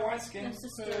wine? I got a wine skin. It's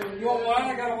just You want wine?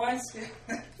 I got a wine skin.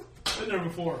 Been there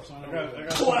before, so I know. I got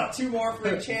Pull out 2 more for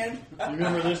a chin. You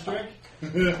remember this trick? My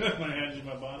hands in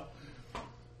my bottom.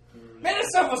 Man, this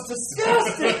stuff was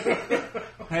disgusting.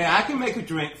 Hey, I can make a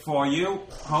drink for you.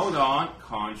 Hold on.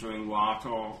 Conjuring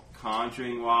water.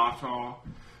 Conjuring water.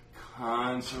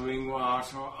 Conjuring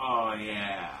water. Oh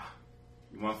yeah.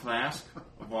 You want a flask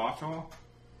of water?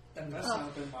 And that's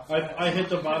not been my I hit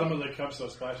the bottom of the cup so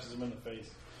it splashes him in the face.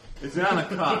 It's not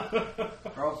a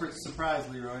cup. Roll for surprise,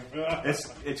 Leroy.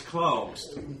 It's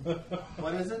closed.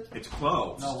 What is it? It's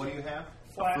closed. No, what do you have?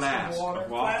 flask flask of water. of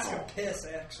water. Flask of piss,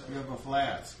 actually. You have a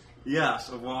flask. Yes,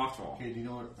 of water. Okay, do you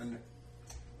know what?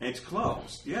 It's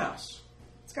closed. Yes.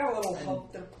 It's got a little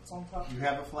hub that it puts on top. You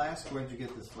have a flask? Where'd you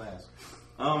get this flask?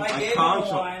 I gave him a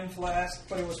wine flask,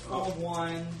 but it was full of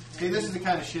wine. See, this is the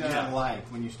kind of shit I Yeah. don't like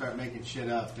when you start making shit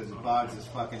up because it bogs this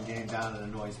fucking game down and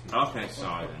annoys people. Okay,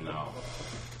 sorry. No.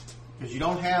 Because you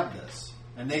don't have this,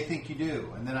 and they think you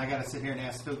do, and then I got to sit here and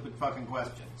ask stupid fucking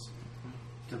questions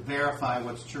to verify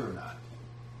what's true or not.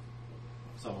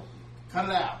 So, cut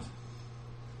it out,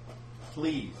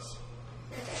 please.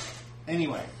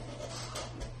 Anyway,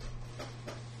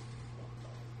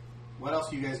 what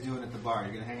else are you guys doing at the bar?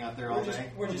 You're gonna hang out there all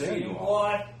day? We're just There eating. you are. Well,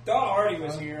 I thought Artie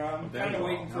was here. I'm There kind of you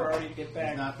waiting are. for Artie to get back.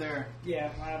 He's not there.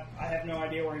 Yeah, I have no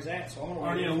idea where he's at, so I'm gonna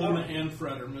Artie wait. and Luna and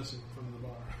Fred are missing from the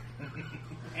bar.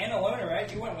 And Alona,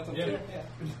 right? You went with them Yeah. too.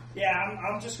 Yeah.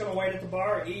 I'm just gonna wait at the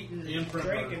bar, eat and And Fred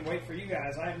drink, Bird. and wait for you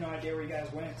guys. I have no idea where you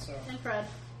guys went, so And Fred.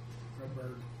 Fred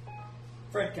Bird.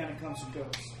 Fred kind of comes and goes.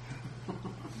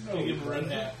 You give him a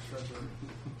red hat, Fred Bird.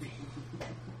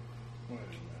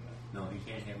 No, you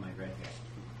can't have my red hat.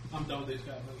 I'm done with these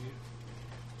guys. Thank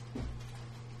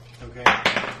you. Okay.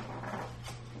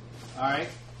 All right.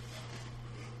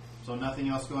 So nothing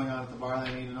else going on at the bar that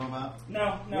I need to know about?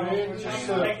 No, we're just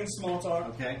making small talk.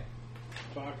 Okay.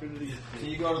 Talking to these So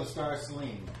you go to the Star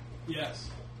Celine. Yes.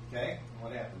 Okay.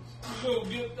 What happens? So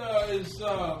get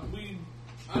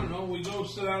we go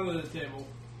sit down at the table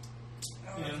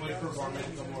and wait for a barmaid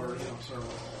to come over and serve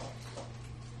us.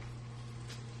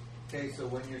 Okay. So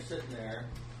when you're sitting there,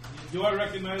 Do I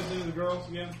recognize any of the girls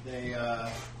again? they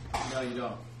no, you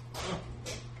don't.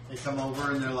 They come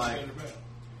over and they're like, Good or bad?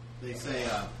 they say,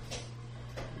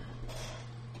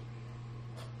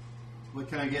 "What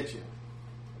can I get you?"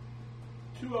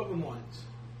 2 oven wines.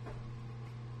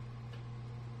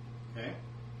 Okay.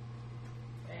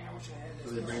 Damn, I wish I had this.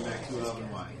 So they bring back 2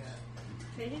 oven wines.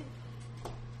 Maybe.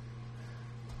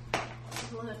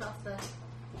 Limit off the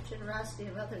generosity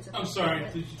of others. I'm sorry.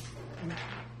 Did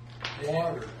you,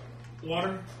 Water.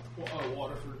 water?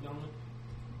 Water for a gentleman.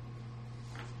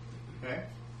 Okay.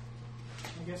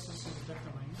 I guess this is a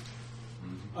different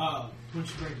When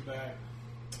she brings it back.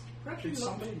 Did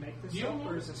somebody make this You up, don't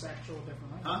know? or is this actual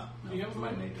different language? Huh? Do you have a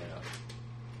Somebody wine? made that up.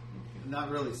 Not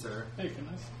really, sir. Hey, can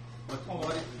I?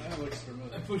 What? That looks I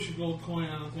familiar. push a gold coin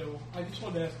on the table. I just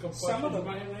wanted to ask a couple Some of questions. the- You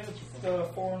might have an answer for me. The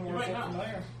foreign You words might are not.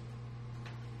 familiar.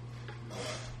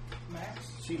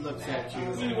 Max? She looks at you.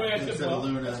 Anyway, I looks tip at well.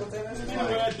 Luna. That's what that is? and is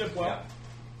Anyway, I like, dip well. Yeah.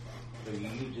 So you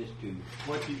use this to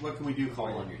what can we do call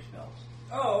for on you? your spells.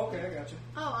 Oh, okay, I got you.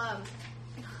 Oh,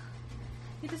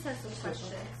 he just has some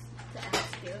questions to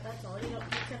ask you. That's all. You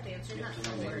don't have to answer. Not So to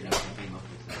maybe worry. not came up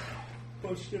with that.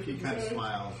 She kind of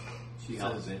smiles. She The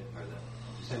says, alphabet or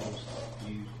the symbols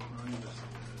used. I'm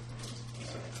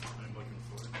looking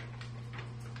for it.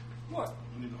 What?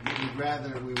 I need to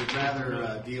 "We would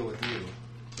rather deal with you."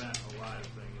 that alive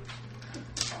thing.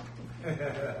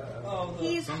 Oh, the...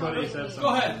 He's Somebody hungry. said something.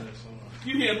 Go ahead. in this, hold on.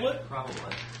 You handle it. Probably.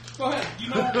 Go ahead. You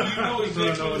know know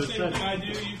exactly what the it same said. thing I do.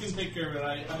 You can take care of it.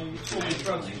 I fully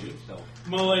trust you. So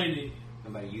Milady.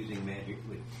 somebody using magic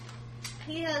with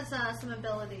He has some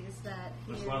abilities that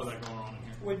he There's is, a lot of that going on in here.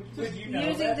 Would you know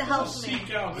using that? to help Just me.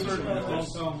 seek out certain don't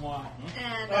tell them why.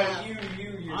 And You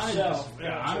I yourself. just,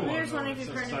 yeah, I we're wanna just know wondering if it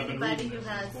you've heard since of I've been anybody reading who this.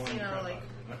 has, It's boring crap like, out of it.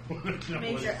 I wanna know what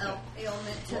major it is.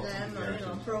 ailment to them,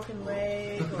 or broken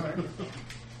leg, or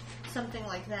something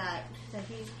like that. That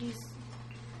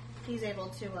he's able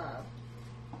to Where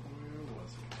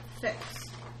was it? fix.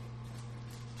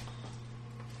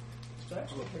 It's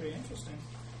actually pretty interesting.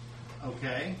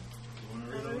 Okay.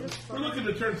 We're looking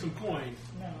to turn some coin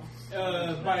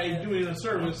No. by doing a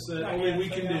service that Not only yet, we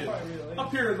but can yeah, do probably really.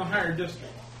 up here in the higher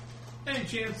district. Any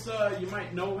chance you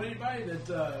might know of anybody that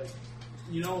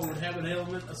would have an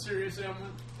ailment, a serious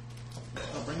ailment?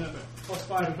 Oh, bring that back.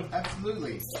 +5.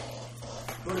 Absolutely.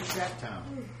 Go to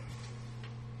Shacktown.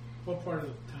 What part of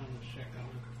the town is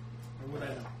Shacktown? Or would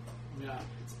I know? Yeah.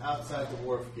 It's outside the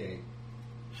wharf gate.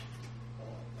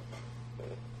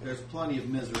 There's plenty of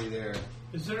misery there.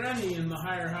 Is there any in the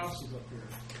higher houses up here?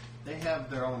 They have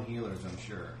their own healers, I'm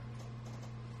sure.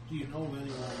 Do you know of anyone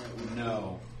that would?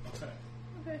 No. Okay.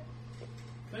 Okay.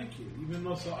 Thank you. Even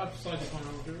though I've decided to come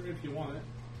over here if you want it.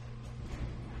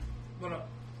 What up?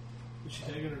 Did she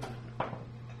take it or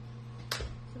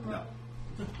not? No.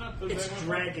 It's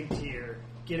dragon tier.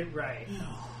 Get it right.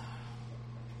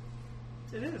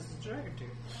 It is. It's dragon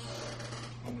tier.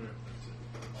 I wonder if that's it.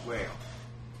 Well,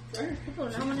 People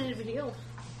are nominated to be healed.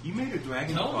 you made a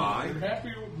dragon Tell fly. me, you're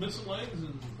happy with missing legs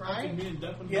and Right? fucking being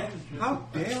deaf and Yeah. dumb and shit. How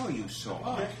dare you so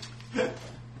much?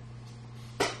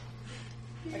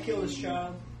 I killed his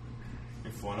child.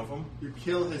 In front of him? You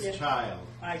kill his Yeah. child.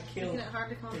 I killed Isn't it hard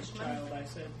to come up his with money? child, I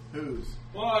said. Whose?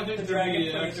 Well, I think The there'll be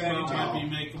dragon- X the dragon amount might tail.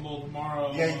 be makeable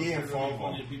tomorrow. Yeah, yeah, There'll be inform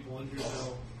plenty them. of people injured.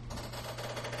 So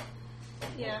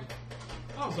Yeah.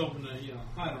 I was hoping to,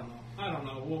 I don't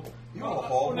know. We'll, You're well, a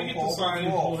whole- when they get the whole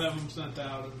signs, wolf. we'll have them sent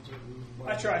out. And certain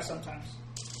I try sometimes.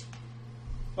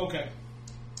 Okay.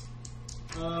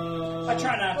 I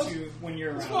try not to when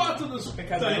you're Let's around. go out to this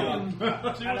Because thing I know, and see I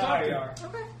what's know out how you there. are.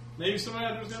 Okay. Maybe somebody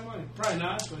out there's got money. Probably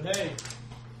not, but hey,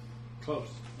 Close.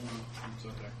 It's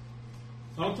okay.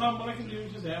 don't tell them what I can do.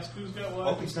 Just ask who's got what.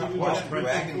 Hope he's see not who's watching got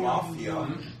Dragon what. Mafia. Yeah,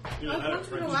 Once that, in a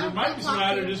right. while, There might be somebody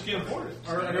out there talk just can't afford it,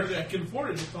 or that can afford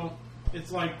it. Just don't.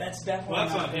 It's like That's definitely well,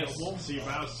 that's not not this. helpful. See if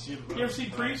I was see if You ever see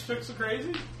priests fix the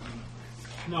crazy?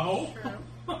 No. True.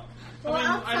 I Well, mean, I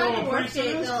outside know the a work priest that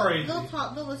gate, is they'll crazy.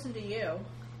 talk. They'll listen to you.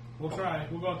 We'll try.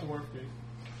 We'll go out to work gate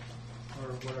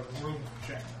or whatever room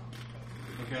check.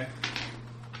 Okay.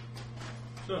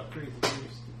 Shut up, crazy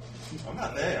priest. I'm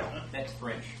not there. That's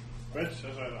French. Rich,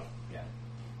 that's right on. Yeah.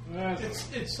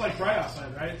 It's like right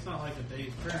outside, right? It's not like a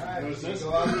day's All fair. right, so you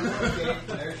go out to the north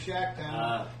gate. There's Shacktown.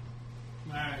 All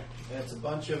right. It's a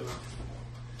bunch of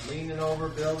leaning over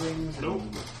buildings. Nope.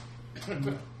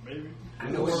 And Maybe. I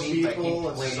know more what it means by people.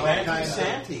 It's waiting. all kinds of.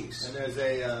 Santies. And there's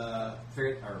a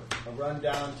Or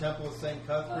rundown Temple of St.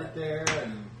 Cuthbert there,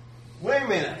 and Wait a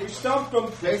minute. We stumped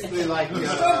them. basically like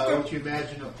what you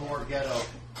imagine a poor ghetto.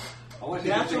 I want to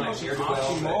do That's something like almost an Near to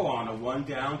Well, oxymoron. A one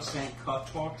down St.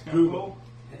 Cuthbert Temple.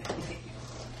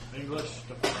 English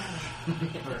to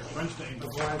or French to The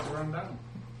English. flags run down.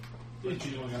 It's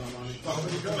you don't got no money. Oh,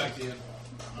 we'll go back to you.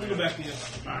 We'll go back to you.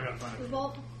 I gotta find We it.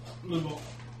 both. Limbo.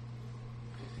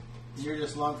 You're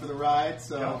just along for the ride,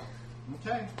 so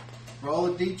okay. Roll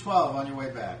a d12 on your way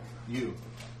back. You.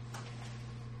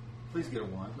 Please get a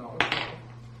 1. No,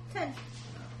 10.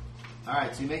 All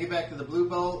right, so you make it back to the Blue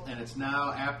Bolt, and it's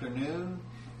now afternoon,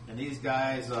 and these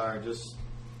guys are just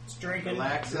Drinking.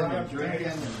 relaxing and drinking.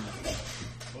 And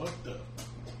Fucked up.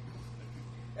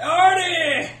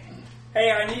 Artie!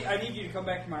 Hey, I need you to come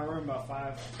back to my room about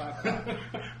 5 o'clock.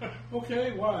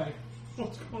 Okay, why?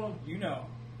 What's going on? You know.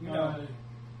 Okay.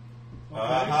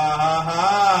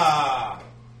 ha.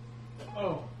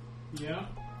 Oh, yeah?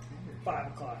 5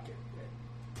 o'clock.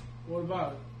 What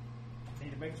about it?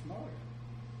 Need to make it smaller.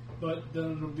 But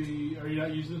then it'll be. Are you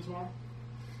not using it tomorrow?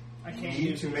 I can't Need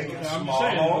use to it. make it I'm just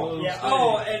saying, small. it'll Yeah. stay.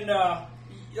 Oh,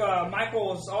 and Michael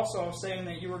was also saying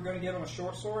that you were going to get him a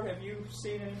short sword. Have you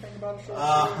seen anything about a short sword?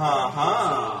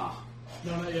 Ha.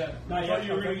 No, not yet. Not I yet, thought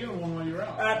you were okay. going to get him one while you were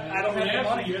out. I don't They have the asked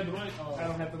money. if You had the money. Oh. I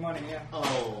don't have the money. Yeah.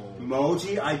 oh,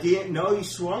 Moji, I didn't know you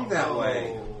swung that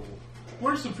way.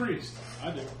 Where's the priest?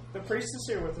 I do. The priest is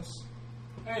here with us.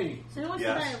 Hey, So who wants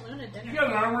Yes. to buy a Luna dinner? you got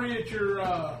an armory at your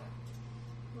What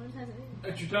has it?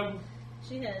 at your temple?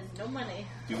 She has no money.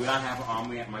 Do I have an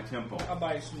army at my temple? I'll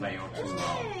buy you some. Play on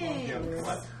tomorrow. Thanks.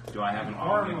 What? Do I have an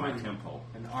army at my Armory. temple?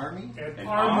 an army? An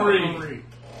Armory. Armory.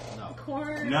 No.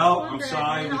 Corn. No, I'm cornbread,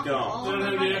 sorry, and we all- don't. all They don't my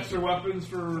have money. any extra weapons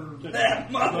for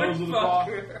That those of the cloth.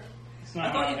 motherfucker. It's I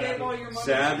not thought you how gave bad. all your money.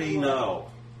 Sadly, no.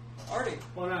 Artie.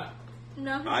 Why not?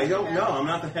 No. I don't know. I'm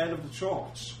not the head of the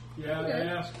church. Yeah, they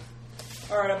asked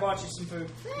All right, I bought you some food.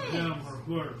 Thanks. him or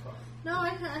whoever. the fuck. No, I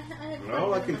had.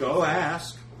 Well, I can go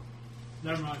ask.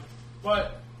 Never mind.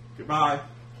 What? Goodbye.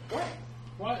 What?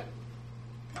 What?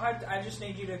 I just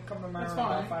need you to come to my That's room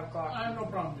fine. about 5 o'clock. I have no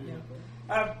problem doing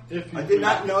that. If you I did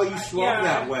not know you swung yeah,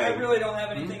 that I way. really don't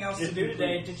have anything else to If do you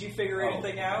today. please. Did you figure Oh.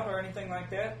 anything out or anything like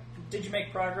that? Did you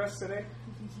make progress today?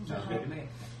 sounds good to me.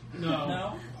 No.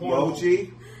 No. Horrible.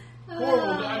 Moji?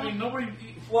 Horrible. I mean, nobody.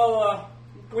 Well,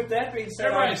 with that being said,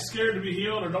 Everybody's scared to be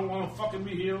healed or don't want to fucking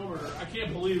be healed, or I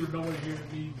can't believe that nobody here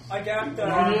needs. I got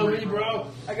Armory, bro.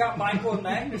 I got Michael and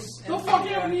Magnus. The fuck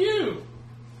happened to you?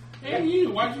 And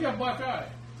you? Why'd you got black eye?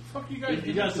 Fuck you guys. If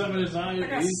you got some of this on you, I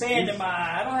got sand in my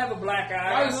eye. I don't have a black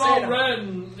eye. Why I is it got all sand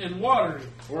in- red and watery?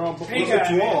 we're all Pink we're,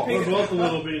 eye, man, pink we're both a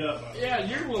little beat up. Yeah,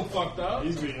 you're a little fucked up.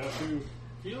 He's beat up too.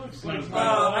 He looks like.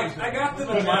 I got them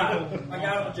a job. I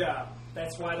got them a job.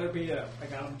 That's why they're beat up. I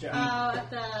got them a job. Oh, at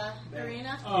the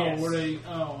arena. Oh, Yes. were they?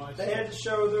 Oh, I see. They had to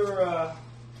show their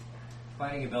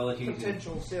Fighting abilities.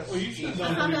 potentials. Yes. Well, you should have I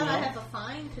done found pretty out I well. have a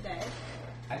fine today.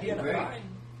 I You did had a great. fine.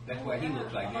 That's why he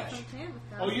looks like I'm up that. from Tampa.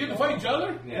 Oh, you had to fight each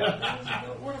other? Yeah.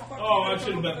 Where the fuck Oh, you I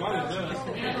shouldn't bet money on I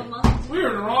have a that. month. We were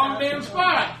in the wrong damn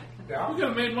spot. We Yeah. could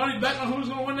have made money betting on who was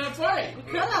going to win that fight. We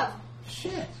could have.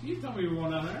 Shit, you told me we were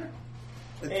going down there.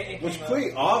 It was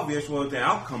pretty obvious what the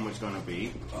outcome was going to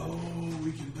be. Oh,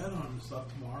 we can bet on stuff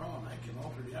tomorrow, and I can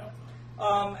alter the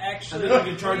outcome. Actually, And then I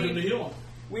can charge them to heal them.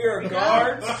 we are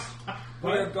guards. We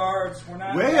are guards. We're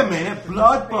not. Wait a minute,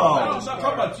 Blood No, Bowl. it's not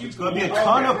talking about you. There's going to be a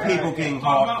ton of people getting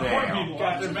Talking hawked about poor there. people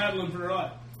out there battling for their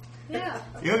life. Yeah.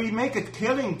 You make a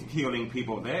killing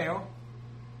people there.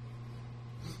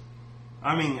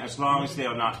 I mean, as long as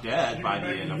they're not dead by the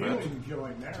end of it. Healing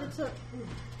killing there. What's up?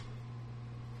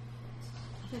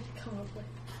 I need to come up with.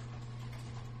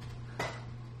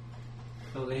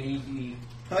 So they need me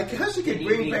I guess you could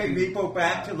bring people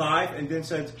back to life and then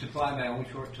said, to fly my own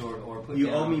short sword or put you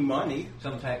down owe me money.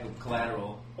 some type of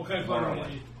collateral. What kind of Borrow collateral it.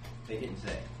 do you need? They didn't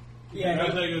say. You Yeah.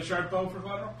 guys take a sharp bow for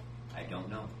collateral? I don't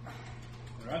know.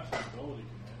 That's the goal you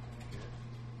can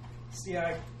have. See,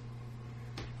 I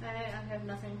have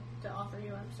nothing to offer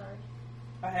you. I'm sorry.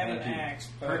 I haven't Thank you. asked,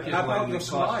 but Purchase How about one your would cost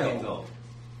smile? 10 gold.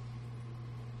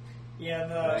 yeah,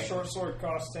 the Right. short sword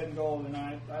costs 10 gold, and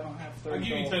I don't have 30 I'll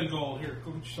give you gold. 10 gold. Here,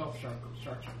 go get yourself a sharp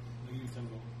sword. I'll give you 10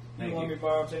 gold. You Thank want me you. to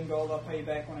borrow 10 gold? I'll pay you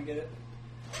back when I get it.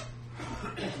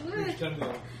 Here's 10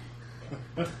 gold.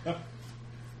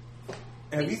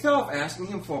 Have you thought of asking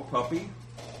him for a puppy?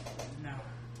 No.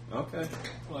 Okay.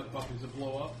 Let puppies that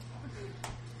blow up.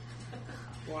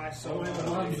 Why? So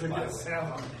The ones that get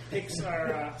salad. Pix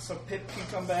are so Pip can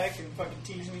come back and fucking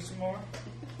tease me some more.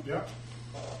 Yep.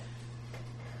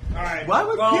 All right. Why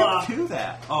would well, Pip do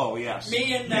that? Oh, yes.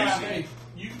 me and Hey,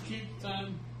 you can keep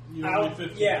 10. You only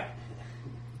 15. yeah,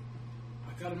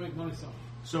 I gotta make money somehow.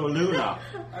 So, Luna.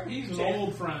 I'll give you He's 10. an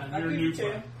old friend. I'll You're a give new you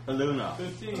 10. friend. Luna.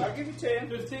 15. I'll give you 10.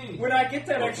 15. When I get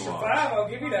that Local extra laws. 5, I'll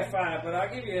give you that 5, but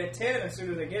I'll give you a 10 as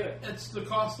soon as I get it. It's the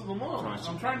cost of the month. Right.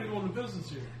 I'm trying to go into business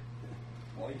here.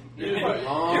 Well,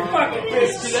 Yeah. you're fucking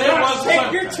pissed. Today was Take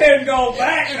such- your 10 gold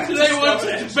back. If today was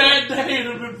such a bad day,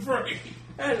 it'd have been free.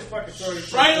 I just fucking throw your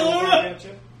 10 Right, gold Luna? back at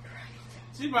you.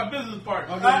 See my business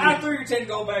partner. I threw your 10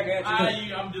 gold back at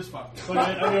you. I'm just fucking. So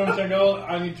I give him 10 gold.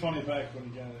 I need 20 back when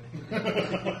you got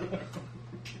it.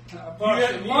 I bought You your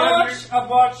have- lunch. I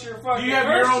bought your fucking Do you have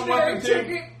your own mercenary weapon, too?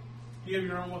 ticket. Do you have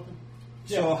your own weapon?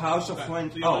 So, how's your Okay.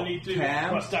 friend? So you Oh, only need two.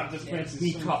 Tam. Must stop this place.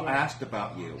 He asked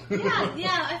about you.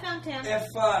 Yeah, I found Tam.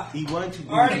 If He wanted to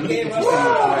Already use gave interesting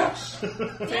us-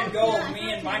 address. 10 gold,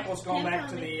 me and Michael's going back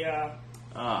to the Here.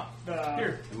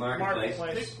 The marketplace.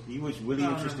 marketplace. He was really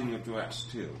No, interested no, in your dress,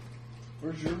 too.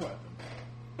 Where's your weapon?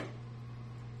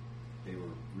 They were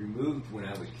removed when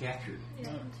I was captured. Yeah,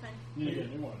 it's fine. You need to get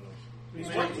a new one of those. We We're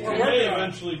may working on it.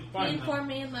 eventually You find inform them.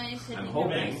 me of my I'm kidney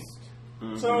hoping. rest.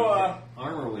 Mhm. So,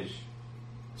 Armor was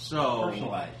So,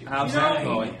 personalized. how's You know- that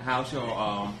going? How's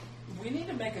your we need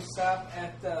to make a stop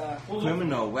at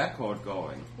criminal record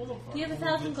going? Do you have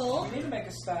 1,000 gold? we need to make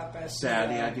a stop at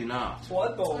Sadly, the, I do not.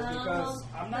 Blood Bowl Well, because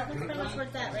I'm not let's going spend much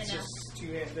worth that right now. just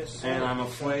to have this. And I'm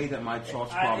afraid that my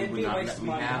trust I, probably it'd would be a not waste let of me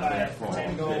money to have buy that it for for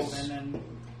 10 gold this. and then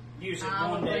use it one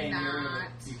Probably day and get rid of not. it.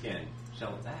 You can sell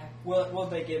it back. Will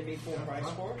they give me full price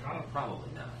for it? Probably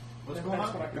not. What's That's going what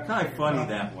on? I You're kinda kind of figured. funny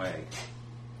that way.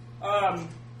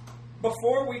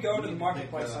 Before we go to the Pick,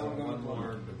 marketplace, I want to go to one Blood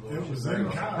more Bowl. It was in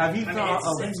Cal. Have you I mean, thought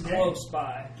of it's close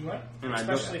by. What? and I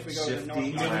Especially if look we go to the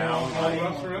sifty north. around? Oh, Like,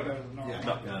 that's right.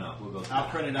 Yeah. No, we'll go. I'll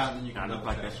print it out and you kind can of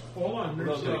like this. Hold on. We'll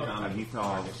go There's, to the Have you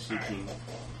thought of seeking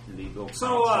legal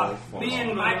So, counsel for me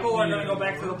and Michael are going to go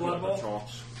back to the Blood Bowl.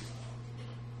 Trots?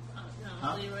 Oh, no,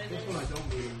 Huh? Leroy, This there's one I don't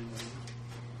do anymore.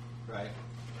 Right.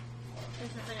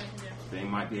 nothing I can do. They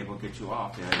might be able to get you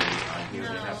off there. I hear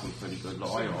they have some pretty good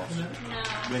lawyers. No.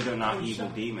 When they're not evil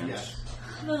demons. Yes.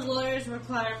 Those lawyers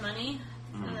require money,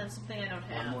 Mm. and that's something I don't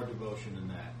One have. more devotion in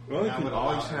that. Well, you That could would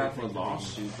always allow have a everything to be-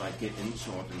 lawsuit, like get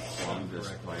insurance from this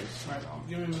Correct. place. All right,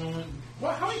 you know. give me a moment.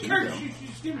 What? How many Shoot cards them. you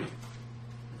just give me?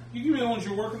 You give me the ones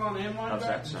you're working on and mine How's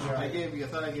back? that sound? I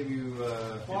thought I gave you.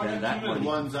 Well, And then that you money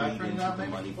ones I feed printed into out, the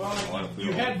maybe? money for Well, the oil you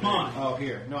field. had mine. Oh,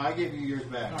 here. No, I gave you yours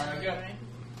back. All right, I got Right.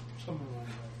 some of mine.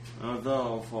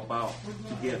 Although, for about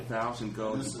to get 1,000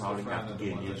 gold, This you is the probably front have to of the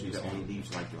get one that usually just that only came.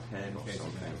 leaves like your head or Okay, so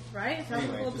something. Right? It sounds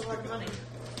Anyway, like just a lot pick of it money.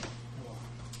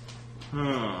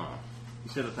 up.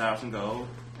 You said 1,000 gold.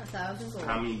 1,000 gold.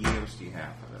 How many years do you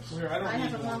have for this? Here, I don't I need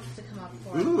have a one. month to come up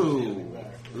for it.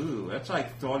 Ooh, that's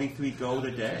like 33 gold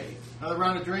a day. Another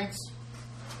round of drinks.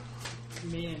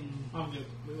 Me and I'm good.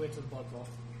 we went to the Blood Bowl.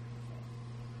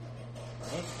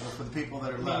 Well, for the people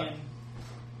that are Me left.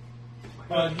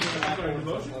 and Sorry,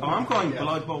 devotion? Oh, I'm going Yeah.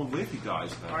 Blood Bowl with you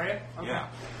guys, though. Are you? Okay. Yeah.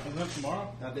 Isn't that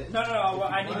tomorrow? Now, did- No. Well,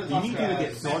 I need to One of You talk need these to to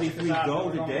get 33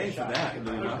 gold a day for that,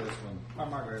 Luna. This one. our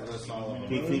marketplace. Or list all of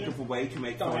Can you them. think of a way to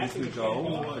make Don't have to 43 be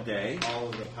gold careful. a day? All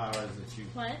of the powers that you.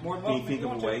 What? More than Can you welcome think if of a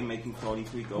want way to. making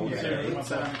 43 gold a Yeah, day? 8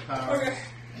 sonic powers. Okay.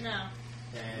 No.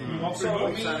 And So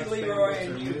me, sonic Leroy, spells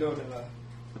and are you new. go to the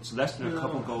It's less than a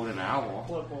couple gold an hour.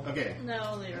 Blood Bowl. Okay.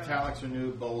 No, Leroy. Italics are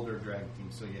new, boulder, drag team.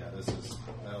 So yeah,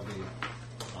 that'll be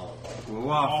all of them.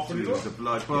 We're off to the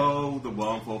Blood Bowl, the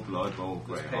one for Blood Bowl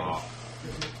Greyhawk.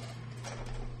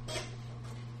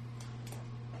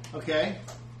 Okay.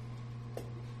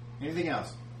 Anything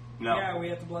else? No. Yeah, are we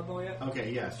at the Blood Bowl yet?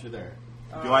 Okay. Yes, you're there.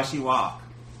 Do I see Walk?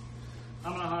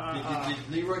 I'm gonna.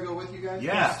 Did Leroy go with you guys?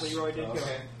 Yes. Leroy did go.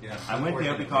 Okay. Yeah. I went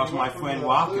there because my friend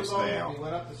Walk is there. He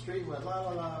went up the street, went la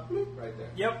la la, bloop, right there.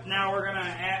 Yep. Now we're gonna.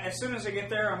 As soon as I get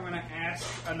there, I'm gonna ask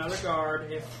another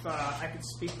guard if I could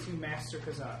speak to Master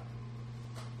Kazat.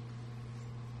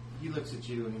 He looks at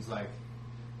you and he's like,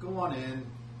 "Go on in."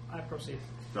 I proceed.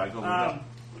 Do I go with them?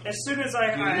 As soon as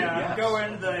I Yes. go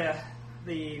in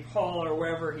the hall or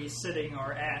wherever he's sitting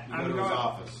or at, You go I'm to going. his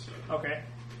office. Okay.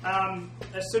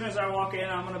 As soon as I walk in,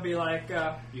 I'm gonna be like,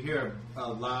 You hear a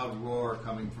loud roar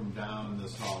coming from down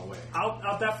this hallway. I'll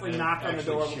definitely And knock on the actually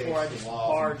door shakes before I the just walls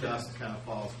and barge in. dust kind of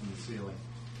falls from the ceiling.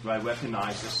 Do I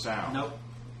recognize the sound? Nope.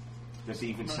 Does it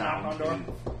even Knock sound? on door.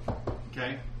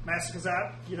 Okay. Master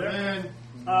Kazat, you Come there? in.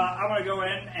 I'm gonna go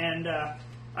in and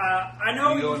I know.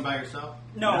 Are you going by yourself?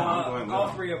 No, I'm going with all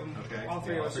them. three of them. Okay. All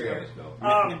three Yeah, of us all three are of here.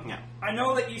 us go. Yeah. I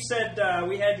know that you said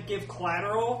we had to give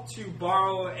collateral to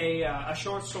borrow a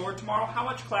short sword tomorrow. How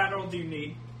much collateral do you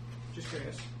need? Just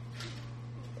curious.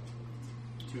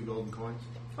 2 golden coins.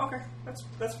 Okay,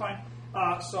 that's fine.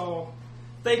 So,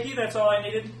 thank you. That's all I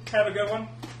needed. Have a good one.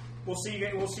 We'll see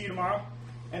you tomorrow.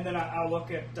 And then I'll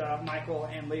look at Michael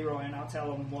and Leroy, and I'll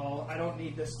tell them, well, I don't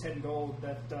need this 10 gold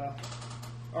that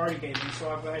already gave me, so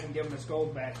I'll go ahead and give him his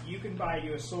gold back. You can buy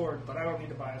you a sword, but I don't need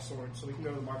to buy a sword, so we can go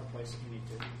to the marketplace if you need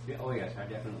to. Yeah, oh yes, I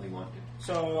definitely want to.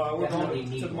 So we're Definitely going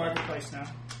need to the one. marketplace now.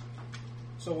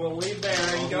 So we'll leave there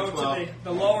and Roll go D12. to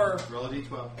the lower, Roll a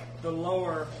d12. the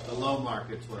lower The low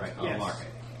market's what Right, I call I'll it. mark it.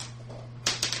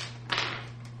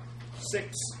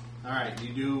 6. All right,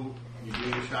 you do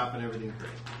your shop and everything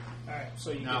correct. All right,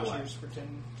 so you Now get what? yours for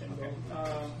 10 gold.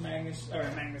 Magnus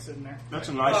isn't there. That's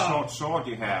a nice short sword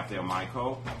you have there,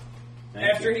 Michael. Thank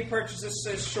After you. he purchases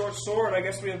his short sword, I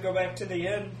guess we'll go back to the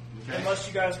inn. Okay. Unless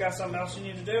you guys got something else you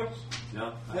need to do.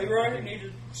 No, Leroy, you need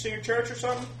to see your church or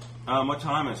something? What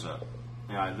time is it?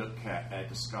 Yeah, I look at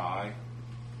the sky.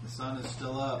 The sun is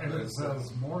still up. And but it it's,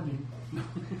 says morning.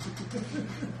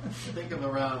 think of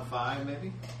around 5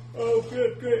 maybe. Oh,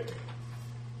 good.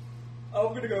 I'm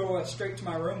going to go straight to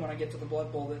my room when I get to the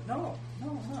Blood Bowl. No,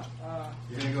 I'm not.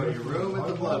 You're going to go to your room at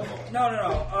the Blood Bowl. No.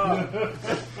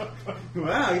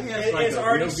 Wow, It's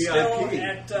already still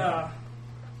at...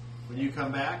 When you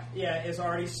come back, is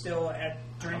already still at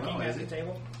drinking Oh, at is the it?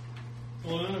 table.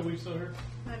 Well, are we still here?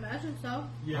 I imagine so.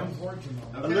 Yeah.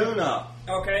 Unfortunately. Luna,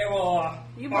 Okay, well,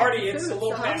 You bought Artie, the it's a food,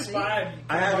 little so past how 5.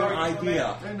 I have an Already come in?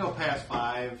 idea. there's no past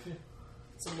 5.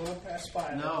 It's a little past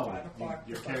 5. No, 5 o'clock.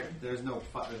 your character, there's no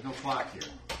clock here.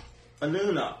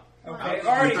 Luna. Okay, Artie, You're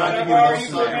can I trying to borrow give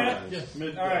you for a us minute? silence. Yes,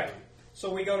 mid. All right.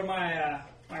 So we go to my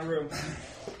room.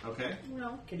 Okay.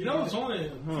 No. Can You know, it's only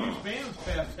a few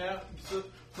spans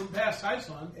from past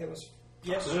Iceland. It was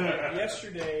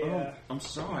yesterday. I'm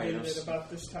sorry. we did it about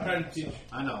this Trying time. to teach.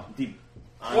 I know.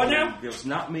 What now? There's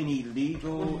not many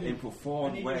legal and I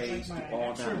preferred need to ways drink to my earn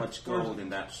extra. that much gold in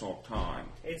that short time.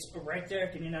 It's right there.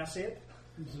 Can you not see it?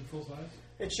 Is it full size?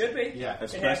 It should be. Yeah. It happened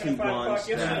Especially at 5 o'clock ones I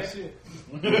yesterday. see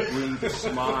it. Bring the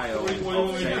smile Wait, of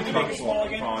wait, St. can you make it small Cuthbert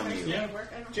again? upon you. Yeah.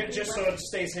 Work. I don't Just have so any it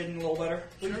stays hidden a little better.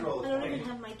 Please roll work. a I don't 20. even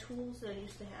have my tools that I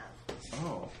used to have. Oh,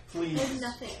 I have Please.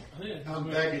 nothing. I think I'm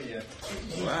begging you.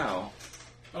 wow.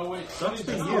 Oh, wait. Sucks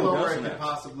to It's you, lower doesn't it could it?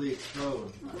 possibly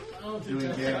explode, I don't think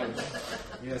doing that's damage.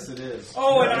 Yes, it is.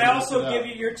 Oh, and I Look also it up. give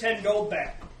you your 10 gold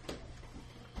back.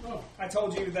 Oh, I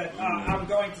told you that I'm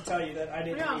going to tell you that I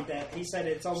didn't Yeah. need that. He said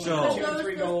it's only So- 2 and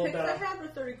 3 those gold picks I had were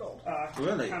 30 gold.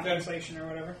 Really? compensation or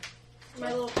whatever.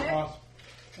 My little pick awesome.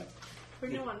 for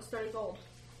new ones, 30 gold.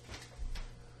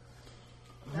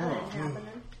 That Huh. ain't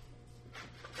happening.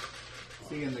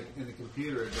 See, in the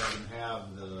computer, it doesn't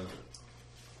have the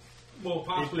Well,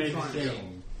 possibly trying to.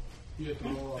 thing, You have to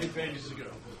go 8 pages to go.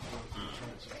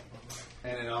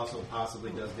 and it also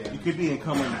possibly does damage. You could be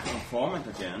incoming informant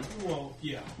again. Well,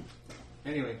 yeah.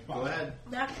 Anyway, go ahead.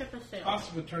 That ship is sailed.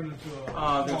 Possibly turn into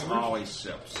a. There's well, always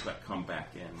ships that come back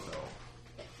in,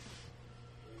 though.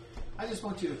 I just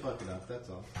want you to fuck it up. That's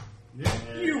all.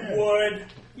 You would.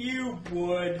 You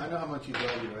would. I know how much you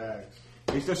love your axe.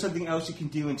 Is there something else you can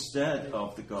do instead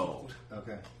of the gold?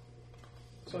 Okay.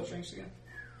 So drinks again.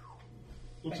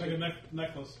 Looks like a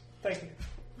necklace. Thank you.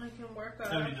 I can work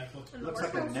Heavy necklace. in the Looks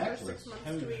like a workhouse for necklace. 6 months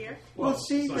Heavy to a year. Well,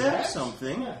 see, So that's that's-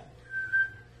 something. Yeah.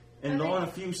 And I learn a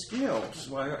few skills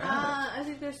while you're at I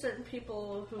think there's certain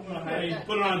people who gonna hide it.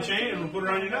 Put it on a chain and we'll put it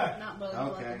around your neck. Not willing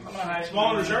Okay. to let them I'm gonna hide it.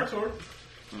 Smaller than a short sword.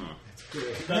 Good.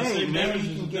 it. Does Hey, same maybe damage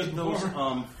you as can it get did those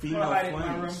before. female hide it in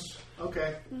my friends.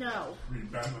 Okay. No. Be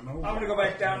bending over. I'm gonna go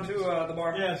back down to the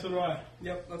bar. Yeah, so do I.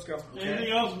 Yep. Let's go.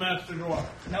 Anything else, Master Dwarf?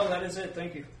 No, that is it.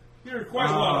 Thank you. You're quite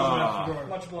welcome, Master Dwarf.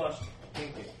 Much obliged.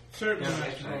 Thank you. Certainly, Yeah,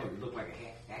 Master I Dwarf. look like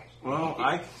a axe. Well,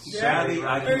 I Yeah, sadly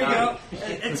I there you go. cannot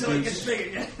Until it gets big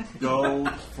again. gold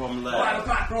from 5 lead.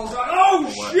 o'clock rolls around. Oh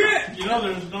What? shit! You know,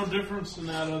 there's no difference in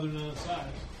that other than the size.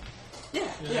 Yeah.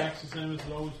 The axe the same as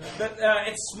it always has. But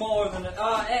it's smaller than it.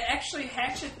 Actually,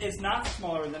 hatchet is not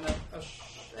smaller than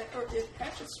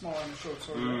hatchet's smaller than a short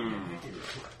sword.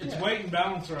 Its weight and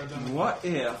balance are identical. What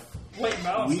if Weight and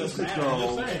balance we doesn't could matter.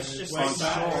 go saying, It's just on weight and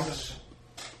balance. short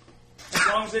As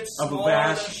long as it's of a smaller than a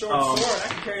vast, short sword, I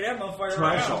can carry that motherfucker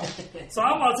treasure? around. So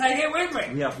I'm gonna take it with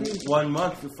me. We have 1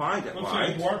 month to find it, Looks like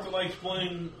a right? dwarf that likes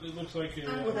playing. It looks like With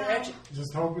a a, hatchet.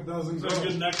 Just hope it doesn't it's a go.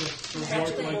 good necklace for a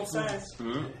Hatchet dwarf on both that sides.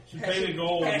 Hmm? She paid it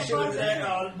gold. Hatchet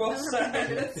on both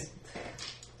sides.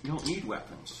 You don't need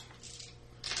weapons.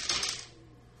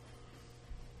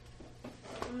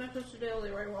 I'm not supposed to do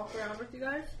Leroy walk around with you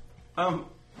guys.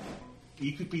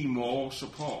 You could be more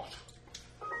support.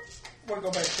 We'll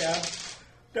go back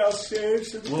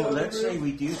downstairs. Well, let's say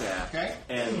we do that, Okay.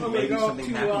 and Well, we maybe go something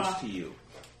to, happens to you.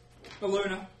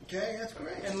 Luna Okay, that's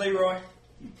great. and Leroy.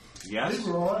 Yes?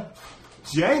 Leroy.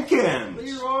 Jenkins!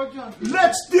 Leroy Johnson.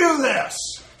 Let's do this!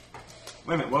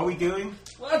 Wait a minute, what are we doing?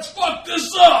 Let's fuck this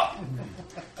up!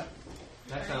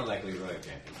 That sounds like Leroy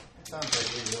Jenkins.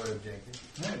 Sounds like Leroy Jenkins.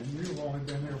 Man, you've only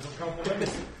been here for a couple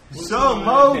days. So,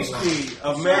 Moji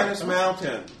of Manus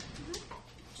Mountain.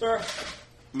 Sir,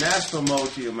 Master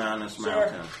Moji of Manus Sir.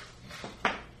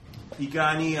 Mountain. You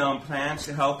got any plans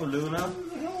to help Luna?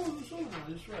 What the hell is this on?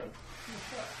 I just read.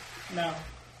 no.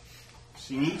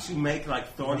 She needs to make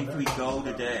like 33 gold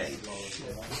a day.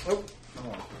 Oh, come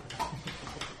on.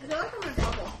 I feel like I'm in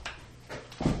trouble.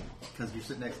 Because you're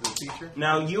sitting next to the teacher?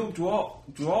 Now, you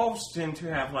dwarves tend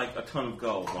to have like a ton of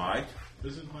gold, right?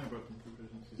 Isn't my broken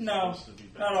proficiency No, supposed to be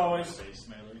not back always. to base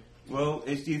melee? Well,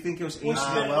 do you think it was We'll easy?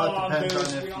 spend it Well, all it on depends booze.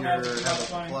 on We if don't you have have enough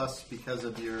a money. plus because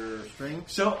of your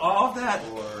strength. So all that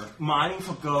Or mining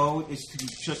for gold is to be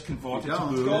just converted You to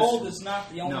don't. booze? Gold is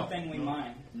not the only No. thing we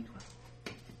mine.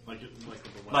 Like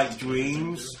the Like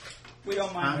dreams? We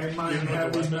don't mine. They might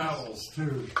have these metals,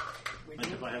 too. We Like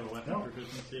do. if I have a weapon No.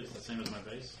 proficiency, it's the same as my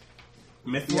base.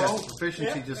 Mithril? yes,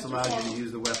 proficiency Yeah, just that's allows what you to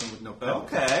use the weapon with no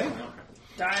penalty. Okay.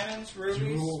 Diamonds, rubies,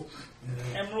 Jewel.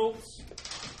 emeralds.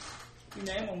 You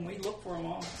name them, we look for them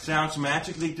all. Sounds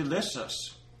magically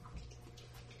delicious.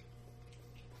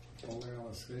 Only on a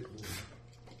skateboard.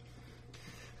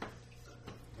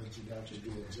 But you got to be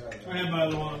a judge. I am by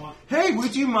the one I want. Hey,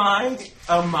 would you mind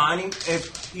mining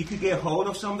if you could get hold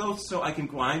of some of those so I can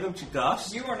grind them to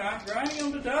dust? You are not grinding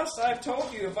them to dust. I've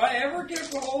told you, if I ever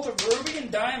get a hold of ruby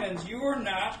and diamonds, you are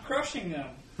not crushing them.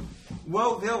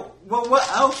 Well, what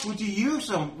else would you use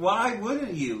them? Why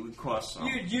wouldn't you crush them?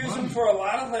 You'd use them for a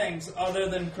lot of things other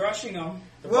than crushing them.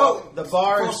 Well, The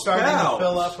bar for is starting spells. to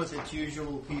fill up with its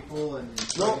usual people, and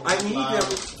Well, I need them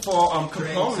for and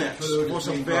components food for is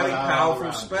some being very brought out powerful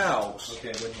around. spells. Okay,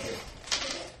 what you get?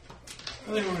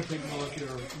 I think we're going to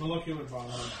take molecular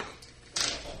bomb.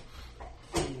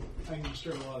 I can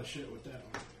disturb a lot of shit with that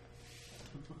one.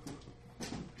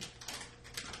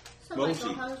 So, Well, Michael,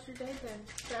 she- how's your day been?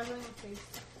 Traveling with these?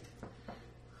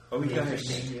 Oh,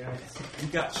 he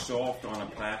got soft on a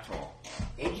plateau.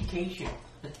 Education.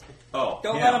 Oh,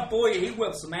 Don't yeah. let him fool you. He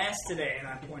whipped some ass today, and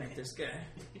I point at this guy.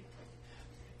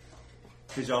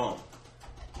 His own.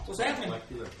 What's happening?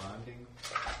 Molecular bonding.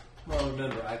 Well,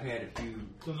 remember, I've had a few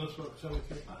So that's what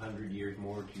 73. 100 years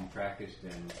more to practice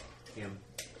than him.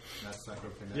 That's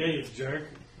psychokinetic. Yeah, you jerk.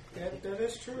 That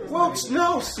is true. Well,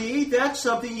 no, see, that's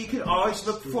something you can always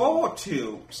look forward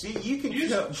to. See, you can You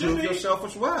build should be- yourself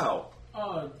as well.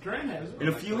 Drain has it. In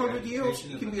a few hundred years,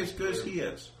 you can be as good as he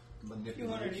is. A few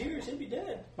hundred years, he'd be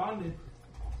dead. Bonded.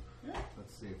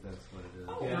 Let's see if that's what it is.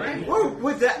 Oh, Yeah. right. Well,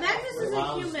 with that Magnus is a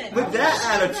Allows- human.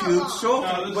 attitude, No, so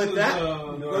this with is, that,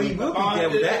 well, you will be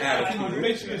dead with that attitude.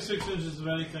 Basically 6 inches of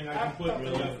anything I can put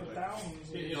really up.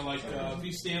 You know, like if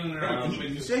he's standing there, I can make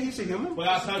You his, say he's a human?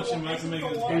 without touching him, I can make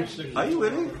his boot stick. Are you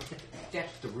really?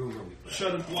 That's the rumor we put.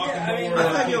 Shut it, block Yeah, the I mean, door. I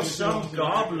thought you were keep it some down.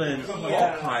 goblin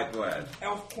Yeah. orc hybrid.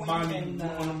 Elf Queen Bonding and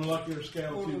on a molecular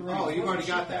scale too. Oh, you've already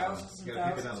got that one. thousands and You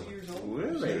gotta pick thousands another of one.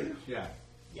 years old. Really? Yeah.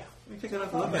 Let me take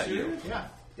another look at you. Yeah.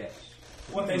 That's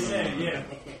What they say, yeah.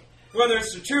 Whether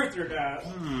it's the truth or not.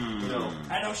 no.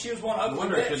 I know she was one ugly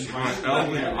wonder I bitch. couldn't My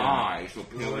elven eyes will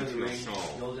peer Lord of into the your Rings,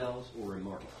 soul. those elves or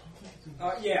immortal.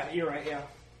 Yeah, you're right, yeah.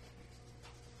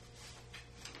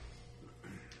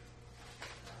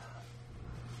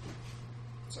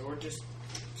 So we're just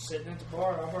sitting at the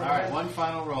bar. All right, one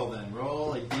final roll then.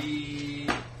 Roll a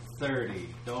D30.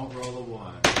 Don't roll a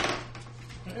 1.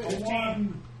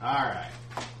 15. All right.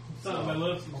 It's on my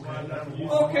lips. It's why I never use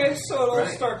it. Okay, so it'll Right.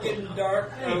 start getting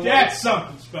dark. That's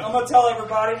something I'm special. gonna tell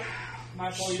everybody.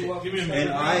 Michael, you up? Give me a And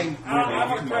minute. I'm I'm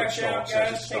moving gonna my crash out, chalks as it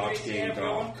guys. Take it starts easy, getting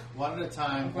everyone. dark. One at a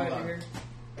time. I'm Hold glad you're on. here.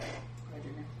 Glad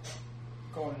you're here.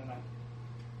 Going tonight.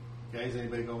 Okay, is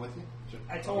anybody going with you?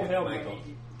 I told Yeah, him. Michael.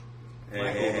 Hey,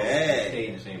 Michael hey, will hey. stay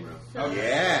in the same room. So,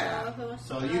 Yeah. who wants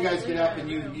So to you go? guys We get got up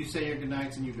and a room. you say your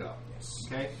goodnights and you go. Yes.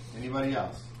 Okay? Anybody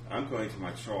else? I'm going to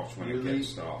my church when You it leave.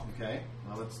 gets dark. Okay.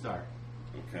 Well, let's start.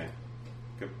 Okay.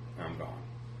 Good. I'm gone.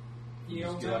 You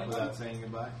Just don't get tell up anybody? without saying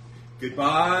goodbye.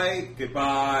 Goodbye,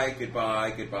 goodbye,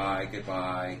 goodbye, goodbye,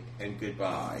 goodbye, and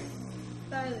goodbye.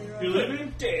 Bye, Leroy. You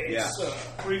leaving? Dead, Yeah. sir.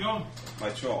 Where you going? My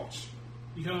church.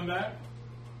 You coming back?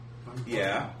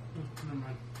 Yeah. Never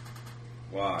mind.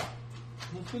 Why?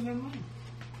 I said never mind.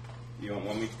 You don't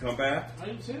want me to come back? I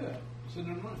didn't say that. I said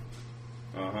never mind.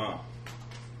 Uh-huh.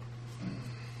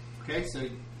 Okay, so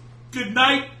Good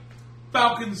night,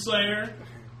 Falcon Slayer.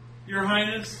 Your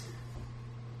Highness,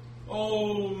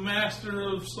 oh master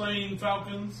of slaying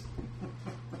falcons.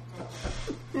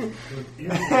 And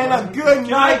a good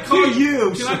night to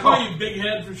you. Can I call you Big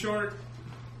Head for short?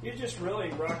 You're just really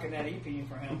rocking that EP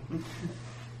for him.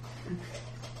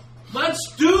 Let's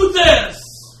do this!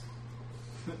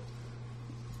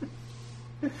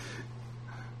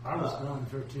 I was gone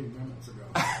 15 minutes ago.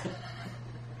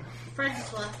 Fred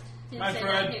just left. He didn't Hi, say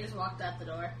Fred. that. He just walked out the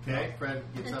door. Okay, Fred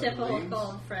gets In up and typical leaves.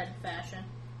 Golden Fred fashion.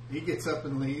 He gets up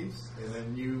and leaves, and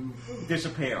then you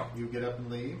Disappear. get up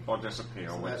and leave. Or disappear.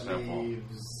 So What's that that for?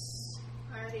 leaves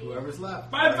Already. whoever's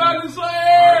left. Fight Falcon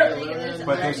Alright, Slayer! Luna,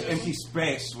 But there's Already. empty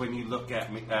space when you look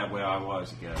at me where I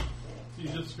was again. You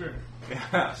disappeared.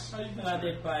 Yes. How you I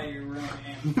did buy your room,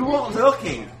 man. You weren't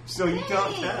looking, so you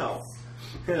don't tell.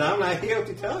 And I'm not here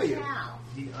to tell you. Now.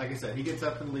 He, like I said, he gets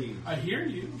up and leaves. I hear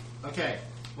you. Okay,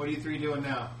 what are you three doing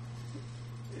now?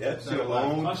 That's your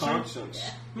own conscience.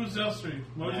 Who's else three?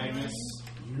 Magnus,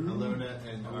 Luna,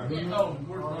 and Artie. Yeah. Oh,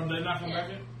 are they not coming Yeah. back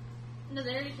yet? No,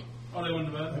 they already came. Oh, they went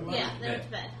to bed? Yeah, they went to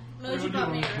bed. What Moji we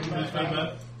brought me a doing? room. We just got to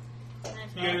bed? Nice You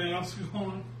got bed. anything else going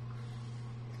on?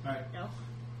 Alright. No.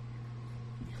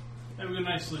 Have a good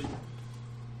night's sleep.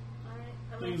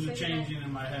 Alright. Things are changing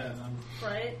in my head.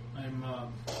 Right? I'm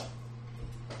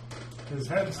His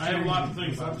head's I have a lot to changing. think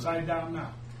He's about. upside down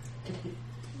now.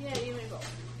 Yeah, you may go.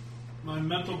 my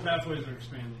mental pathways are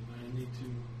expanding. I need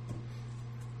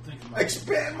to think about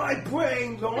Expand my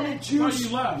brain, don't it. you? Why you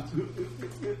left?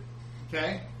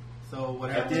 Okay, so what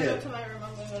I'm happened? gonna did. go to my room.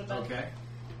 I'm gonna go to bed. Okay,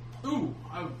 Ooh,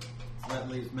 I, so that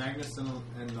leaves Magnus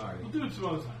and Artie. we'll do it some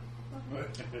other time.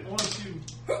 I want to see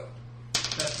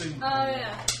that thing. Oh,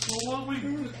 yeah. Well,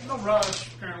 no rush,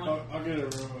 apparently. I'll get a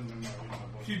room and then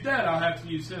If you're dead, I'll have to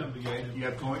use him to get Okay, you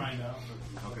have to coin? find out.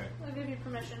 Okay. I'll give you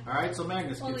permission. All right, so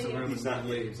Magnus gets Only a you. room He's and not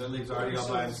leaves. That leaves Artie all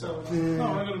by himself.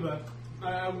 No, I go to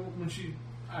bed. When she,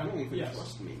 I don't even yes.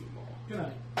 trust me anymore. Good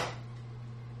night.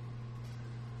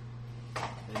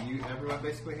 And everyone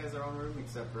basically has their own room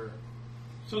except for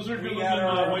So is there a good We looking got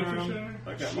our own waitress room. in there?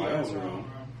 I got She my has own her room. own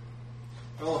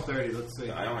roll of 30. Let's see.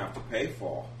 I don't have to pay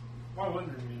for. Why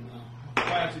wouldn't there be a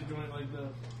classy joint like this?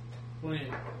 28.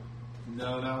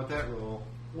 No, not with that roll.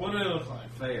 What do they look like?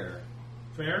 Fair.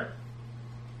 Fair?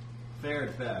 Fair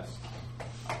at best.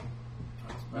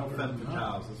 No better femme than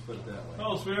fatales, let's put it that way.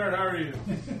 Oh, sweetheart, how are you?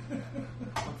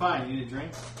 I'm fine. You need a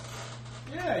drink?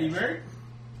 Yeah, you married?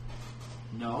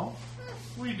 No.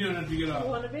 What are you doing after you get You off?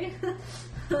 want to be?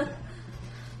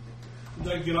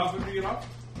 Did I get off after you get off?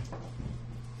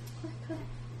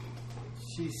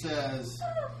 She says,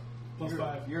 Plus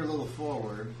 5. you're a little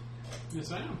forward.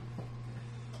 Yes, I am.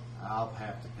 I'll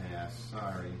have to pass.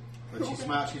 Sorry. But she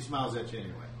smiles at you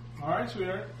anyway. All right,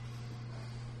 sweetheart.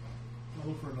 I'll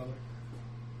look for another.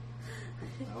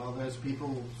 Oh, there's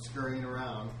people scurrying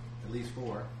around. At least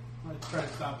 4. I try to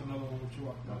stop another one when she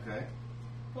walked by. Okay.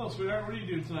 Well, sweetheart, what are you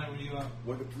doing tonight when you get off?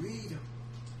 What a breed.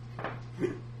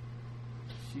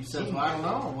 She says, well, I don't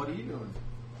know. What are you doing?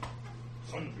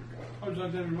 How would you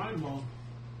like to have your mind blown?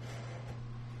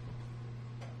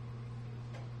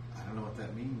 I don't know what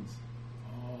that means.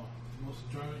 Oh, most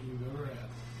enjoyment you've ever had.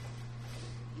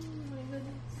 Oh my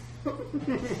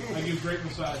goodness. I give great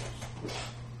massages.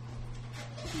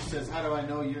 She says, how do I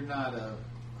know you're not a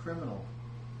criminal?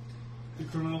 The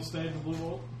criminal stay in the Blue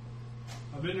Bolt.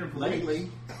 I've been here for Lately.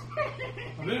 weeks.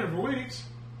 I've been here for weeks.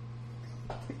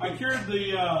 I cured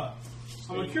the.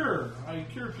 I'm a curer. I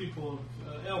cure people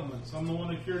of ailments. I'm the one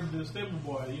that cured the stable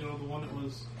boy. You know, the one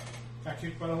that got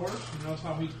kicked by the horse. You notice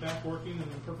how he's back working and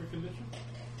in perfect condition.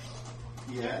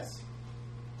 Yes.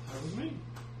 That was me.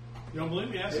 You don't believe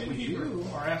me? Ask It the was innkeeper you.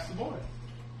 or ask the boy.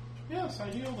 Yes, I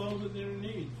heal those that they're in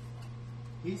need.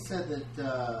 He said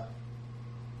that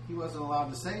he wasn't allowed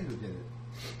to say who did it.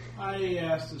 I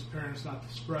asked his parents not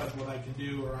to spread what I can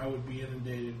do, or I would be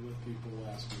inundated with people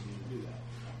asking me to do that.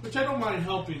 Which I don't mind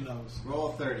helping those. Roll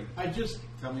a 30. I just,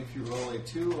 Tell me if you roll a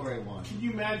 2 or a 1. can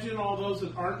you imagine all those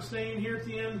that aren't staying here at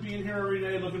the end, being here every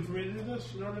day looking for me to do this?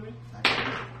 You know what I mean?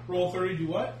 Roll 30, do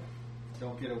what?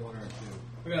 Don't get a 1 or a 2.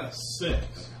 I got a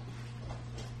 6.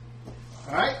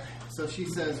 All right. So she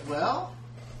says, well,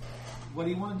 what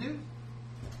do you want to do?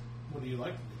 What do you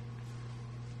like to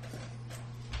do?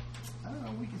 I don't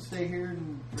know. We can stay here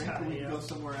and drink, or we can Yeah. go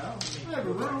somewhere else. I have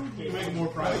a room. You can make it more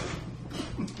private.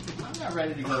 I'm not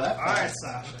ready to go that far. All right,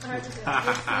 Sasha. Alright, just gonna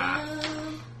get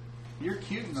some. You're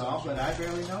cute and all, but I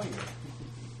barely know you.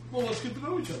 Well, let's get to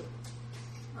know each other.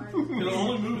 Alright. It'll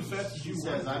only move as fast as She you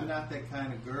says, want I'm not that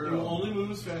kind of it. It'll girl. only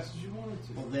move as fast as you want it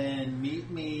to. Well, then meet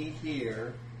me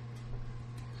here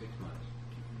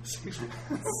 6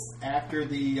 months. after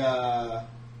the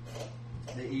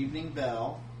evening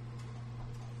bell.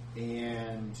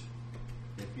 And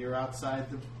if you're outside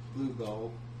the Blue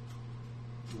Goal,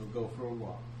 we'll go for a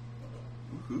walk.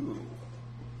 Ooh.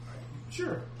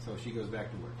 Sure. So she goes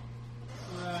back to work.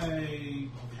 I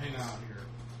hang out here.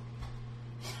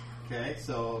 Okay,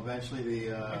 so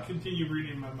eventually I continue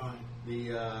reading my mind.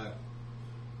 the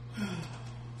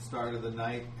start of the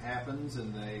night happens,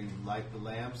 and they light the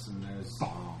lamps, and there's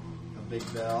a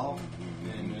big bell,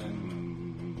 and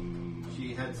then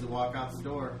she heads to walk out the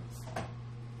door.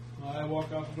 I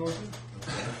walk out the door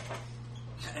too.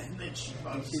 And then she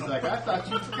She's like, I thought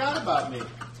you forgot about me.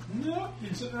 No,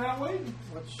 been sitting around waiting.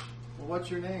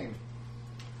 What's your name?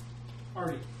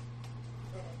 Artie.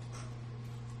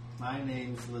 My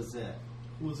name's Lizette.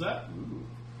 Who was that? Ooh.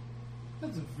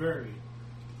 That's a very,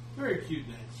 very cute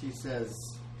name. She says,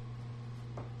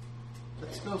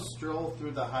 let's go stroll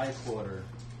through the high quarter.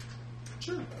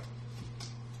 Sure.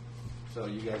 So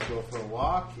you guys go for a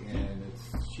walk, and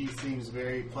she seems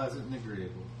very pleasant and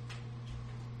agreeable.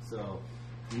 So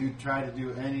you try to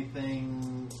do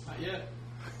anything? Not yet.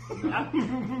 I'm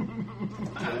in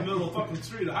the middle of the fucking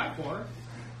street of High Quarter.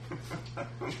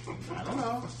 I don't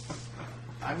know.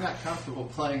 I'm not comfortable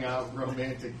playing out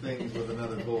romantic things with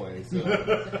another boy. So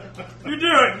You're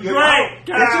doing You're great,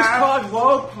 This is called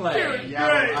role play.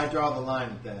 yeah, well, I draw the line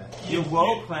at that. You're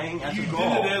role playing as You a did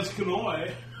girl. it as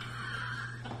Kanoi.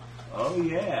 Oh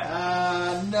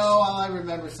yeah. No, all I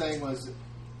remember saying was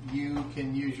you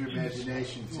can use your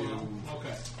imagination to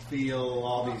Okay. feel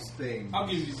all these things. I'll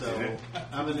give you so that.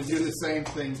 I'm going to do the same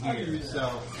thing I'll give here. you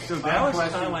that. So my that was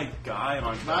question- kind of like guy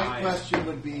on My guy. question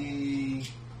would be,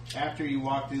 after you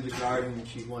walk through the garden,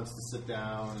 she wants to sit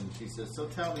down, and she says, so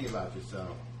tell me about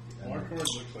yourself. And Marcord looks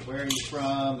like where are you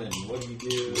from, and what do you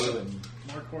do, and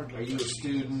Marcord are you a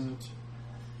student?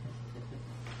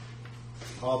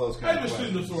 All those I'm kind a of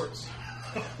student of questions.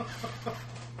 sorts.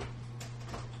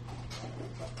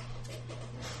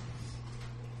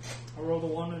 I rolled a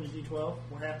 1 and a d12.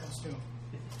 What happens to him?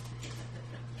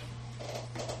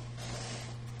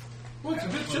 Well, it's a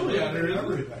bit chilly out here,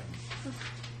 isn't it?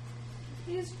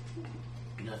 He's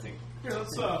Nothing. Here,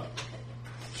 let's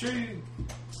sure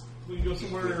we can go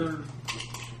somewhere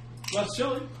less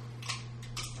chilly.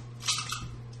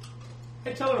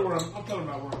 Hey, tell her I'll tell her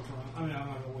about where I'm from. I mean, I'm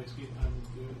not gonna waste time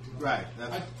to do it. Right.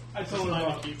 That's, I tell her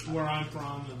about where I'm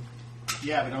from and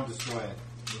yeah, but don't destroy it.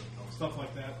 stuff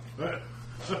like that.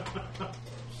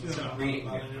 She doesn't know Reading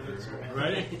about any of it, so-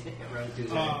 Ready? Run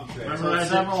through Um, that. So Memorize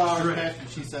several it. hours Sure. passed, and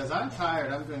she says, I'm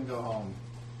tired, I'm going to go home.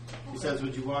 She says,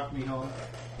 would you walk me home?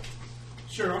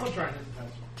 Sure, I'm gonna try and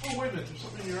hypnotize you. Oh, wait a minute, there's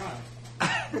something in your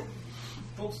eye.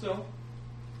 Hold still.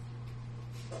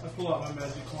 I pull out my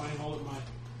magic coin, hold it in my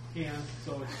hand,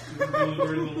 so it's really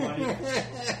very little light.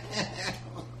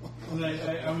 And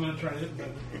I'm gonna try to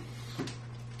hypnotize you.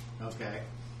 Okay.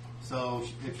 So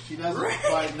if she doesn't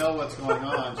quite know what's going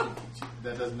on,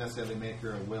 that doesn't necessarily make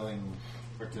her a willing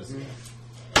participant.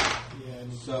 Yeah, I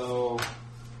need to- So I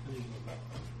need to go back.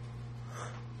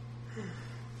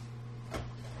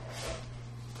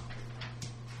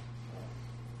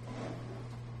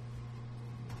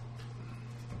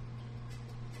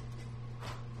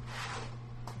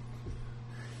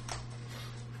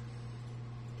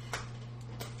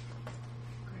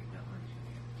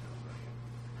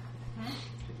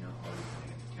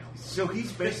 So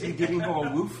he's basically giving her a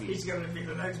roofie. He's going to be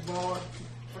the next baller.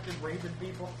 Fucking raping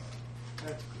people.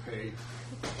 that's great.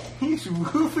 He's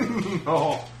roofing me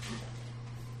all.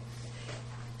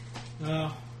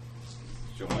 No.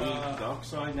 Showing the dark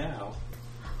side now.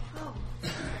 oh,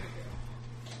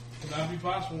 Could not be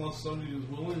possible unless somebody who's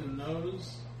willing and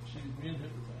knows she's being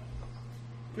hypnotized.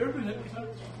 Have you ever been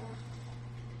hypnotized before?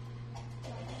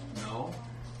 No.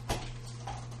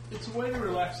 It's a way to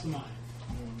relax the mind.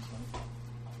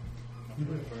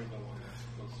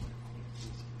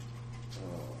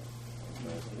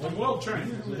 I'm well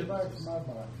trained as a hypnotist.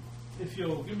 If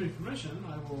you'll give me permission,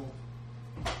 I will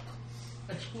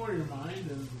explore your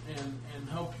mind and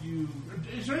help you.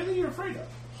 Is there anything you're afraid of?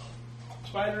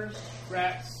 Spiders,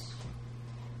 rats,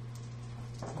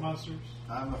 monsters?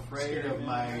 I'm afraid of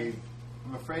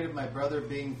my brother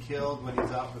being killed when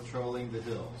he's out patrolling the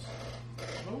hills.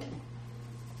 Oh.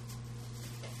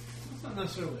 That's not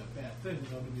necessarily a bad thing,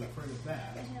 though, to be afraid of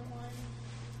that. I have one.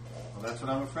 Well, that's what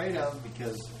I'm afraid of,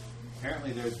 because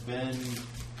apparently there's been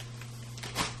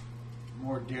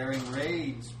more daring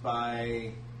raids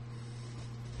by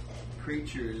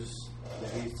creatures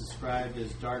that he's described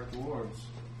as dark dwarves.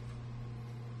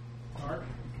 Dark,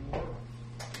 dwarf.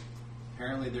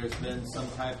 Apparently there's been some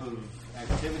type of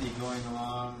activity going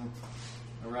along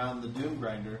around the Doom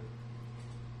Grinder.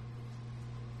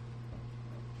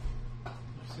 I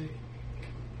see.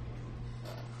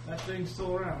 That thing's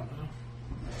still around, huh?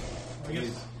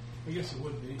 I guess it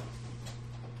would be.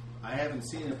 I haven't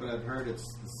seen it, but I've heard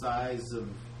it's the size of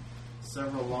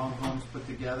several long homes put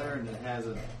together, and it has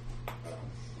a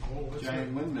It's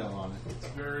giant windmill on it. It's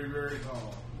very, very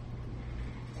tall.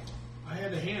 I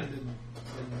had a hand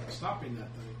in stopping that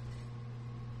thing.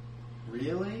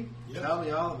 Really? Yep. Tell me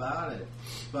all about it.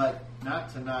 But not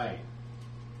tonight.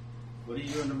 What are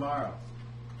you doing tomorrow?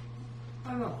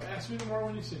 I don't know. Ask me tomorrow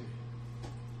when you see me.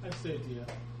 That's the idea.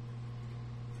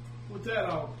 With that,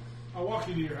 I'll walk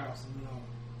you to your house, and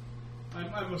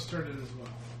then I must turn it as well.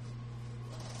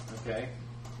 Okay.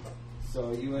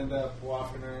 So you end up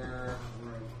walking her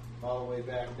all the way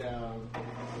back down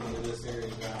into this area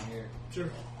down here. Sure.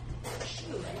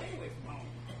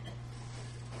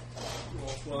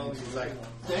 Well, she's like,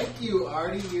 "Thank you,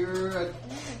 Artie. You're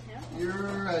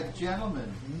a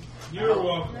gentleman. You're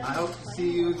welcome. I hope to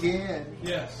see you again.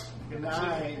 Yes. Good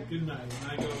night." Good night.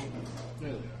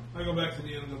 And I go back to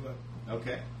the end of the bed.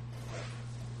 Okay.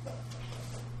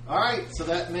 All right. So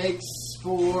that makes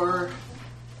for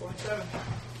 27.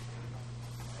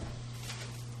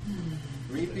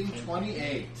 reaping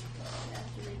 28.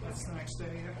 That's the next day,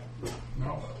 yeah.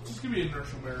 No. Just give me an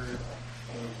inertial barrier.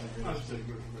 I'll just take an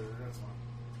inertial barrier. That's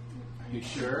fine. You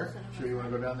sure? Sure you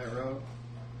want to go down that road?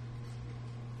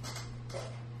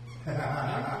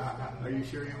 Are you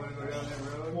sure you want to go down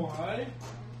that road? Why?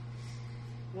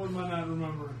 What am I not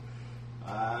remembering?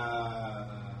 I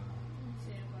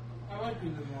like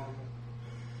being normal.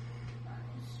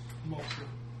 Mostly.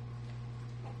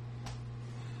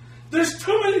 There's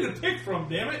too many to pick from,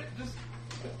 damn it! Just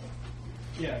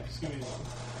give me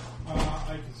one.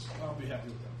 I'll be happy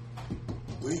with that.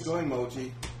 Where you going,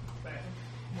 Moji? Where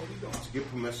are you going? To get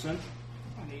permission?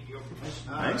 I need your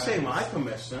permission. I didn't say my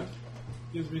permission.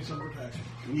 Gives me some protection.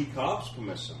 You need Cobb's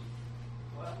permission.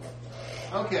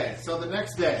 Okay, so the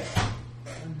next day.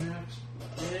 And next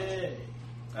day.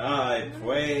 I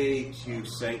pray to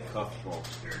St. Cuthbert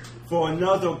for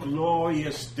another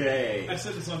glorious day. I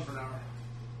set the sun for an hour.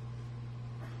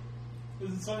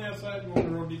 Is it sunny outside? Go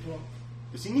on the road D12.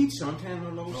 Does he need suntan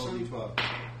or Roll lotion? D12.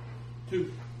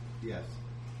 2. Yes.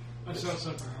 I set the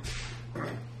sun for an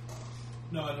hour.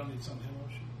 No, I don't need suntan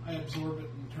lotion. I absorb it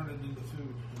and turn it into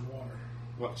food and water.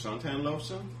 What, suntan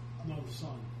lotion? No, the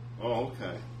sun. Oh,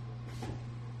 okay.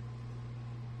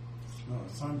 No,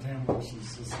 suntan lotion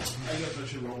is just I guess I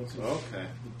should roll to Okay.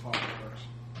 the top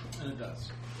first. And it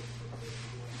does.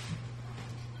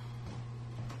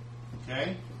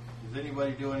 Okay. Does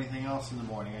anybody do anything else in the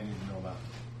morning I need to know about?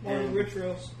 Morning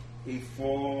rituals.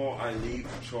 Before I leave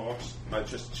the church, I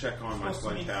just check on my Supposed to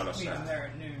friend meet him Talasat. there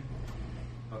at noon.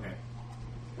 Okay.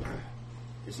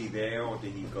 Is he there or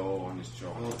did he go on his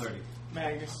job? Roll 30.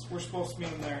 Magus, we're supposed to meet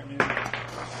him there at noon.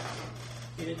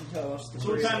 He didn't tell us.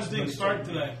 So what time does things start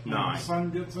today? the 9. sun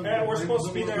gets in. Yeah, we're supposed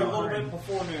to be there a little bit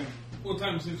before noon. What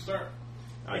time does things start?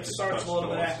 I It just starts touched a little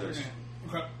bit on after this. noon.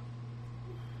 Okay.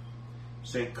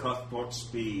 St. Cuthbert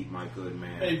speed, my good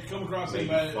man. Hey, if you come across May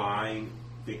anybody you find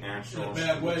the in a answers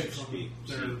bad way which you from speak.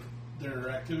 their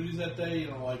activities that day,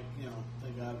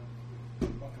 they got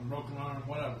fucking broken arm,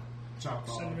 whatever. Chop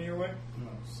off. Send me your way. No,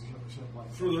 shit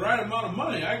like For the right amount of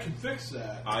money, I can fix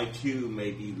that. I too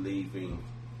may be leaving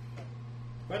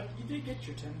But you did get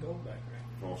your 10 gold back, right?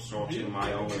 for sorting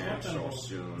my own answers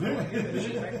soon.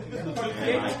 that.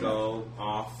 And I go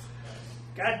off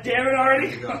God damn it,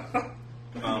 already! Come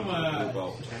on. the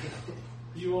boat.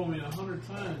 You owe me 100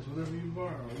 times whatever you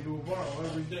borrow. You will borrow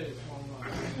every day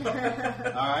for 12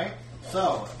 months. All right.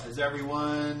 So, does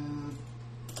everyone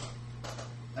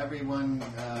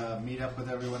meet up with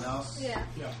everyone else? Yeah.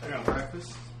 Yeah. For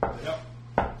breakfast? Yep.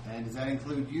 And does that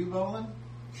include you, Bolin?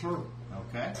 Sure.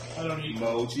 Okay. I don't eat.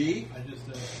 Moji, I just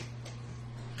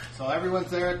So everyone's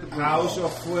there at the Blue how's Bowl. your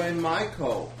friend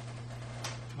Michael?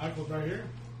 Michael's right here.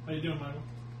 How you doing, Michael?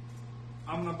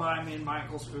 I'm gonna buy me and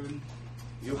Michael's food.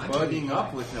 You're I'm budding doing up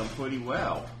fine. with him pretty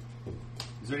well.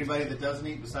 Is there anybody that doesn't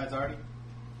eat besides Artie?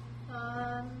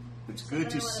 It's good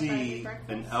to Somebody wanna buy me see breakfast?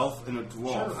 an elf and a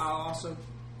dwarf. I'll also.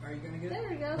 Are you gonna get it? There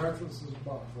we go. Breakfast is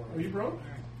about Are you broke? Alright.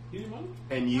 You need money?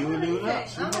 And you, I don't Luna? I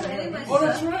don't have any of my Oh,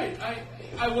 that's stuff. right.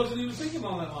 I wasn't even thinking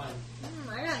on that line.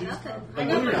 I got nothing. covered. I got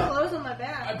my Luna. clothes on my I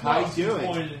back. How you tossed some doing?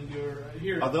 coin in your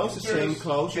here. Are those the same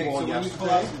clothes you Okay, wore so when you pull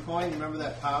out yesterday? some coin, remember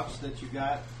that pouch that you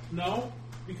got? No,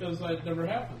 because that never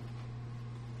happened.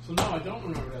 So no, I don't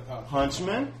remember that pouch.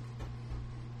 Huntsman?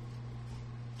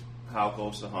 How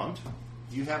goes the hunt?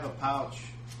 You have a pouch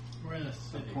We're in a of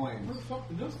city. Where coins. the fuck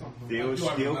did this come from? There was Do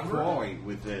I still remember? Croy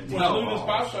with the When I look at this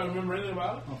pouch, do I remember anything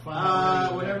about it? I'll find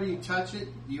out where it is. Whenever you touch it,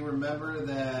 you remember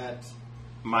that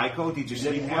Michael, did you you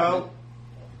didn't sleep have well?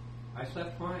 it. I I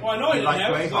slept fine. Well, I know I You didn't like have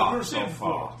it, 'cause I've Greyhawk never seen so it before.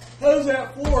 far. How's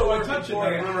that for? So I touched it, and I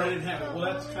remember I didn't have it. Well,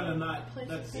 that's kind of not.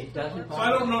 That's. It doesn't So I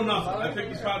don't know nothing. I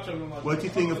picked this pouch up and I'm like, What do you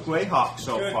think of Greyhawk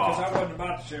so Good, because I far? wasn't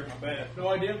about to share my bed. No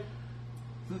idea.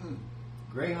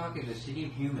 Greyhawk is a city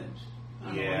of humans.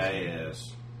 Yeah, it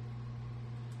is.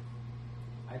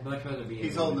 I'd much rather be.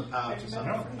 He's a holding the human. pouch or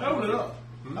something. I opened it up.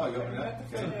 Oh, you opened it up?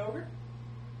 Okay. Over?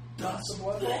 Dust.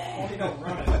 Well, you don't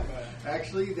run it, but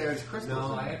Actually, there's crystals.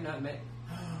 No, in I there. have not met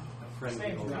a friend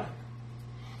Same before. thing.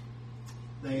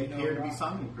 They appear to be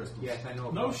summoning crystals. Yes, I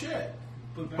know. No shit.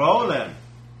 Put it back. Bowling,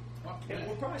 Fuck yeah, yeah.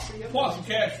 we'll probably see you. Plus some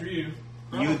cash for you.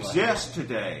 you exist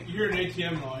today. You hear an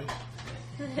ATM noise,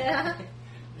 Yeah.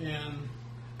 and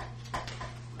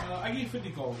I gave you 50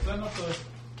 gold. Is that enough to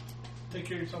take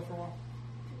care of yourself for a while?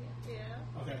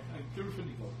 Yeah. Okay, I give her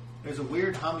 50 gold. There's a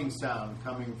weird humming sound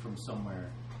coming from somewhere.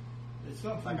 It's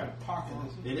not from my pocket,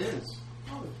 is it? It is.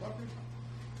 Motherfucker.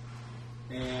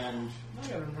 And I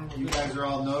gotta remember you this. guys are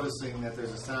all noticing that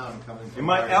there's a sound coming from And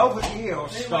my Barry. elven ears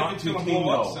Ain't start like it's to gonna blow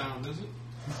up tingle. sound, is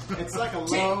it? It's like a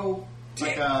low,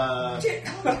 like a...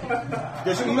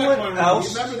 Does I go anyone back to my room.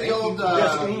 else? Remember the old...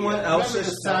 Does anyone else remember the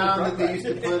just sound that they used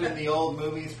to put in the old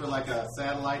movies for like a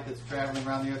satellite that's traveling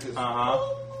around the earth? It's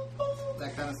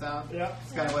that kind of sound? Yeah.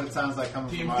 It's kind of what it sounds like coming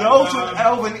from Those our... with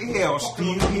elven ears, do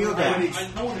you hear I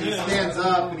that? know what it He is. stands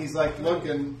up and he's like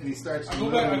looking and he starts to I go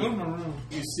back. I go to move. my room.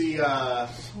 You see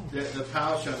the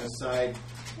pouch on his side,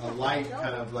 a light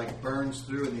kind of like burns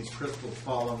through and these crystals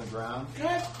fall on the ground.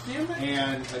 God damn it!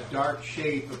 And a dark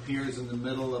shape appears in the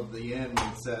middle of the inn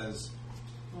and says,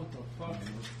 What the fuck?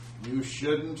 "You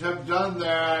shouldn't have done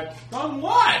that." On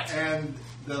what? And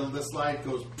this light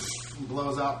goes and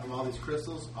blows out from all these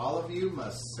crystals. All of you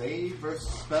must save versus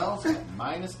spells at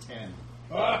 -10.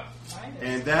 Ah,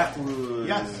 And that was...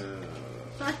 Yes.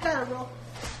 I gotta roll.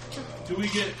 do we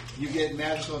get? You get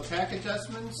magical attack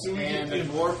adjustments, Do we get and a the-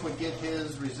 dwarf would get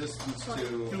his resistance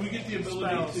Do to... we get the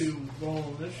ability to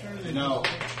roll this year? No.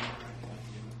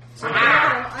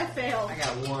 I failed. I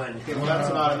got one. Okay, well, that's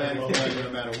an automatic failure no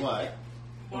matter what.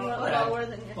 You were lower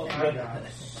than your thing.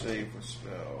 Save a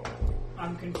spell.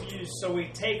 I'm confused. So we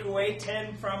take away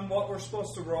 10 from what we're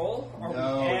supposed to roll, or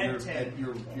No, we add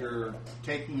 10? you're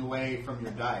taking away from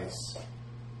your dice.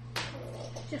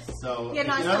 Just, So, Yeah,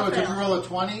 no, I in other words, still if you failed. roll a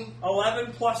 20,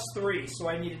 11 plus 3, so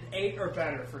I needed 8 or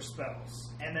better for spells.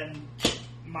 And then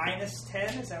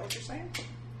 -10, is that what you're saying?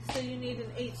 So you need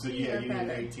an 18 so yeah, or you need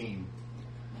better. 18.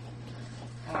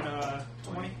 On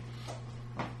 20?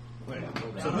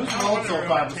 So who's rolled so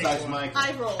far besides Mike?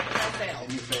 I rolled. I failed.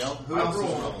 And you failed? Who I else has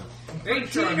rolled. rolled?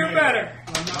 18 or better.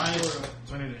 I'm not sure.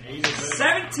 So I need an 8 or better.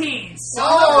 17.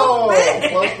 Oh!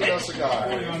 Close to no Holding cigar.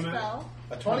 on that. Spell.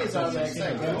 A 20 is automatic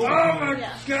save. Oh my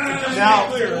Yeah. god!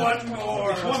 Now- One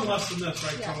more. It's one less than this,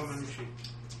 right? Yes. From on your sheet.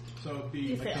 So it'd be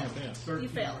You failed. 13. You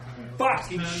failed.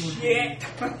 Fucking 10 would be shit.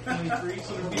 23,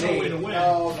 so there'd be no way to win.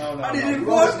 No. I didn't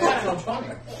Roll want a that. natural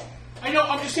 20. I know,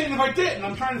 I'm just saying if I didn't,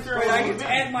 I'm trying to figure Wait, out I what get would to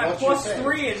win. add my What's your plus save?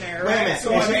 3 in there, Wait a right? minute.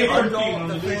 So Is I it get on 13 the on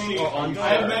the thing sheet. or on I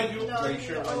have your- manual. No, Are you you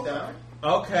sure need it to went over. down?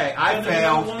 Okay, I And then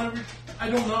failed. one of your- I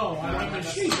don't know. I don't have my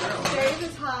sheet. Save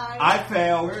is high. I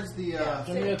failed. Where's the...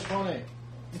 Give me a 20.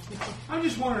 I'm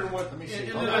just wondering what. Let me see. And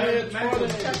Hold then on. I had It's magical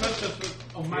 20. that's just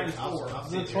a minus I'll 4.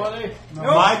 see Is it it. 20?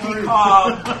 Mikey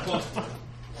Cobb.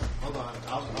 Hold on.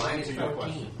 I'll Minus answer your 14.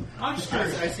 question. I'm just I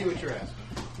curious. see what you're asking.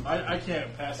 I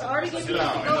can't pass So it. already give me No,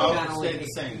 50 no. gold. Not only, Stay the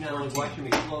same. not only watching me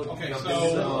float. Okay, jump so-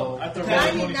 in. So, I have to roll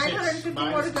I need 26. 950 more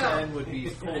to minus go. 10 would be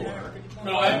 4.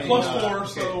 No, I have plus 4, okay,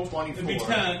 so 24. it'd be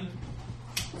 10.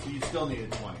 So you still need a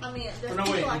 20. I mean, there's Or no,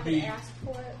 people wait, I it'd can be- ask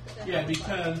for it. but that's Yeah, it'd be not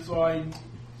 10. So I.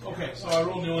 Okay, so I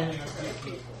rolled the only thing I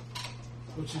could,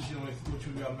 which is which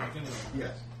would be automatic anyway.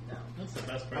 Yes. That's the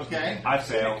best person. Okay. I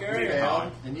failed. You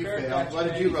failed, and you Kurt failed. got What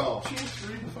you, did you maybe. roll?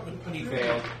 He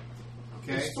failed.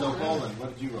 Okay, so Poland,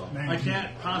 what did you roll? I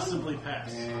can't possibly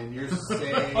pass. And you're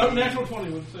saying... Natural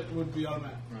 20 would be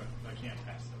automatic. Right, I can't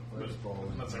pass that. Where's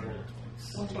Poland? Unless I roll a 20.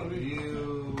 That's what I mean.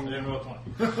 You... I didn't roll a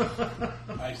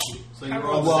 20. I see. So you I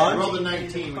rolled, rolled you a rolled a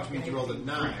 19, which means you rolled a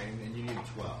 9, and you need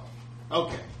a 12.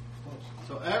 Okay.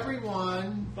 So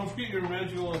everyone... Don't forget your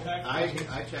magical attack. I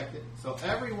checked it. So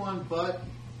everyone but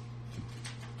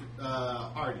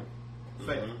Artie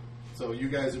failed. So you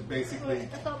guys are Wait, basically I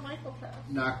thought Michael passed.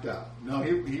 knocked out. No,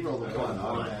 he rolled a 1. I got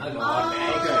automatic.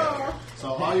 one. Okay. So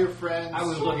all your friends I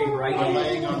was looking right are at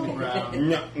laying you. on the ground.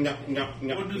 No.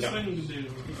 What does this thing do? Is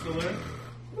it still there?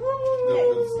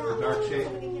 The dark shape.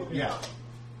 Yeah.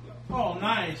 Oh,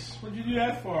 nice. What'd you do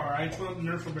that for? I put up the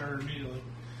nurse barrier immediately.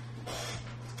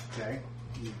 Okay.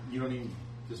 You don't even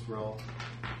just roll.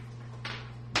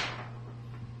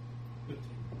 15.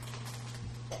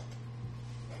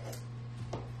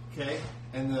 Okay,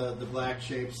 and the black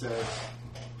shape says,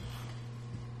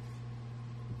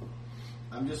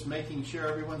 I'm just making sure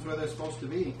everyone's where they're supposed to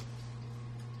be.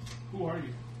 Who are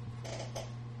you?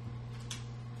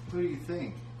 Who do you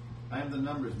think? I am the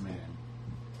numbers man.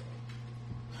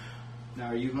 Now,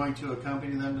 are you going to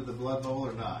accompany them to the blood bowl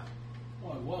or not?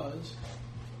 Well, I was.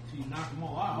 So you knock them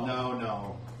all out.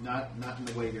 No, not in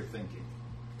the way you're thinking.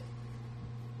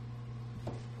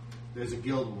 There's a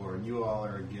guild war, and you all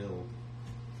are a guild.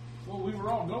 Well, we were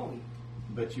all going.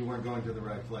 But you weren't going to the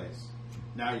right place.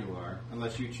 Now you are,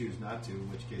 unless you choose not to,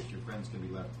 in which case your friends can be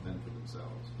left to fend for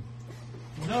themselves.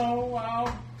 No,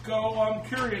 I'll go. I'm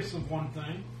curious of one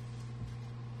thing.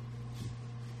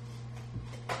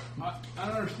 I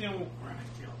don't understand.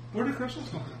 Where did crystals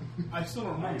come from? I still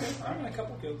don't remember. I'm in a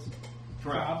couple guilds.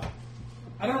 Rob,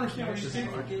 I don't understand what you're saying.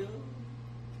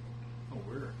 Oh,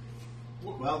 where?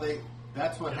 Well,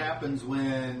 that's what happens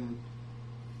when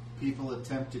people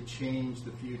attempt to change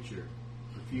the future.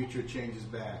 The future changes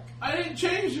back. I didn't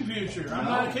change the future. I'm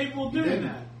No, not capable of you doing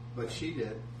didn't, that. But she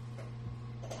did.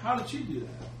 How did she do that?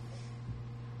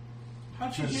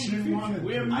 How'd she Because change she the future? wanted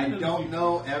We to. haven't I been in the don't future.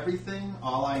 know everything.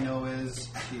 All I know is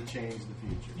she changed the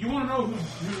future. You want to know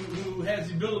who has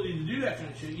the ability to do that kind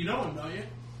of shit? You know him, don't you?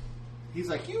 He's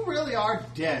like, you really are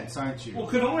dense, aren't you? Well,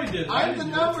 Kanoi did it. I I'm the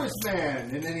didn't do it. numbers man.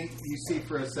 And then you see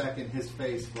for a second his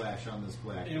face flash on this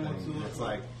black And thing. what's it And look it's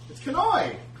like? like, it's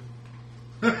Kanoi.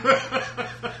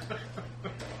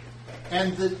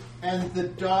 And the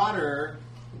daughter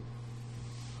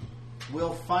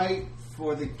will fight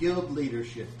for the guild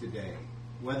leadership today,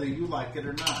 whether you like it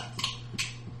or not.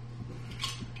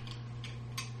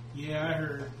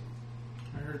 Yeah,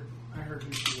 I heard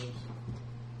who she was.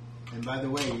 And by the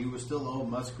way, you will still owe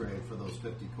Musgrave for those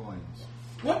 50 coins.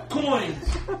 What coins?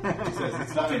 He says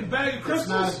it's not, Fucking bag of it's crystals.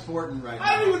 not important right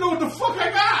I don't now. even know what the fuck I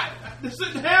got. This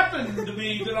didn't happen to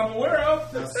me that I'm aware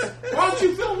of. That's- Why don't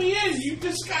you fill me in? You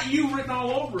just got you written all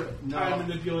over it. No, Time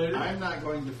manipulator. I'm not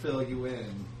going to fill you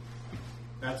in.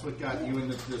 That's what got you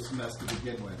into this mess to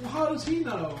begin with. Well, how does he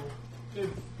know? If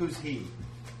Who's he?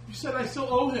 you said I still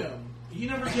owe him. He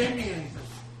never gave me anything.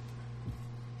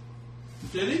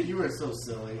 Did he? You were so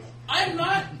silly. I'm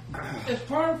not as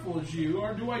powerful as you,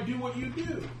 or do I do what you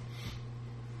do?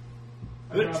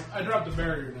 I dropped the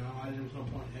barrier now. There's no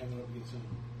point in having it up against him.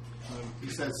 He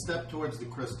says, step towards the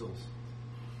crystals.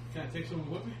 Can I take someone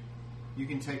with me? You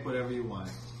can take whatever you want.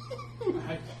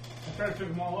 I try to pick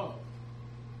them all up.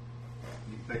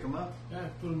 You can pick them up? Yeah, I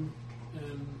put them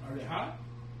in. Are they hot?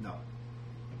 No.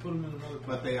 I put them in another pot.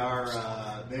 But they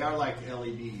are like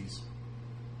LEDs.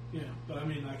 Yeah, but I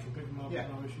mean, I can pick them up Yeah.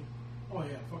 with no issue. Oh,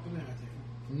 yeah, fucking that, I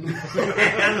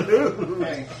take them.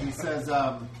 Okay, he says,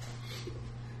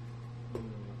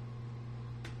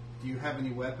 do you have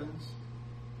any weapons?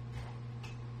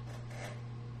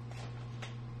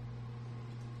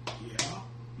 Yeah.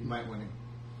 You might want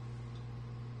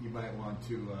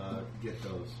to get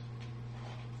those.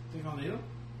 Think I'll need them?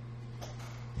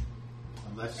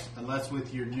 Unless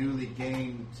with your newly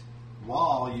gained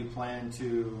wall, you plan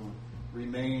to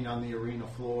remain on the arena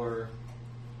floor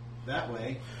that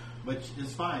way, which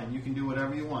is fine. You can do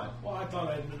whatever you want. Well, I thought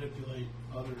I'd manipulate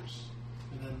others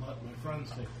and then let my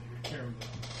friends take care of them.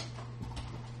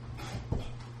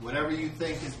 Whatever you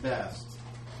think is best.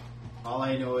 All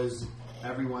I know is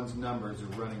everyone's numbers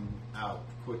are running out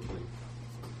quickly.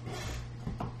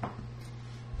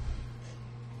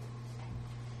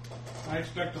 I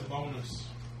expect a bonus.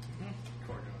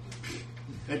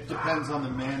 It depends on the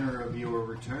manner of your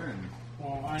return.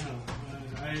 Well, I know.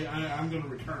 I'm going to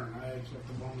return. I expect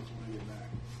a bonus when I get back.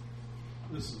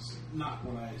 This is not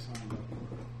what I signed up for.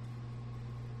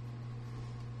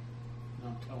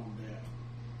 I'm telling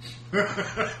Dad.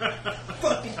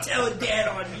 Fucking telling Dad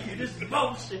on you. This is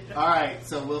bullshit. All right,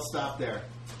 so we'll stop there.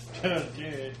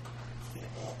 Okay.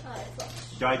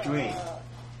 Do I drink?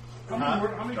 How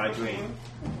many Dry crystals dream.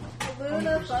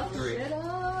 Luna, fuck Three. shit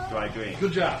up. Do I drink?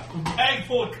 Good job. A bag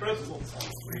full of crystals.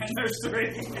 And there's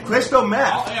 3. Crystal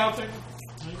meth. I'll take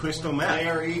Crystal They meth.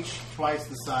 are each twice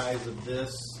the size of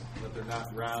this, but they're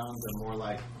not round. They're more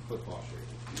like football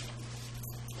shape.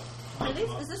 Are these,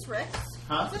 is this Rick's?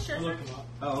 Huh? Is this I your looked them up.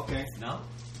 Oh, okay. No,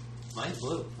 mine's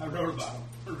blue. I wrote about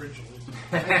them originally.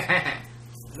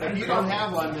 If you don't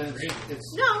have one, then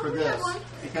it's No, for we this. have one.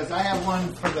 Because I have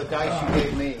one for the dice you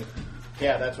gave me.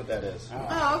 Yeah, that's what that is.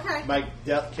 Oh, okay. My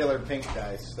Death Killer pink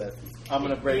dice that I'm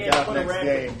going to break Yeah, out put a next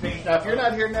random game. pink Now, if you're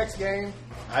not here next game,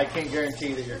 I can't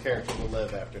guarantee that your character will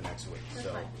live after next week. That's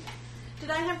So, fine.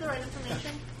 Did I have the right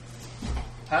information?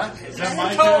 huh? Is that that my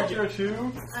my told character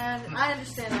too? I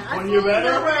understand that. I Well, fully you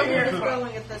better know where be. we're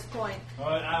going at this point.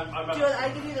 I'm Do I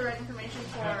give you the right information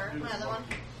for my other one?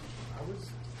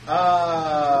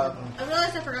 I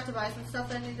realized I forgot to buy some stuff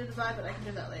that I needed to buy, but I can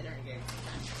do that later in game.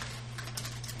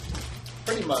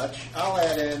 Pretty much. I'll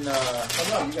add in. Oh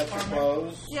no, you got your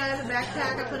clothes. Yeah, I have a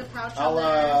backpack. I put a pouch I'll.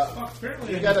 on there.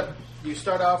 You gotta. You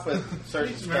start off with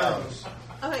certain spells,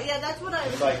 Okay, yeah, that's what I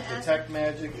was like gonna ask. detect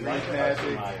magic, read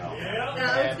magic,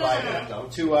 Yeah, and like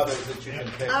 2 others that you can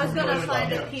pick. I was gonna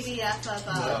find a PDF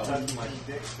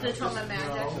of the Tournament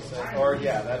Magic Or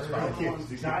yeah, that's fine.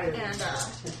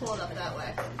 and pull it up that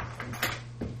way.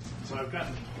 So I've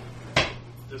gotten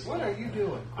this. What are you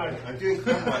doing? I'm doing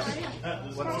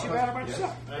homework. What's too bad about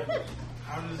yourself?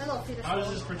 How does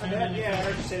this pretend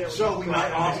anything? So we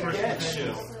might all forget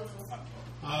you.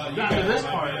 You got to this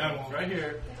part, right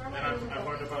here, and I've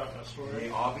learned about a story. We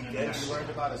all be dead. You learned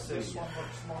about a city.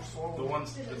 The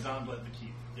ones that Don let the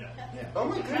keep. Yeah. Oh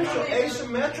my goodness, you're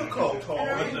asymmetrical, But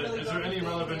Tori. is there any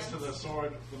relevance to the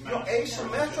sword? The You're map?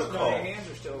 asymmetrical. Your hands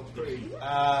are still pretty.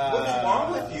 What's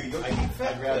wrong with you? You're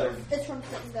I'd rather. It's from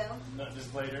sitting down. Not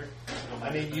just later. I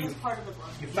mean, you Part of the book.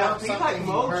 you found Be something like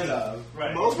you heard Moji. of.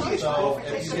 Right. Moji is So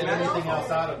perfectly if you get anything symmetrical.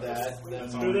 else out of that, then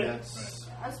that's.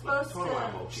 I was supposed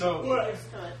to. So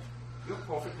You're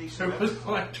perfectly there was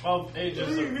symmetrical. like 12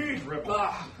 pages of dribble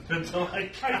until I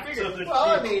got to the Well,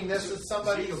 I keep. mean, this is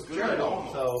somebody's journal,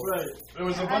 so Right. It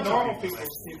was a bunch of Normal people.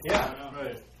 people. yeah.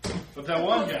 Right. But that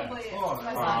one guy.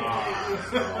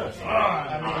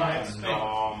 I mean, that's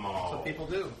Normal. what people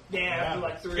do. Yeah, after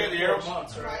like 3 Get the or arrows. 4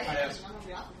 months, right?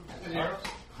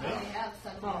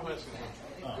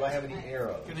 Do I have any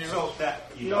arrows? So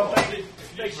that You don't think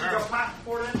they should go pot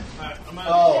for it? I'm not,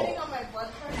 Oh, On my blood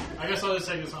pressure. I guess I'll just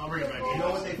take this. I'll bring it back. you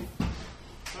know what they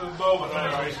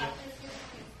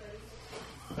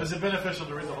Is it beneficial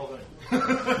to read the whole thing?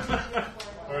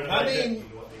 Or did I mean,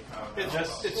 It's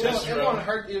just it won't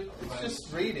hurt you. It's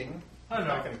just reading. I'm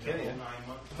not going to kill you.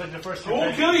 Like the first two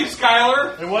Won't pages. kill you,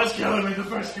 Skylar. It was killing me the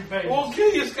first 2 pages. Won't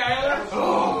kill you, Skylar.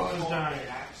 Oh, I was dying.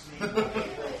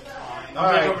 All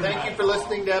right, thank you for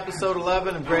listening to episode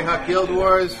 11 of Greyhawk Guild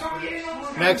Wars.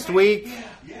 Next week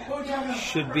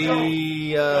should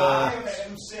be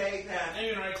say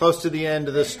that. close to the end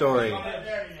of this story.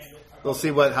 We'll see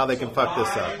how they can fuck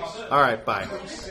this up. All right, bye.